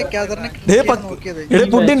വരാനായിട്ടാണ് കാദറിനെ നോക്കിയത്.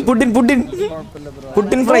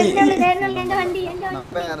 പുഡിൻ ഫ്രൈ.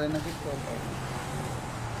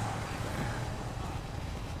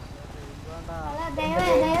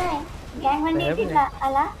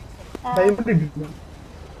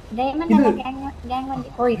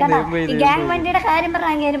 വണ്ടിയുടെ കാര്യം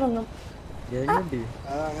പറഞ്ഞാൽ പൊങ്ങും.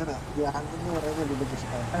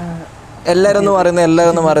 എല്ലാരും ഒന്ന്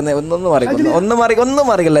മാറുന്നേ ഒന്ന്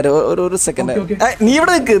മാറി എല്ലാരും ഒരു സെക്കൻഡ്. നീ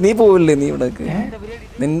ഇവിടെ നിക്ക്, നീ പോവില്ലേ? നീ ഇവിടെ നിക്ക്.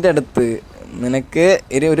 നിന്റെ അടുത്ത് നിനക്ക്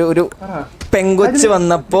ഒരു പെങ്കൊച്ച്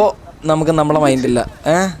വന്നപ്പോ നമുക്ക് നമ്മളെ മൈൻഡില്ല.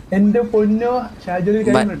 എന്റെ പൊന്നോ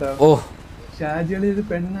ഓ ഷാജളി ഒരു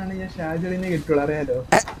പെണ്ണാണ്, ഞാൻ ഷാജളിനെ കിട്ടുള്ളൂ അറിയാലോ.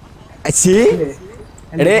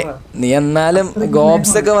 എടേ നീ എന്നാലും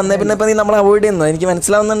ഗോബ്സ് ഒക്കെ വന്നേ പിന്നെ നീ നമ്മളെ അവോയ്ഡ് ചെയ്യുന്നു, എനിക്ക്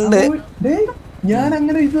മനസ്സിലാവുന്നുണ്ട്. ഞാൻ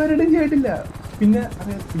അങ്ങനെ ഇതുവരെ കേട്ടില്ല. പിന്നെ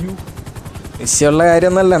വിഷയമുള്ള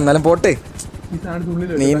കാര്യമൊന്നല്ല, എന്നാലും പോട്ടെ.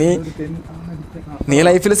 നീ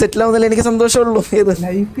ലൈഫിൽ സെറ്റിൽ ആവുന്നല്ലേ എനിക്ക് സന്തോഷമുള്ളൂ. ഏത്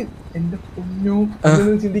ലൈഫ് എന്റെ പൊന്നോ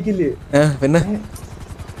ചിന്തിക്കില്ലേ? പിന്നെ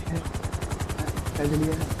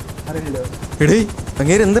അറിയാലോ. എടേ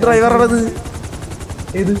അങ്ങേര് എന്ത് ഡ്രൈവറാണത്?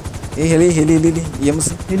 ഏത് ഹെലി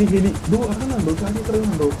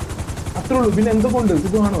അത്രേ ഉള്ളൂ. പിന്നെ എന്തൊക്കെ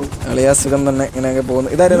സുഖമാണോ? അളിയാ സുഖം തന്നെ, ഇങ്ങനെയൊക്കെ പോകുന്നു.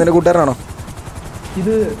 ഇതാരും നിന്റെ കൂട്ടുകാരാണോ?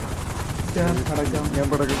 ഇത്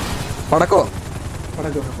പടക്കോ?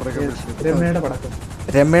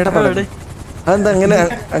 രമയുടെ പടക്കം. അതെന്താ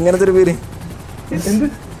അങ്ങനത്തെ ഒരു പേര്?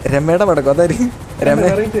 രമയുടെ പടക്കം അതായിരിക്കും.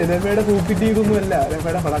 രമയുടെ പൂപ്പിറ്റി ഇതൊന്നുമല്ല,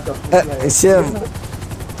 രമയുടെ പടക്കം.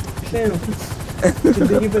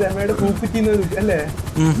 രമയുടെ പൂപ്പിറ്റി അല്ലേ?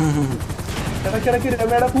 ഇടക്കിടക്ക്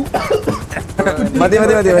രമയുടെ പൂ. മതി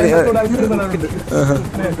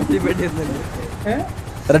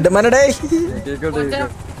റെഡ്മാനടേ.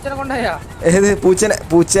 ഏത്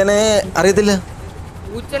പൂച്ചനെ അറിയത്തില്ല.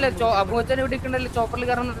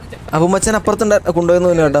 അപ്പുമ്മച്ചൻ അപ്പുറത്തുണ്ട കൊണ്ടുപോയെന്നു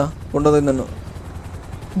കേട്ടാ, കൊണ്ടുപോകുന്നു.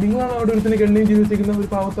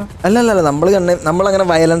 അല്ല നമ്മളങ്ങനെ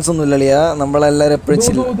വയലൻസ് ഒന്നും ഇല്ലളിയാ, നമ്മളെല്ലാരും എപ്പോഴും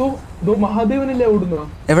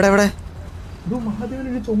എവിടെ എവിടാ?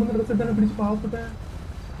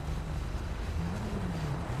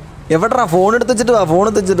 ഫോൺ എടുത്ത് വെച്ചിട്ട് വാ.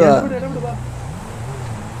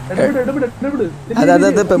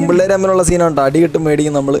 അതെ പെമ്പിള്ളേര് തമ്മിലുള്ള സീനാണ്. അടി കിട്ടും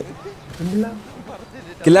മേടിക്കും നമ്മള്.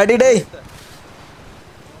 കില്ലാടിടേ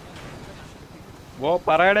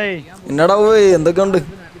എന്നടാ പോയി, എന്തൊക്കെയുണ്ട്?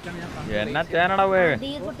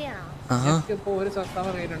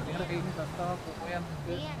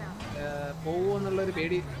 പോവോന്നുള്ളൊരു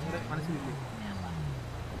പേടി മനസ്സിലില്ലേ?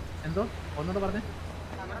 എന്തോ ഒന്നോട് പറഞ്ഞേ.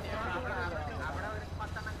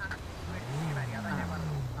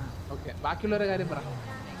 ഓക്കെ, ബാക്കിയുള്ളവരുടെ കാര്യം പറ.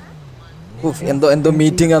 എന്തോ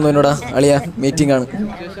മീറ്റിംഗ് ആണെന്ന് എന്നോടാ അളിയാ. മീറ്റിംഗ് ആണ്.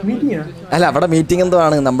 അല്ല അവിടെ മീറ്റിംഗ് എന്തോ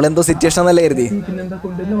ആണ്, നമ്മളെന്തോ സിറ്റുവേഷൻ എന്നല്ലേ കരുതി.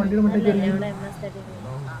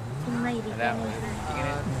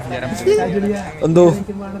 എന്തോ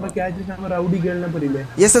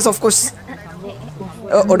യെസ് ഓഫ് കോഴ്സ്.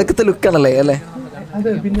 ഒടുക്കത്തെ ലുക്കാണല്ലേ അല്ലേ?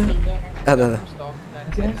 അതെ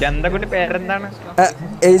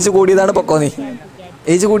ഏജ് കൂടിയതാണ്. പൊക്കോ നീ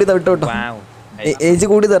ഏജ് കൂടിയതാ, വിട്ടോ. ഏജ്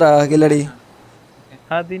കൂടിയതാ കില്ലടി.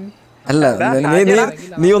 അല്ല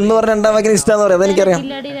നീ ഒന്ന് പറഞ്ഞ രണ്ടാം വാക്കിന് ഇഷ്ടാന്ന് പറയാം, അതെനിക്കറിയാം.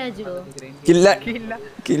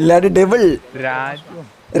 കില്ലാടി ഡബിൾ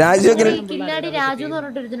രാജു.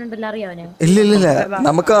 ഇല്ല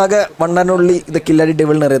നമുക്ക് ആകെ വണ്ണാനുള്ളി ഇത് കില്ലാടി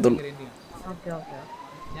ഡബിളിന് അറിയത്തുള്ളൂ.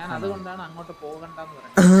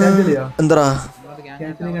 എന്താ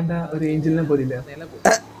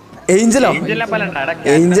ഏഞ്ചലോ?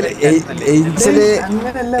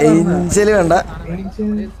 ഏഞ്ചല് വേണ്ട.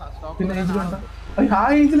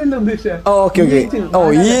 ഓക്കെ ഓ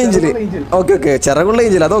ഈ ഏഞ്ചല് ഓക്കെ ചിറകുള്ള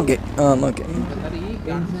ഏഞ്ചൽ അതൊക്കെ. ഓക്കെ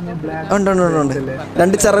ഉണ്ട്.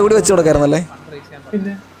 രണ്ട് ചിറ കൂടി വെച്ച് കൊടുക്കായിരുന്നല്ലേ?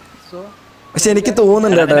 പക്ഷെ എനിക്ക്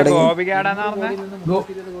തോന്നുന്നുണ്ട് കേട്ടോ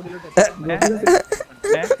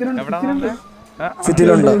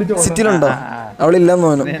സിറ്റിയിലുണ്ടോ? അവളില്ലെന്ന്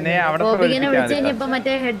തോന്നുന്നു.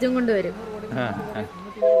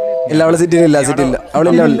 ഇല്ല അവള് സിറ്റിയിലില്ല.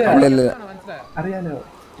 അവളില്ല.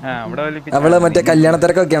 അവള് മറ്റേ കല്യാണ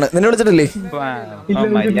തിരക്കൊക്കെയാണ്. നിന്നെ വിളിച്ചിട്ടില്ലേ?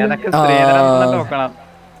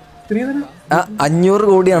 500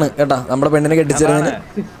 കോടിയാണ് കേട്ടാ നമ്മുടെ പെണ്ണിനെ കെട്ടിച്ചേരുന്നതിന്.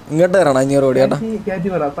 ഇങ്ങോട്ട് തരണം 500 കോടി കേട്ടാ.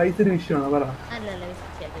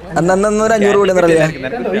 അന്നൊരു 500 കൂടി എന്നറിയാ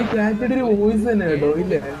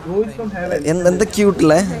എന്താ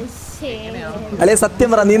ക്യൂട്ടല്ലേ അല്ലെ? സത്യം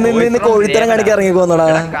പറ, നീ നിന്ന് കോഴിത്തരം കാണിക്കാൻ ഇറങ്ങിക്കോന്നോടാ.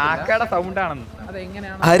 കാക്കയുടെ സൗണ്ട് ആണെന്ന്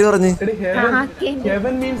ആര് പറഞ്ഞു?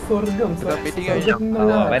 രേവൻ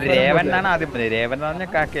എന്നാണ് ആദ്യം പറഞ്ഞത്. രേവൻ എന്ന് പറഞ്ഞ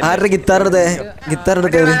കാക്ക. ആരുടെ ഗിത്താർ എടുത്തേ? ഗിത്താർ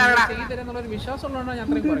എടുത്തേര്.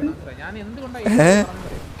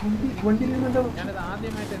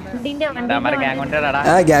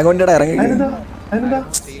 ഗ്യാങ് കൊണ്ടാ ഇറങ്ങി.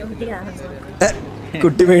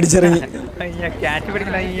 കുട്ടി മേടിച്ചിറങ്ങി.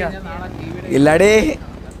 ഇല്ലാടേ,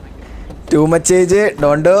 ടൂ മച്ച് ഏജ്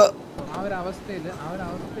ഡോണ്ടോ.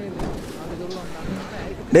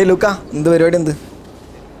 ഡേ ലൂക്ക, എന്ത് പരിപാടി? എന്ത്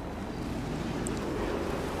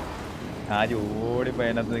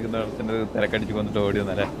തിരക്കടിച്ചു കൊന്നിട്ട് ഓടി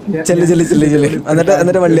വന്നല്ലേ? ചെല്ലു ചെല്ലു ചെല്ലു ചെല്ലു.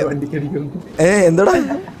 എന്നിട്ട് വള്ളി എന്തോടാ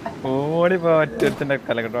ഓടി ഒറ്റത്തിന്റെ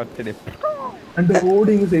കലകട്ട ഒറ്റടി.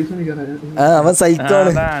 അവൻ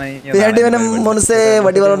സൈക്കോണ്.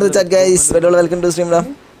 Welcome to stream.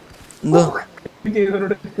 എന്തോ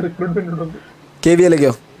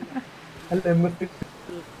KVLക്കോ?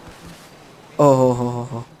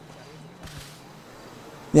 ഓഹോ,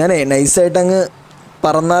 ഞാനേ നൈസായിട്ട് അങ്ങ്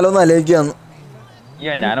പറന്നാലോന്ന് ആലോചിക്കാന്ന്.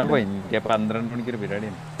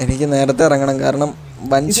 എനിക്ക് നേരത്തെ ഇറങ്ങണം, കാരണം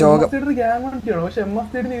വൻ ശോകം.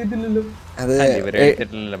 അത്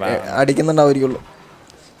അടിക്കുന്നുണ്ടാവുമായിരിക്കുള്ളൂ.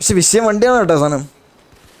 പക്ഷെ വിഷയം വണ്ടിയാണ് കേട്ടോ സാധനം.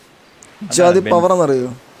 ജാതി പവറാന്നറിയോ?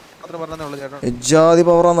 ജാതി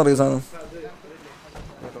പവറാന്നറിയോ സാധനം?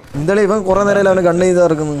 എന്തായാലും ഇവൻ കുറെ നേരം അവന് കണ്ണ് ചെയ്ത്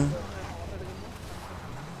ഇറക്കുന്നത്.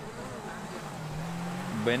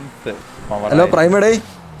 ഹലോ പ്രൈമേടേ,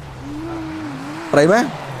 പ്രൈമേ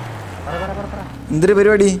എന്തൊരു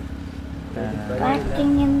പരിപാടി?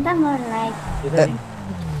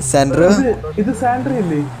 സാൻഡ്രോ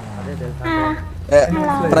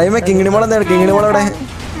പ്രൈമ കിങ്ങിണിമോൾ എന്താണ്? കിങ്ങിണിമോൾ അവിടെ?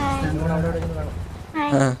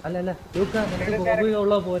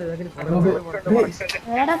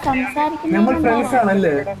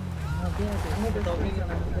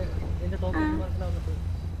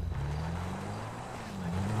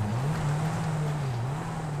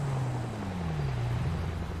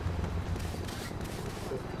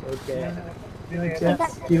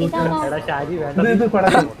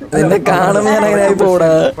 നിന്നെ കാണുമ്പോ ഞാൻ അങ്ങനെ ആയി പോടാ.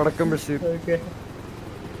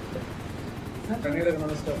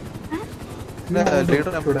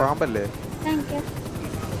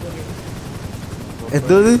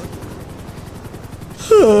 എന്തോ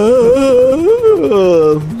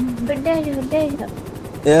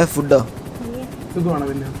ഫുഡോ?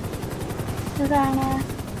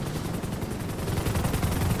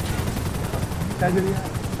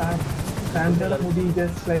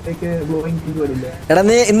 എടാ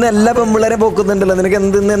നീ ഇന്ന് എല്ലാ പെമ്പിള്ളേരെ പോക്കുന്നുണ്ടല്ലോ, നിനക്ക്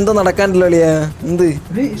എന്തോ നടക്കാണ്ടല്ലോ അളിയാ? എന്ത്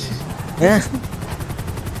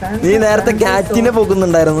നീ നേരത്തെ കാറ്റിനെ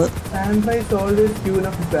പോക്കുന്നുണ്ടായിരുന്നു.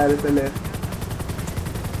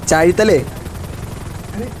 ചാഴിത്തലേ?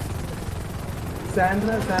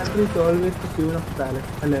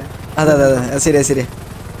 അതെ അതെ അതെ, ശരിയാ ശരിയാ.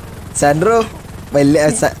 സാൻഡ്രോ വലിയ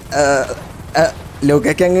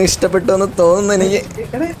ലോക്കൊക്കെ അങ്ങ് ഇഷ്ടപ്പെട്ടു എന്ന് തോന്നുന്നു എനിക്ക്.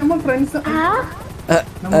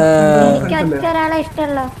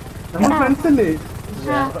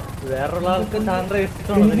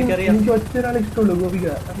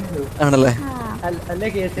 ആണല്ലേ?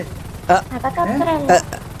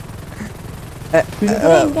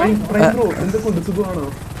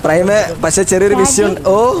 പ്രൈമേ, പക്ഷെ ചെറിയൊരു വിഷയം.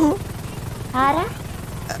 ഓ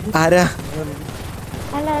ആരാ?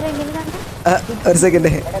 ഒരു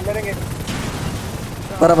സെക്കൻഡ്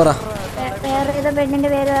പറ പറ.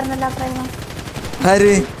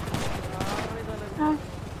 ആര്?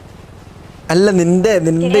 അല്ല നിന്റെ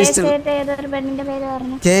ഇഷ്ടം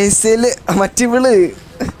കേസില് മറ്റിവള്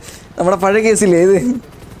നമ്മുടെ പഴയ കേസില് ഏത്?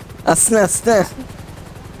 അസ്ന.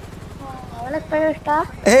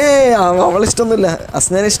 അവളിഷ്ടൊന്നുമില്ല,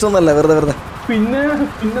 അസ്നേനെ ഇഷ്ടമൊന്നുമല്ല. വെറുതെ പിന്നെ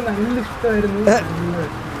നല്ല ഇഷ്ടമായിരുന്നു.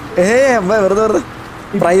 അമ്മ വെറുതെ.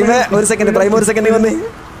 പ്രൈമേ ഒരു സെക്കൻഡ് വന്നേ.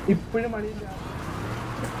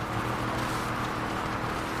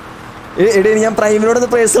 എടീ ഞാൻ പ്രൈമിനോട്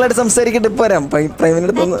പേഴ്സണൽ ആയിട്ട് സംസാരിക്കട്ടെ. ഇപ്പൊ വരാം. പ്രൈമിന്റെ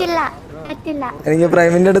അടുത്ത് എനിക്ക്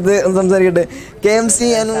പ്രൈമിന്റെ അടുത്ത് ഒന്ന് സംസാരിക്കട്ടെ. KMC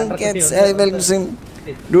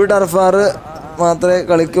ഡൂട്ടർഫാറ് മാത്രമേ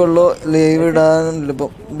കളിക്കുള്ളൂ, ലൈവ് ഇടാനില്ല ഇപ്പൊ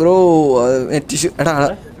ബ്രോ. Net issue. എടാ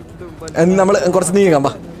നമ്മള് കുറച്ച് നീങ്ങാം.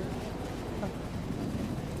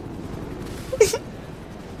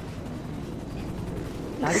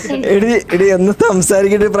 എടി എന്ന്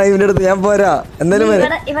സംസാരിക്കട്ടെ പ്രൈമിന്റെ അടുത്ത്. ഞാൻ പോരാ എന്തായാലും.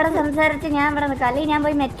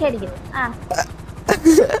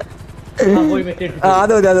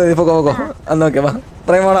 അത് മതി പോക്കോ. അന്ന് ഓക്കെ വാ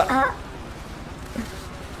പ്രൈമോള.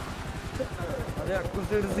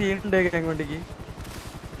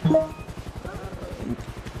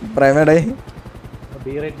 പ്രേമയുടെ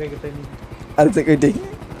അടുത്ത കിട്ടി.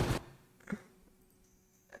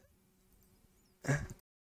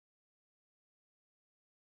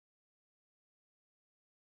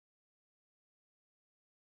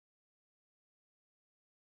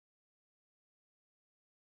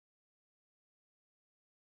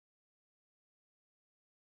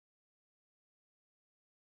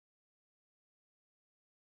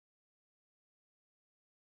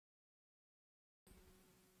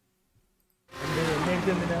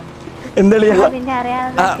 എന്താളിയാ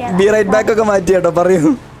ബി റൈറ്റ് ബാക്ക് ഒക്കെ മാറ്റി കേട്ടോ പറയൂ.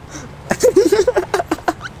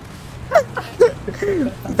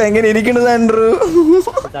 ഇപ്പൊ എങ്ങനെ ഇരിക്കണത് ആൻഡ്രൂ?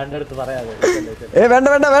 വേണ്ട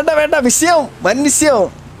വേണ്ട വേണ്ട വേണ്ട, വിഷയം വൻ വിഷയം.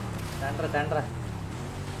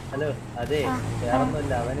 ഹലോ അതെ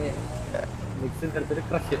വേറൊന്നുമില്ല, അവന് മിക്സിന്റെ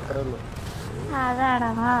ക്രഷ് ഉള്ളൂ.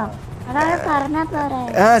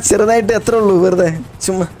 ആ ചെറുതായിട്ട് എത്ര ഉള്ളൂ, വെറുതെ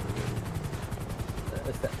ചുമ്മാ.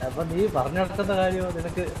 അപ്പൊ നീ പറഞ്ഞു നടക്കുന്ന കാര്യമോ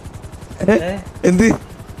നിനക്ക് എന്ത്?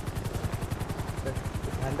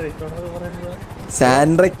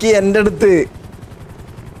 സാൻഡ്രയ്ക്ക് എന്റെ അടുത്ത്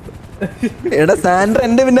എടാ സാൻഡ്ര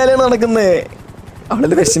എന്റെ പിന്നാലെയാണ് നടക്കുന്നേ.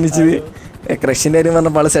 അവളത് വിഷമിച്ചത് ക്രഷിന്റെ കാര്യം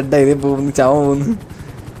പറഞ്ഞപ്പോ ആള് സെഡായി പോകുന്നു, ചാവ പോകുന്നു.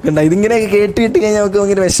 കണ്ട ഇതിങ്ങനെയൊക്കെ കേട്ട് കിട്ടി കഴിഞ്ഞാൽ നമുക്ക്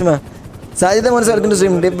ഭയങ്കര വിഷമാ. സാധ്യത മനസ്സിലാക്കുന്ന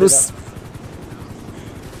stream day Bruce.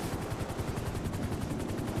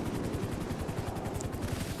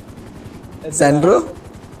 Santro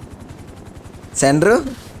Santro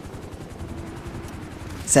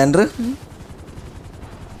Santro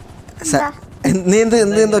നീ എന്ത്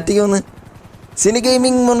എന്ത് എന്ത് ഒറ്റയ്ക്ക് വന്ന്? Sini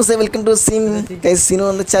gaming മോണോസേ welcome to sin guys. Sinu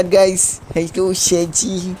on the chat guys. ഹെയ്യോ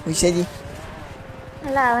ഷേജി ഷേജി.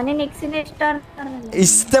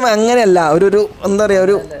 ഇഷ്ടം അങ്ങനെയല്ല, ഒരു എന്താ പറയാ,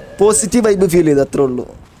 ഒരു പോസിറ്റീവ് വൈബ് ഫീൽ ചെയ്തു, അത്രേ ഉള്ളൂ.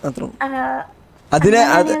 അതിനെ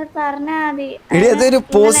എടി അതൊരു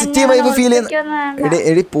പോസിറ്റീവ് വൈബ് ഫീൽ ചെയ്യുന്ന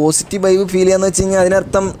എടി പോസിറ്റീവ് വൈബ് ഫീൽ ചെയ്യാന്ന് വെച്ച് കഴിഞ്ഞാൽ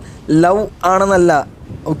അതിനർത്ഥം ലവ് ആണെന്നല്ല.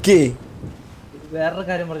 ഓക്കെ വേറൊരു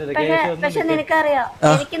കാര്യം പക്ഷെ നിനക്കറിയോ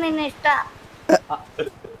എനിക്ക് നിന്നെ ഇഷ്ടാ.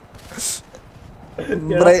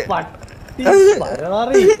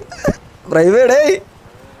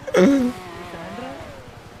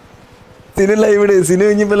 സിനു ലൈവ് ഇട്, സിനു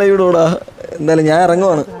കഴിഞ്ഞപ്പോ ലൈവ് ഇടൂടാ. എന്തായാലും ഞാൻ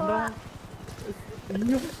ഇറങ്ങുവാണ്.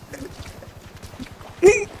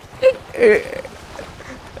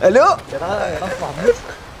 ഹലോ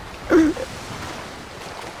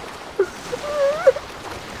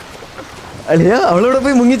അളിയ അവളോടെ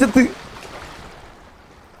പോയി മുങ്ങിച്ചത്ത്.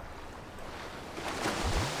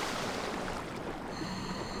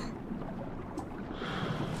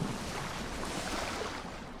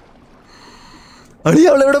 അളിയ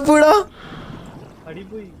അവളെവിടെ പോയിടാ?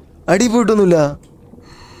 അടി പോയിട്ടൊന്നുമില്ല.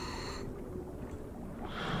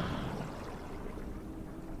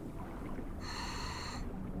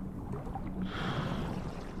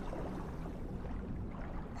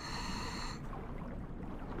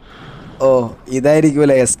 ഓ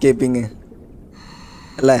ഇതായിരിക്കുമല്ലേ എസ്കേപ്പിങ്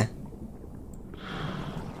അല്ലേ?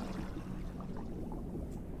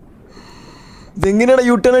 ഇതെങ്ങനെയാണ്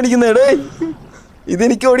യു ടേൺ അടിക്കുന്നേ?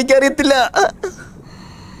 ഇതെനിക്ക് ഓടിക്കാറിയത്തില്ല.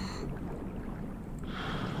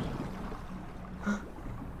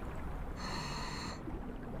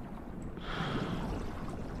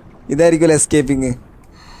 ഇതായിരിക്കുമല്ലേ എസ്കേപ്പിങ്?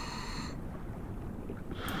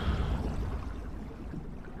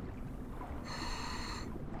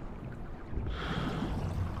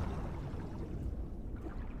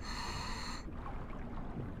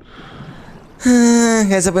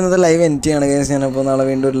 കേസ് അപ്പോൾ ഇന്നത്തെ ലൈവ് എൻഡ് ചെയ്യാണ് കേസ്. ഞാനപ്പോൾ നാളെ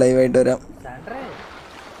വീണ്ടും ഒരു ലൈവായിട്ട് വരാം.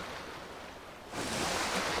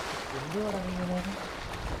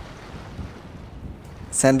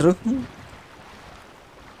 സാൻഡ്രു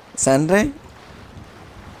സാൻഡ്രേ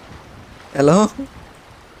ഹലോ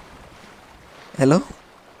ഹലോ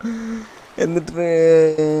എന്നിട്ട്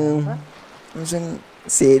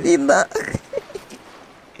ശരി എന്താ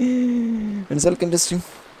വെൽക്കം ടു സ്ട്രീം.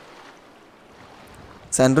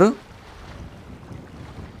 സാൻഡ്രു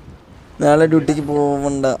നാളെ ഡ്യൂട്ടിക്ക്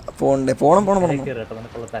പോണ്ടേ? പോണം.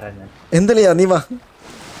 എന്തല്ലയാ നീ വാ.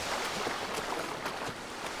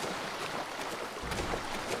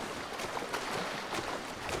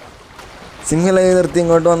 സിംഹ ലൈവ് നിർത്തി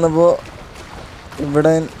ഇങ്ങോട്ട് വന്നപ്പോൾ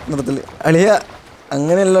ഇവിടെ നിർത്തല്. അളിയ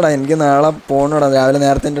അങ്ങനെയല്ലടാ, എനിക്ക് നാളെ പോകണടാ. രാവിലെ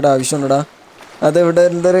നേരത്തെ എൻ്റെ ആവശ്യമുണ്ടടാ. അതെവിടെ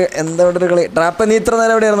എന്താ ഇവിടെ ഒരു കളി ട്രാപ്പ്? നീ ഇത്ര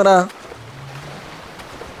നേരം എവിടെയായിരുന്നടാ?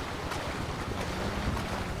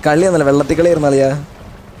 കളിയാന്നല്ല, വെള്ളത്തിൽ കളിയായിരുന്നു അളിയ.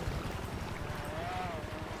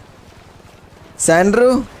 സാൻഡ്രേ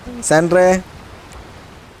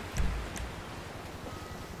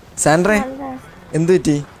എന്ത്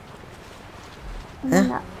പറ്റി?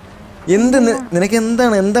 എന്ത് നിനക്ക്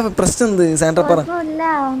എന്താണ്? എന്താ പ്രശ്നം? എന്ത് സാൻഡ്ര പറ.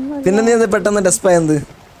 പിന്നെ നീ പെട്ടെന്ന് ഡെസ്പായ? എന്ത്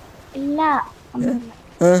ഇല്ല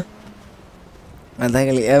അതാ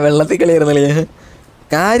കളി വെള്ളത്തിൽ കളിയായിരുന്നല്ലേ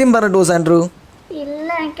കാര്യം പറഞ്ഞിട്ടു സാൻഡ്രു. ഇല്ല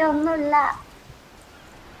എനിക്കൊന്നുമില്ല.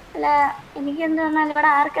 അല്ല എനിക്കെന്ത് വന്നാലും ഇവിടെ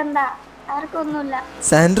ആർക്കെന്താ? ആർക്കൊന്നുമില്ല.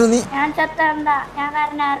 സാൻഡ്രു നീ ഞാൻ ചത്ത എന്താ? ഞാൻ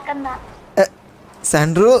കാരണം ആർക്കെന്താ?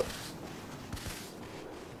 സാൻഡ്രു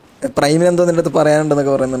പ്രൈമിന് എന്തോ നിന്റെ അടുത്ത്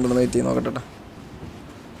പറയാനുണ്ടെന്നൊക്കെ പറയുന്നുണ്ടെന്ന് വെയിറ്റ് ചെയ്ത് നോക്കട്ടെ.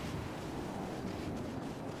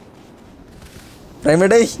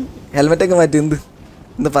 പ്രൈമഡേ ഹെൽമെറ്റൊക്കെ മാറ്റി എന്ത്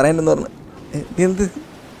പറയാനെന്ന് പറഞ്ഞു. എന്ത്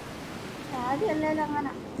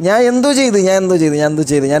ഞാൻ എന്തോ ചെയ്ത്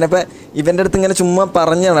ഞാനിപ്പോ ഇവന്റെ അടുത്ത് ഇങ്ങനെ ചുമ്മാ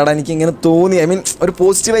പറഞ്ഞാടാ എനിക്ക് ഇങ്ങനെ തോന്നി. ഐ മീൻ ഒരു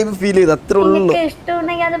പോസിറ്റീവ് ആയി ഫീൽ ചെയ്തു, അത്രേ ഉള്ളൂ.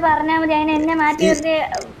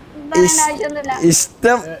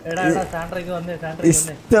 ഇഷ്ടം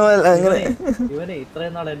ഇഷ്ടമല്ല അങ്ങനെ. ഇവനെ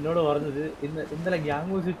ഇത്രയും നാൾ എന്നോട് പറഞ്ഞത് ഇന്നലെ ഗ്യാങ്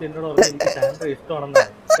മ്യൂസിക് എന്നോട് പറഞ്ഞു എനിക്ക് സാൻഡ്ര ഇഷ്ടമാണെന്ന്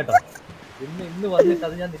കേട്ടോ. ഇന്ന് വന്നിട്ട്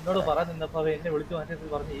അത് ഞാൻ നിന്നോട് പറയാൻ നിന്നപ്പോ അവ എന്നെ വിളിച്ചു മാറ്റി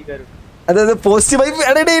പറഞ്ഞു ഈ കാര്യം. അതായത്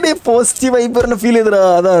പോസിറ്റീവ് വൈബ് പറഞ്ഞ ഫീൽ ചെയ്തടാ.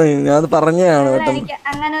 അതാണ് ഞാൻ പറഞ്ഞാണ് കേട്ടോ.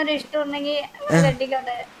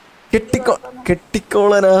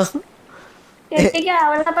 കെട്ടിക്കോളനാ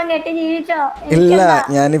ഇല്ല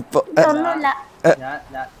ഞാനിപ്പോ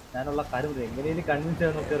ഞാനുള്ള കാര്യം എങ്ങനെയും കൺവിൻസ്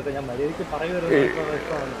നോക്കി ഞാൻ മര്യാദയ്ക്ക്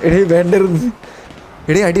വേണ്ടായിരുന്നു.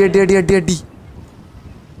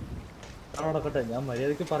 ആണോടൊക്കെ ഞാൻ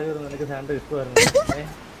മര്യാദയ്ക്ക് പറയുമായിരുന്നു എനിക്ക് സാൻഡ്ര ഇഷ്ടമായിരുന്നു.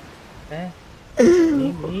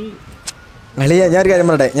 ഞാനൊരു കാര്യം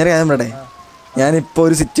പറയട്ടെ. ഞാനിപ്പോൾ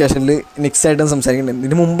ഒരു സിറ്റുവേഷനിൽ നെക്സ്റ്റ് ആയിട്ടും സംസാരിക്കുന്നുണ്ട്.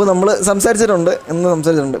 ഇതിന് മുമ്പ് നമ്മൾ സംസാരിച്ചിട്ടുണ്ട്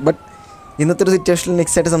ബട്ട് ഇന്നത്തെ ഒരു സിറ്റുവേഷനിൽ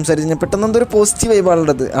നെക്സ്റ്റ് ആയിട്ട് സംസാരിച്ചു ഞാൻ പെട്ടെന്ന് എന്തോ ഒരു പോസിറ്റീവ് വൈബ്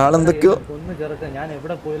ആളുള്ളത്. ആളെന്തൊക്കെയോ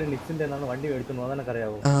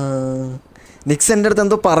നിക്സ് എൻ്റെ അടുത്ത്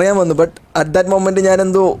എന്തോ പറയാൻ വന്നു. ബട്ട് അറ്റ് ദാറ്റ് മൊമെന്റ് ഞാൻ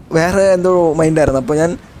വേറെ എന്തോ മൈൻഡായിരുന്നു. അപ്പോൾ ഞാൻ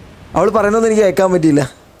അവൾ പറയുന്നത് എനിക്ക് കേൾക്കാൻ പറ്റിയില്ല.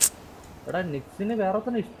 നിക്സിന് വേറെ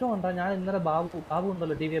തന്നെ ഇഷ്ടമുണ്ടോ? ഞാൻ ഇന്നലെ ബാബു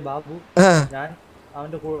ഉണ്ടല്ലോ ടി വി ബാബു, ഞാൻ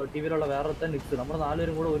അവന്റെ ടിവിയിലുള്ള വേറെ നിക്സ് നമ്മൾ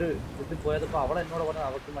നാലുപേരും കൂടെ ഒരു ഇതിൽ പോയപ്പോ അവളെ എന്നോട് പറഞ്ഞത്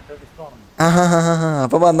അവർക്ക് മറ്റൊരു ഇഷ്ടമാണ്.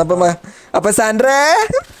 അപ്പൊ സാൻഡ്രേ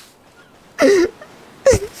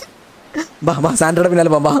സാൻഡ്രയുടെ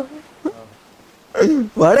പിന്നാലെ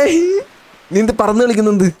വാടേ നീ എന്ത് പറന്ന്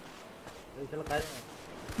കളിക്കുന്നുണ്ട്?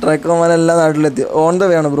 ട്രക്കോമാനെല്ലാം നാട്ടിലെത്തി. ഓൺ ദ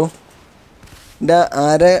വേ ആണ് ബ്രോ. എൻ്റെ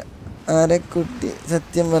ആരെ കുട്ടി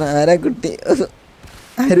സത്യം പറ ആരാ കുട്ടി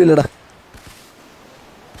ആരുമില്ലടാ.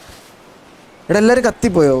 എടാ എല്ലാരും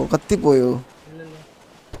കത്തിപ്പോയോ?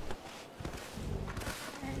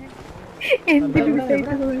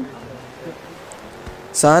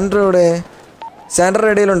 സാൻഡ്ര എവിടെ? സാൻഡ്ര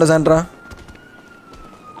ഇടയിലുണ്ടോ? സാൻഡ്ര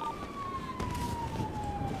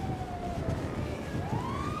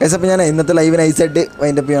അപ്പം ഞാൻ ഇന്നത്തെ ലൈവ് നൈസായിട്ട്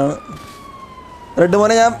വൈൻഡപ്പ് ചെയ്യാണ്. റെഡ്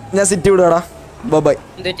മോനെ ഞാൻ സിറ്റി വിടുവാടാ. ബൈ.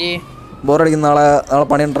 ബോറടിക്കും. നാളെ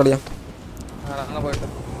പണിയുണ്ടല്ലോ.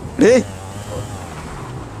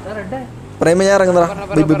 പ്രേമ ഞാൻ ഇറങ്ങുന്നതാ.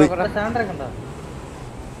 ബൈ.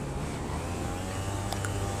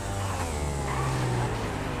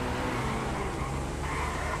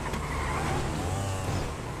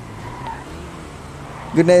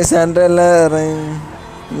 Good night Sandra.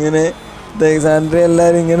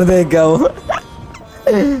 എല്ലാവരും ഇങ്ങനെ തേക്കാവോ?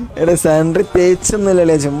 എടാ സാൻഡ്ര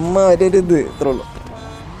തേച്ചൊന്നുമില്ലല്ലേ, ചുമ്മാ ഒരു ഇത് ഇത്രേ ഉള്ളൂ.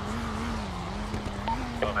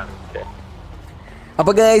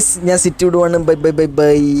 അപ്പൊ ഗൈസ് ഞാൻ സിറ്റി വിടുവാണ്. ബൈ.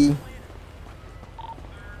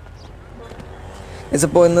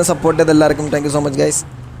 അപ്പോൾ ഇന്ന് സപ്പോർട്ട് ചെയ്ത എല്ലാവർക്കും thank you so much guys.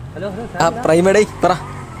 പ്രൈമഡേ പറ.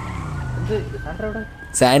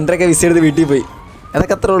 സാൻഡ്രയൊക്കെ വിസ എടുത്ത് വീട്ടിൽ പോയി.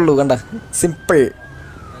 അതൊക്കെ അത്രേ ഉള്ളൂ. കണ്ട സിമ്പിൾ.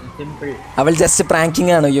 അവൾ ജസ്റ്റ്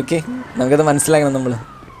പ്രാങ്കിങ് ആണ്. ഓക്കെ നമുക്കത് മനസ്സിലാക്കണം നമ്മൾ.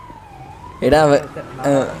 എടാ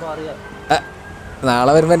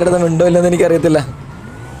നാളെ വരുമ്പോ എൻ്റെ അടുത്ത് മിണ്ടോ ഇല്ലെന്ന് എനിക്കറിയത്തില്ല.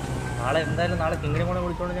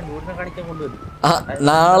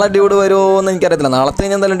 നാളെ ഡ്യൂഡ് വരുമോന്ന് എനിക്കറിയത്തില്ല. നാളത്തെ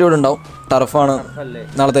കഴിഞ്ഞ് എന്തായാലും ഡ്യൂഡ് ഉണ്ടാവും. ടർഫാണ്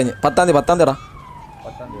നാളത്തെ കഴിഞ്ഞ് 10-ാം തീയതി.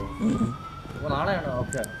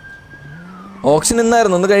 ഓപ്ഷൻ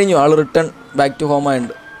ഇന്നായിരുന്നു, ഒന്ന് കഴിഞ്ഞു. ആള് റിട്ടേൺ ബാക്ക് ടു ഹോം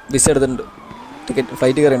ആയിട്ടുണ്ട്. വിസ എടുത്തിട്ടുണ്ട്, ടിക്കറ്റ്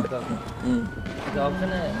ഫ്ലൈറ്റ് കയറിയുണ്ട്.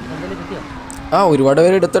 ഒരുപാട്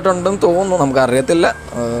പേര് എടുത്തിട്ടുണ്ടെന്ന് തോന്നുന്നു, നമുക്കറിയത്തില്ല.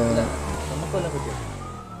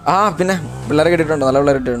 പിന്നെ പിള്ളേരെ കിട്ടിയിട്ടുണ്ട്, നല്ല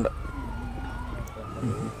പിള്ളേരെ കിട്ടിയിട്ടുണ്ട്.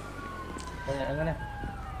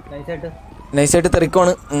 നൈസായിട്ട്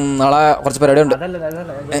തെറിക്കുവാണ്. നാളെ കുറച്ച് പരിപാടി ഉണ്ട്.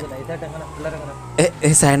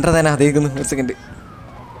 സാൻഡ്ര തന്നെ അതേക്കുന്നു. ഒരു സെക്കൻഡ്.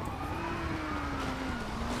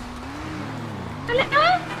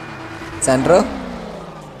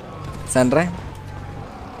 Sandra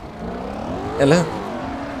hello.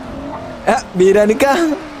 ബീരാനിക്ക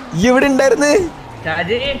ഇവിടെ ഉണ്ടായിരുന്നു.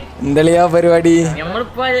 എന്തളിയാ പരിപാടി?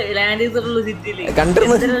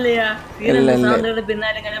 കണ്ടിരുന്നു.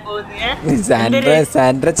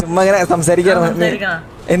 സാൻഡ്ര ചുമ്മാ ഇങ്ങനെ സംസാരിക്കാറുണ്ട്.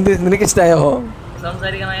 എന്ത് നിനക്ക് ഇഷ്ടായോ?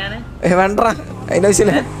 വേണ്ട, അതിന്റെ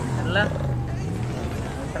ആവശ്യമില്ല.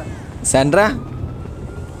 സാൻഡ്ര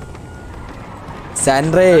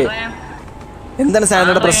സാൻഡ്രേ എന്താണ്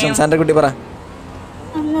സാൻഡ്രയുടെ പ്രശ്നം? സാൻഡ്ര കുട്ടി പറ.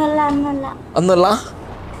 ഒന്നുമില്ല?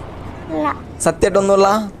 സത്യമായിട്ടൊന്നുമില്ല?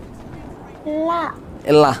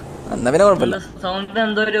 ഇല്ല. എന്നാ പിന്നെ കുഴപ്പമില്ല.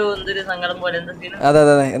 അതെ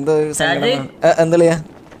അതെ അതെ എന്തോ ഒരു സങ്കടം. എന്താ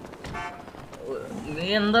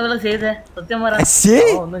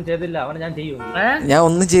ഞാൻ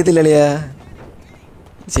ഒന്നും ചെയ്തില്ലളിയാ.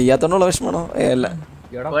 ചെയ്യാത്തോണ്ടുള്ള വിഷമാണോ? അല്ല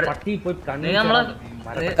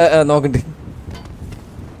നോക്കണ്ട്.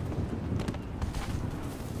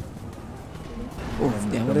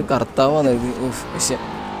 ഞാൻ ഒരു കർത്താവാണ് ഇത്.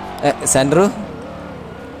 സാൻഡ്രു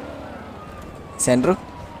സാൻഡ്രു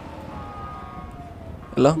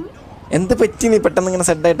ഹലോ, എന്ത് പറ്റി? നീ പെട്ടെന്ന് ഇങ്ങനെ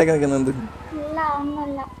സെഡായിട്ടൊക്കെ നിൽക്കുന്നത്?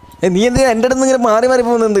 നീ എന്ത് എൻ്റെ അടുത്ത് ഇങ്ങനെ മാറി മാറി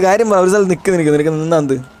പോകുന്നത്? കാര്യം ഒരു സ്ഥലത്ത് നിനക്ക്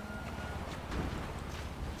നിന്നാന്ത്?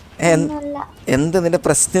 എന്ത് നിന്റെ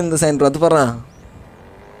പ്രശ്നം? എന്ത് സാൻഡ്രു അത് പറ.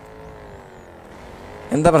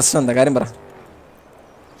 എന്താ പ്രശ്നം? എന്താ കാര്യം പറ.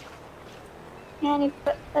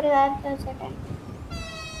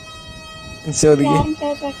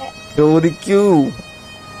 ചോദിക്കൂ.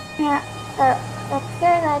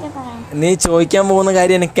 നീ ചോദിക്കാൻ പോകുന്ന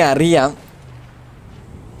കാര്യം എനിക്ക് അറിയാം.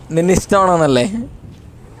 നിന്നെ ഇഷ്ടമാണോന്നല്ലേ?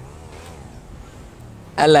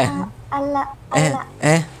 അല്ലേ?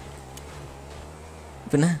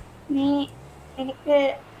 പിന്നെ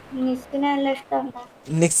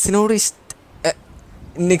നിക്സിനോട്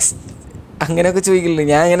നിക്സ് അങ്ങനെയൊക്കെ ചോദിക്കില്ലേ?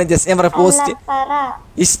 ഞാൻ അങ്ങനെ ജസ്റ്റ് ഞാൻ പറയാം പോസിറ്റീവ്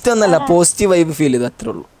ഇഷ്ടമൊന്നല്ല, പോസിറ്റീവ് വൈബ് ഫീൽ ചെയ്തു അത്രേ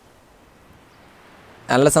ഉള്ളൂ.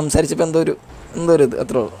 നല്ല സംസാരിച്ചപ്പോ എന്തോ ഒരു ഇത്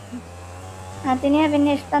അത്രേ ഉള്ളൂ.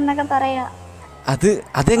 അത്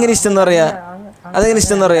അതെങ്ങനെ ഇഷ്ടം എന്ന് പറയാ? അതെങ്ങനെ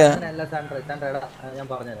ഇഷ്ടം എന്ന് പറയാ? ഞാൻ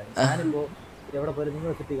പറഞ്ഞുതരാം. ഞാനിപ്പോ എവിടെ പോലും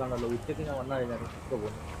നിങ്ങൾ സിറ്റി കാണുമല്ലോ, ഉച്ചക്ക് ഞാൻ വന്നു കഴിഞ്ഞാൽ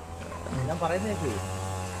ഞാൻ പറയുന്നേക്ക്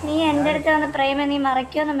നീ എന്റെ അടുത്ത് വന്ന് പ്രേമ നീ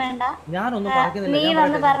മറക്കൊന്നും വേണ്ട. ഞാനൊന്നും പറയുന്നില്ല. നീ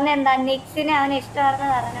വന്ന് പറഞ്ഞെന്താ നിക്സിനെ അവന് ഇഷ്ടമാണെന്ന്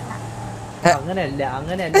പറഞ്ഞ? അങ്ങനെയല്ല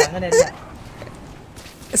അങ്ങനെയല്ല അങ്ങനെയല്ല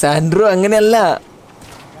സാൻഡ്രു അങ്ങനെയല്ല.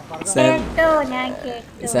 കേട്ടോ, ഞാൻ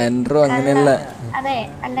കേട്ടു. സാൻഡ്രു അങ്ങനെയല്ല. അതെ,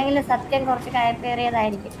 അല്ലെങ്കിൽ സത്യം കുറച്ച്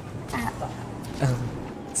കയപ്പേറിയതായിരിക്കും.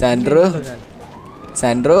 സാൻഡ്രു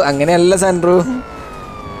സാൻഡ്രു അങ്ങനെയല്ല. സാൻഡ്രു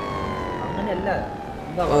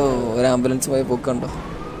ഓ ഒരു ആംബുലൻസ് പോയി പൊക്കണ്ടോ?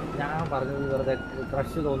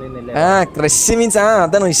 ആ ക്രഷ് മീൻസ്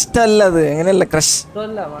അതാണ് ഇഷ്ടമല്ല. അത് അങ്ങനെയല്ല. ക്രഷ്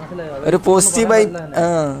ഒരു പോസിറ്റീവ് വൈബ്.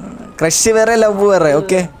 ക്രഷ് വേറെ, ലവ് വേറെ.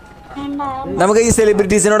 ഓക്കെ, നമുക്ക് ഈ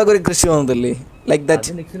സെലിബ്രിറ്റീസിനോടൊക്കെ ഒരു ക്രഷ് തോന്നത്തില്ലേ? Like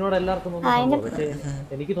that.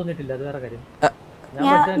 എനിക്ക് തോന്നിയിട്ടില്ല. അത് വേറെ കാര്യം.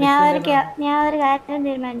 ഞാൻ ഒരു കാര്യം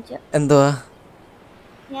തീരുമാനിച്ചു. എന്തുവാ?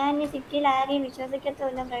 ഞാൻ സിറ്റിയിൽ ആരെയും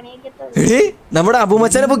വിശ്വസിക്കത്തില്ല, പ്രണയിക്കത്തില്ല. നമ്മുടെ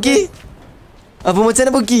അബുമച്ചാനെ പൊക്കി,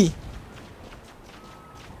 അബുമച്ചാനെ പൊക്കി,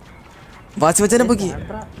 വാസിമച്ചാനെ പൊക്കി.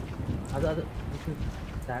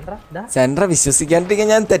 സാൻഡ്ര വിശ്വസിക്കാണ്ടിരിക്കാൻ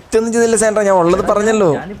ഞാൻ തെറ്റൊന്നും ചെയ്തില്ല. സാൻഡ്ര ഞാൻ ഉള്ളത് പറഞ്ഞല്ലോ.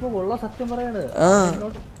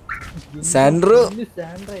 സാൻഡ്രു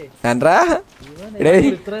സാൻഡ്ര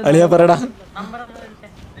അളിയാ പറയടാ.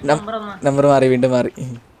 നമ്പർ മാറി, വീണ്ടും മാറി.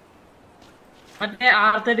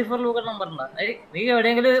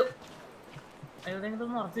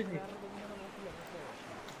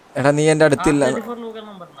 എടാ നീ എന്റെ അടുത്തില്ല.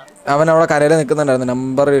 അവൻ അവിടെ കരയിൽ നിൽക്കുന്നുണ്ടായിരുന്നു.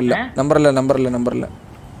 നമ്പറില്ല.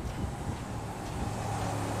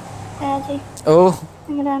 ഓ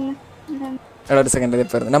എടാ ഒരു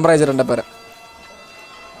സെക്കൻഡ്. നമ്പർ അയച്ചിട്ടുണ്ട്. പോരാ.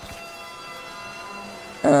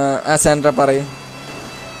 ആ സാൻഡ്ര പറയൂ.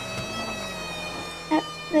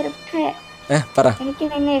 പറ. എനിക്ക്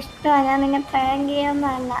നിന്നെ ഇഷ്ടമാണ്. ഞാൻ നിന്നെ പ്രാങ്ക്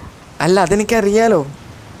ചെയ്യാന്നല്ല. അല്ല, അതെനിക്കറിയാലോ.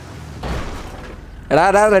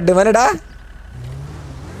 എടാ റെഡ് മാൻ എടാ.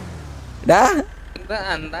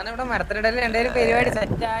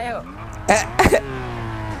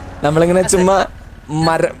 നമ്മളിങ്ങനെ ചുമ്മാ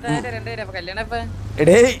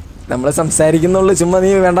എടേ നമ്മള് സംസാരിക്കുന്നുള്ളു. ചുമ്മാ നീ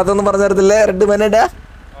വേണ്ടാത്തൊന്നും പറഞ്ഞു തരത്തില്ലേ? റെഡ് മാൻ എടാ.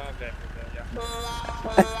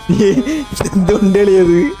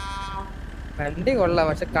 എന്തുണ്ടളിയത്?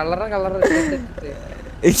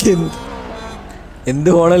 എന്ത്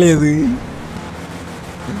ഹോണളിയത്?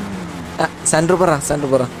 സാൻഡ്ര പറ.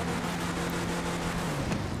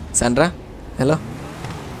 Sandra hello.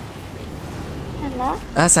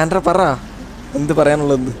 ആ സാൻഡ്ര പറ, എന്ത്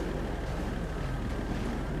പറയാനുള്ളത്?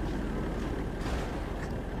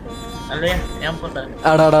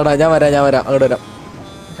 ആടാടാടാ ഞാൻ വരാം അങ്ങോട്ട് വരാം.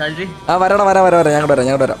 ആ വരാം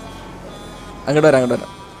അങ്ങോട്ട് വരാം.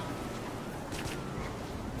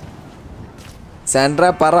 സാൻഡ്ര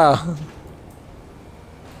പറ.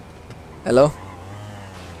 ഹലോ,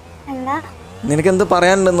 നിനക്ക് എന്ത്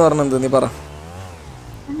പറയാനുണ്ടെന്ന് പറഞ്ഞത്? നീ പറ.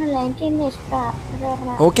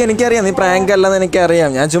 ഓക്കെ എനിക്കറിയാം നീ പ്രാങ്ക് അല്ലെന്ന് എനിക്കറിയാം.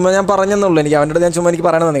 ഞാൻ പറഞ്ഞെന്നുള്ളൂ. എനിക്ക് അവൻ്റെ അടുത്ത് ചുമ്മാ എനിക്ക്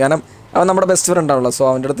പറയണമെന്ന്. കാരണം അവൻ നമ്മുടെ ബെസ്റ്റ് ഫ്രണ്ട് ആണല്ലോ. സോ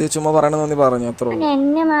അവൻ്റെ അടുത്ത് ചുമ്മാ പറയണമെന്ന് പറഞ്ഞു, അത്രേ ഉള്ളൂ.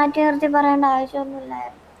 എന്നെ മാറ്റി നിർത്തി പറയേണ്ട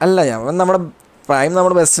ആവശ്യമൊന്നുമില്ലായിരുന്നു. അല്ല അവൻ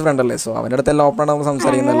നമ്മുടെ ബെസ്റ്റ് ഫ്രണ്ട് അല്ലേ. സോ അവൻ്റെ അടുത്ത് എല്ലാം ഓപ്പൺ ആണ് നമ്മൾ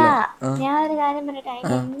സംസാരിക്കുന്നല്ലേ. ഞാൻ ഒരു കാര്യം പറയട്ടെ,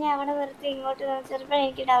 എന്നെ അവിടെ വെറുതെ ഇങ്ങോട്ട് സംസാരിച്ചപ്പോൾ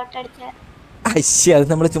എനിക്ക് ഡൗട്ട് അടിച്ച. അത്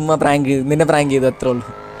നമ്മൾ ചുമ്മാ നിന്നെ പ്രാങ്ക് ചെയ്തു, അത്രേ ഉള്ളൂ.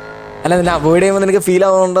 അല്ല നിന്നെ അവോയ്ഡ് ചെയ്യുമ്പോൾ നിനക്ക് ഫീൽ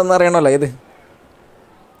ആവുന്നുണ്ടെന്ന് അറിയണമല്ലോ. ഇത്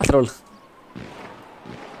അത്രേ ഉള്ളൂ.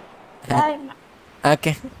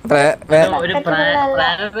 ഓക്കെ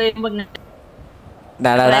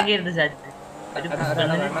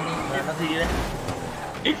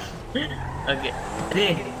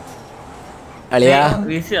അളിയാ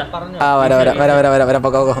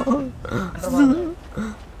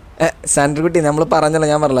സാൻഡ്ര കുട്ടി നമ്മൾ പറഞ്ഞല്ലോ,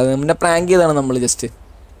 ഞാൻ പറഞ്ഞല്ലോ നിന്നെ പ്രാങ്ക് ചെയ്താണ് നമ്മൾ. ജസ്റ്റ്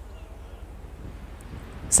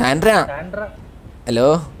സാൻഡ്ര ഹലോ,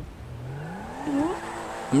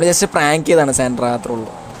 നമ്മൾ ജസ്റ്റ് പ്രാങ്ക് ചെയ്താണ് സാൻഡ്ര, അത്രേ ഉള്ളൂ.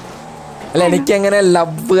 അല്ല എനിക്ക് അങ്ങനെ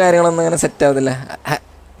ലവ് കാര്യങ്ങളൊന്നും അങ്ങനെ സെറ്റ് ആവത്തില്ല.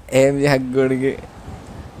 ഹഗ് കൊടുക്ക്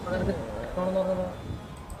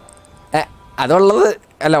അതുള്ളത്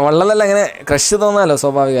അല്ല, ഉള്ളതല്ല അങ്ങനെ ക്രഷ് തോന്നാലോ,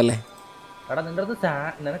 സ്വാഭാവികല്ലേ.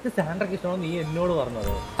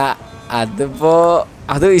 അതിപ്പോ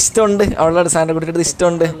അത് ഇഷ്ടമുണ്ട്, അവളുടെ സാൻഡ്ര കുട്ടിയുടെ അടുത്ത്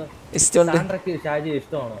ഇഷ്ടമുണ്ട്,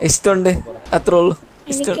 ഇഷ്ടമുണ്ട് അത്രേ ഉള്ളൂ.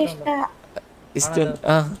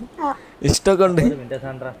 ഇഷ്ടമൊക്കെ ഉണ്ട്.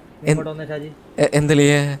 എന്തല്ലേ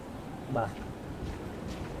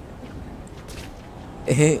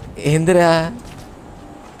എന്തിനാ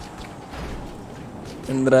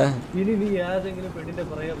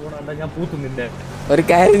ഒരു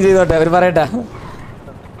കാര്യം ചെയ്തോട്ടെ, അവര് പറയട്ടാ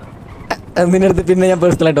നിന്റെ അടുത്ത് പിന്നെ ഞാൻ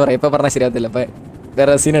പേഴ്സണലായിട്ട് പറയാം. ഇപ്പൊ പറഞ്ഞാൽ ശരിയാവത്തില്ല, അപ്പൊ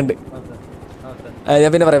വേറെ സീനുണ്ട്. ഞാൻ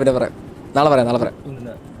പിന്നെ പറയാം നാളെ പറയാം.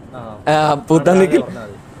 പൂത്തന്നിക്ക്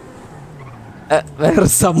വേറെ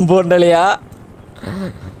സംഭവം ഉണ്ടളിയാ.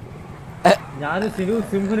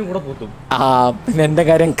 പിന്നെ എന്റെ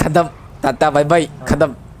കാര്യം കഥം താത്ത ബൈ ബൈ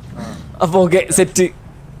കഥം. അപ്പൊ ഓക്കെ സെറ്റ്.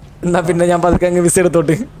 എന്നാ പിന്നെ ഞാൻ പതുക്കെ അങ്ങ് വിസ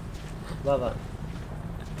എടുത്തോട്ട്.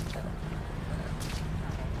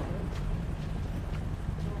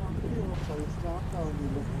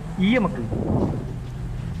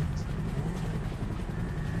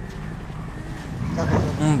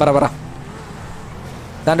 പറ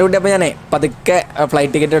താൻ്റെ കുട്ടി. അപ്പൊ ഞാനേ പതുക്കെ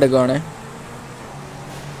ഫ്ലൈറ്റ് ടിക്കറ്റ് എടുക്കുവാണ്.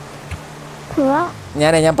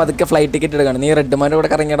 ഞാൻ പതുക്കെ ഫ്ലൈറ്റ് ടിക്കറ്റ് എടുക്കാണ്. നീ റെഡ്മാൻ്റെ കൂടെ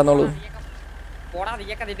കറങ്ങി കിടന്നോളൂ.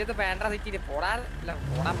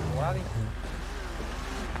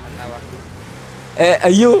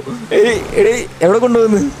 അയ്യോ എടേ എവിടെ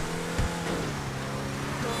കൊണ്ടുപോകുന്നു?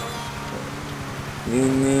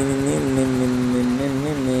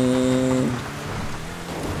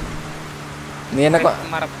 നീ എന്നെ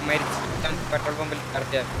പെട്രോൾ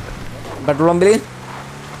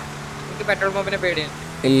പമ്പില്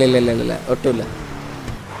ഇല്ല ഒട്ടുമില്ല.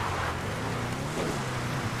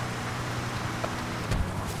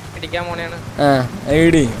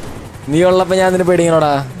 നീ ഉള്ളപ്പോ ഞാൻ നിന്നെ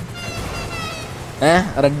പേടിക്കണോടാ.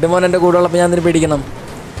 റെഡ് മോൻ എന്റെ കൂടെ ഉള്ളപ്പോ ഞാൻ നിന്നെ പേടിക്കണം.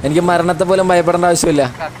 എനിക്ക് മരണത്തെ പോലും ഭയപ്പെടേണ്ട ആവശ്യമില്ല.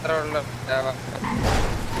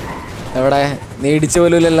 എവിടെ നീ ഇടിച്ച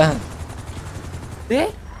പോലും ഇല്ലല്ലോ.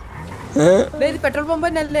 പെട്രോൾ പമ്പ്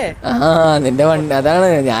തന്നെയല്ലേ? നിന്റെ വണ്ടി അതാണ്.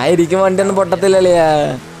 ഞാൻ ഇരിക്കും വണ്ടി ഒന്നും പൊട്ടത്തില്ലല്ലേ.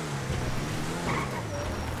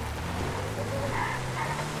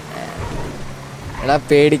 എടാ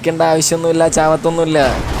പേടിക്കേണ്ട ആവശ്യമൊന്നുമില്ല, ചാവത്തൊന്നുമില്ല.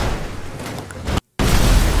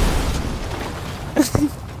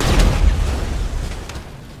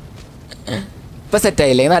 ഇപ്പൊ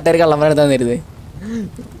സെറ്റായില്ലേ? നാട്ടുകാർ കള്ളന്മാരെടുത്താ നേരുത്.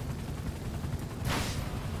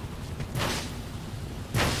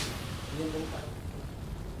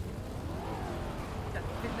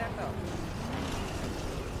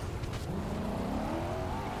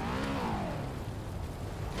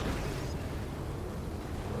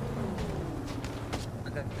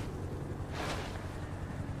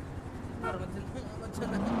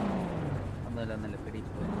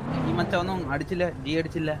 ഈ മച്ച ഒന്നും അടിച്ചില്ല, ജി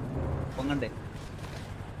അടിച്ചില്ല, പൊങ്ങണ്ടേ?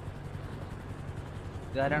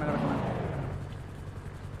 ഇതാരാണ് കിടക്കുന്നത്?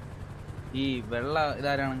 ഈ വെള്ള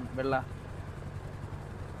ഇതാരാണ്? വെള്ള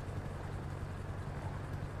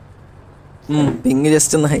പിങ്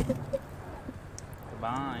ജസ്റ്റ് ഒന്നായി.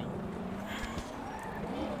 ബായ്.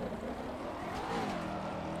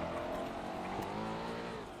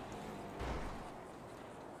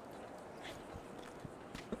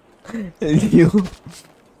 അയ്യോ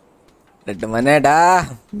റെഡ് മനേടാ.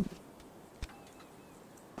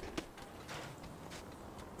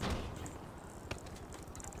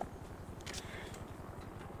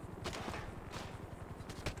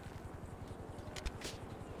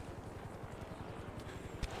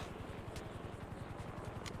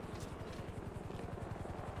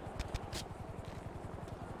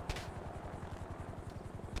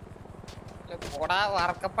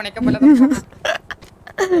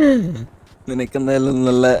 നിനക്ക് എന്തായാലും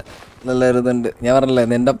നല്ല ഇതുണ്ട്. ഞാൻ പറഞ്ഞല്ലേ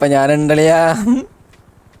നിന്റെ ഒപ്പം ഞാനുണ്ടളിയാ.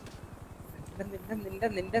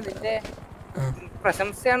 നിന്റെ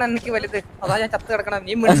പ്രശംസയാണ് എനിക്ക് വലുത്. അതാ ഞാൻ ചത്ത് കിടക്കണം.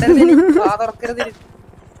 നീ മിണ്ടരുത്.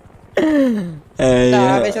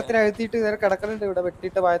 ആവേശത്തിനകത്തിട്ട് ഇതുവരെ കിടക്കണുണ്ട് ഇവിടെ.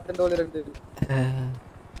 വെട്ടിയിട്ട് വായത്തിന്റെ പോലെ രണ്ട്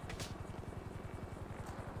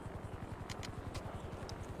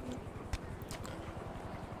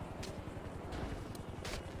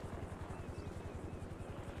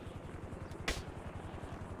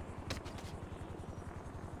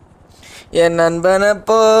என் நண்பனை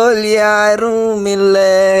போல் யாரும்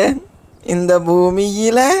இல்லை இந்த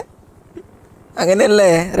ഭൂമിയില.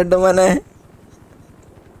 അങ്ങനെയല്ലേ റെഡ്മോനെ?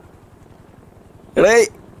 എടേ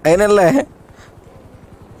അങ്ങനെയല്ലേ?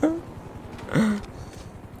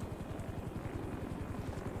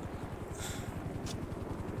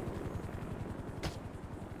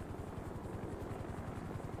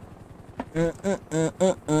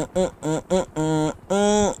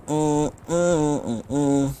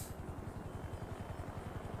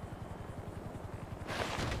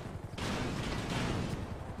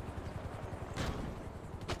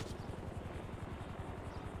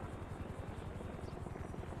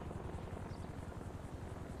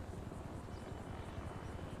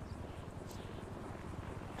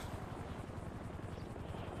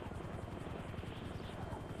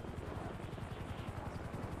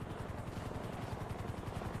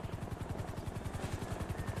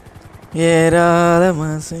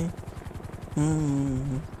 ഏരാളമാസേ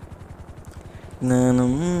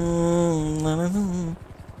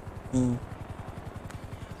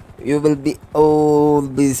You will be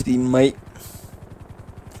always be my.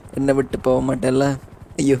 എന്നെ വിട്ട് പോകാൻ മാട്ടല്ല.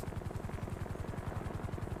 അയ്യോ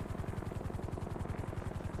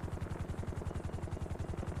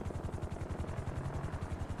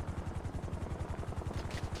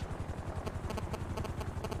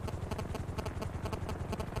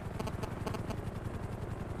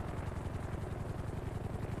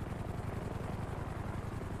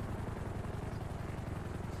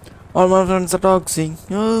all my friends are toxic.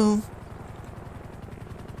 Oh.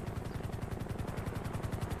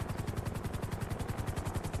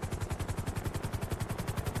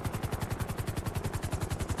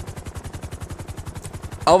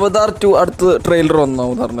 അവതാർ 2 അടുത്ത ട്രെയിലർ വന്നോ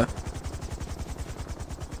അവതാറിന്റെ?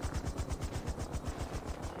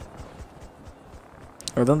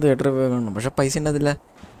 അതും തിയേറ്ററിൽ പോയി കാണണം. പക്ഷെ പൈസ ഉണ്ടതില്ല.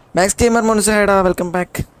 Max gamer മോൻസേടാ welcome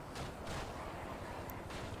back.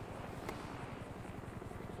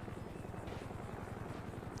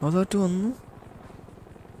 അവതാർ 2 വന്നു.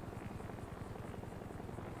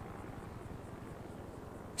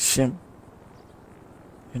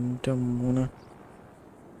 എൻ്റെ മൂന്ന്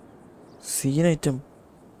സീൻ ഐറ്റം.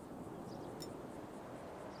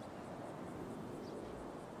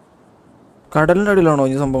 കടലിൻ്റെ അടിയിലാണോ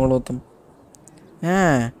ഈ സംഭവങ്ങൾ മൊത്തം?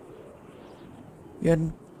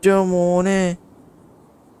 എൻ്റെ മോനെ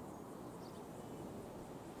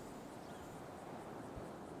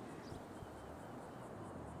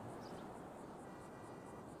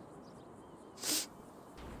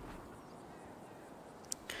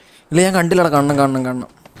ഇല്ല, ഞാൻ കണ്ടില്ലടാ. കാണണം.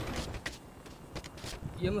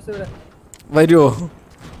 വരുമോ?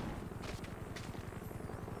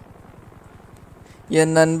 എൻ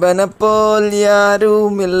നൻപനെ പോൽ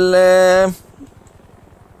യാരുമില്ലേ.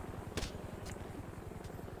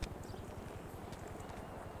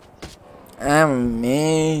 അമ്മേ,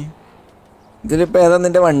 ഇതിലിപ്പോ ഏതാ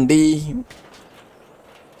നിന്റെ വണ്ടി?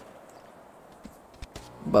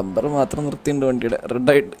 ബമ്പർ മാത്രം നിർത്തിയുണ്ട് വണ്ടിയുടെ.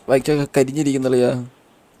 റെഡായിട്ട് ബൈക്കൊക്കെ കരിഞ്ഞിരിക്കുന്നില്ലയാ.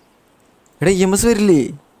 എടാ EMS വരില്ലേ?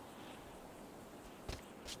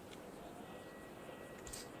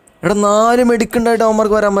 എടാ 4 മെഡിക്കണ്ടായിട്ട്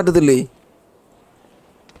അവന്മാർക്ക് വരാൻ പറ്റത്തില്ലേ?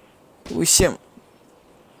 വിഷയം.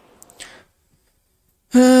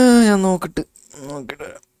 ഞാൻ നോക്കിട്ട്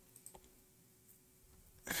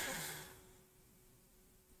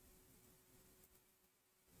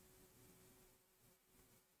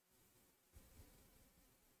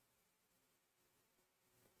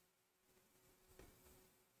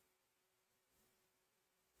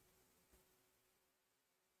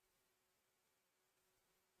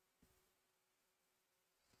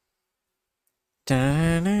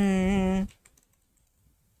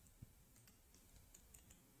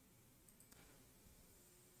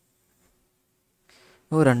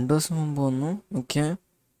ഓ 2 ദിവസം മുമ്പ് വന്നു. Okay,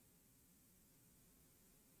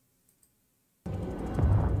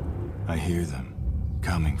 I hear them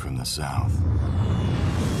coming from the south.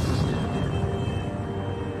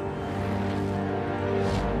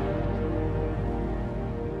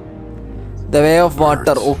 The way of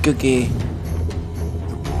water. Okay.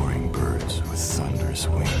 The warring birds with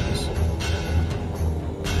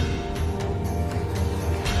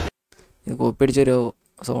ഇത് കോപ്പി അടിച്ചൊരു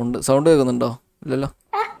സൗണ്ട് കേൾക്കുന്നുണ്ടോ? ഇല്ലല്ലോ.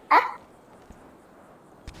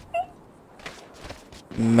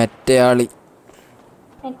 മെറ്റയാളി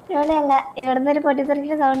അല്ല ഇവിടുന്ന് ഒരു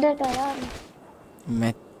പൊട്ടിത്തെറിക്കുന്ന സൗണ്ട് കേട്ടോ.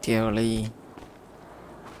 മെറ്റയാളി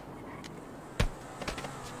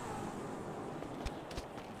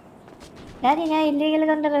ഞാൻ ഇല്ലീഗൽ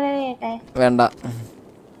കൊണ്ട് റിവൈവ് ചെയ്യട്ടെ? വേണ്ട,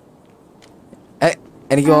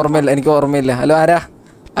 എനിക്ക് ഓർമ്മയില്ല. ഹലോ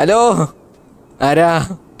ആരാ?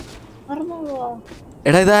 ഓർമ്മ പോവോ?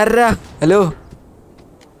 എടാ ഇതാരാ? ഹലോ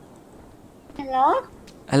ഹലോ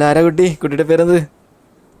ആരാ? കുട്ടിയുടെ പേരെന്ത്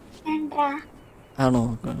ആണോ?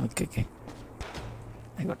 ഓക്കെ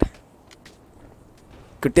ആയിക്കോട്ടെ.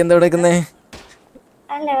 കുട്ടി എന്താ ഇവിടെ നിൽക്കുന്നേ?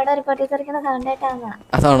 അല്ല ഇവിടെ ഒരു പൊട്ടിത്തെറിക്കുന്ന സൗണ്ട് ആയിട്ടാണ്.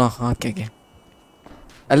 അതാണോ? ഓക്കെ.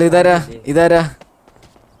 അല്ല ഇതാരാ?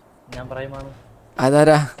 ഞാൻ പറയുമാണ്.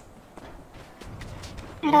 അതാരാ?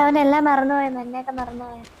 എടാ അവനെല്ലാം മറന്നുപോയെന്ന്, എന്നെയൊക്കെ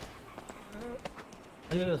മറന്നുപോയ.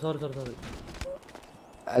 അയ്യോ സോറി.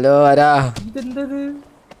 ഹലോ ആരാ?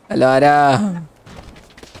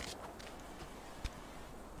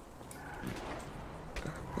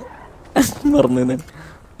 മറന്നു.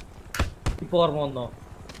 ഇപ്പൊ ഓർമ്മ വന്നോ?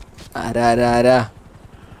 ആരാ?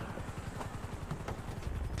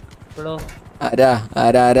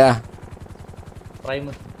 പ്രൈം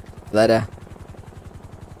അതാരാ?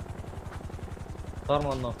 ഓർമ്മ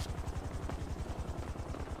വന്നോ?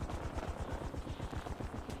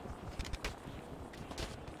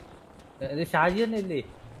 ഇത് ഷാജി തന്നെ ഇല്ലേ?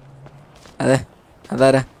 അതെ.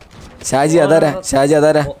 അതാരാ? ഷാജി അതാരാ?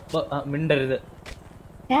 മിണ്ടരുത്.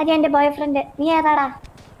 ഷാജി എന്റെ ബോയ് ഫ്രണ്ട്. നീ ഏതാടാ?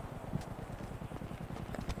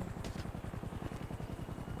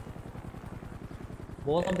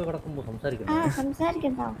 ബോധം കിടക്കുമ്പോ സംസാരിക്കുന്നു.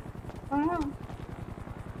 സംസാരിക്കുന്നോ?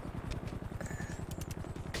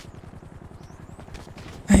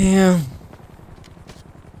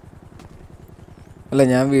 അല്ല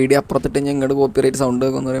ഞാൻ വീഡിയോ അപ്പുറത്തിട്ട് ഞാൻ ഇങ്ങോട്ട് കോപ്പിറൈറ്റ് സൗണ്ട്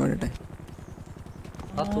വെക്കുമെന്ന് പറയാൻ വേണ്ടിട്ടെ.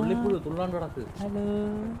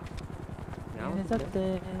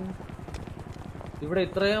 ഇവിടെ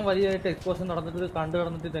ഇത്രയും വലിയായിട്ട് എക്സ്പോഷൻ നടന്നിട്ട് കണ്ടു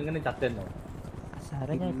കിടന്നിട്ട് ഇത് എങ്ങനെ ചത്തെന്നോ?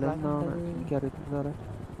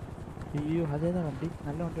 അയ്യോ അതേതാ വണ്ടി?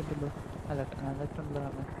 നല്ല വണ്ടി ഉണ്ടല്ലോ.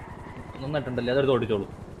 നന്നായിട്ടുണ്ടല്ലേ, അതെടുത്ത് ഓടിച്ചോളൂ.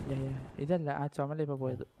 ഇതല്ല, ആ ചുമല ഇപ്പൊ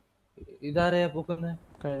പോയത്. ഇതാരെയാ പൂക്കുന്നത്?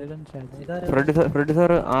 ഫ്രെഡ്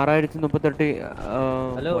സാർ 6038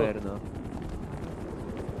 പോയായിരുന്നു.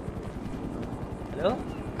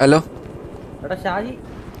 ഹലോ എടാ ഷാജി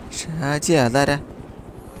അതാരാ?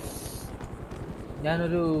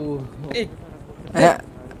 ഞാനൊരു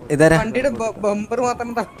ഇതാരാ? ബമ്പർ മാത്രം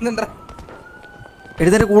തട്ടുന്നുണ്ടാ.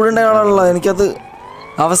 എഴുതാൻ കൂടെ ഉണ്ടായുള്ള എനിക്കത്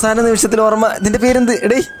അവസാന നിമിഷത്തിൽ ഓർമ്മ. നിന്റെ പേരെന്ത്?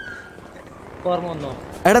 ഓർമ്മ വന്നോ?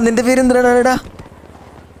 എടാ നിന്റെ പേരെന്തിനാണ്?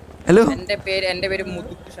 ഹലോ എന്റെ പേര്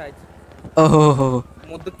മുതുക്ക് ഷാജി. ഓഹോ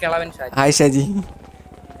മുതുക്കിളവൻ ഷാജി. ഹായ് ഷാജി.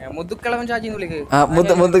 മുതുക്കിളവൻ ഷാജി എന്ന് വിളിക്ക്.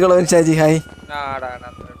 മുതുക്കിളവൻ ഷാജി. ഹായ്.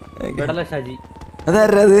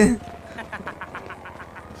 അതാരാ അത്?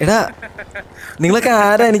 എടാ നിങ്ങളൊക്കെ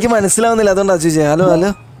ആരാ? എനിക്ക് മനസ്സിലാവുന്നില്ല, അതുകൊണ്ടാ ചോദിച്ചേ. ഹലോ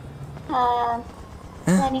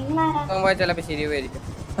ചിലപ്പോ ശരിയായിരിക്കും.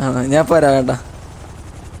 ഞാൻ പോരാ. വേണ്ട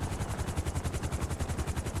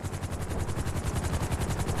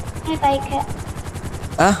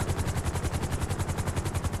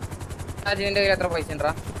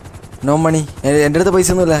നോ മണി. എന്റെ അടുത്ത് പൈസ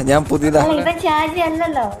ഒന്നുമില്ല, ഞാൻ പുതിയതാ.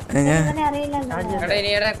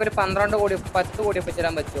 ഒരു 12 കോടി 10 കോടി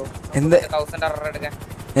ഒപ്പിച്ചിടാൻ പറ്റുമോ?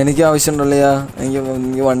 എനിക്ക് ആവശ്യമുണ്ടല്ലയാ.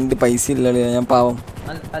 എനിക്ക് വണ്ടി പൈസ ഇല്ലല്ലേ, ഞാൻ പാവം.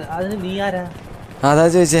 അതാ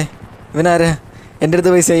ചോദിച്ചേ. ഇവനാരാ? എന്റെ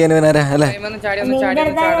അടുത്ത് പൈസ ചെയ്യാൻ ഇവനാരാ? അല്ലേ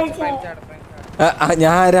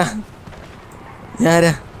ഞാൻ ആരാ?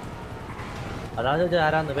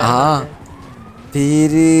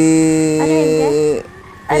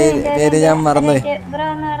 പേര് ഞാൻ മറന്നുപോയി.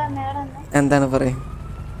 എന്താണ് പറയും?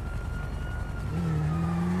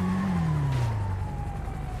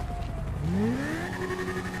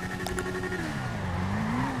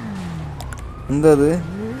 എന്തത്?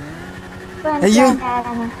 അയ്യോ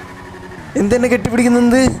എന്തെന്നെ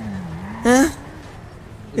കെട്ടിപ്പിടിക്കുന്നെന്ത്?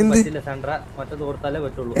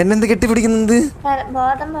 എന്നെന്ത് കെട്ടിപ്പിടിക്കുന്നെന്ത്?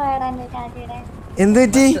 എന്ത്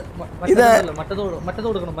പറ്റി? ഇതാ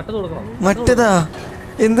മറ്റേതാ?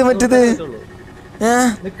 എന്ത് മറ്റേത്?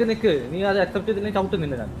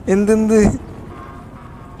 എന്ത്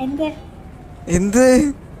എന്ത്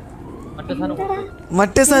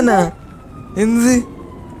മറ്റേ സാധന? എന്ത്?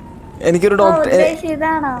 എനിക്കൊരു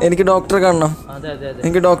എനിക്ക് ഡോക്ടറെ കാണണം.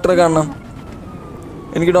 എനിക്ക് ഡോക്ടറെ കാണണം.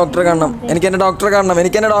 എനിക്ക് എന്റെ ഡോക്ടറെ കാണണം.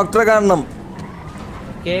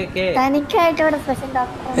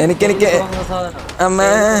 എനിക്ക് അമ്മേ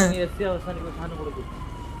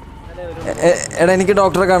എടാ എനിക്ക്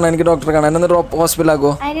ഡോക്ടറെ കാണാം എന്നെ ഒന്ന് ഹോസ്പിറ്റൽ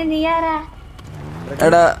ആക്കുവോ അതിന് നീ ആരാ?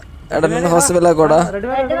 എടാ ഹോസ്പിറ്റൽ ആക്കോടാ.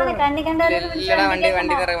 ഇല്ലടാ,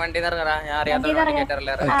 വണ്ടി നിറങ്ങടാ. ഞാൻ അറിയാത്ത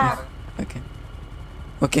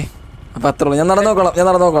ഓക്കെ അപ്പൊ അത്രേ ഉള്ളൂ. ഞാൻ നടന്നു നോക്കോളാം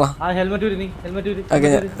ഓക്കെ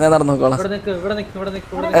ഞാൻ നടന്നു നോക്കോളാം.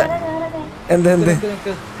 എന്ത്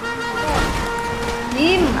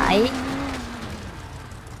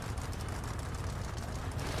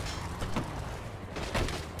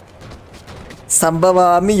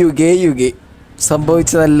സംഭവാമി യുഗേ യുഗേ.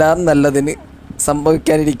 സംഭവിച്ചതെല്ലാം നല്ലതിന്,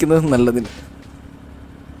 സംഭവിക്കാനിരിക്കുന്നത് നല്ലതിന്.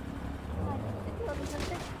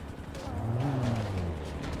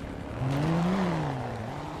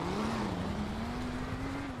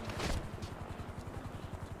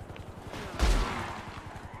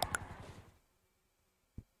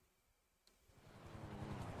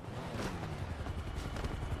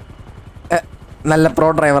 നല്ല പ്രോ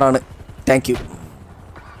ഡ്രൈവറാണ്, താങ്ക് യു.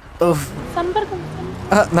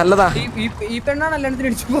 നല്ലതാ. ഈ പെണ്ണാണ് എല്ലാത്തിനും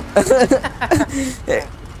ഇടിച്ചു.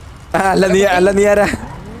 അല്ല നീ ആരാ?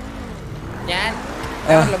 ഞാൻ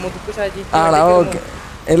ആണോ? ഓക്കെ.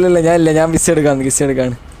 ഇല്ല ഞാൻ വിസ്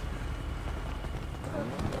എടുക്കാണ്.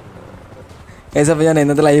 അപ്പൊ ഞാൻ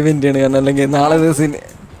ഇന്നത്തെ ലൈവ് എൻഡ് ആണ്, കാരണം അല്ലെങ്കിൽ നാളെ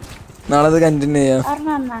ഇത് കണ്ടിന്യൂ ചെയ്യാം.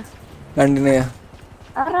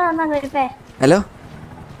 ഹലോ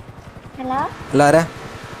ആരാ?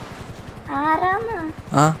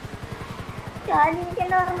 ആ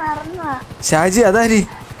ഷാജി. അതാര്?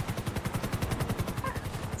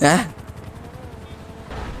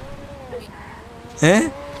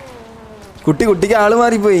 കുട്ടിക്ക് ആള്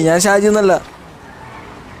മാറിപ്പോയി. ഞാൻ ഷാജി ഒന്നല്ല.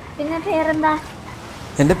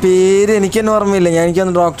 എന്റെ പേര് എനിക്ക് തന്നെ ഓർമ്മയില്ല.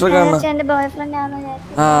 എനിക്കൊന്ന് ഡോക്ടറെ കാണണം.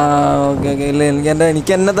 ആ ഓക്കെ ഇല്ല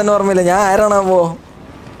എനിക്ക് എന്നെ തന്നെ ഓർമ്മയില്ല. ഞാൻ ആരാണാവോ?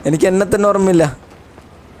 എനിക്ക് എന്നെ തന്നെ ഓർമ്മയില്ല.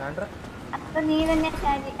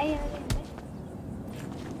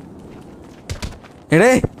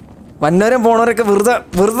 എടേ വന്നവരും പോണവരൊക്കെ വെറുതെ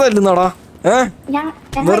തല്ലുന്നോടാ.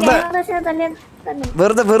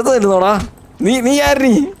 വെറുതെ തല്ലുന്നോടാ. നീ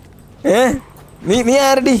ആരടി? നീ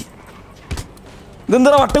ആരടി?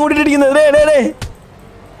 ഇതെന്താ വട്ടം കൂട്ടിട്ടിരിക്കുന്നത്?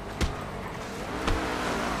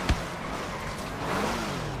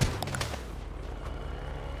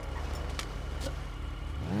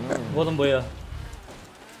 ബോധം പോയാ?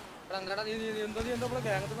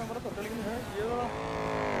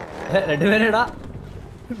 രണ്ടുപേരെടാ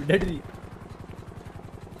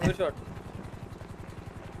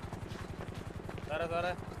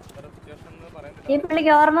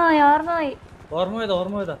ഓർമ്മ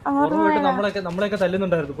നമ്മളെയൊക്കെ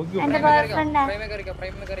തല്ലുന്നുണ്ടായിരുന്നു.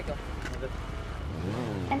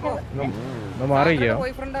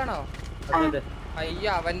 അയ്യോ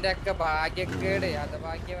അവന്റെ ഒക്കെ ഭാഗ്യക്കേട്. അത്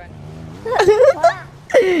ഭാഗ്യവാൻ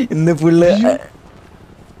ഇന്ന് ഫുള്ള്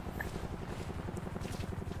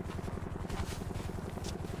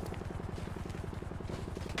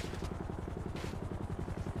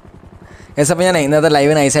അപ്പം ഞാൻ ഇന്നത്തെ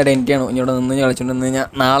ലൈവ് നൈസായിട്ട് എനിക്കാണ് ഇങ്ങോട്ട് നിന്ന് കളിച്ചുകൊണ്ട് നിന്ന് കഴിഞ്ഞാൽ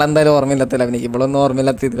നാളെ എന്തായാലും ഓർമ്മയില്ലാത്തല്ല അഭിനയിക്കും. ഇവളൊന്നും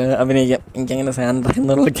ഓർമ്മയില്ലാത്ത ഇതിൽ അഭിനയിക്കാം. എനിക്കങ്ങനെ സാൻഡ്ര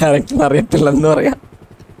എന്നുള്ള ക്യാരക്ടർ അറിയത്തില്ലെന്ന് പറയാം.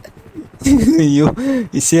 അയ്യോ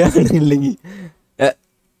വിഷയമാണ്. ഇല്ലെങ്കിൽ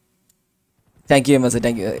താങ്ക് യു എം എസ്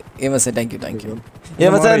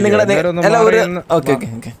നിങ്ങളുടെ എല്ലാവരും ഓക്കെ.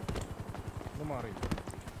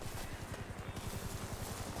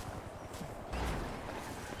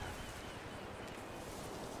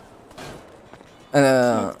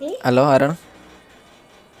 ഹലോ ആരാണ്?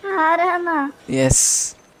 യെസ്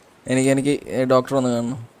എനിക്ക് ഡോക്ടർ ഒന്ന്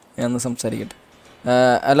കാണണം. ഞാൻ ഒന്ന് സംസാരിക്കട്ടെ.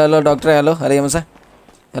 ഹലോ ഡോക്ടറെ. Hello M S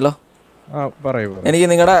hello. എനിക്ക്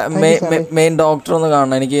നിങ്ങളുടെ മെയിൻ ഡോക്ടർ ഒന്ന്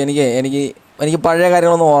കാണണം. എനിക്ക് പഴയ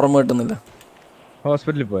കാര്യങ്ങളൊന്നും ഓർമ്മ കിട്ടുന്നില്ല.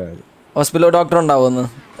 ഹോസ്പിറ്റലിൽ ഡോക്ടർ ഉണ്ടാവുമെന്ന്?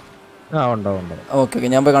 ഓക്കെ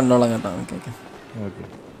ഞാൻ പോയി കണ്ടോളാം കേട്ടോ.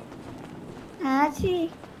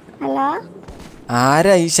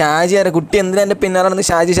 ആരാ ഈ ഷാജി? ആരാ? കുട്ടി എന്തിനാ എന്റെ പിന്നാലാണെന്ന്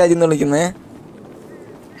ഷാജി എന്ന് വിളിക്കുന്നേ?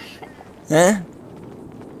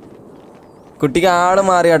 കുട്ടിക്ക് ആള്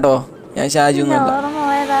മാറി കേട്ടോ. ഞാൻ ഷാജി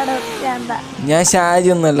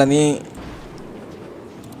ഒന്നല്ല. നീ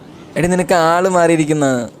എടി നിനക്ക് ആള് മാറിയിരിക്കുന്ന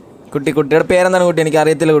കുട്ടിയുടെ പേരെന്താണ്? കുട്ടി എനിക്ക്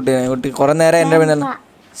അറിയത്തില്ല. കുട്ടി കുറെ നേരം എന്റെ പിന്നാലെ.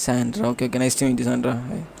 Sandra. Okay nice to meet Sandra.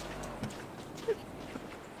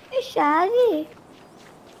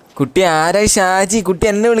 കുട്ടി ആരായി ഷാജി? കുട്ടി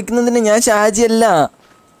എന്നെ വിളിക്കുന്നതിന് ഞാൻ ഷാജി അല്ല.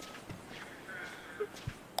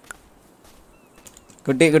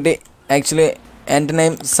 കുട്ടി ആക്ച്വലി എൻ്റെ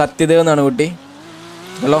നെയിം സത്യദേവ് എന്നാണ് കുട്ടി.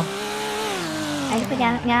 ഹലോ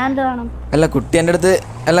അല്ല കുട്ടി എൻ്റെ അടുത്ത്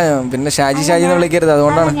അല്ല പിന്നെ ഷാജി എന്ന് വിളിക്കരുത്.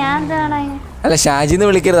 അതുകൊണ്ടാണ് അല്ല ഷാജി എന്ന്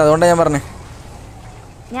വിളിക്കരുത്. അതുകൊണ്ടാണ് ഞാൻ പറഞ്ഞേ.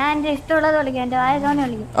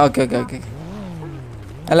 ഓക്കെ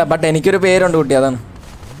അല്ല ബട്ട് എനിക്കൊരു പേരുണ്ട് കുട്ടി. അതാണ്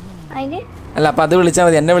അല്ല അപ്പം അത് വിളിച്ചാൽ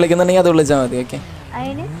മതി, എന്നെ വിളിക്കുന്നുണ്ടെങ്കിൽ അത് വിളിച്ചാൽ മതി. ഓക്കെ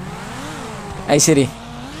അതിന് ഐശ്വരി.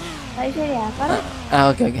 ശരിയാ ആ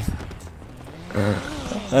ഓക്കെ ഓക്കെ.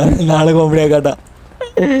 നാളെ കോമഡി ആക്കാട്ടാ,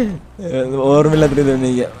 ഓർമ്മയില്ലാത്ത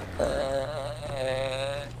തോന്നിക്കാം.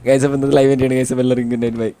 ഗൈസ് അപ്പം ഇന്നത്തെ ലൈവ് വേണ്ടിയാണ് ഗൈസ്. എല്ലാവരും ഗുഡ്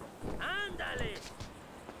നൈറ്റ്, ബൈ.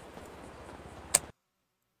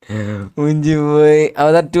 മുഞ്ചി പോയി.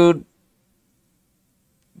 അവതാ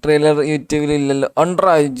ട്രെയിലർ യൂട്യൂബിൽ ഇല്ലല്ലോ.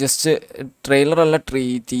 ഉണ്ടോ? ജസ്റ്റ് ട്രെയിലർ അല്ല,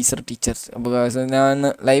 ടീച്ചേഴ്സ്. അപ്പോൾ ഞാൻ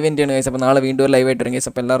ലൈവ് വേണ്ടിയാണ് ഗൈസ്. അപ്പോൾ നാളെ വീണ്ടും ലൈവ് ആയിട്ട് വരും ഗൈസ്.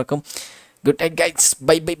 അപ്പോൾ എല്ലാവർക്കും good night guys.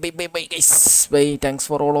 Bye guys. Bye. Thanks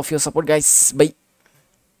for all of your support guys. Bye.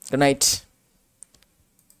 Good night.